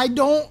your,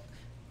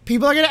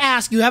 people are going to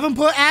ask, you haven't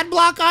put ad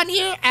block on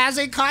here? As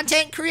a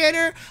content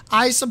creator,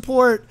 I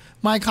support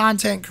my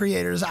content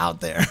creators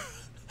out there.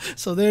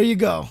 So there you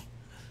go.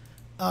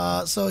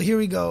 So here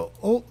we go.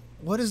 Oh,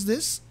 what is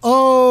this?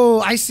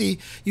 Oh, I see.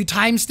 You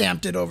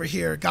timestamped it over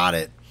here. Got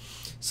it.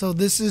 So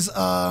this is,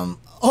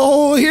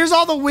 oh, here's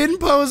all the win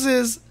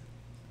poses.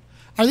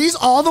 Are these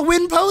all the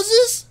win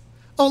poses?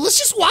 Oh, let's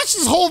just watch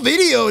this whole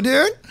video,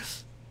 dude.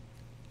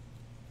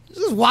 Let's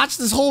just watch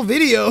this whole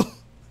video.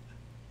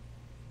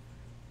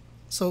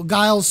 So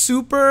Guile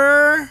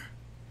Super.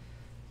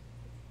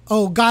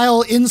 Oh,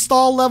 Guile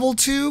Install Level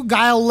 2.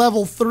 Guile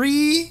Level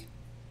 3.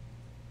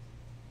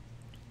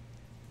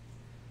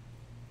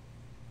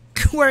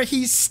 Where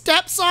he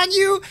steps on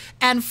you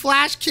and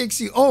flash kicks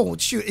you. Oh,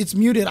 shoot, it's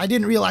muted. I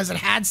didn't realize it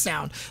had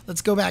sound.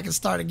 Let's go back and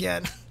start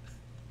again.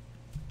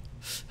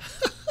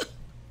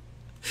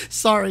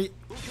 Sorry.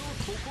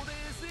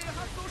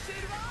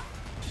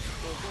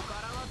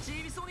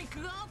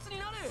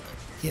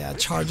 Yeah,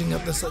 charging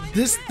up this.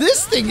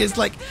 This thing is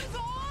like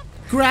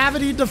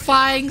gravity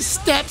defying,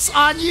 steps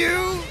on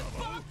you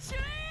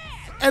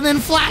and then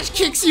flash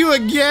kicks you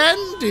again,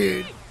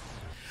 dude.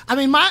 I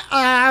mean,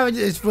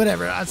 it's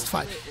whatever, that's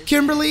fine.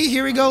 Kimberly,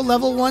 here we go,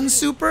 level 1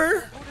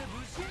 super.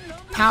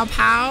 Pow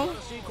pow.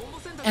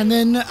 And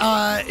then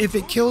if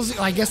it kills you,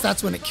 I guess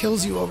that's when it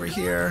kills you over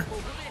here.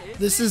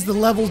 This is the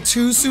level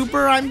 2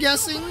 super, I'm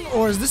guessing?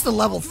 Or is this the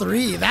level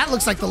 3? That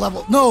looks like the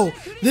level, no,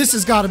 this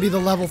has got to be the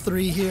level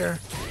 3 here.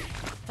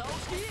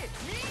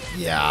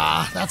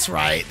 Yeah, that's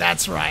right,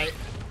 that's right.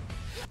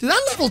 Dude,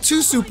 that level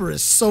 2 super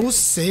is so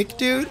sick,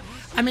 dude.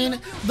 I mean,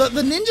 the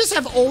ninjas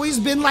have always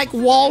been like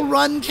wall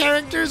run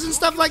characters and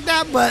stuff like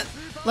that, but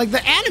like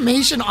the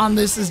animation on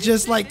this is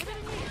just like,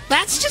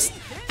 that's just,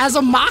 as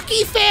a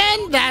Maki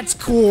fan, that's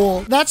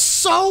cool. That's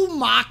so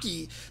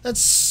Maki. That's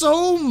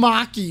so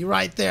Maki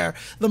right there.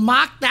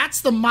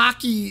 That's the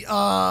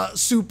Maki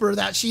super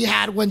that she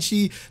had when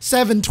she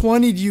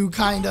 720'd you,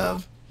 kind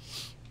of.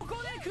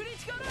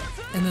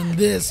 And then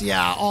this,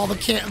 yeah, all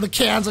the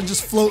cans are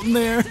just floating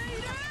there.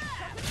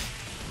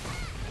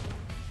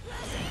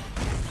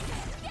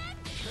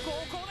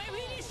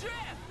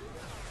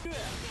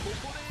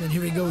 Then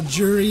here we go,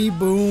 Jury,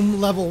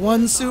 boom, level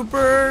 1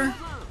 super.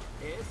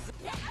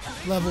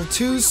 Level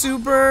 2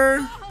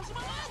 super.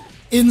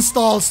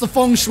 Install, it's the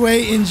Feng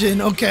Shui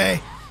engine, okay.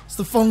 It's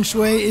the Feng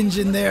Shui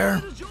engine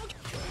there.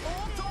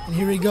 And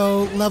here we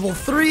go, level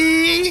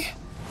 3.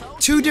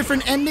 2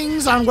 different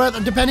endings on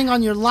whether, depending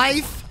on your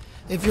life.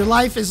 If your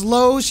life is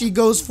low, she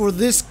goes for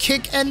this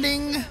kick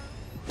ending.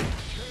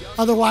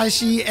 Otherwise,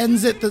 she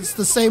ends it the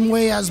same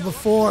way as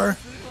before.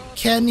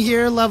 Ken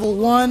here, level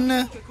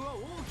 1.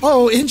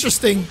 Oh,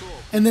 interesting.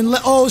 And then,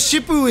 oh,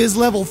 Shippu is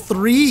level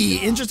 3.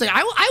 Interesting.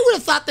 I would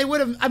have thought they would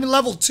have, I mean,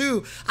 level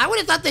 2. I would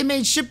have thought they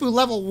made Shippu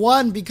level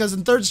 1 because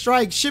in Third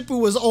Strike, Shippu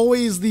was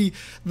always the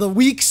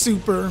weak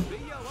super.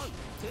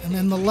 And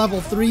then the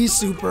level 3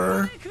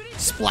 super,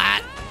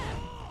 Splat.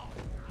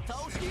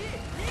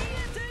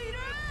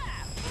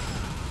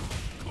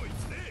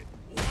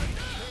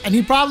 And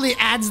he probably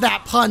adds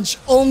that punch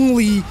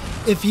only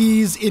if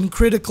he's in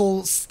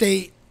critical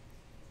state.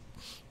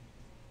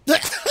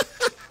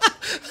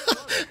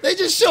 They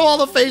just show all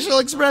the facial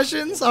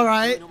expressions. All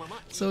right.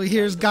 So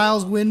here's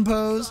Guile's win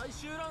pose.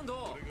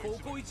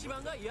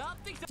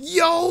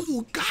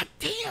 Yo,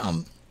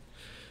 goddamn.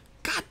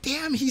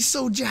 Goddamn, he's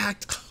so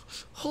jacked.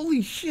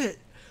 Holy shit.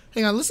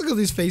 Hang on, let's look at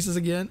these faces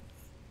again.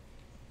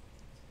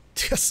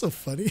 That's so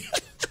funny.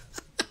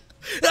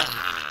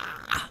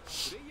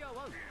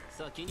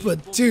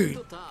 But dude,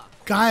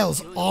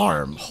 Guile's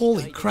arm.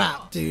 Holy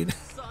crap, dude.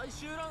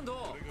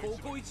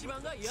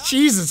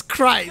 Jesus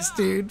Christ,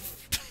 dude.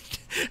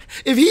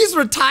 If he's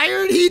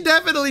retired, he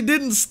definitely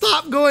didn't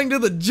stop going to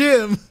the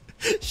gym.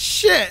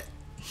 Shit.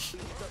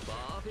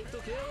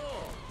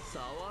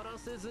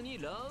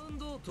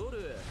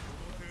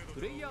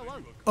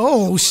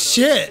 Oh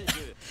shit.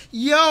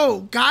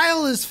 Yo,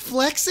 Guile is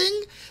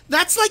flexing?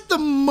 That's like the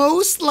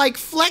most like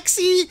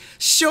flexy,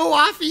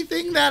 show-offy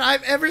thing that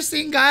I've ever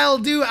seen Guile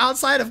do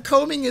outside of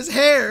combing his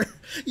hair.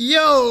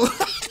 Yo.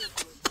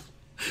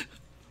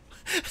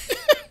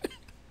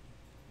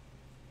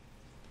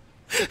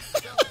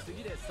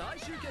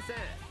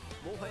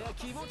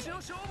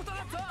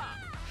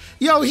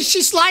 Yo,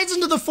 she slides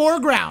into the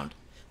foreground.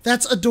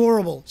 That's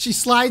adorable. She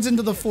slides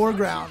into the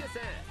foreground.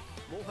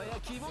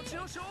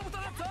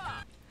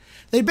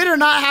 They better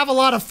not have a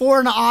lot of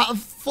foreground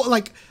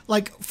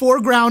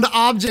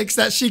objects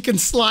that she can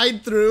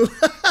slide through.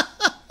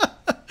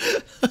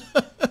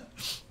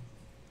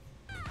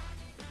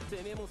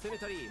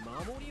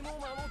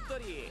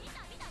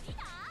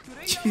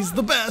 She's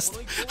the best.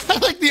 I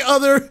like the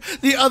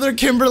other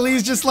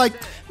Kimberly's just like,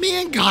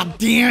 man, god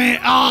damn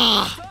it.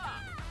 Ah.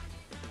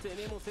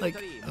 Like,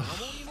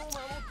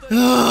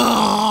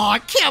 oh, I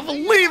can't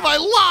believe I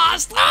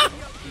lost. Ah.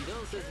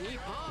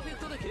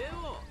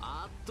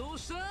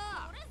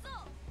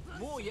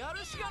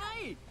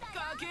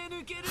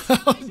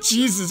 Oh,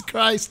 Jesus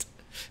Christ.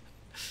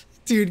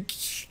 Dude,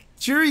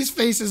 Jury's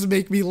faces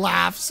make me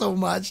laugh so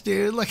much,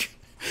 dude. Like,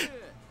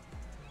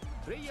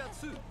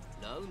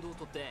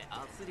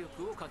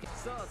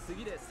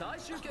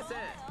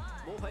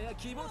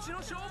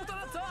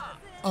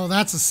 oh,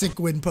 that's a sick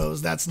win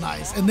pose. That's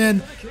nice. And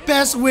then,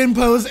 best win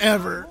pose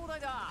ever.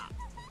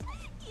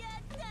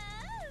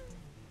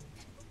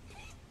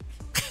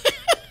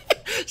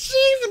 She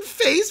even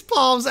face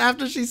palms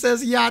after she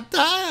says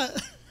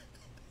 "Yatta."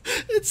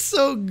 It's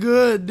so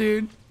good,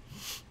 dude.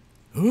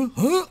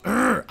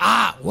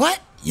 What?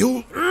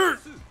 You?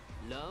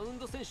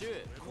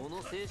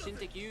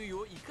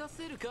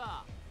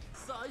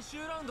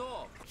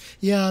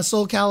 Yeah,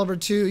 Soul Calibur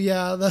 2.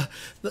 Yeah,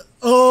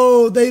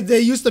 oh, they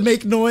used to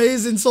make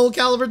noise in Soul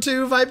Calibur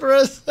 2,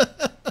 Viperus.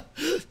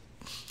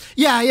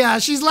 Yeah,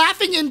 she's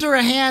laughing into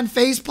her hand,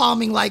 face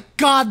palming like,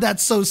 God,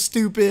 that's so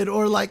stupid,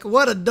 or like,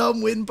 what a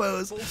dumb win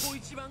pose.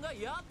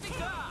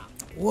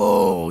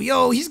 Whoa,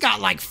 yo, he's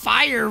got like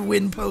fire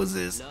win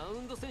poses.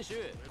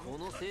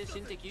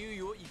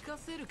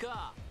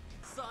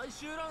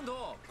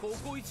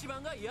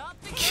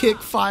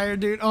 Kick fire,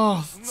 dude.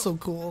 Oh, so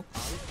cool.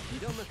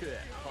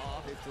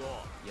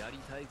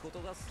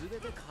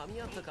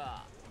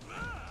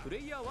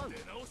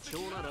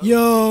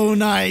 Yo,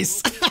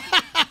 nice.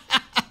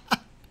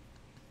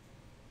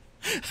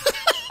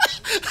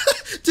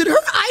 Did her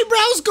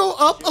eyebrows go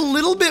up a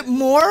little bit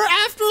more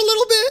after a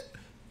little bit?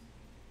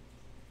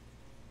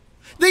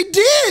 They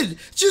did!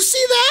 Did you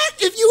see that?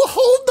 If you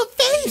hold the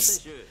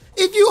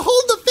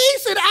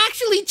face, it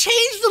actually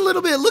changed a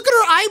little bit. Look at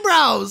her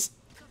eyebrows.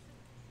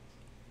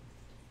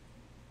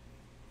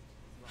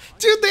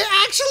 Dude, they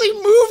actually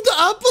moved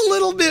up a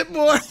little bit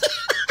more.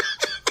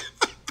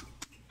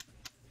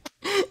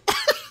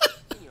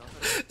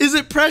 Is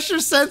it pressure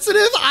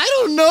sensitive? I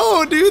don't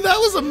know, dude. That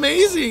was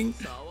amazing.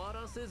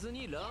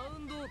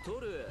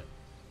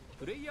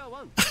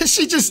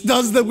 She just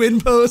does the win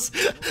pose.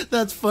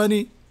 That's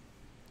funny.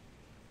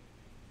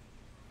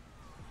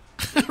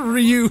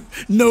 Ryu,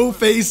 no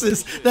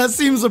faces. That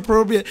seems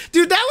appropriate.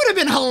 Dude, that would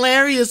have been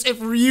hilarious if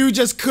Ryu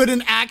just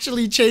couldn't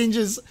actually change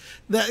his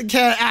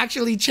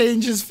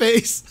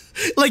face.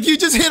 Like you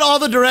just hit all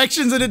the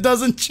directions and it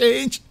doesn't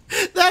change.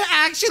 That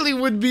actually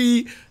would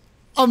be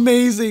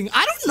amazing.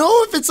 I don't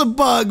know if it's a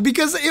bug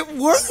because it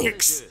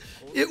works.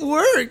 It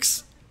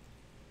works.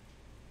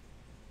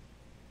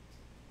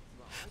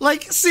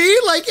 Like, see?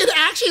 Like, it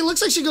actually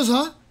looks like she goes,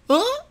 huh?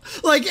 Huh?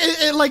 Like,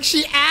 like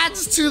she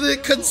adds to the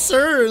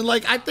concern.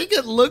 Like, I think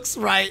it looks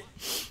right.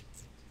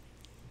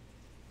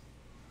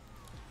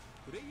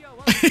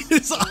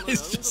 His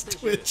eyes just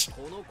twitch.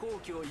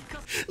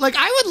 Like,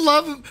 I would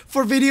love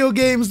for video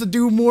games to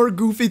do more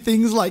goofy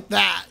things like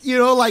that. You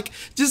know, like,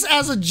 just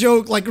as a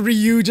joke, like,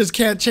 Ryu just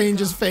can't change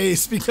his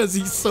face because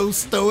he's so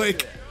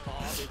stoic.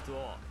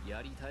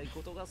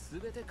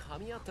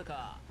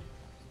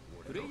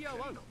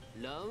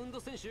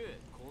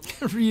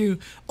 Ryu,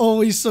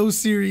 oh, he's so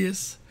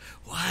serious.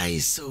 Why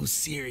he's so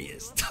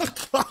serious?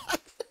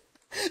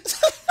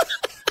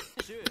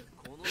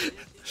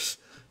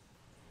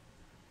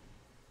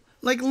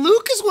 Like,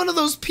 Luke is one of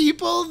those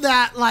people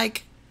that,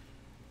 like,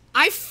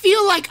 I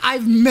feel like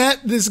I've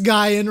met this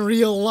guy in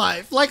real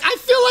life. Like, I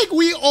feel like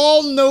we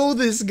all know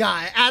this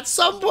guy. At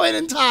some point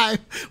in time,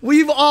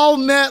 we've all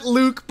met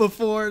Luke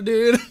before,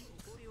 dude.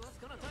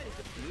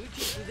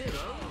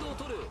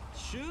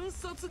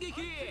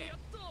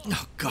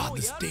 Oh God,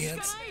 this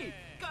dance.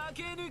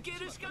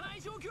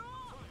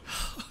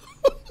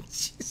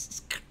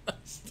 Jesus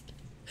Christ.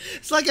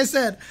 It's like I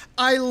said,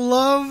 I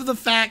love the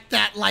fact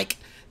that, like,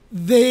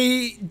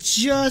 they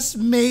just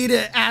made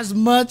it as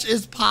much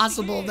as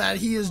possible that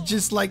he is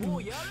just like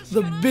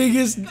the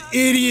biggest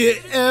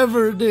idiot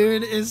ever,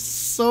 dude. It's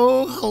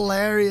so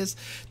hilarious.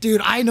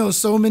 Dude, I know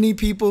so many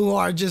people who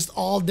are just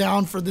all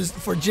down for this,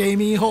 for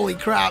Jamie. Holy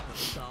crap.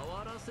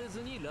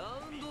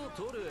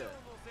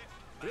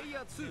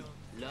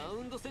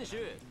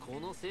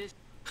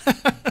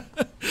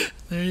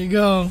 There you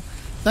go.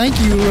 Thank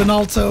you,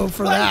 Ronaldo,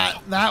 for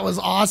that. That was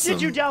awesome.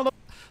 Did you download?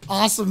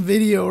 Awesome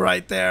video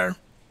right there.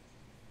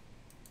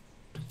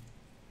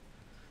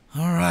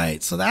 All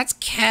right, so that's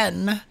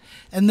Ken.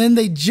 And then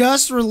they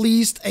just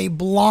released a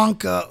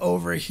Blanka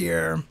over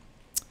here.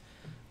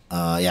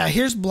 Yeah,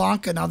 here's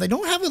Blanka. Now, they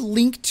don't have a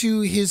link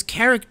to his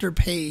character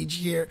page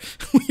here.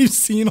 We've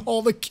seen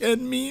all the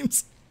Ken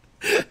memes.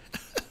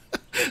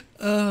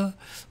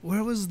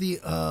 Where was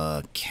the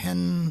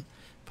Ken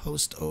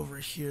post over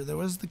here? There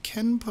was the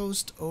Ken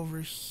post over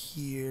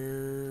here.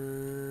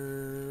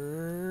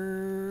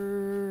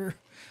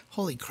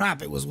 Holy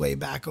crap, it was way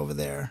back over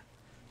there.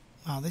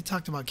 Wow, they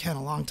talked about Ken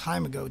a long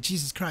time ago.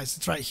 Jesus Christ,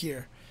 it's right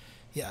here.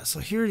 Yeah, so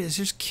here it is.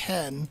 Here's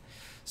Ken.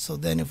 So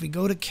then if we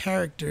go to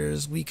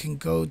characters, we can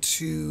go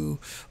to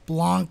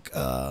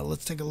Blanka.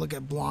 Let's take a look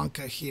at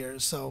Blanka here.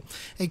 So,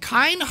 a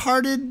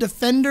kind-hearted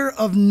defender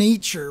of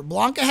nature,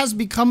 Blanka has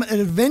become an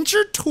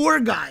adventure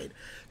tour guide.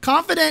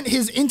 Confident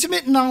his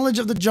intimate knowledge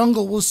of the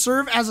jungle will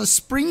serve as a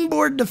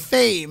springboard to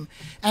fame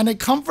and a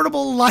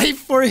comfortable life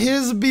for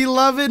his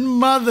beloved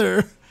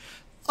mother.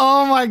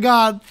 Oh my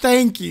God,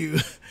 thank you.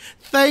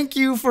 Thank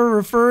you for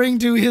referring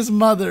to his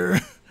mother.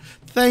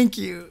 Thank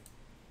you.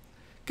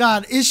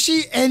 God, is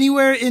she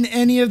anywhere in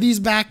any of these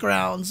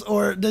backgrounds,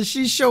 or does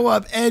she show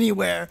up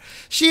anywhere?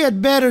 She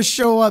had better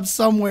show up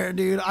somewhere,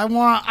 dude. I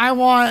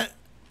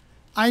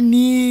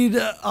need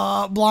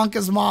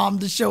Blanka's mom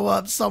to show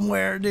up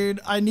somewhere,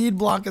 dude. I need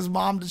Blanka's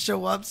mom to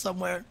show up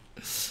somewhere.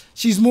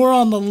 She's more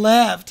on the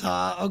left,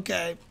 huh?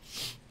 Okay.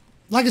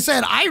 Like I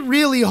said, I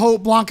really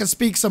hope Blanka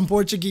speaks some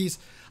Portuguese.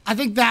 I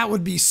think that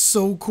would be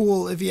so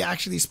cool if he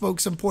actually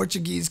spoke some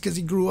Portuguese because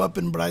he grew up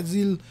in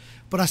Brazil.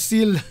 But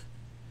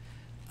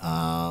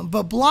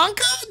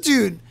Blanka,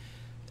 dude,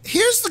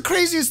 here's the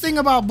craziest thing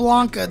about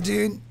Blanka,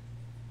 dude.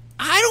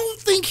 I don't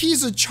think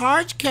he's a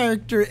charge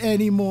character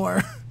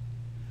anymore.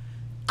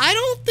 I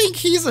don't think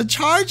he's a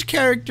charge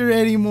character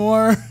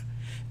anymore.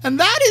 And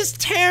that is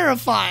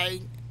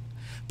terrifying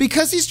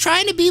because he's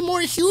trying to be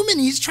more human.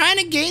 He's trying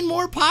to gain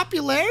more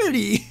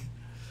popularity.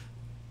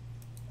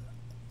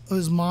 Oh,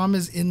 his mom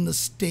is in the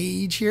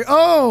stage here.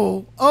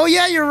 Oh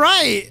yeah, you're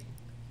right.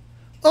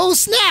 Oh,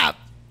 snap.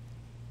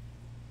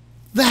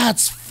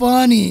 That's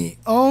funny.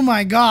 Oh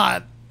my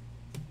God.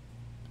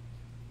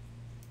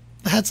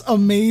 That's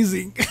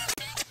amazing.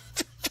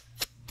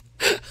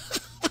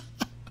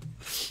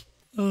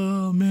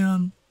 Oh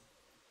man.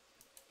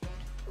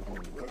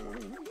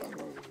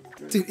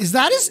 Dude, is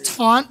that his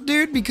taunt,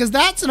 dude? Because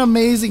that's an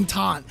amazing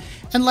taunt.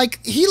 And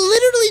like, he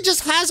literally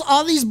just has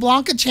all these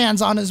Blanka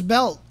chans on his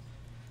belt.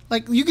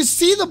 Like, you can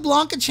see the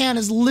Blanka chan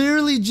is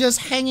literally just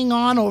hanging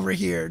on over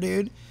here,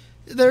 dude.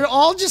 They're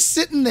all just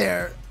sitting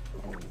there.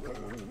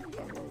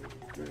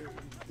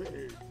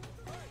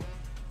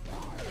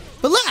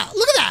 But look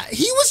at that.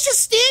 He was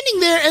just standing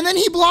there and then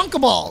he Blanka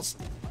balls.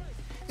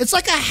 It's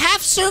like a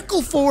half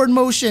circle forward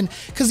motion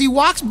because he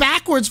walks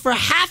backwards for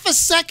half a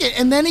second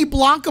and then he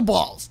Blanka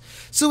balls.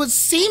 So it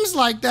seems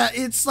like that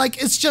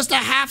it's just a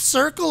half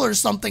circle or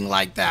something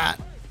like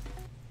that.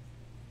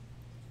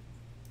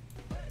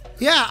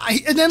 Yeah,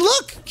 and then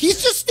look,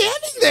 he's just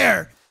standing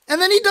there. And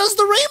then he does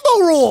the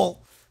rainbow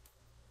roll.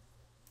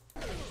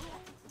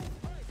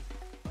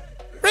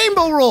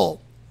 Rainbow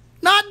roll.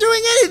 Not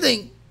doing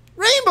anything.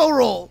 Rainbow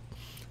roll.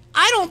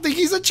 I don't think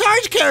he's a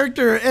charge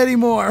character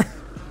anymore.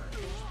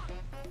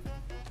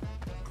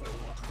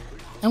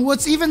 And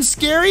what's even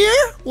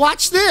scarier?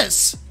 Watch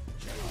this.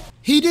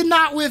 He did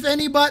not whiff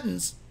any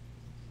buttons.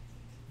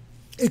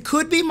 It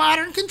could be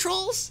modern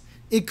controls.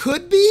 It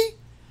could be.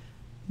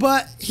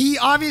 But he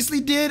obviously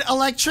did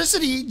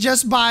electricity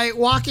just by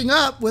walking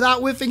up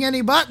without whiffing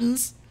any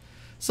buttons.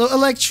 So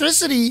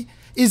electricity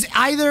is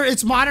either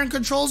it's modern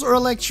controls or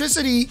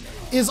electricity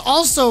is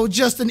also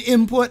just an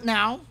input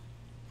now.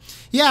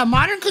 Yeah,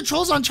 modern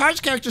controls on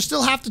charge characters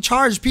still have to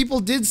charge. People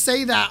did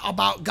say that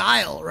about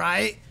Guile,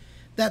 right?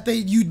 That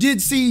you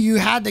did see you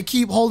had to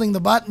keep holding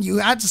the button. You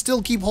had to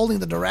still keep holding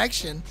the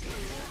direction.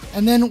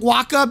 And then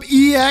walk up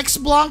EX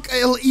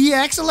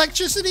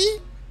electricity.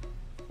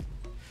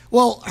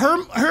 Well,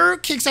 her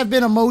kicks have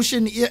been a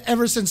motion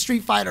ever since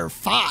Street Fighter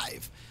V.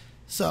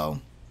 So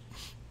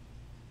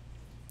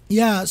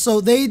yeah,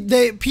 so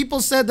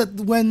people said that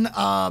when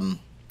at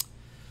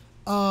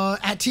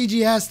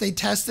TGS they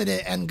tested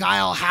it and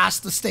Guile has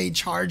to stay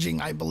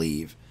charging, I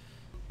believe.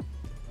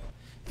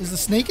 Is the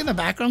snake in the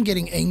background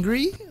getting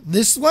angry?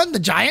 This one, the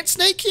giant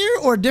snake here,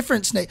 or a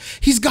different snake?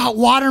 He's got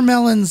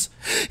watermelons.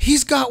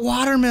 He's got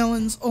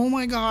watermelons. Oh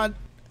my God.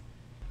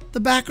 The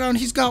background,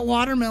 he's got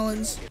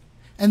watermelons.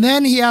 And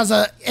then he has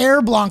a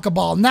air Blanka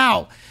ball.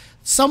 Now,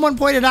 someone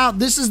pointed out,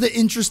 this is the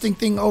interesting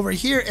thing over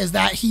here, is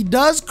that he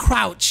does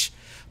crouch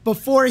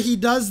before he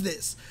does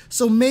this.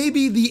 So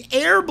maybe the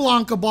air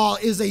Blanka ball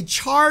is a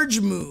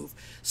charge move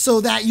so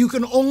that you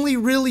can only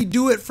really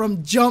do it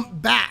from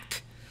jump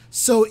back.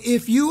 So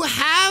if you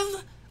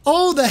have,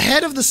 oh, the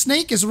head of the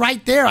snake is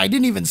right there. I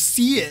didn't even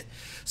see it.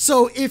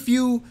 So if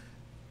you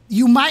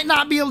might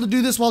not be able to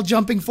do this while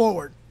jumping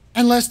forward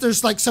unless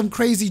there's like some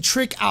crazy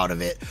trick out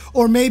of it,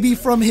 or maybe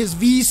from his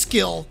V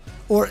skill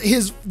or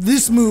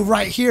this move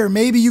right here.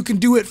 Maybe you can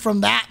do it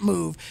from that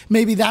move.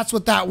 Maybe that's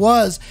what that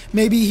was.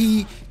 Maybe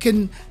he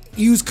can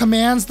use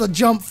commands to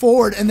jump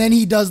forward and then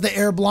he does the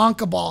air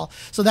Blanka ball.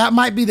 So that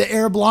might be the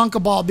air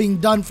Blanka ball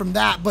being done from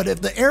that. But if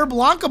the air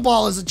Blanka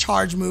ball is a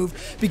charge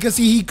move because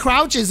he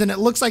crouches and it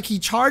looks like he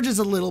charges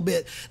a little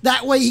bit,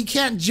 that way he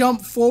can't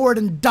jump forward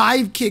and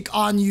dive kick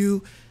on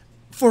you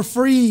for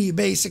free,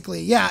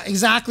 basically. Yeah,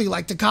 exactly,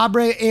 like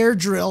Takabre air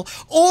drill,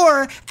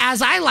 or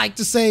as I like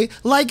to say,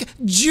 like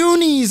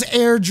Junie's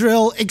air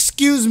drill.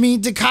 Excuse me,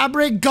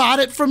 Takabre got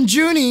it from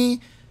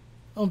Junie.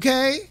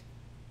 Okay?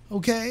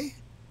 Okay?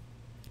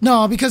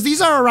 No, because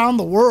these are around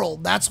the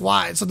world. That's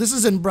why. So this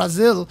is in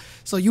Brazil.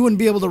 So you wouldn't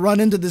be able to run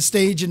into this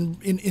stage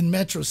in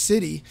Metro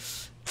City.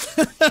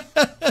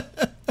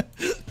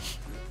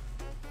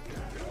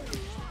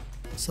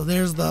 So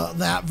there's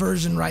that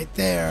version right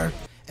there.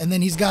 And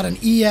then he's got an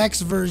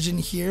EX version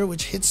here,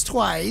 which hits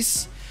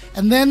twice.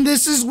 And then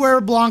this is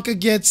where Blanka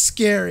gets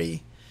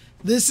scary.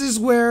 This is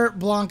where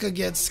Blanka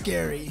gets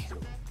scary.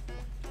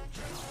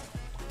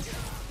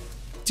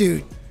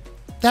 Dude,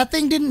 that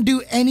thing didn't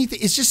do anything.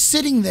 It's just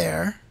sitting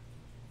there.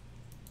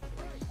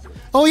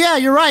 Oh yeah,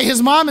 you're right.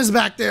 His mom is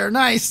back there.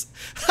 Nice.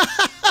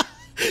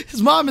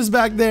 His mom is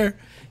back there.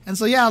 And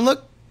so yeah,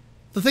 look,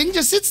 the thing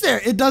just sits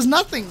there. It does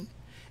nothing.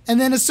 And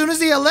then as soon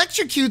as he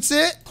electrocutes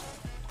it,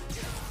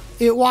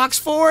 it walks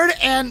forward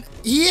and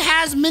he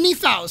has Mini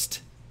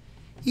Faust.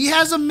 He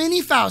has a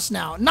Mini Faust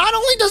now. Not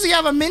only does he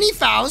have a Mini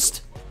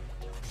Faust,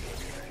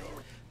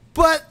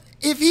 but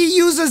if he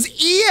uses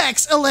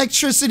EX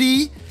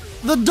electricity,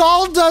 the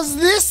doll does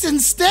this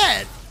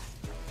instead.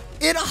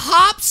 It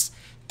hops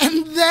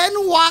and then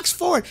walks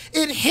forward.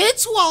 It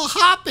hits while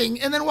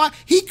hopping and then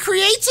he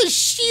creates a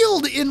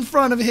shield in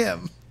front of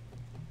him.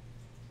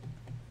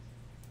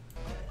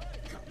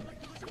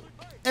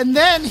 And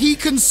then he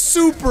can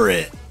super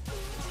it.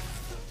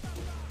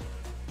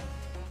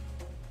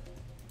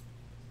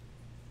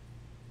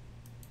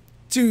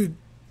 Dude,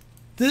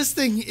 this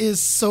thing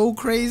is so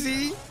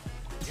crazy.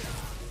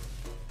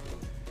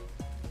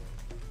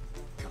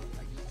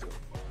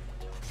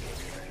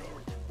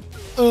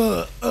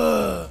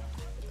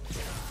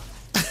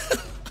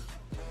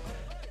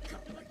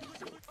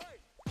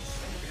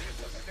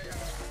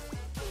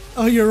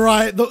 Oh, you're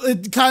right.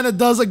 It kind of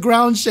does a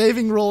ground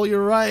shaving roll.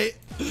 You're right.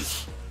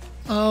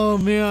 Oh,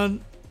 man.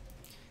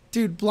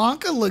 Dude,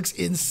 Blanka looks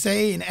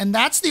insane. And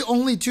that's the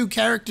only two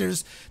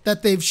characters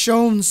that they've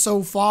shown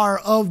so far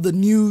of the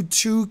new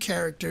two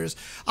characters.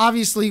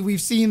 Obviously,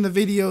 we've seen the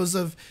videos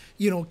of,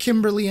 you know,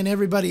 Kimberly and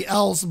everybody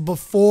else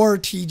before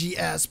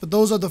TGS. But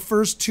those are the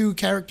first two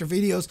character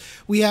videos.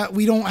 We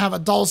don't have a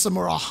Dhalsim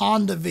or a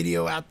Honda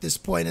video at this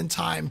point in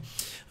time.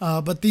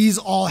 But these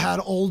all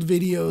had old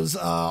videos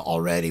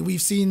already.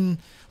 We've seen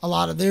a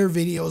lot of their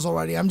videos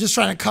already. I'm just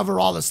trying to cover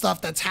all the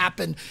stuff that's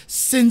happened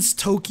since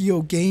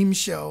Tokyo Game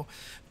Show.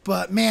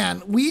 But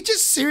man, we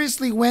just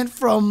seriously went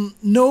from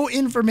no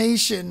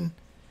information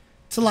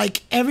to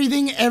like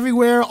everything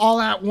everywhere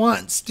all at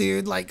once,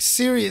 dude. Like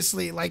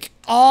seriously, like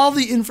all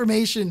the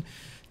information,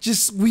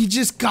 we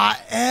just got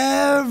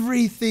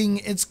everything.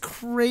 It's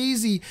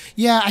crazy.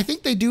 Yeah, I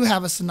think they do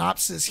have a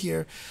synopsis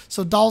here.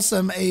 So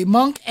Dhalsim, a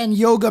monk and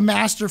yoga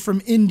master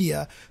from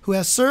India who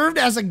has served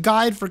as a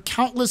guide for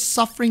countless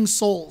suffering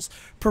souls,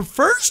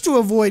 prefers to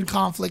avoid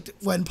conflict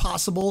when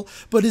possible,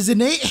 but his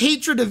innate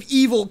hatred of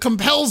evil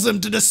compels him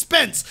to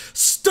dispense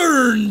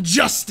stern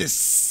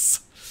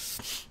justice.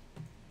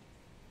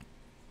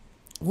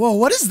 Whoa,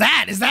 what is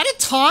that? Is that a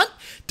taunt?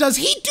 Does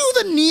he do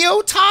the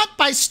Neo taunt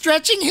by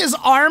stretching his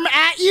arm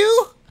at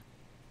you?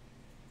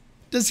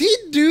 Does he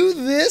do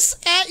this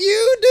at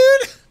you,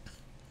 dude?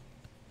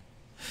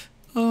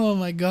 Oh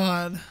my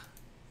god.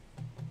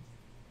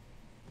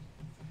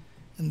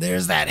 And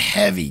there's that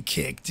heavy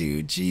kick,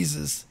 dude.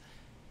 Jesus.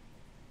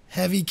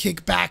 Heavy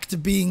kick back to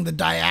being the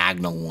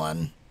diagonal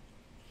one.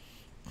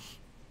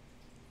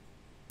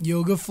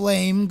 Yoga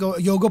flame,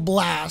 yoga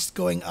blast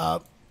going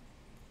up.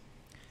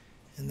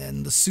 And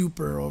then the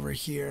super over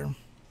here.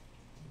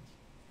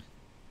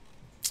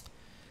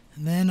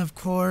 And then, of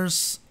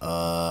course,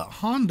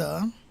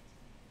 Honda,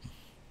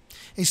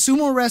 a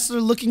sumo wrestler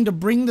looking to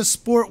bring the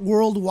sport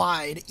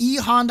worldwide.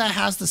 Honda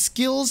has the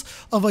skills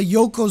of a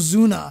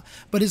yokozuna,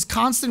 but his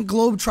constant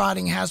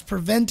globetrotting has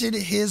prevented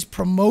his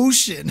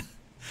promotion.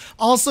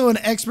 Also an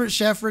expert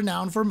chef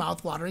renowned for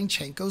mouthwatering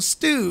Chenko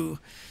stew.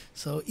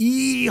 So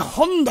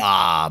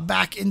Honda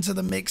back into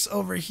the mix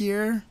over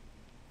here.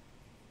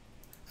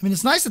 I mean,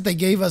 it's nice that they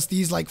gave us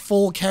these like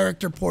full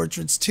character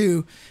portraits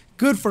too.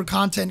 Good for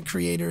content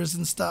creators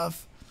and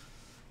stuff.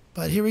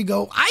 But here we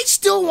go. I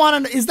still want to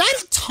know, is that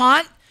a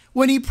taunt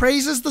when he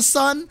praises the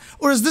sun?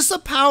 Or is this a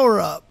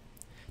power-up?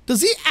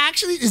 Does he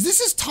actually, is this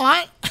his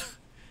taunt?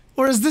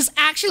 Or is this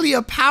actually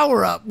a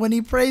power-up when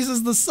he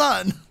praises the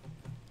sun?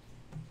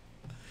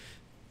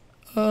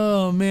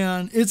 Oh,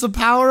 man. It's a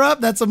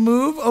power-up? That's a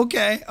move?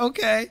 Okay,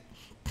 okay.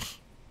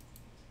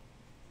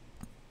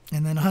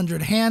 And then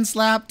 100 hand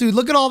slap. Dude,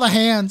 look at all the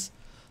hands.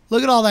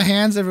 Look at all the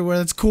hands everywhere.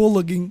 That's cool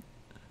looking.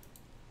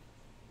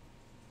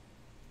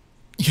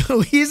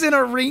 Yo, he's in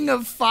a ring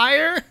of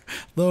fire.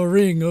 The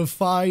ring of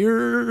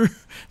fire.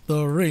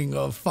 The ring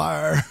of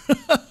fire.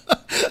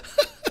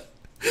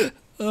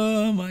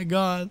 Oh my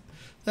god.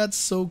 That's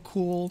so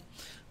cool.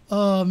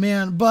 Oh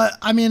man. But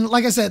I mean,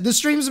 like I said, this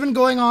stream's been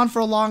going on for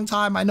a long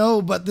time. I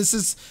know, but this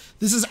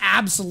is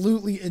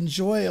absolutely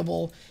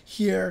enjoyable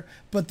here.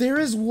 But there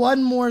is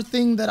one more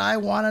thing that I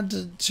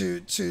wanted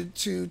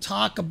to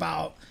talk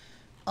about.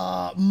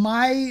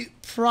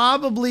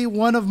 Probably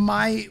one of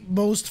my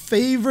most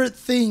favorite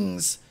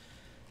things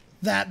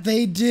that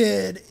they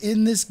did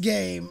in this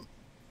game.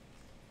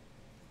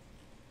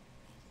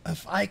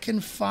 If I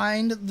can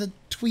find the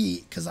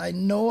tweet, because I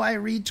know I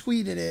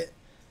retweeted it.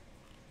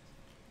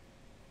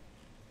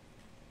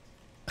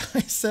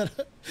 I said,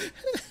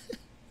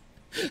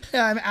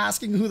 I'm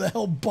asking who the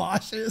hell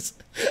Bosch is.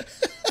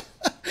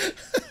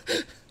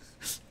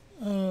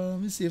 Let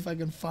me see if I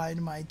can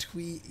find my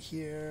tweet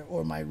here,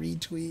 or my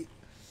retweet.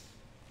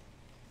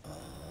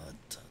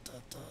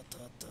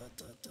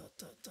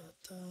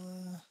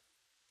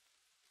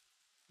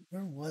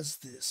 Where was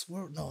this?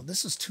 No,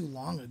 this is too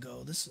long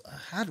ago. This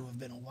had to have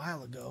been a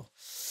while ago.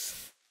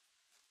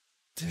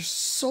 There's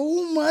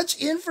so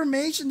much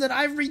information that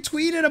I've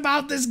retweeted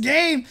about this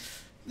game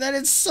that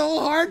it's so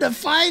hard to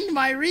find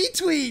my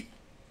retweet.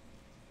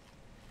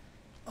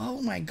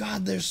 Oh my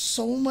god, there's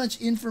so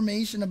much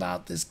information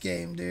about this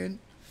game, dude.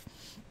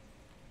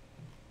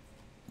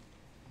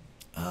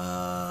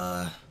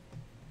 I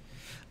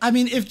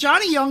mean, if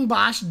Johnny Young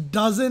Bosch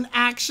doesn't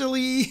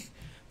actually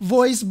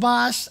voice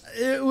Bosch,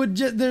 it would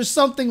just, there's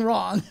something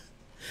wrong.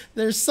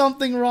 There's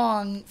something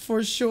wrong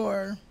for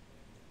sure.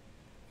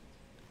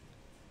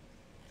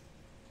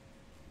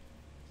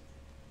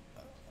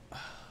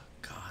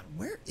 God,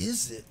 where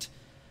is it?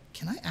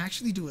 Can I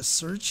actually do a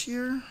search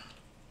here?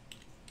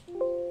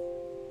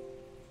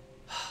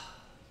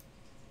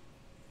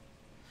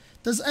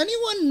 Does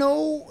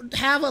anyone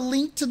have a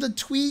link to the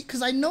tweet?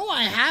 Because I know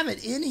I have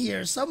it in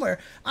here somewhere.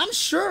 I'm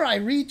sure I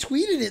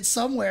retweeted it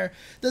somewhere.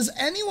 Does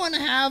anyone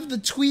have the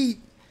tweet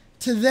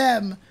to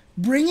them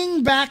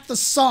bringing back the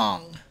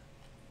song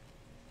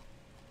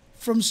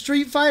from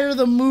Street Fighter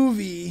the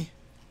movie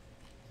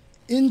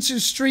into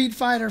Street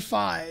Fighter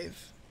V?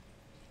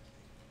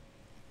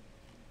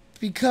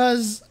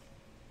 Because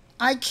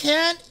I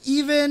can't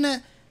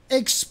even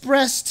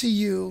express to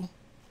you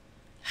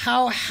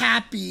how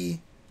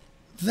happy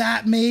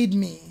that made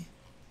me.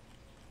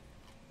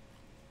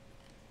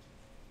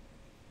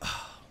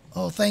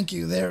 Oh, thank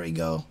you. There we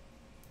go.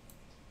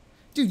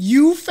 Dude,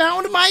 you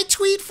found my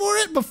tweet for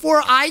it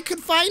before I could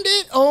find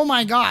it? Oh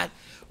my god.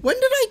 When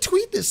did I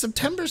tweet this?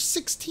 September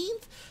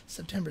 16th?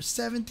 September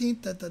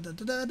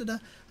 17th?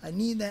 I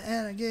need that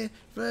and I get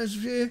fresh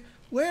beer.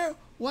 Where?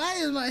 Why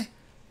is my...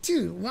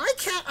 Dude, why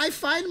can't I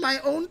find my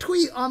own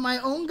tweet on my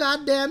own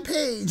goddamn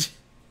page?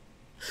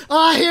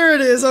 Ah, here it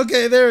is.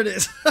 Okay, there it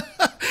is.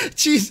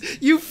 Jeez,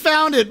 you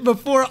found it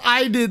before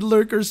I did,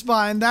 Lurker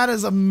Spine. That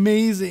is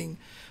amazing.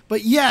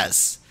 But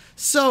yes,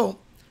 so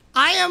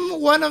I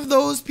am one of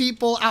those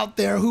people out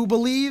there who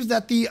believes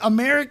that the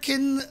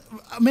American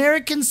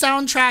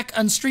soundtrack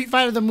on Street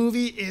Fighter the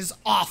movie is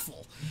awful.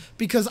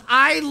 Because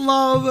I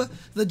love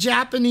the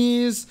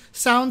Japanese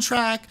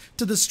soundtrack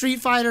to the Street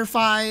Fighter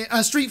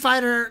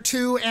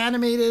 2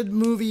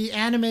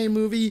 anime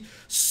movie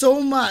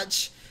so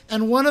much.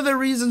 And one of the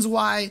reasons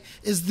why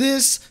is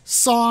this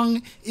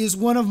song is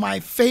one of my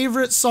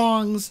favorite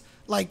songs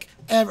like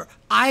ever.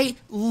 I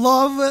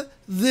love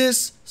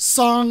this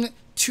song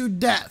to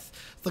death.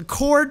 The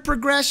chord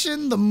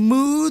progression, the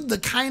mood, the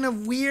kind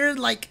of weird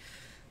like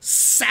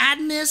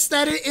sadness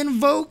that it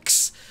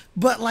invokes.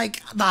 But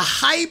like the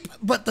hype,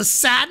 but the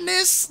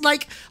sadness,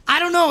 like, I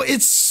don't know,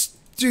 it's,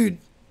 dude,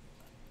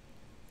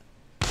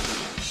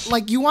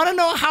 like, you want to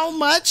know how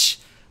much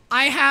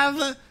I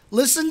have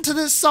listened to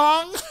this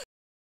song?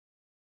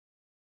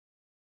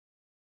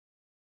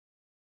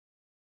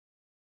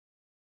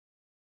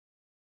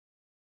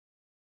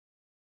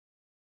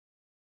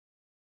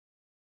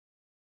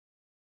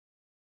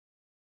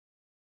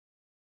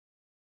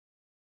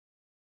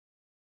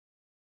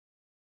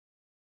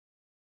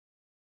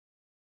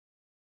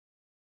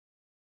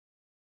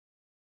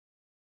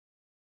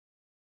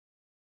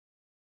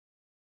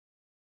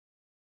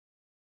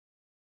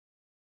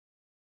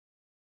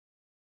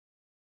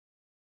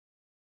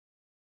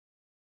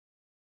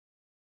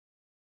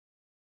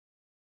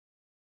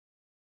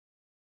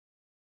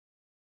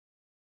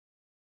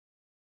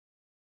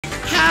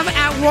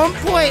 At one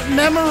point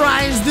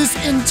memorized this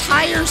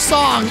entire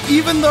song,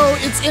 even though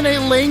it's in a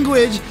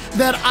language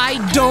that I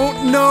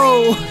don't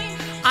know.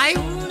 I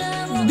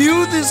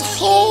knew this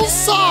whole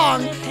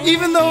song,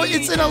 even though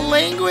it's in a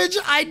language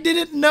I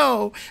didn't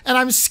know. And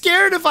I'm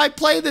scared if I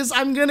play this,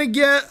 I'm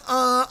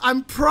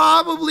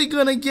probably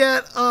gonna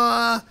get,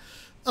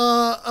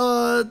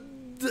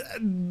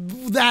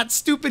 that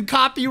stupid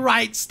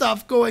copyright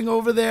stuff going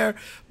over there.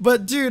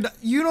 But dude,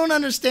 you don't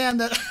understand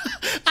that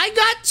I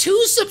got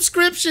 2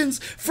 subscriptions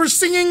for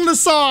singing the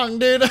song,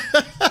 dude.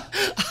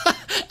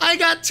 I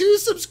got 2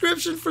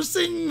 subscriptions for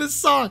singing this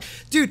song,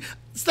 dude.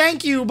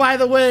 Thank you, by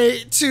the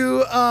way,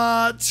 to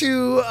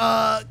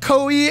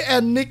Koei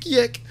and Nick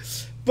Yick.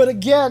 But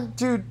again,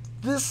 dude,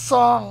 this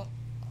song,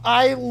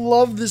 I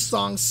love this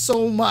song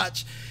so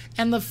much.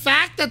 And the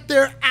fact that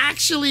they're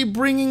actually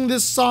bringing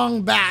this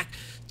song back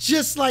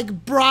just like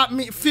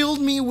filled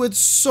me with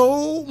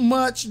so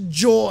much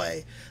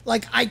joy.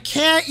 Like, I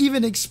can't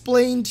even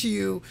explain to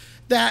you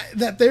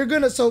that they're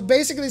gonna, so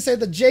basically say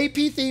the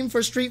JP theme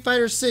for Street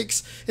Fighter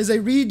 6 is a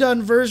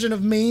redone version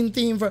of main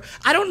theme for,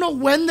 I don't know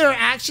when they're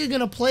actually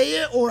gonna play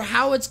it or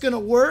how it's gonna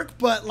work,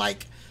 but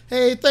like,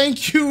 hey,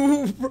 thank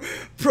you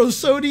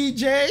Prosody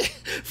J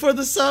for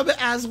the sub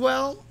as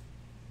well.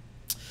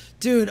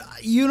 Dude,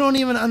 you don't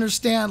even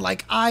understand.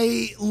 Like,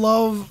 I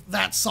love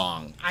that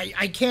song.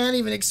 I can't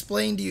even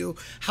explain to you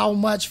how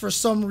much, for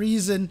some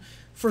reason,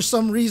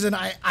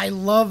 I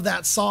love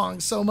that song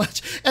so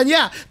much. And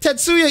yeah,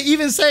 Tetsuya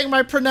even saying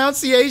my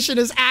pronunciation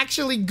is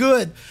actually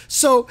good.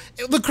 So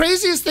the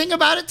craziest thing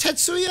about it,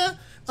 Tetsuya,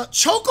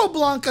 Choco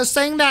Blanka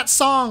sang that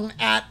song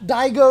at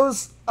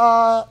Daigo's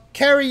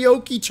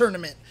karaoke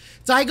tournament.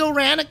 Daigo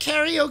ran a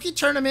karaoke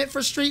tournament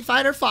for Street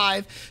Fighter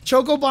V.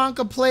 Choco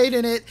Blanka played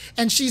in it,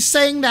 and she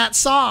sang that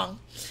song.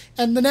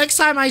 And the next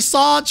time I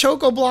saw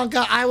Choco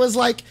Blanka, I was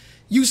like,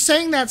 you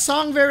sang that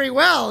song very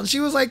well. And she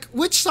was like,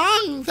 which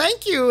song?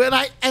 Thank you.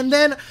 And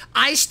then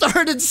I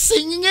started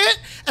singing it,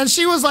 and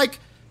she was like,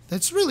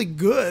 that's really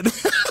good.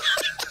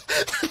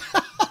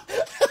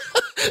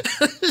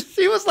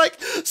 She was like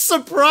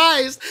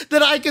surprised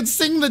that I could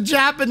sing the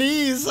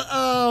Japanese.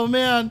 Oh,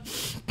 man.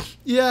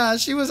 Yeah,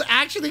 she was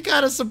actually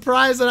kind of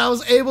surprised that I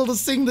was able to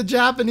sing the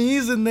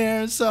Japanese in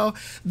there. So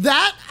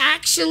that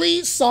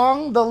actually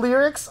song, the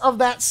lyrics of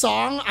that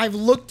song, I've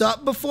looked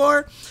up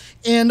before.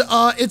 And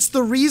it's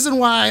the reason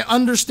why I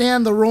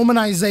understand the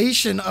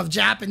romanization of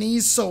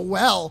Japanese so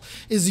well,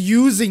 is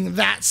using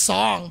that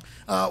song.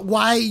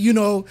 Why, you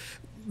know,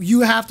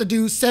 you have to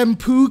do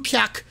senpu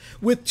kyak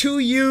with 2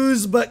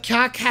 U's, but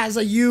kyak has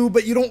a U,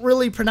 but you don't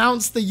really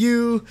pronounce the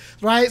U,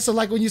 right? So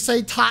like when you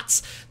say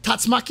tatsumaki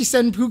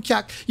senpu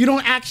kyak, you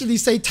don't actually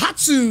say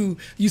tatsu,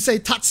 you say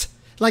tats.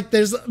 Like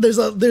there's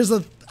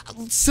a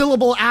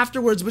syllable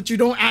afterwards, but you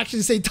don't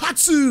actually say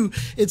tatsu.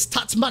 It's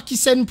tatsumaki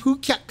senpu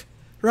kyak.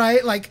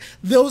 Right? Like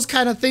those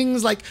kind of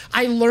things, like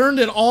I learned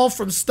it all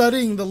from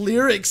studying the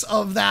lyrics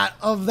of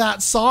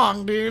that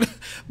song, dude.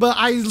 But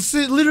I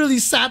literally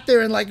sat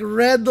there and like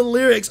read the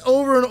lyrics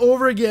over and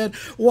over again,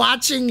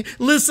 watching,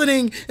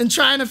 listening, and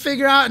trying to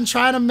figure out and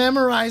trying to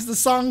memorize the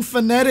song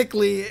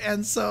phonetically.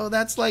 And so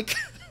that's like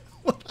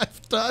what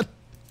I've done.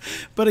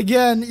 But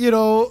again, you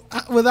know,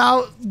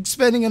 without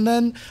spending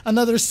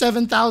another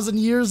 7,000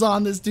 years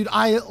on this, dude,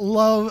 I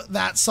love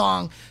that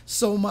song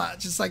so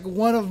much. It's like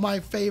one of my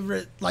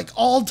favorite, like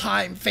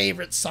all-time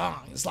favorite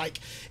songs. Like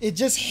it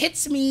just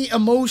hits me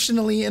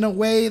emotionally in a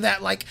way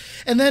that like,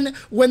 and then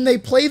when they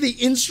play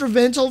the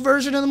instrumental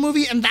version of the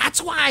movie, and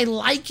that's why I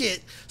like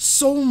it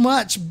so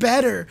much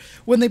better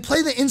when they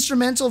play the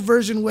instrumental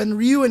version when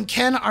Ryu and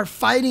Ken are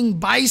fighting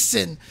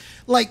Bison.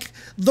 Like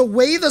the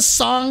way the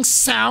song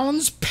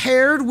sounds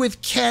paired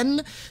with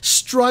Ken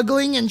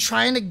struggling and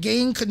trying to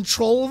gain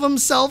control of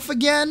himself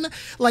again.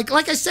 Like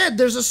I said,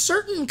 there's a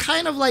certain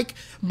kind of like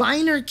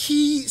minor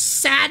key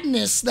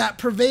sadness that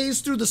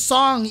pervades through the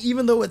song,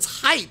 even though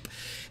it's hype.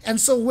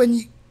 And so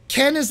when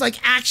Ken is like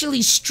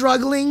actually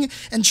struggling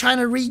and trying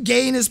to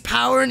regain his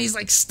power and he's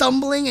like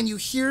stumbling and you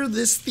hear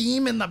this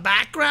theme in the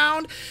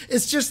background,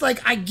 it's just like,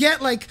 I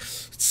get like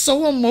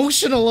so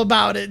emotional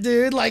about it,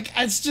 dude. Like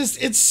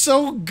it's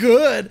so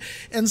good.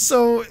 And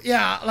so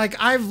yeah, like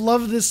I've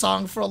loved this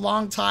song for a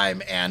long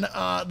time, and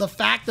the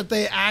fact that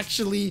they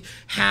actually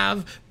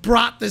have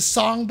brought this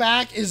song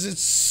back it's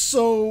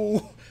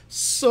so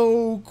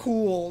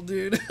cool,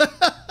 dude.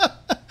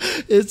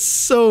 It's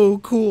so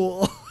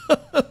cool.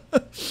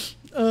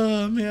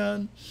 Oh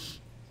man,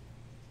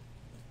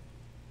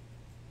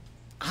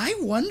 I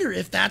wonder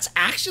if that's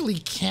actually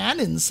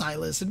canon,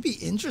 Silas. It'd be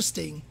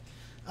interesting.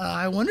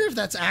 I wonder if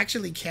that's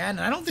actually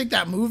canon. I don't think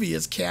that movie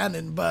is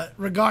canon, but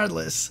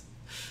regardless,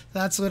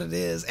 that's what it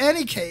is.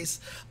 Any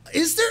case,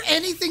 is there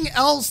anything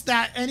else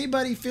that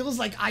anybody feels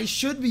like I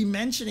should be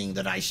mentioning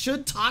that I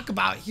should talk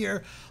about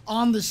here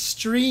on the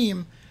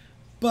stream?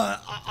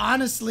 But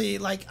honestly,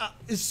 like,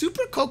 is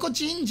Super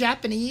Kokojin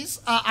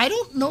Japanese? I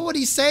don't know what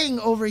he's saying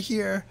over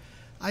here.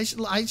 I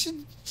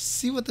should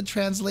see what the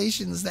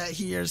translations that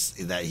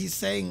he's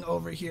saying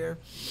over here.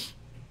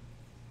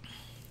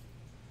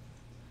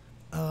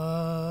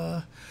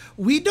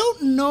 We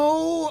don't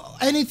know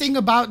anything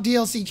about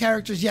DLC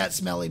characters yet,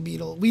 Smelly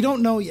Beetle. We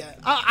don't know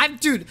yet.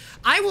 Dude,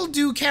 I will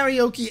do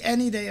karaoke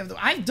any day of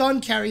the... I've done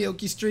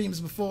karaoke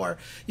streams before.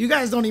 You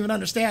guys don't even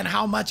understand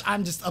how much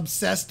I'm just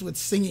obsessed with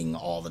singing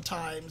all the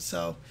time.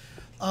 So,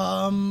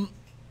 yeah,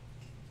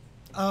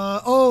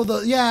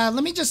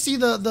 let me just see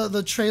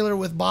the trailer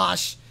with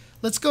Bosch.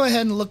 Let's go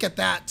ahead and look at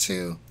that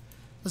too.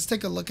 Let's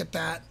take a look at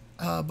that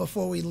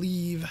before we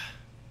leave.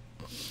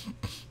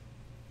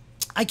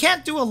 I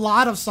can't do a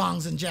lot of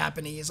songs in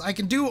Japanese. I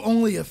can do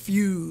only a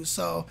few.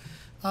 So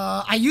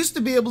I used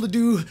to be able to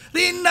do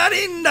rinda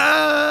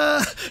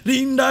rinda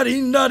rinda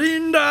rinda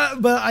rinda,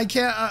 but I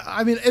can't.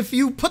 I mean, if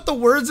you put the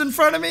words in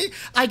front of me,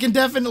 I can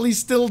definitely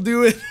still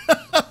do it.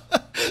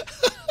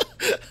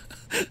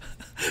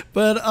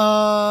 But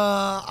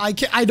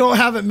I don't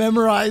have it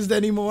memorized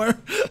anymore.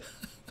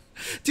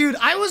 Dude,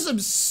 I was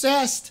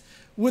obsessed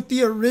with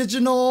the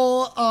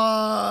original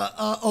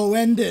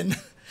Oenden.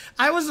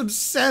 I was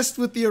obsessed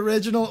with the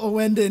original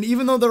Oenden,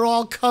 even though they're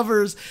all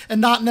covers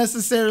and not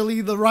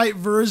necessarily the right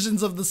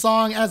versions of the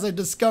song, as I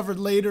discovered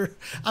later.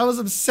 I was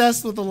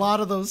obsessed with a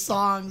lot of those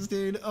songs,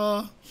 dude.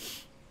 All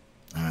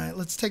right,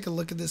 let's take a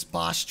look at this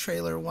Bosch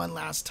trailer one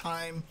last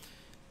time.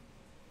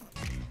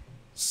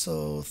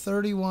 So,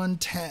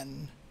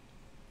 3110.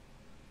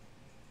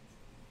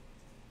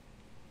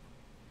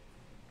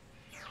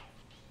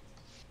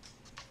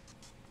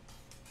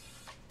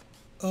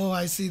 Oh,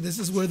 I see. This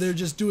is where they're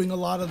just doing a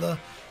lot of the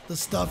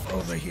stuff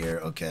over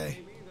here. Okay.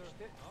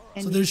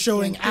 So they're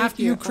showing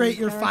after you create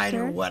your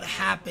fighter, what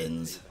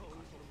happens.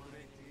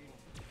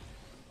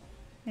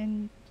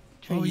 And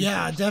oh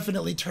yeah,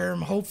 definitely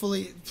term.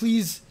 Hopefully,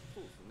 please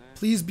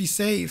be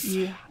safe.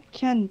 You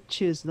can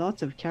choose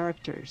lots of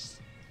characters.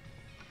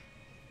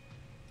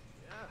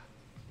 Yeah,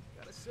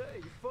 gotta say,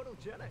 you're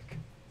photogenic.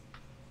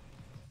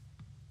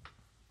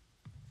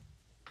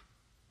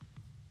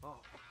 Oh,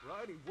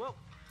 righty. Well,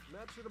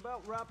 that should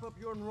about wrap up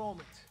your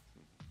enrollment.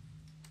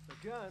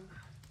 Again,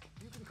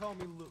 you can call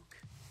me Luke.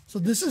 So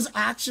this is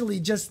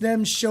actually just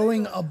them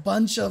showing a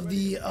bunch of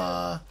the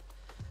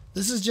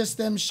this is just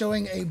them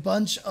showing a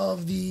bunch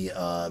of the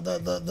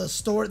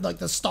story, like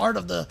the start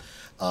of the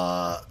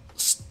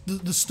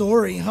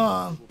story,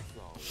 huh?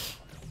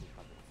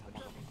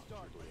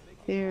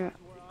 There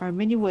are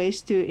many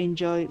ways to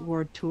enjoy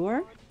World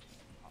Tour.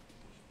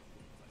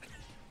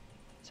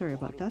 Sorry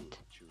about that.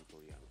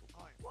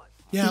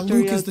 Yeah,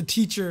 Luke is the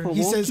teacher.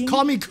 He says,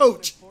 "Call me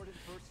coach."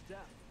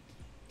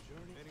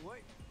 Anyway,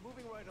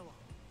 moving right along.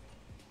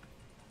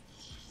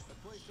 I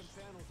placed some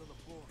panels on the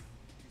floor.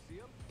 You see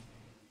them?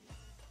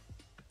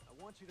 I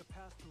want you to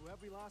pass through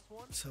every last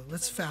one. So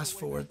let's fast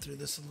forward through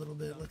this a little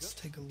bit. Let's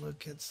take a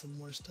look at some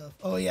more stuff.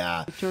 Oh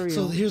yeah.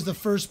 So here's the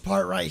first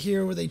part right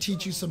here where they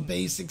teach you some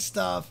basic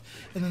stuff,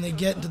 and then they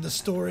get into the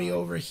story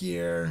over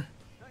here.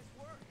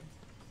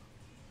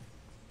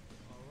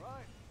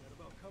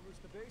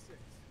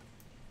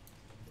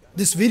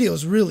 This video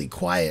is really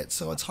quiet,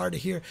 so it's hard to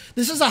hear.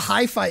 This is a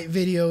high fight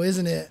video,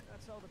 isn't it?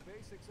 That's how the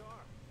basics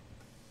are.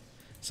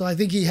 So I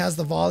think he has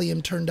the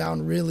volume turned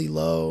down really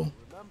low.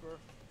 Remember,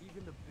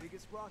 even the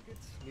biggest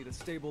rockets need a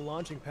stable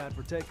launching pad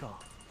for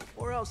takeoff.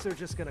 or else they're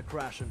just gonna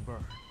crash and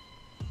burn.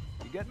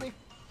 You get me?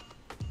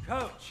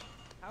 Coach,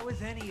 how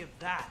is any of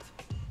that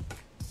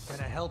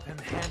gonna help him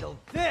handle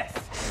this?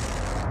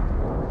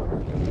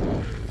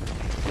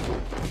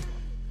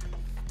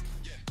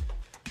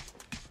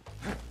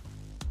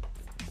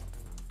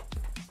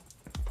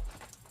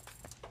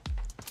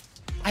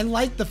 I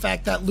like the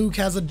fact that Luke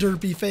has a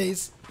derpy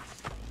face.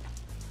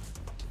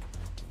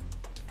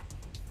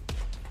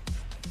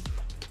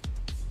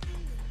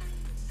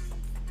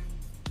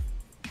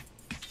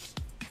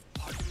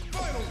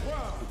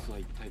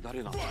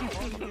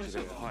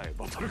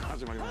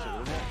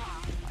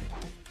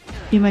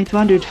 You might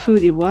wonder who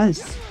it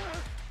was.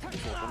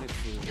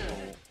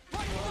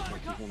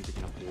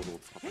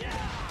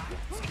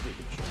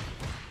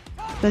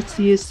 Let's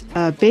use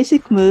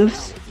basic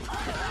moves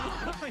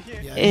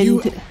Yeah,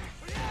 and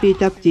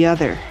beat up the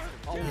other.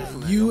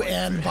 you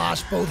and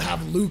Bosch both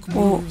have Luke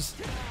moves.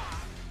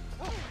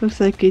 Looks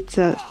like it's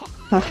a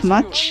tough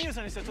match.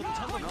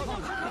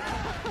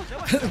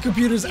 The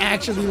computer's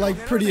actually like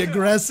pretty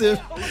aggressive.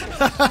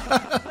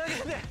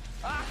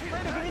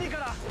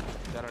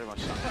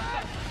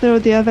 Throw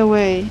the other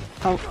way.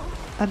 Oh,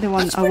 other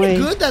one That's pretty away.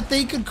 good that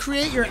they could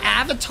create your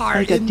avatar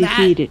I got in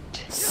defeated.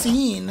 that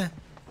scene,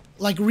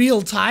 like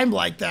real time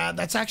like that.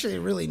 That's actually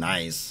really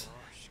nice.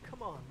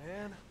 Come on,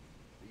 man.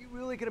 Are you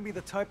really gonna be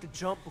the type to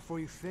jump before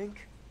you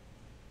think?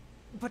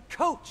 But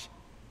coach,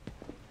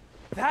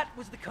 that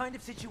was the kind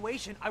of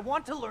situation I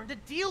want to learn to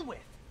deal with.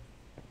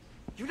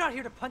 You're not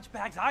here to punch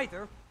bags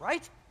either,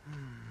 right?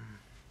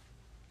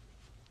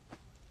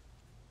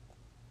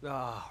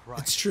 Ah, right.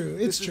 It's true.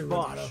 It's This is true,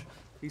 Bosch. Renato.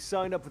 He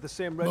signed up with the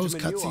same Most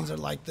regiment cutscenes you are are.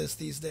 like this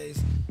these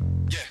days.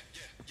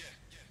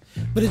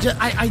 But it just,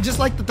 I just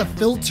like that the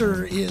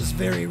filter is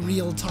very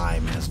real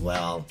time as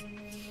well.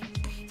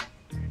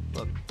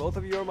 Look, both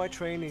of you are my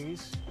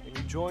trainees, and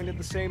you joined at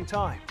the same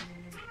time.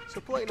 So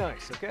play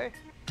nice, okay?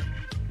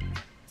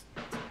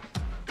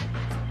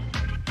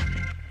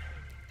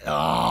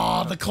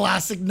 Oh, the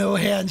classic no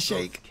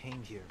handshake.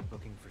 Came here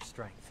looking for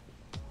strength.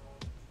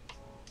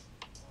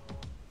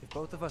 If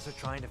both of us are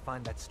trying to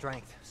find that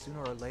strength, sooner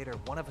or later,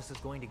 one of us is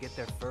going to get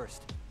there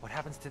first. What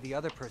happens to the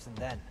other person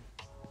then?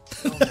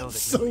 We'll know that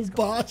So nobody's going to be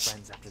Bosch.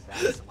 friends after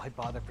that, so why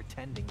bother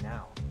pretending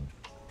now?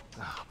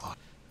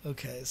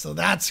 Okay, so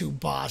that's who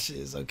Bosch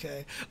is,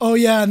 okay. Oh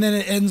yeah, and then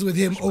it ends with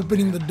him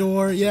opening the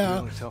door, yeah.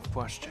 Really tough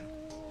question.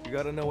 You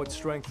gotta know what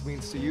strength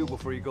means to you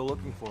before you go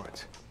looking for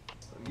it.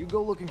 You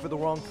go looking for the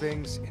wrong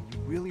things, and you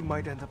really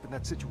might end up in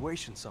that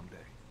situation someday.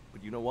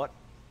 But you know what?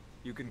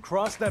 You can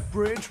cross that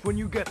bridge when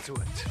you get to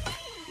it.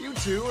 You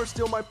two are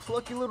still my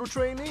plucky little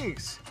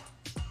trainees.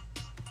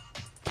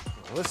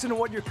 Listen to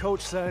what your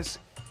coach says.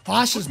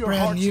 Bosch Put is your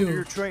brand hearts into new,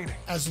 your training.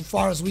 as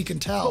far as we can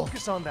tell.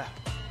 Focus on that.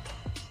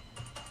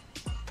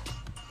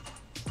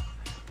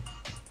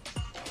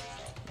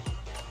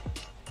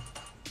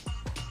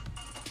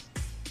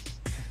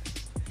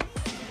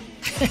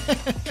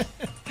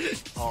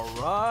 All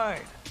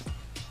right.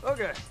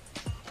 Okay,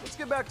 let's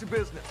get back to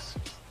business.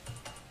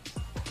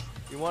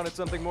 You wanted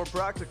something more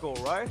practical,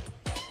 right?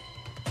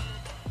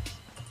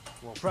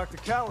 Well,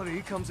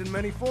 practicality comes in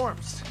many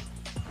forms.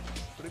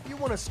 But if you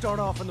want to start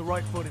off on the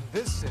right foot in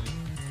this city,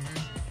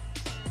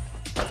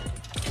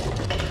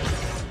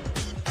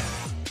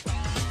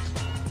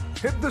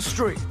 hit the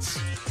streets.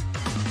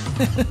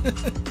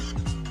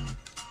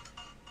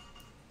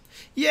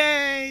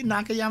 Yay!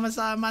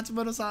 Nakayama-san,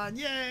 Matsumoto-san,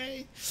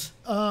 yay!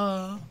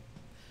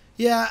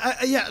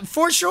 Yeah,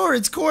 for sure,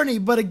 it's corny,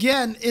 but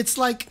again, it's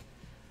like,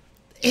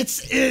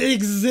 it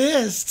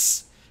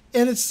exists,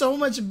 and it's so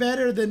much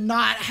better than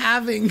not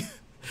having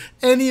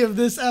any of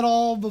this at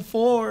all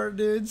before,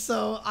 dude.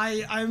 So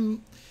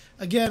I'm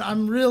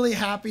really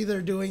happy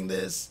they're doing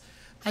this.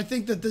 I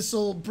think that this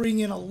will bring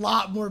in a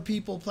lot more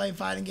people playing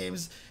fighting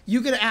games.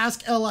 You could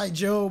ask L.I.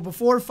 Joe,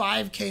 before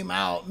 5 came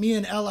out, me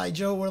and L.I.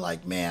 Joe were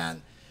like,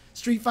 man,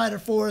 Street Fighter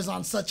 4 is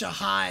on such a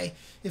high.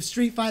 If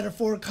Street Fighter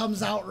 4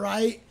 comes out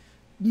right,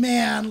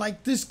 man,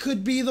 like this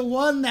could be the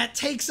one that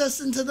takes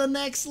us into the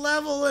next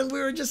level. And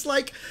we were just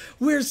like,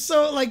 we were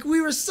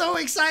so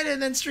excited.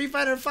 And then Street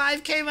Fighter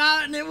 5 came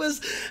out and it was,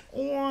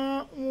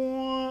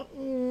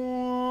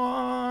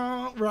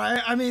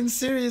 right? I mean,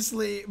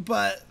 seriously,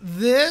 but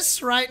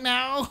this right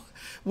now,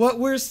 what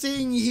we're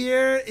seeing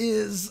here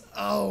is,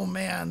 oh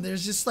man,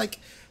 there's just like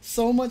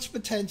so much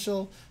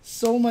potential,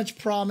 so much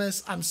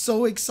promise. I'm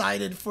so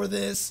excited for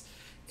this,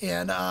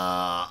 and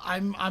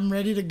I'm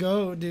ready to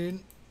go, dude.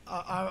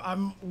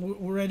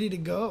 We're ready to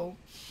go.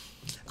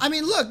 I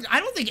mean, look, I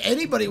don't think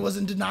anybody was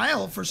in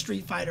denial for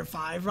Street Fighter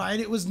V, right?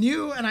 It was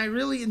new, and I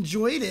really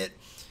enjoyed it.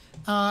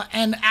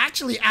 And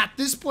actually, at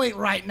this point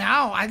right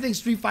now, I think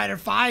Street Fighter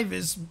V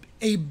is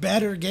a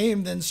better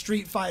game than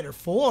Street Fighter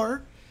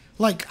 4.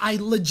 Like, I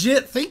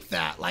legit think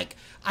that. Like,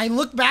 I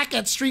look back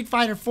at Street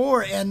Fighter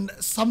 4, and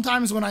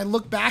sometimes when I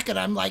look back at it,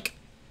 I'm like,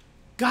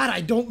 God, I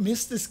don't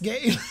miss this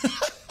game.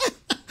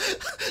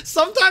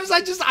 Sometimes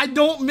I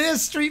don't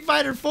miss Street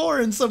Fighter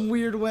 4 in some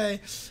weird way.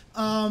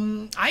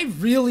 I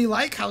really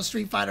like how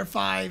Street Fighter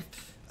 5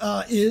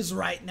 is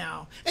right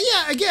now. And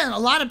yeah, again, a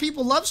lot of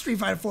people love Street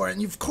Fighter 4,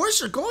 and of course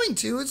you're going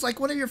to. It's like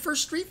one of your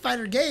first Street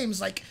Fighter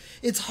games. Like,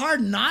 it's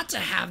hard not to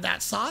have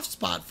that soft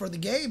spot for the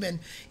game. And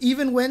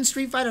even when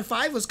Street Fighter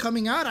 5 was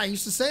coming out, I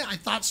used to say I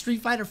thought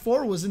Street Fighter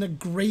 4 was in a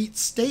great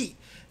state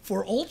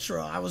for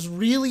Ultra. I was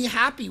really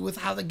happy with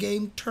how the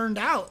game turned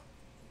out.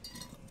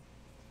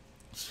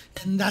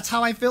 And that's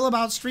how I feel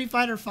about Street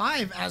Fighter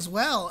V as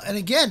well. And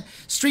again,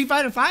 Street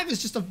Fighter V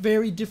is just a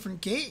very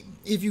different game.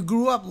 If you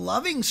grew up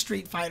loving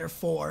Street Fighter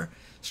 4,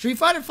 Street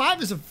Fighter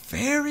V is a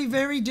very,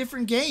 very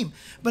different game.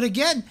 But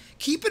again,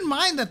 keep in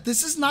mind that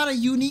this is not a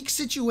unique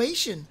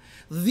situation.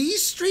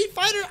 These Street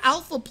Fighter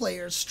Alpha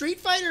players, Street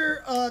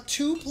Fighter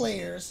 2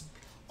 players,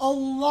 a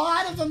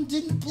lot of them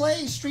didn't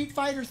play Street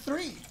Fighter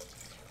 3.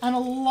 And a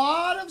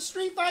lot of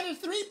Street Fighter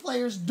 3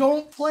 players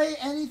don't play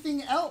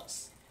anything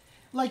else.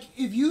 Like,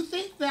 if you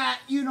think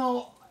that, you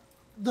know,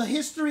 the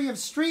history of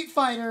Street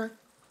Fighter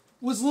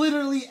was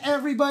literally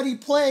everybody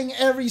playing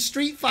every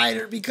Street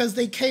Fighter because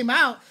they came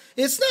out,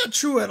 it's not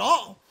true at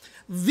all.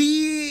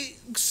 The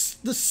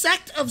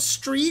sect of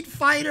Street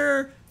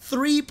Fighter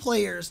 3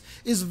 players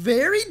is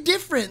very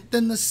different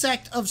than the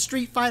sect of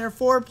Street Fighter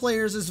 4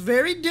 players, is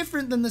very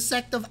different than the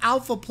sect of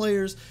Alpha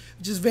players,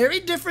 which is very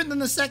different than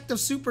the sect of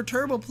Super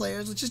Turbo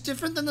players, which is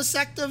different than the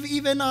sect of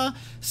even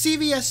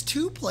CVS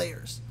 2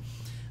 players.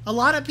 A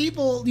lot of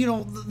people, you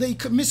know, they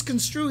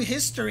misconstrue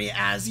history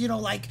as, you know,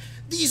 like,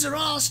 these are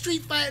all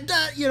Street Fighter,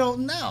 you know,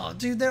 no,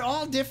 dude, they're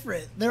all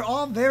different. They're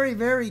all very,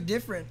 very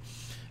different.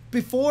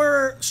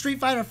 Before Street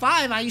Fighter V,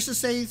 I used to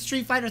say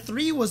Street Fighter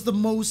 3 was the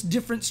most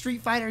different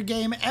Street Fighter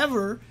game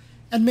ever,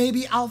 and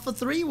maybe Alpha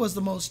 3 was the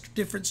most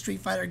different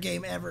Street Fighter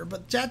game ever.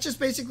 But that just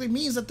basically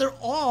means that they're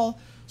all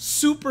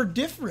super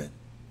different.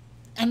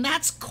 And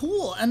that's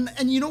cool. And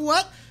you know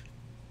what?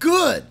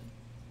 Good.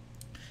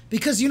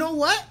 Because you know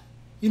what?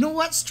 You know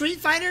what Street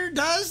Fighter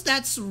does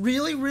that's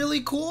really,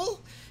 really cool?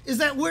 Is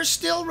that we're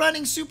still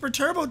running Super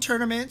Turbo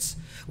tournaments.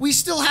 We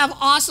still have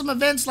awesome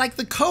events like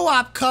the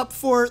Co-op Cup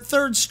for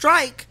Third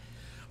Strike.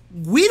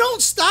 We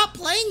don't stop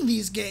playing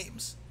these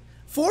games.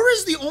 4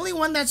 is the only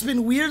one that's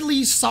been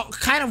weirdly,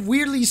 kind of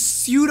weirdly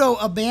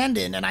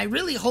pseudo-abandoned, and I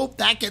really hope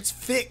that gets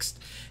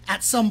fixed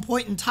at some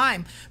point in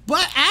time.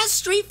 But as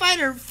Street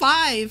Fighter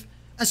 5,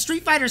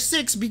 Street Fighter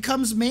 6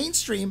 becomes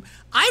mainstream,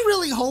 I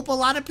really hope a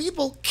lot of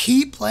people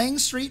keep playing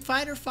Street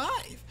Fighter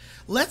 5.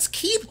 Let's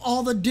keep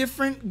all the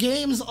different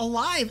games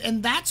alive,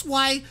 and that's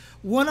why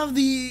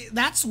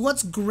that's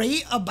what's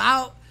great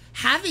about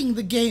having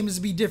the games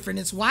be different.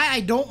 It's why I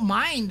don't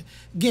mind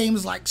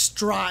games like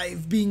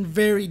Strive being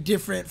very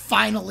different,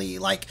 finally,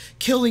 like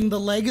killing the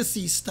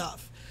legacy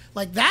stuff.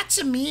 Like, that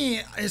to me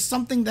is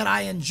something that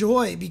I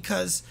enjoy,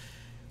 because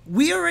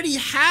we already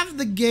have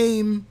the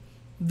game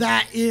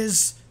that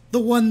is the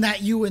one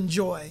that you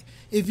enjoy.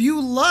 If you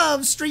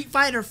love Street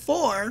Fighter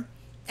 4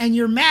 and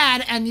you're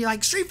mad and you're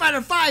like, Street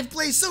Fighter 5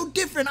 plays so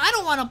different, I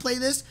don't want to play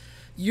this,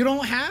 you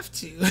don't have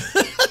to.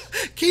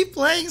 Keep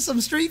playing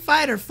some Street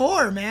Fighter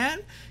 4,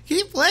 man.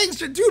 Keep playing.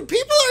 Dude,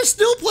 people are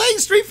still playing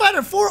Street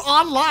Fighter 4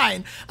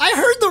 online. I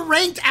heard the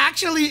ranked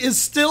actually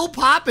is still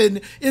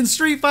popping in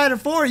Street Fighter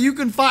 4. You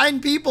can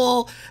find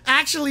people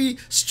actually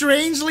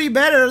strangely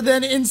better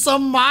than in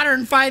some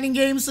modern fighting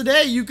games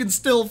today. You can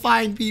still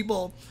find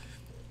people.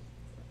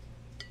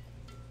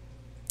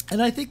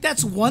 And I think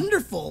that's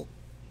wonderful.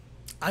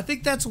 I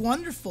think that's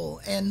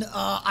wonderful. And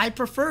I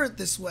prefer it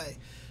this way.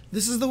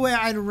 This is the way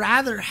I'd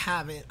rather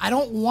have it. I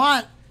don't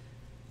want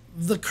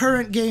the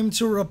current game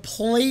to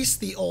replace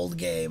the old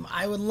game.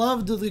 I would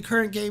love the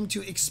current game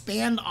to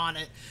expand on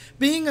it.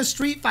 Being a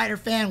Street Fighter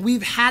fan,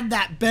 we've had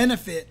that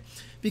benefit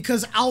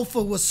because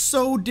Alpha was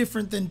so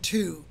different than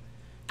 2.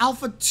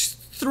 Alpha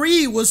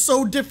 3 was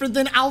so different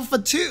than Alpha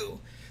 2.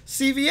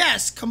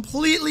 CVS,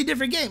 completely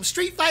different game.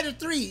 Street Fighter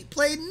 3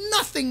 played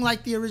nothing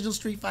like the original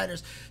Street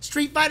Fighters.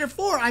 Street Fighter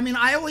 4, I mean,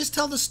 I always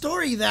tell the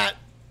story that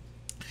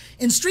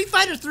in Street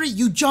Fighter 3,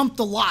 you jumped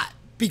a lot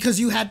because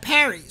you had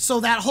parry.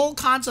 So that whole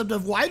concept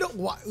of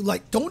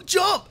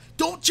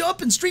don't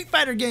jump in Street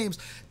Fighter games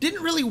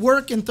didn't really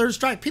work in Third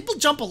Strike. People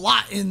jump a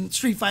lot in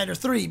Street Fighter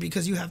 3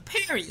 because you have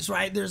parries,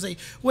 right? There's a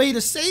way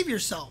to save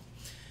yourself.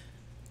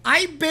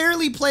 I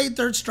barely played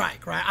Third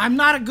Strike, right? I'm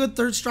not a good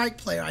Third Strike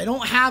player. I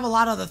don't have a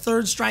lot of the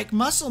Third Strike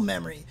muscle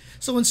memory.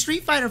 So when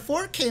Street Fighter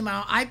 4 came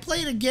out, I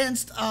played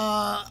against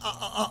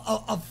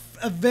a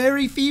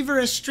very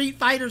feverish Street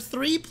Fighter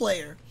 3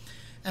 player.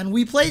 And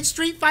we played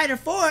Street Fighter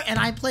 4, and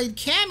I played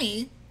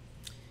Cammy,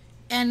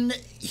 and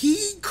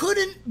he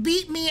couldn't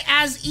beat me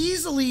as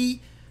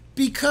easily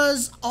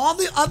because all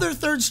the other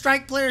Third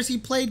Strike players he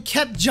played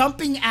kept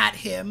jumping at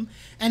him,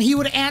 and he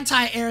would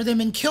anti-air them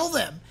and kill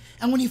them.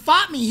 And when he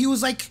fought me, he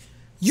was like,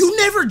 "You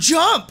never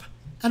jump!"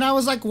 And I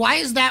was like, why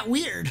is that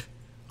weird?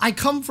 I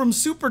come from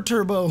Super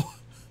Turbo.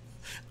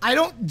 I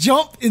don't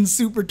jump in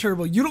Super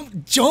Turbo. You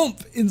don't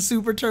jump in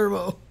Super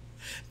Turbo.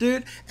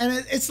 Dude,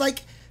 and it's like,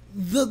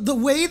 the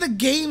way the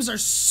games are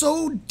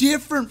so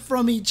different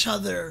from each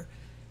other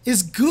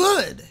is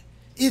good.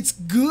 It's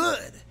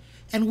good.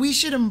 And we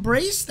should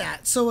embrace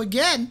that. So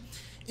again,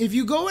 If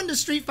you go into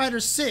Street Fighter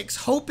 6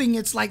 hoping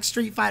it's like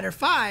Street Fighter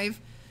 5,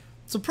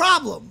 it's a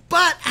problem.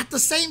 But at the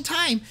same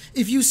time,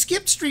 if you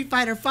skip Street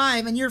Fighter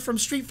 5 and you're from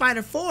Street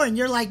Fighter 4 and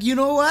you're like, you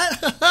know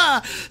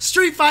what?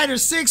 Street Fighter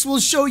 6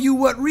 will show you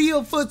what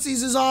real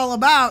footsies is all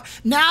about.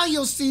 Now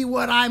you'll see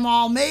what I'm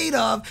all made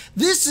of.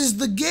 This is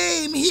the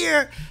game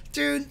here.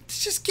 Dude,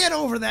 just get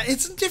over that.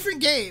 It's a different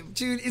game,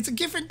 dude. It's a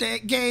different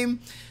game.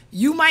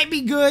 You might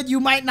be good. You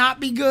might not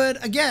be good.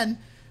 Again,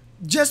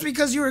 just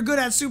because you were good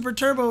at Super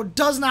Turbo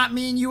does not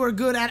mean you were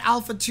good at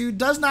Alpha 2,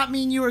 does not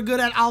mean you were good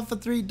at Alpha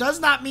 3, does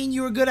not mean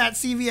you were good at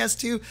CVS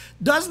 2,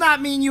 does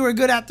not mean you were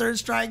good at Third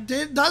Strike,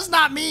 does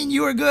not mean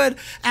you were good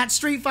at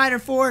Street Fighter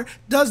 4,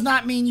 does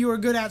not mean you were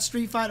good at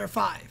Street Fighter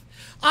 5.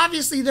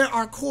 Obviously, there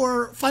are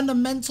core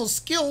fundamental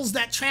skills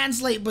that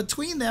translate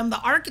between them.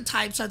 The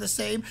archetypes are the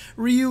same.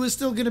 Ryu is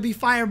still going to be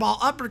Fireball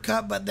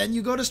Uppercut, but then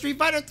you go to Street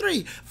Fighter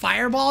 3.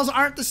 Fireballs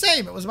aren't the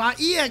same. It was about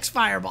EX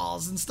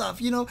Fireballs and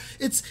stuff. You know,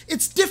 it's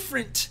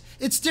different.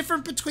 It's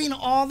different between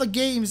all the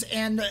games,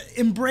 and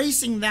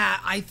embracing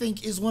that, I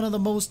think, is one of the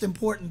most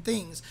important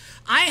things.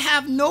 I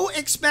have no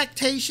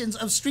expectations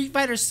of Street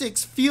Fighter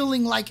 6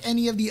 feeling like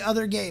any of the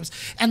other games.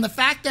 And the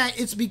fact that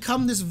it's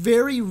become this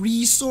very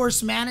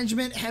resource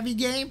management heavy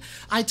game,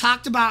 I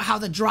talked about how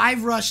the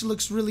drive rush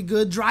looks really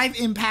good. Drive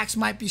impacts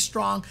might be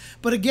strong.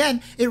 But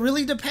again, it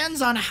really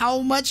depends on how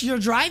much your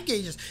drive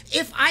gauge is.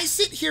 If I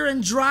sit here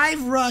and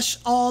drive rush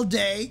all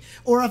day,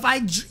 or if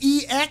I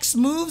EX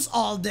moves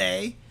all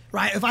day,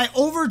 right? If I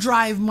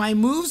overdrive my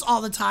moves all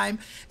the time,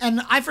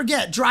 and I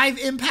forget, drive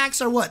impacts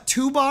are what,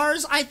 2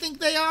 bars, I think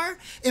they are?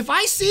 If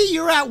I see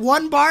you're at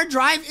 1 bar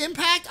drive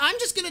impact, I'm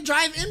just going to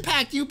drive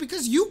impact you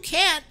because you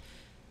can't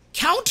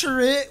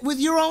counter it with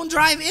your own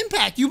drive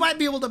impact. You might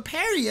be able to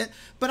parry it,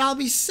 but I'll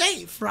be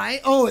safe,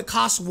 right? Oh, it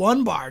costs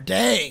 1 bar,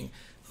 dang.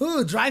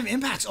 Ooh, drive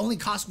impacts only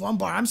cost 1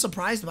 bar. I'm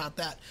surprised about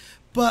that.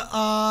 But,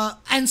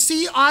 and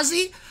see,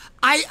 Ozzy,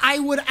 I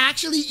would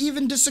actually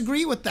even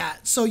disagree with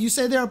that. So you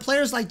say there are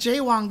players like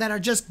Jaewong that are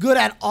just good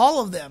at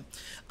all of them.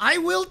 I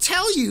will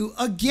tell you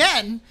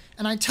again,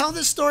 and I tell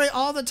this story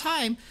all the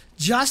time,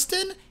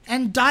 Justin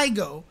and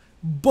Daigo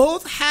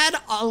both had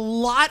a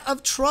lot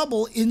of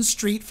trouble in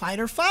Street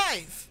Fighter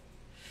V.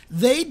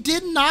 They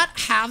did not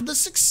have the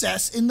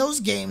success in those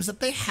games that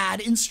they had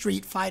in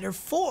Street Fighter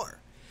IV.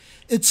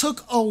 It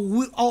took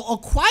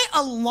quite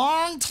a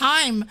long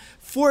time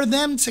for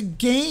them to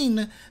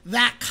gain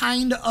that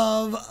kind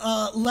of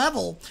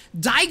level.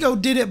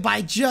 Daigo did it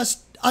by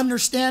just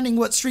understanding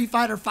what Street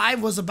Fighter V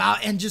was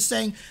about and just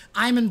saying,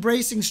 I'm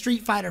embracing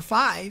Street Fighter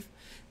V.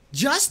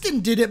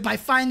 Justin did it by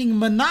finding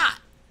Manat.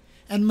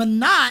 And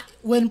Manat,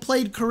 when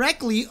played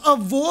correctly,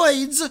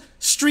 avoids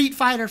Street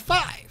Fighter V.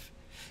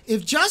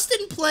 If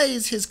Justin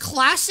plays his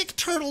classic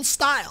turtle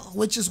style,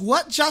 which is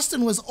what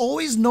Justin was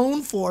always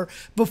known for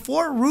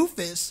before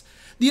Rufus,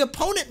 the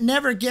opponent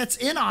never gets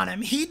in on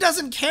him. He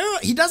doesn't care.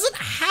 He doesn't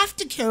have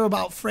to care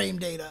about frame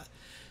data.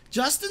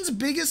 Justin's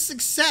biggest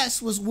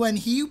success was when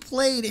he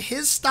played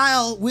his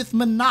style with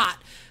Manat,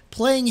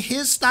 playing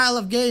his style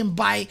of game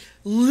by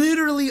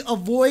literally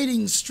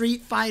avoiding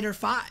Street Fighter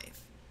V.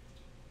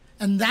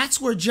 And that's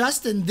where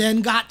Justin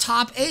then got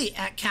top 8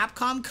 at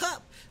Capcom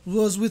Cup,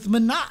 was with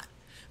Manat.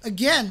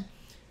 Again,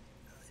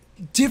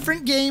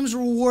 different games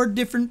reward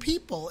different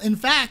people. In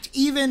fact,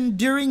 even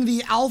during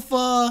the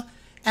Alpha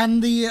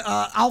and the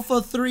Alpha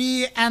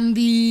 3 and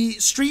the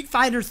Street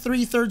Fighter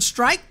 3 Third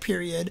Strike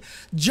period,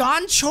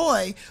 John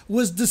Choi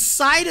was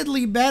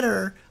decidedly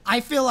better, I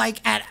feel like,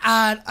 at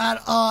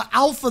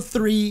Alpha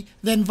 3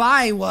 than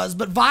Vi was,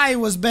 but Vi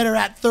was better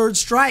at Third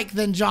Strike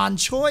than John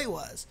Choi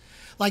was.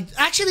 Like,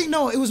 actually,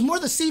 no, it was more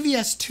the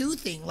CVS 2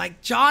 thing.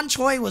 Like, John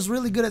Choi was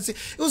really good at it.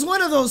 It was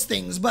one of those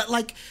things, but,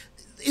 like,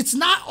 it's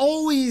not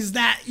always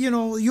that, you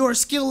know, your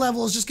skill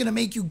level is just going to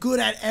make you good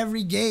at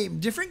every game.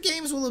 Different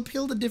games will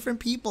appeal to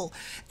different people.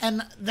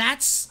 And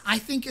that's, I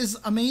think, is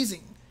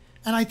amazing.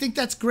 And I think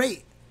that's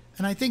great.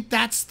 And I think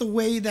that's the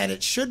way that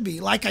it should be.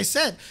 Like I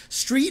said,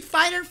 Street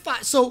Fighter V.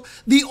 So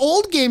the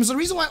old games, the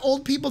reason why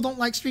old people don't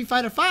like Street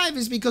Fighter V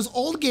is because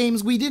old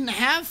games, we didn't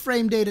have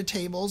frame data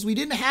tables. We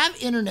didn't have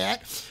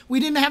internet. We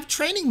didn't have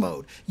training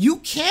mode. You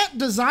can't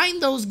design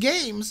those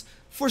games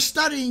for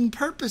studying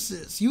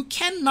purposes. You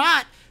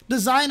cannot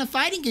design a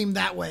fighting game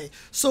that way.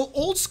 So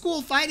old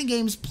school fighting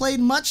games played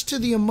much to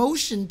the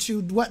emotion,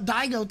 to what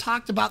Daigo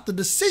talked about, the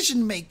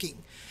decision making.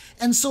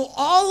 And so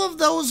all of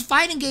those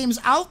fighting games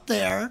out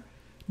there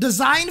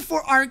designed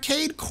for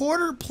arcade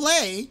quarter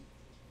play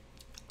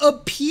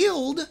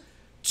appealed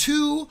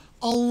to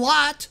a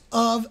lot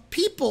of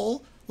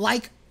people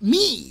like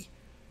me,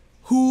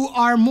 who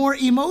are more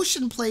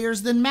emotion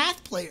players than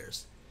math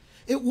players.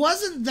 It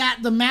wasn't that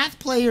the math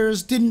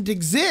players didn't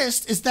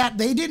exist, it's that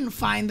they didn't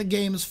find the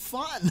games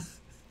fun.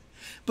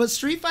 But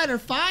Street Fighter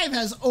V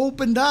has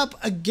opened up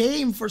a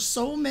game for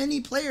so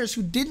many players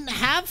who didn't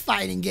have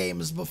fighting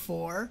games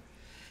before.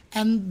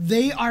 and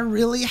they are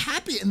really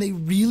happy and they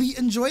really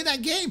enjoy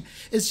that game.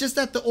 It's just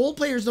that the old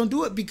players don't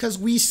do it because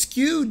we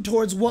skewed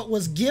towards what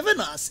was given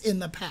us in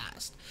the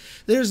past.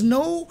 There's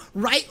no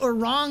right or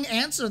wrong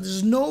answer.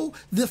 There's no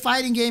the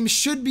fighting game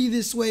should be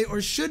this way or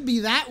should be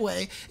that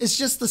way. It's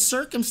just the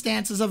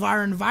circumstances of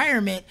our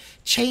environment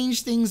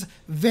change things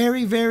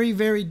very, very,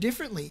 very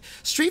differently.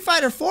 Street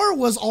Fighter 4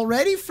 was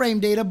already frame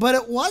data, but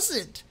it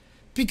wasn't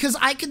because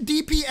I could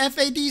DP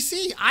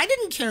FADC. I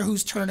didn't care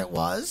whose turn it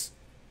was.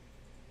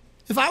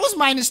 If I was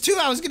 -2,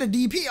 I was going to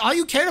DP. All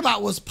you cared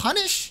about was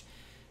punish.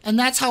 And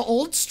that's how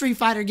old Street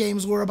Fighter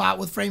games were about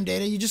with frame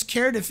data. You just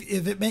cared if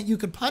it meant you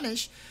could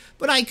punish.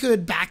 But I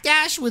could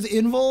backdash with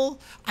invul.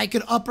 I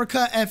could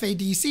uppercut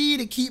FADC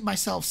to keep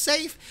myself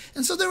safe.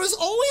 And so there was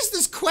always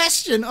this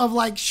question of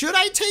like, should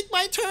I take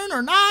my turn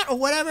or not or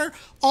whatever?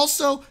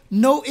 Also,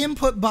 no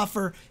input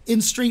buffer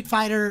in Street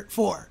Fighter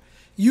 4.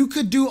 You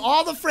could do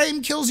all the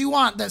frame kills you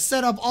want that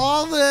set up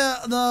all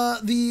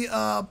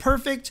the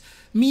perfect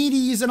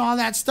meaties and all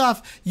that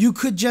stuff. You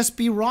could just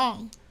be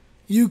wrong.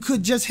 You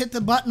could just hit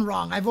the button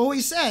wrong. I've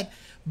always said,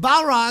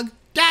 Balrog,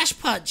 dash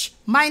punch,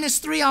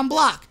 -3 on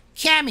block.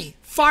 Cammy,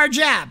 far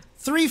jab,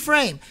 3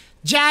 frame.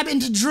 Jab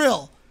into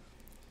drill.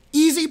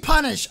 Easy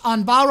punish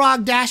on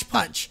Balrog dash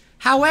punch.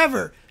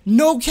 However,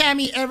 no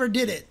Cammy ever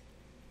did it.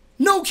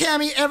 No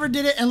Cammy ever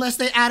did it unless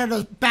they added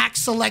a back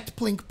select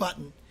plink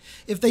button.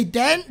 If they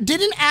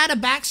didn't add a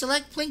back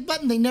select plink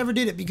button, they never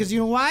did it. Because you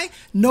know why?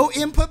 No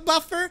input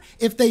buffer.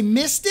 If they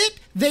missed it,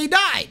 they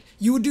died.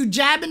 You would do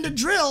jab into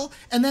drill,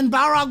 and then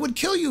Balrog would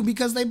kill you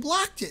because they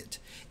blocked it.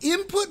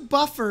 Input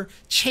buffer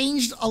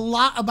changed a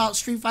lot about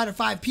Street Fighter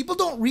V. People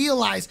don't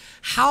realize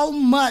how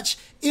much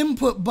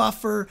input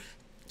buffer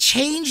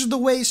changed the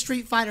way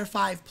Street Fighter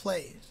V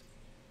plays.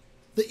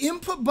 The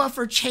input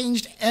buffer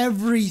changed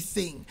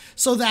everything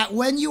so that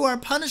when you are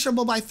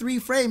punishable by 3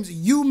 frames,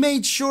 you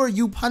made sure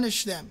you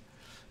punish them.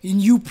 And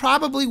you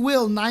probably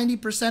will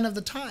 90% of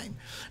the time.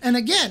 And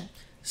again,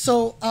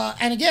 Xiao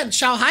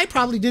Hai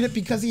probably did it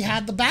because he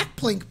had the back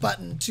plink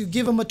button to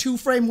give him a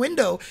 2-frame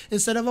window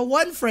instead of a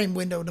 1-frame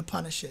window to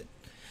punish it.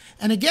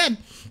 And again,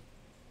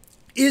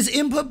 is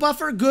input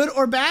buffer good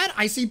or bad?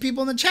 I see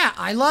people in the chat.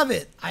 I love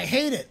it. I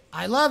hate it.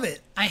 I love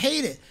it. I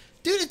hate it.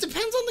 Dude, it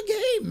depends on the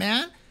game,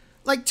 man.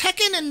 Like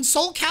Tekken and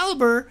Soul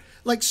Calibur,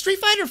 like Street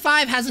Fighter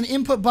V has an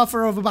input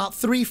buffer of about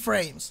 3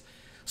 frames.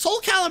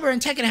 Soul Calibur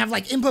and Tekken have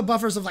like input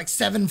buffers of like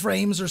 7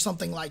 frames or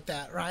something like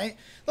that, right?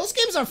 Those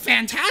games are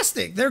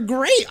fantastic. They're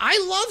great. I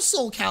love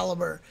Soul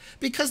Calibur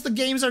because the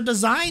games are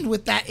designed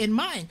with that in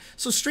mind.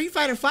 So Street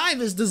Fighter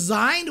V is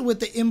designed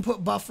with the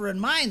input buffer in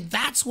mind.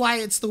 That's why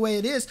it's the way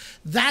it is.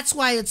 That's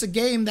why it's a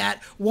game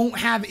that won't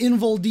have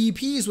invul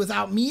DPs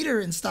without meter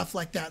and stuff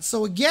like that.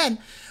 So again,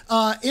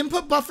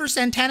 input buffer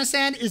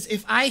Santana-san is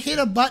if I hit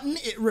a button,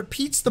 it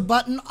repeats the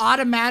button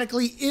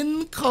automatically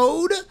in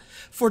code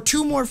for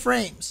 2 more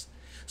frames.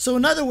 So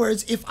in other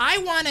words, if I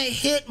want to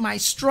hit my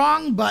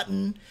strong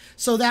button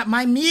so that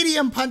my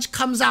medium punch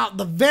comes out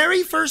the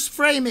very first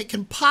frame it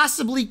can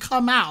possibly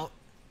come out,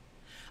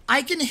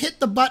 I can hit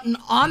the button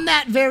on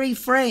that very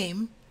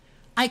frame.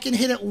 I can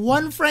hit it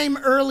 1 frame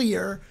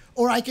earlier,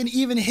 or I can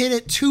even hit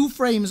it 2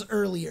 frames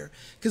earlier.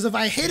 Because if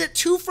I hit it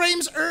 2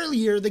 frames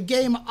earlier, the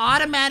game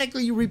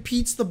automatically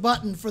repeats the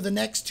button for the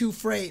next 2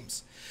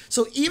 frames.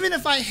 So even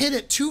if I hit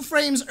it 2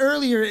 frames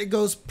earlier, it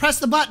goes, press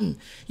the button.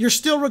 You're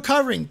still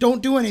recovering.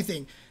 Don't do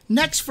anything.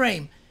 Next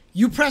frame,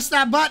 you press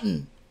that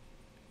button.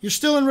 You're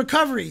still in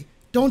recovery.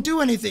 Don't do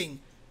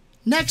anything.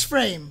 Next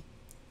frame,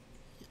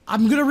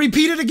 I'm going to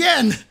repeat it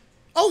again.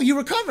 Oh, you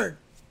recovered.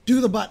 Do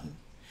the button.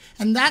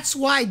 And that's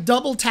why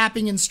double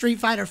tapping in Street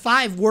Fighter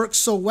V works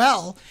so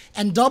well,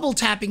 and double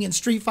tapping in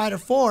Street Fighter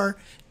 4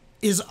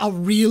 is a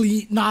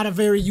really not a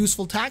very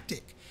useful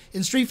tactic.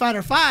 In Street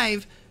Fighter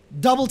V,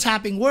 double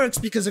tapping works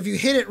because if you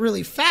hit it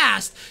really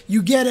fast,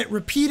 you get it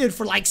repeated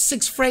for like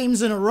 6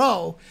 frames in a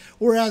row.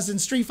 Whereas in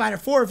Street Fighter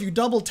 4, if you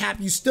double tap,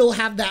 you still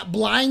have that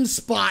blind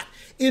spot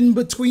in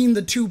between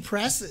the 2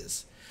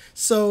 presses.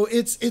 So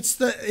it's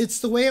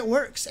the way it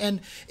works, and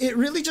it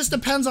really just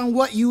depends on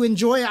what you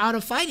enjoy out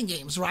of fighting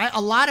games, right?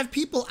 A lot of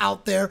people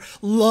out there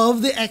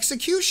love the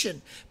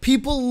execution.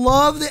 People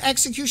love the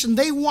execution.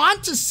 They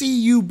want to see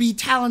you be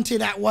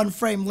talented at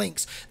 1-frame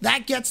links.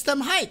 That gets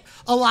them hype.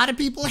 A lot of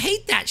people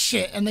hate that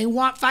shit, and they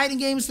want fighting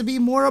games to be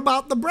more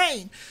about the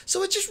brain.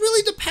 So it just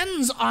really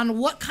depends on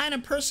what kind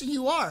of person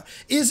you are.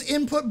 Is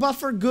input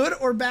buffer good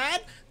or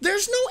bad?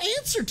 There's no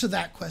answer to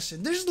that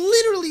question. There's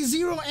literally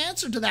 0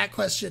 answer to that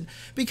question.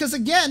 Because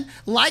again,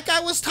 like I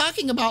was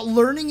talking about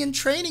learning and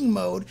training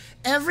mode,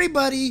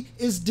 everybody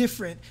is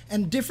different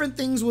and different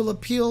things will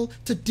appeal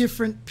to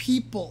different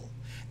people.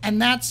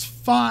 And that's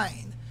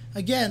fine.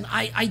 Again,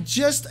 it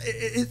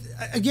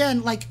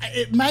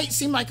might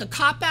seem like a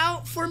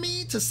cop-out for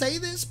me to say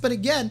this, but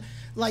again,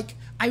 like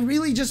I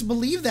really just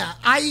believe that.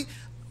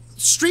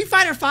 Street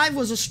Fighter V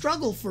was a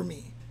struggle for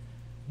me.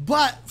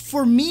 But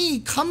for me,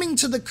 coming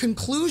to the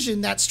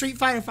conclusion that Street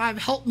Fighter V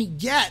helped me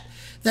get,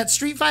 that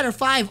Street Fighter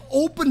V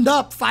opened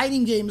up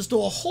fighting games to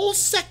a whole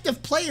sect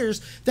of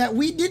players that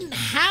we didn't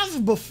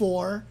have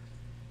before,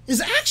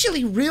 is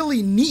actually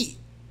really neat.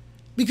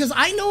 Because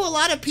I know a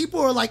lot of people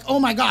are like, oh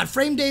my God,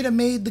 frame data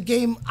made the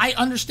game, I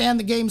understand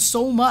the game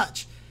so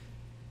much.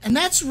 And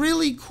that's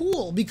really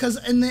cool because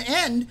in the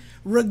end,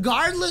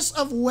 regardless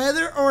of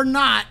whether or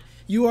not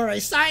you are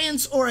a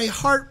science or a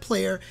heart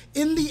player,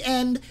 in the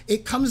end,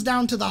 it comes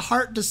down to the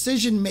heart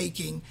decision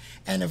making.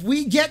 And if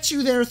we get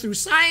you there through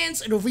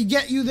science, and if we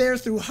get you there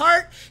through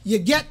heart, you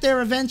get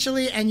there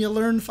eventually and you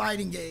learn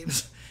fighting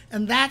games.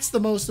 And that's the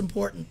most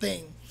important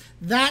thing.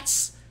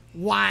 That's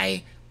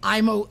why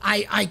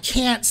I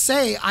can't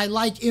say I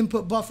like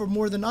input buffer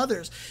more than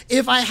others.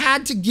 If I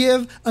had to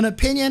give an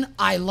opinion,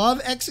 I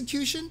love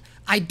execution.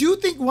 I do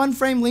think one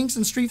frame links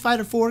in Street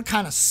Fighter 4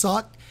 kind of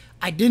sucked.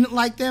 I didn't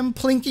like them.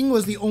 Plinking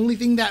was the only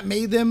thing that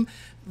made them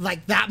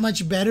like that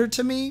much better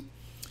to me.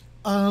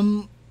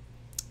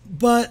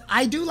 But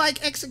I do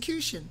like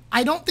execution.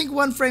 I don't think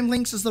one frame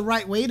links is the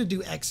right way to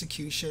do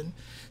execution.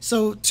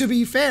 So to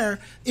be fair,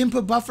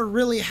 input buffer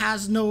really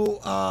has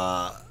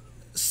no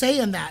say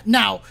in that.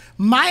 Now,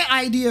 my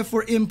idea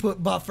for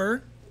input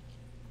buffer,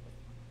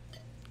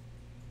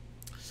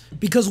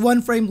 because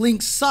one frame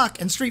links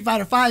suck and Street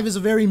Fighter 5 is a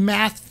very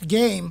math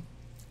game,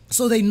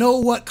 so they know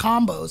what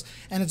combos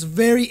and it's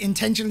very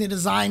intentionally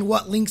designed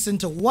what links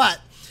into what.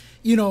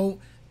 You know,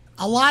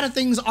 a lot of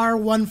things are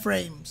one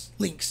frames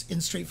links in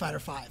Street Fighter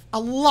 5. A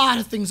lot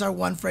of things are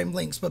one frame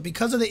links, but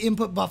because of the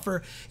input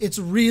buffer, it's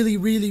really,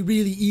 really,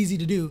 really easy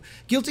to do.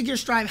 Guilty Gear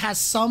Strive has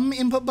some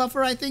input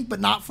buffer, I think,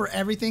 but not for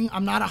everything.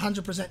 I'm not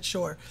 100%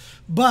 sure.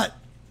 But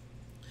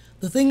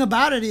the thing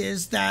about it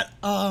is that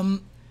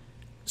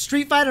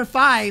Street Fighter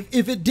 5,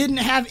 if it didn't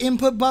have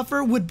input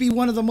buffer, would be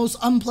one of the most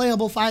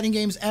unplayable fighting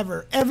games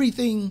ever.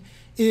 Everything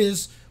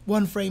is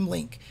one frame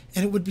link,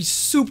 and it would be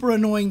super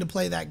annoying to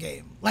play that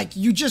game. Like,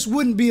 you just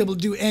wouldn't be able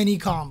to do any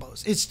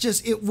combos. It's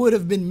just, it would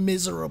have been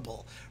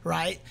miserable,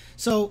 right?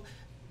 So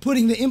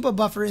putting the input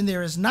buffer in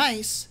there is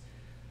nice.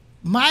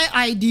 My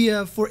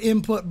idea for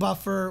input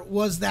buffer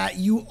was that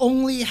you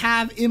only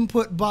have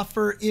input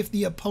buffer if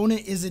the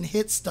opponent is in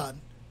hit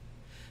stun.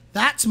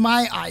 That's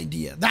my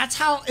idea. That's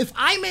how, if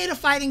I made a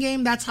fighting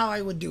game, that's how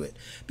I would do it.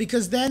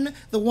 Because then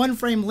the one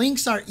frame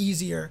links are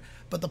easier,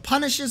 but the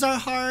punishes are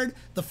hard,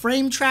 the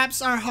frame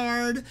traps are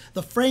hard,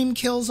 the frame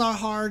kills are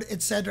hard,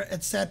 etc.,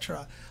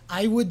 etc.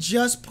 I would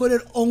just put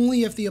it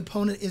only if the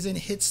opponent is in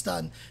hit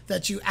stun,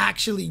 that you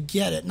actually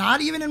get it.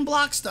 Not even in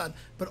block stun,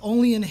 but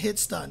only in hit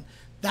stun.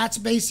 That's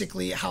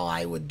basically how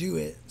I would do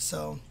it.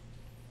 So,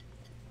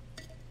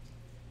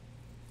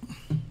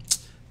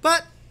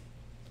 but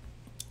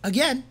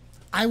again,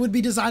 I would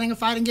be designing a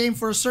fighting game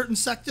for a certain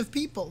sect of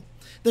people.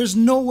 There's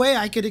no way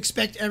I could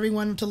expect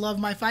everyone to love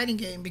my fighting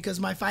game, because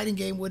my fighting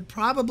game would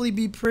probably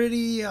be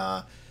pretty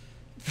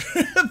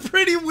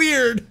pretty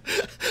weird.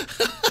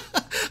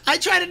 I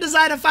tried to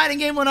design a fighting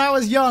game when I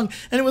was young,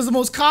 and it was the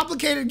most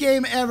complicated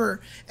game ever.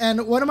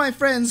 And one of my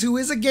friends, who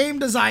is a game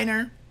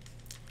designer,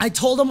 I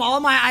told him all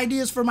my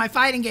ideas for my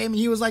fighting game, and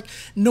he was like,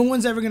 no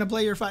one's ever going to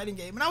play your fighting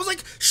game. And I was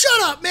like,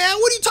 shut up, man.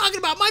 What are you talking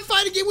about? My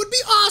fighting game would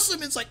be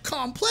awesome. It's like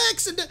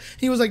complex. And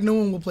he was like, no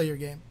one will play your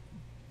game.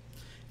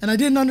 And I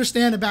didn't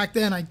understand it back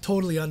then. I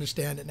totally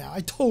understand it now.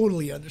 I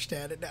totally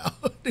understand it now.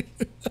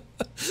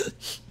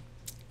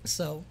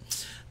 So,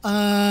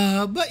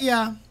 but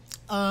yeah,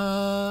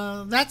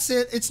 that's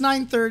it. It's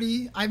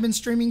 9:30. I've been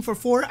streaming for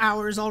 4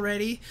 hours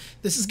already.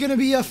 This is going to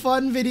be a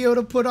fun video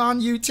to put on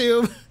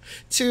YouTube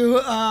to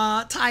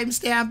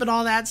timestamp and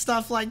all that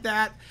stuff like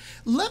that.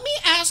 Let me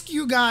ask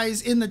you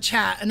guys in the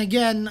chat, and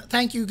again,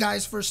 thank you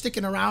guys for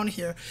sticking around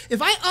here. If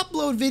I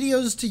upload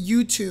videos to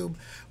YouTube,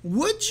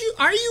 would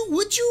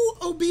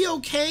you be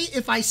okay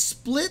if I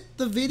split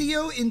the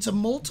video into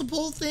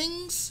multiple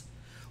things?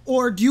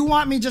 Or do you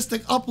want me just to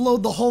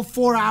upload the whole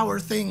 4-hour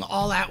thing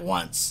all at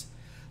once?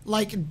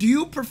 Like, do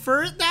you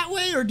prefer it that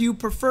way, or do you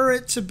prefer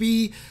it to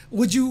be,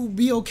 would you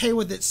be okay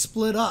with it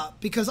split up?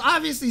 Because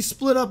obviously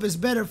split up is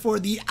better for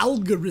the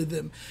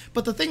algorithm.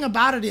 But the thing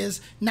about it is,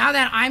 now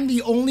that I'm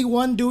the only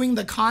one doing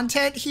the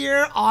content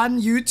here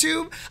on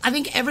YouTube, I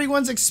think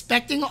everyone's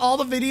expecting all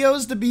the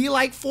videos to be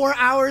like 4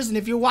 hours. And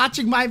if you're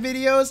watching my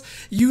videos,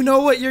 you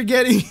know what you're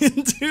getting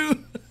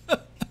into.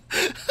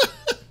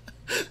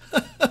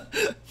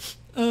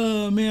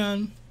 Oh,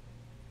 man.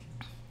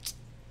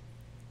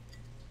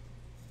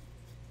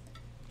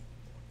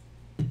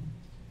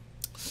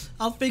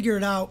 I'll figure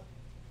it out.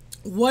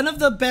 One of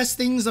the best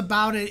things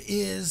about it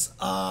is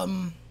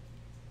that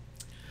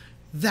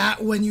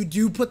when you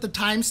do put the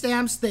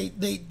timestamps, they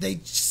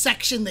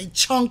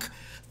chunk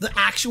the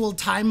actual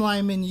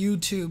timeline in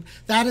YouTube.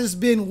 That has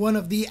been one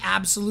of the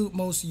absolute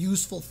most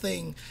useful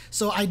thing.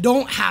 So I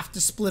don't have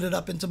to split it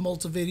up into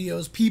multiple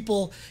videos.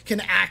 People can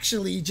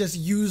actually just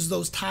use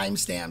those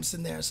timestamps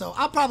in there. So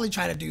I'll probably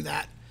try to do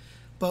that,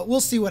 but we'll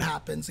see what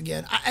happens.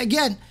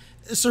 Again,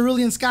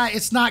 Cerulean Sky,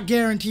 it's not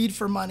guaranteed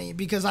for money,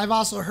 because I've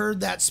also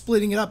heard that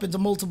splitting it up into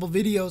multiple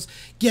videos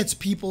gets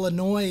people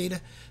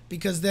annoyed,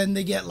 because then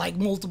they get like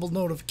multiple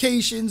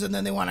notifications, and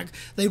then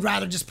they'd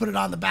rather just put it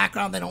on the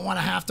background. They don't want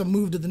to have to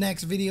move to the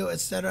next video,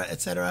 etc.,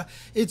 etc.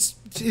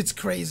 It's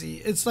crazy.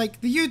 It's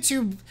like the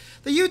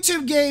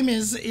YouTube game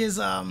is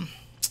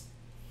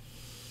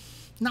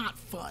not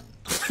fun.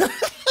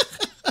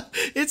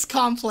 It's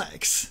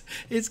complex.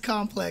 It's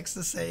complex,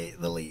 to say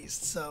the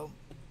least. So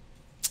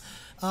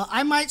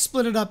I might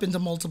split it up into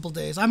multiple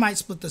days. I might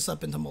split this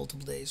up into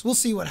multiple days. We'll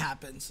see what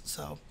happens.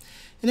 So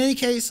in any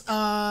case,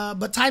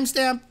 but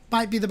timestamp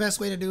might be the best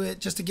way to do it,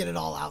 just to get it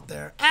all out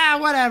there.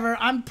 Whatever.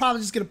 I'm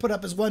probably just going to put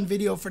up as one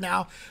video for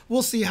now.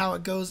 We'll see how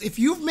it goes. If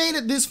you've made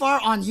it this far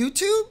on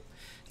YouTube,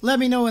 let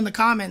me know in the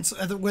comments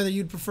whether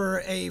you'd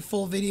prefer a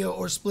full video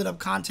or split up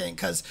content,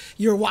 because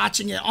you're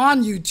watching it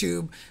on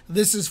YouTube.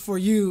 This is for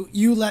you.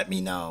 You let me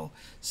know.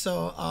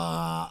 So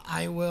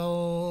I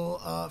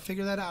will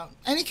figure that out.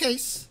 Any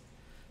case,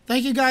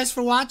 thank you guys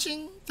for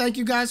watching. Thank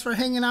you guys for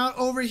hanging out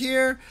over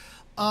here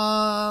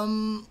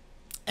and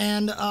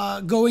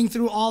going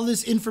through all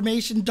this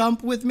information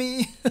dump with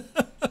me.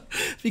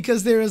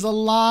 Because there is a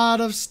lot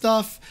of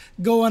stuff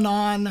going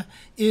on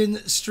in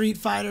Street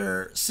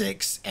Fighter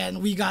 6,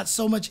 and we got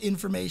so much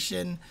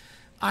information.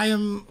 I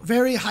am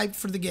very hyped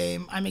for the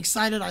game. I'm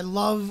excited. I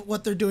love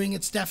what they're doing.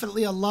 It's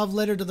definitely a love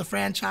letter to the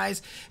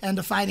franchise and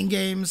to fighting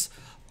games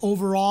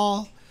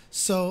overall.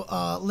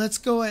 So let's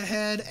go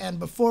ahead, and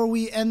before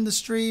we end the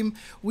stream,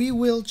 we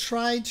will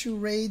try to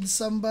raid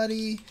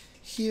somebody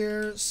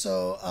here.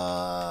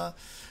 So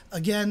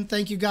again,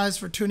 thank you guys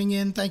for tuning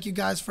in. Thank you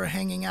guys for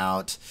hanging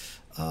out.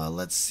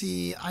 Let's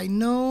see. I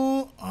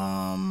know.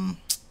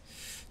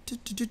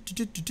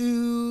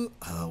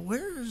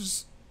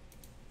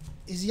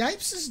 Is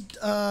Yipes'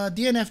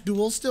 DNF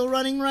Duel still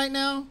running right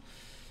now?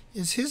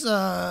 Is his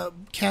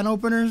can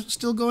opener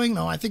still going?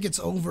 No, I think it's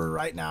over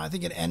right now. I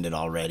think it ended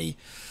already.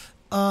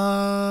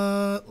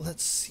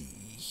 Let's see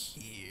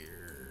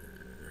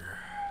here.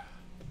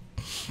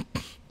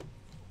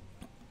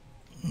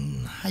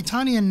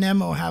 Haitani and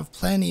Nemo have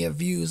plenty of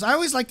views. I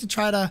always like to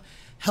try to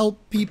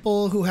help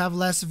people who have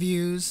less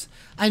views.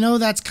 I know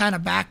that's kind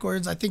of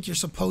backwards. I think you're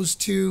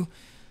supposed to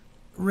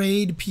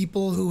raid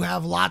people who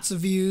have lots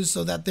of views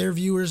so that their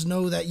viewers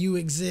know that you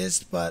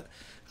exist, but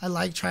I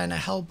like trying to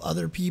help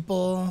other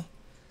people.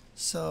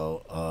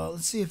 So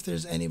let's see if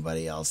there's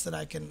anybody else that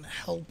I can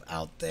help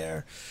out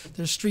there.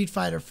 There's Street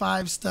Fighter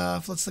 5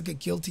 stuff. Let's look at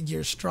Guilty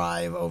Gear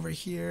Strive over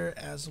here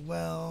as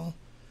well.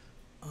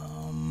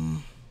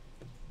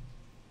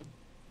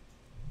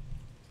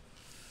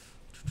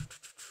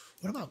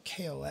 What about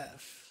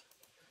KOF?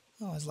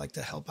 I always like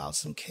to help out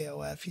some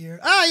KOF here.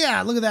 Oh,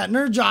 yeah, look at that.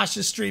 Nerd Josh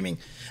is streaming.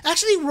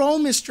 Actually,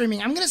 Rome is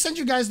streaming. I'm going to send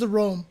you guys the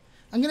Rome.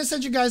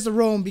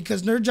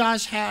 Because Nerd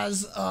Josh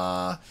has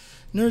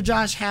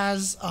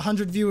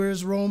 100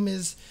 viewers. Rome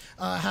has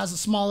a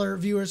smaller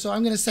viewer, so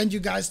I'm going to send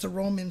you guys to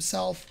Rome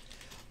himself.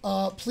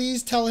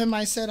 Please tell him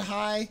I said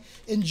hi.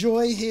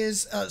 Enjoy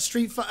his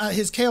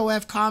his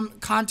KOF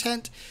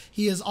content.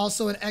 He is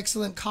also an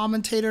excellent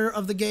commentator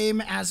of the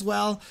game as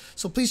well.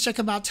 So please check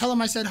him out. Tell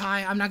him I said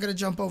hi. I'm not going to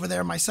jump over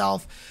there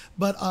myself.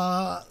 But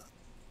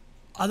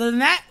other than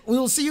that, we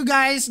will see you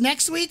guys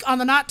next week on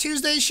the Not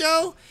Tuesday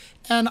show.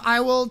 And I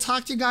will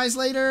talk to you guys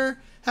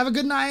later. Have a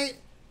good night.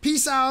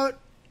 Peace out.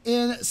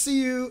 And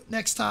see you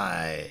next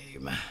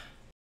time.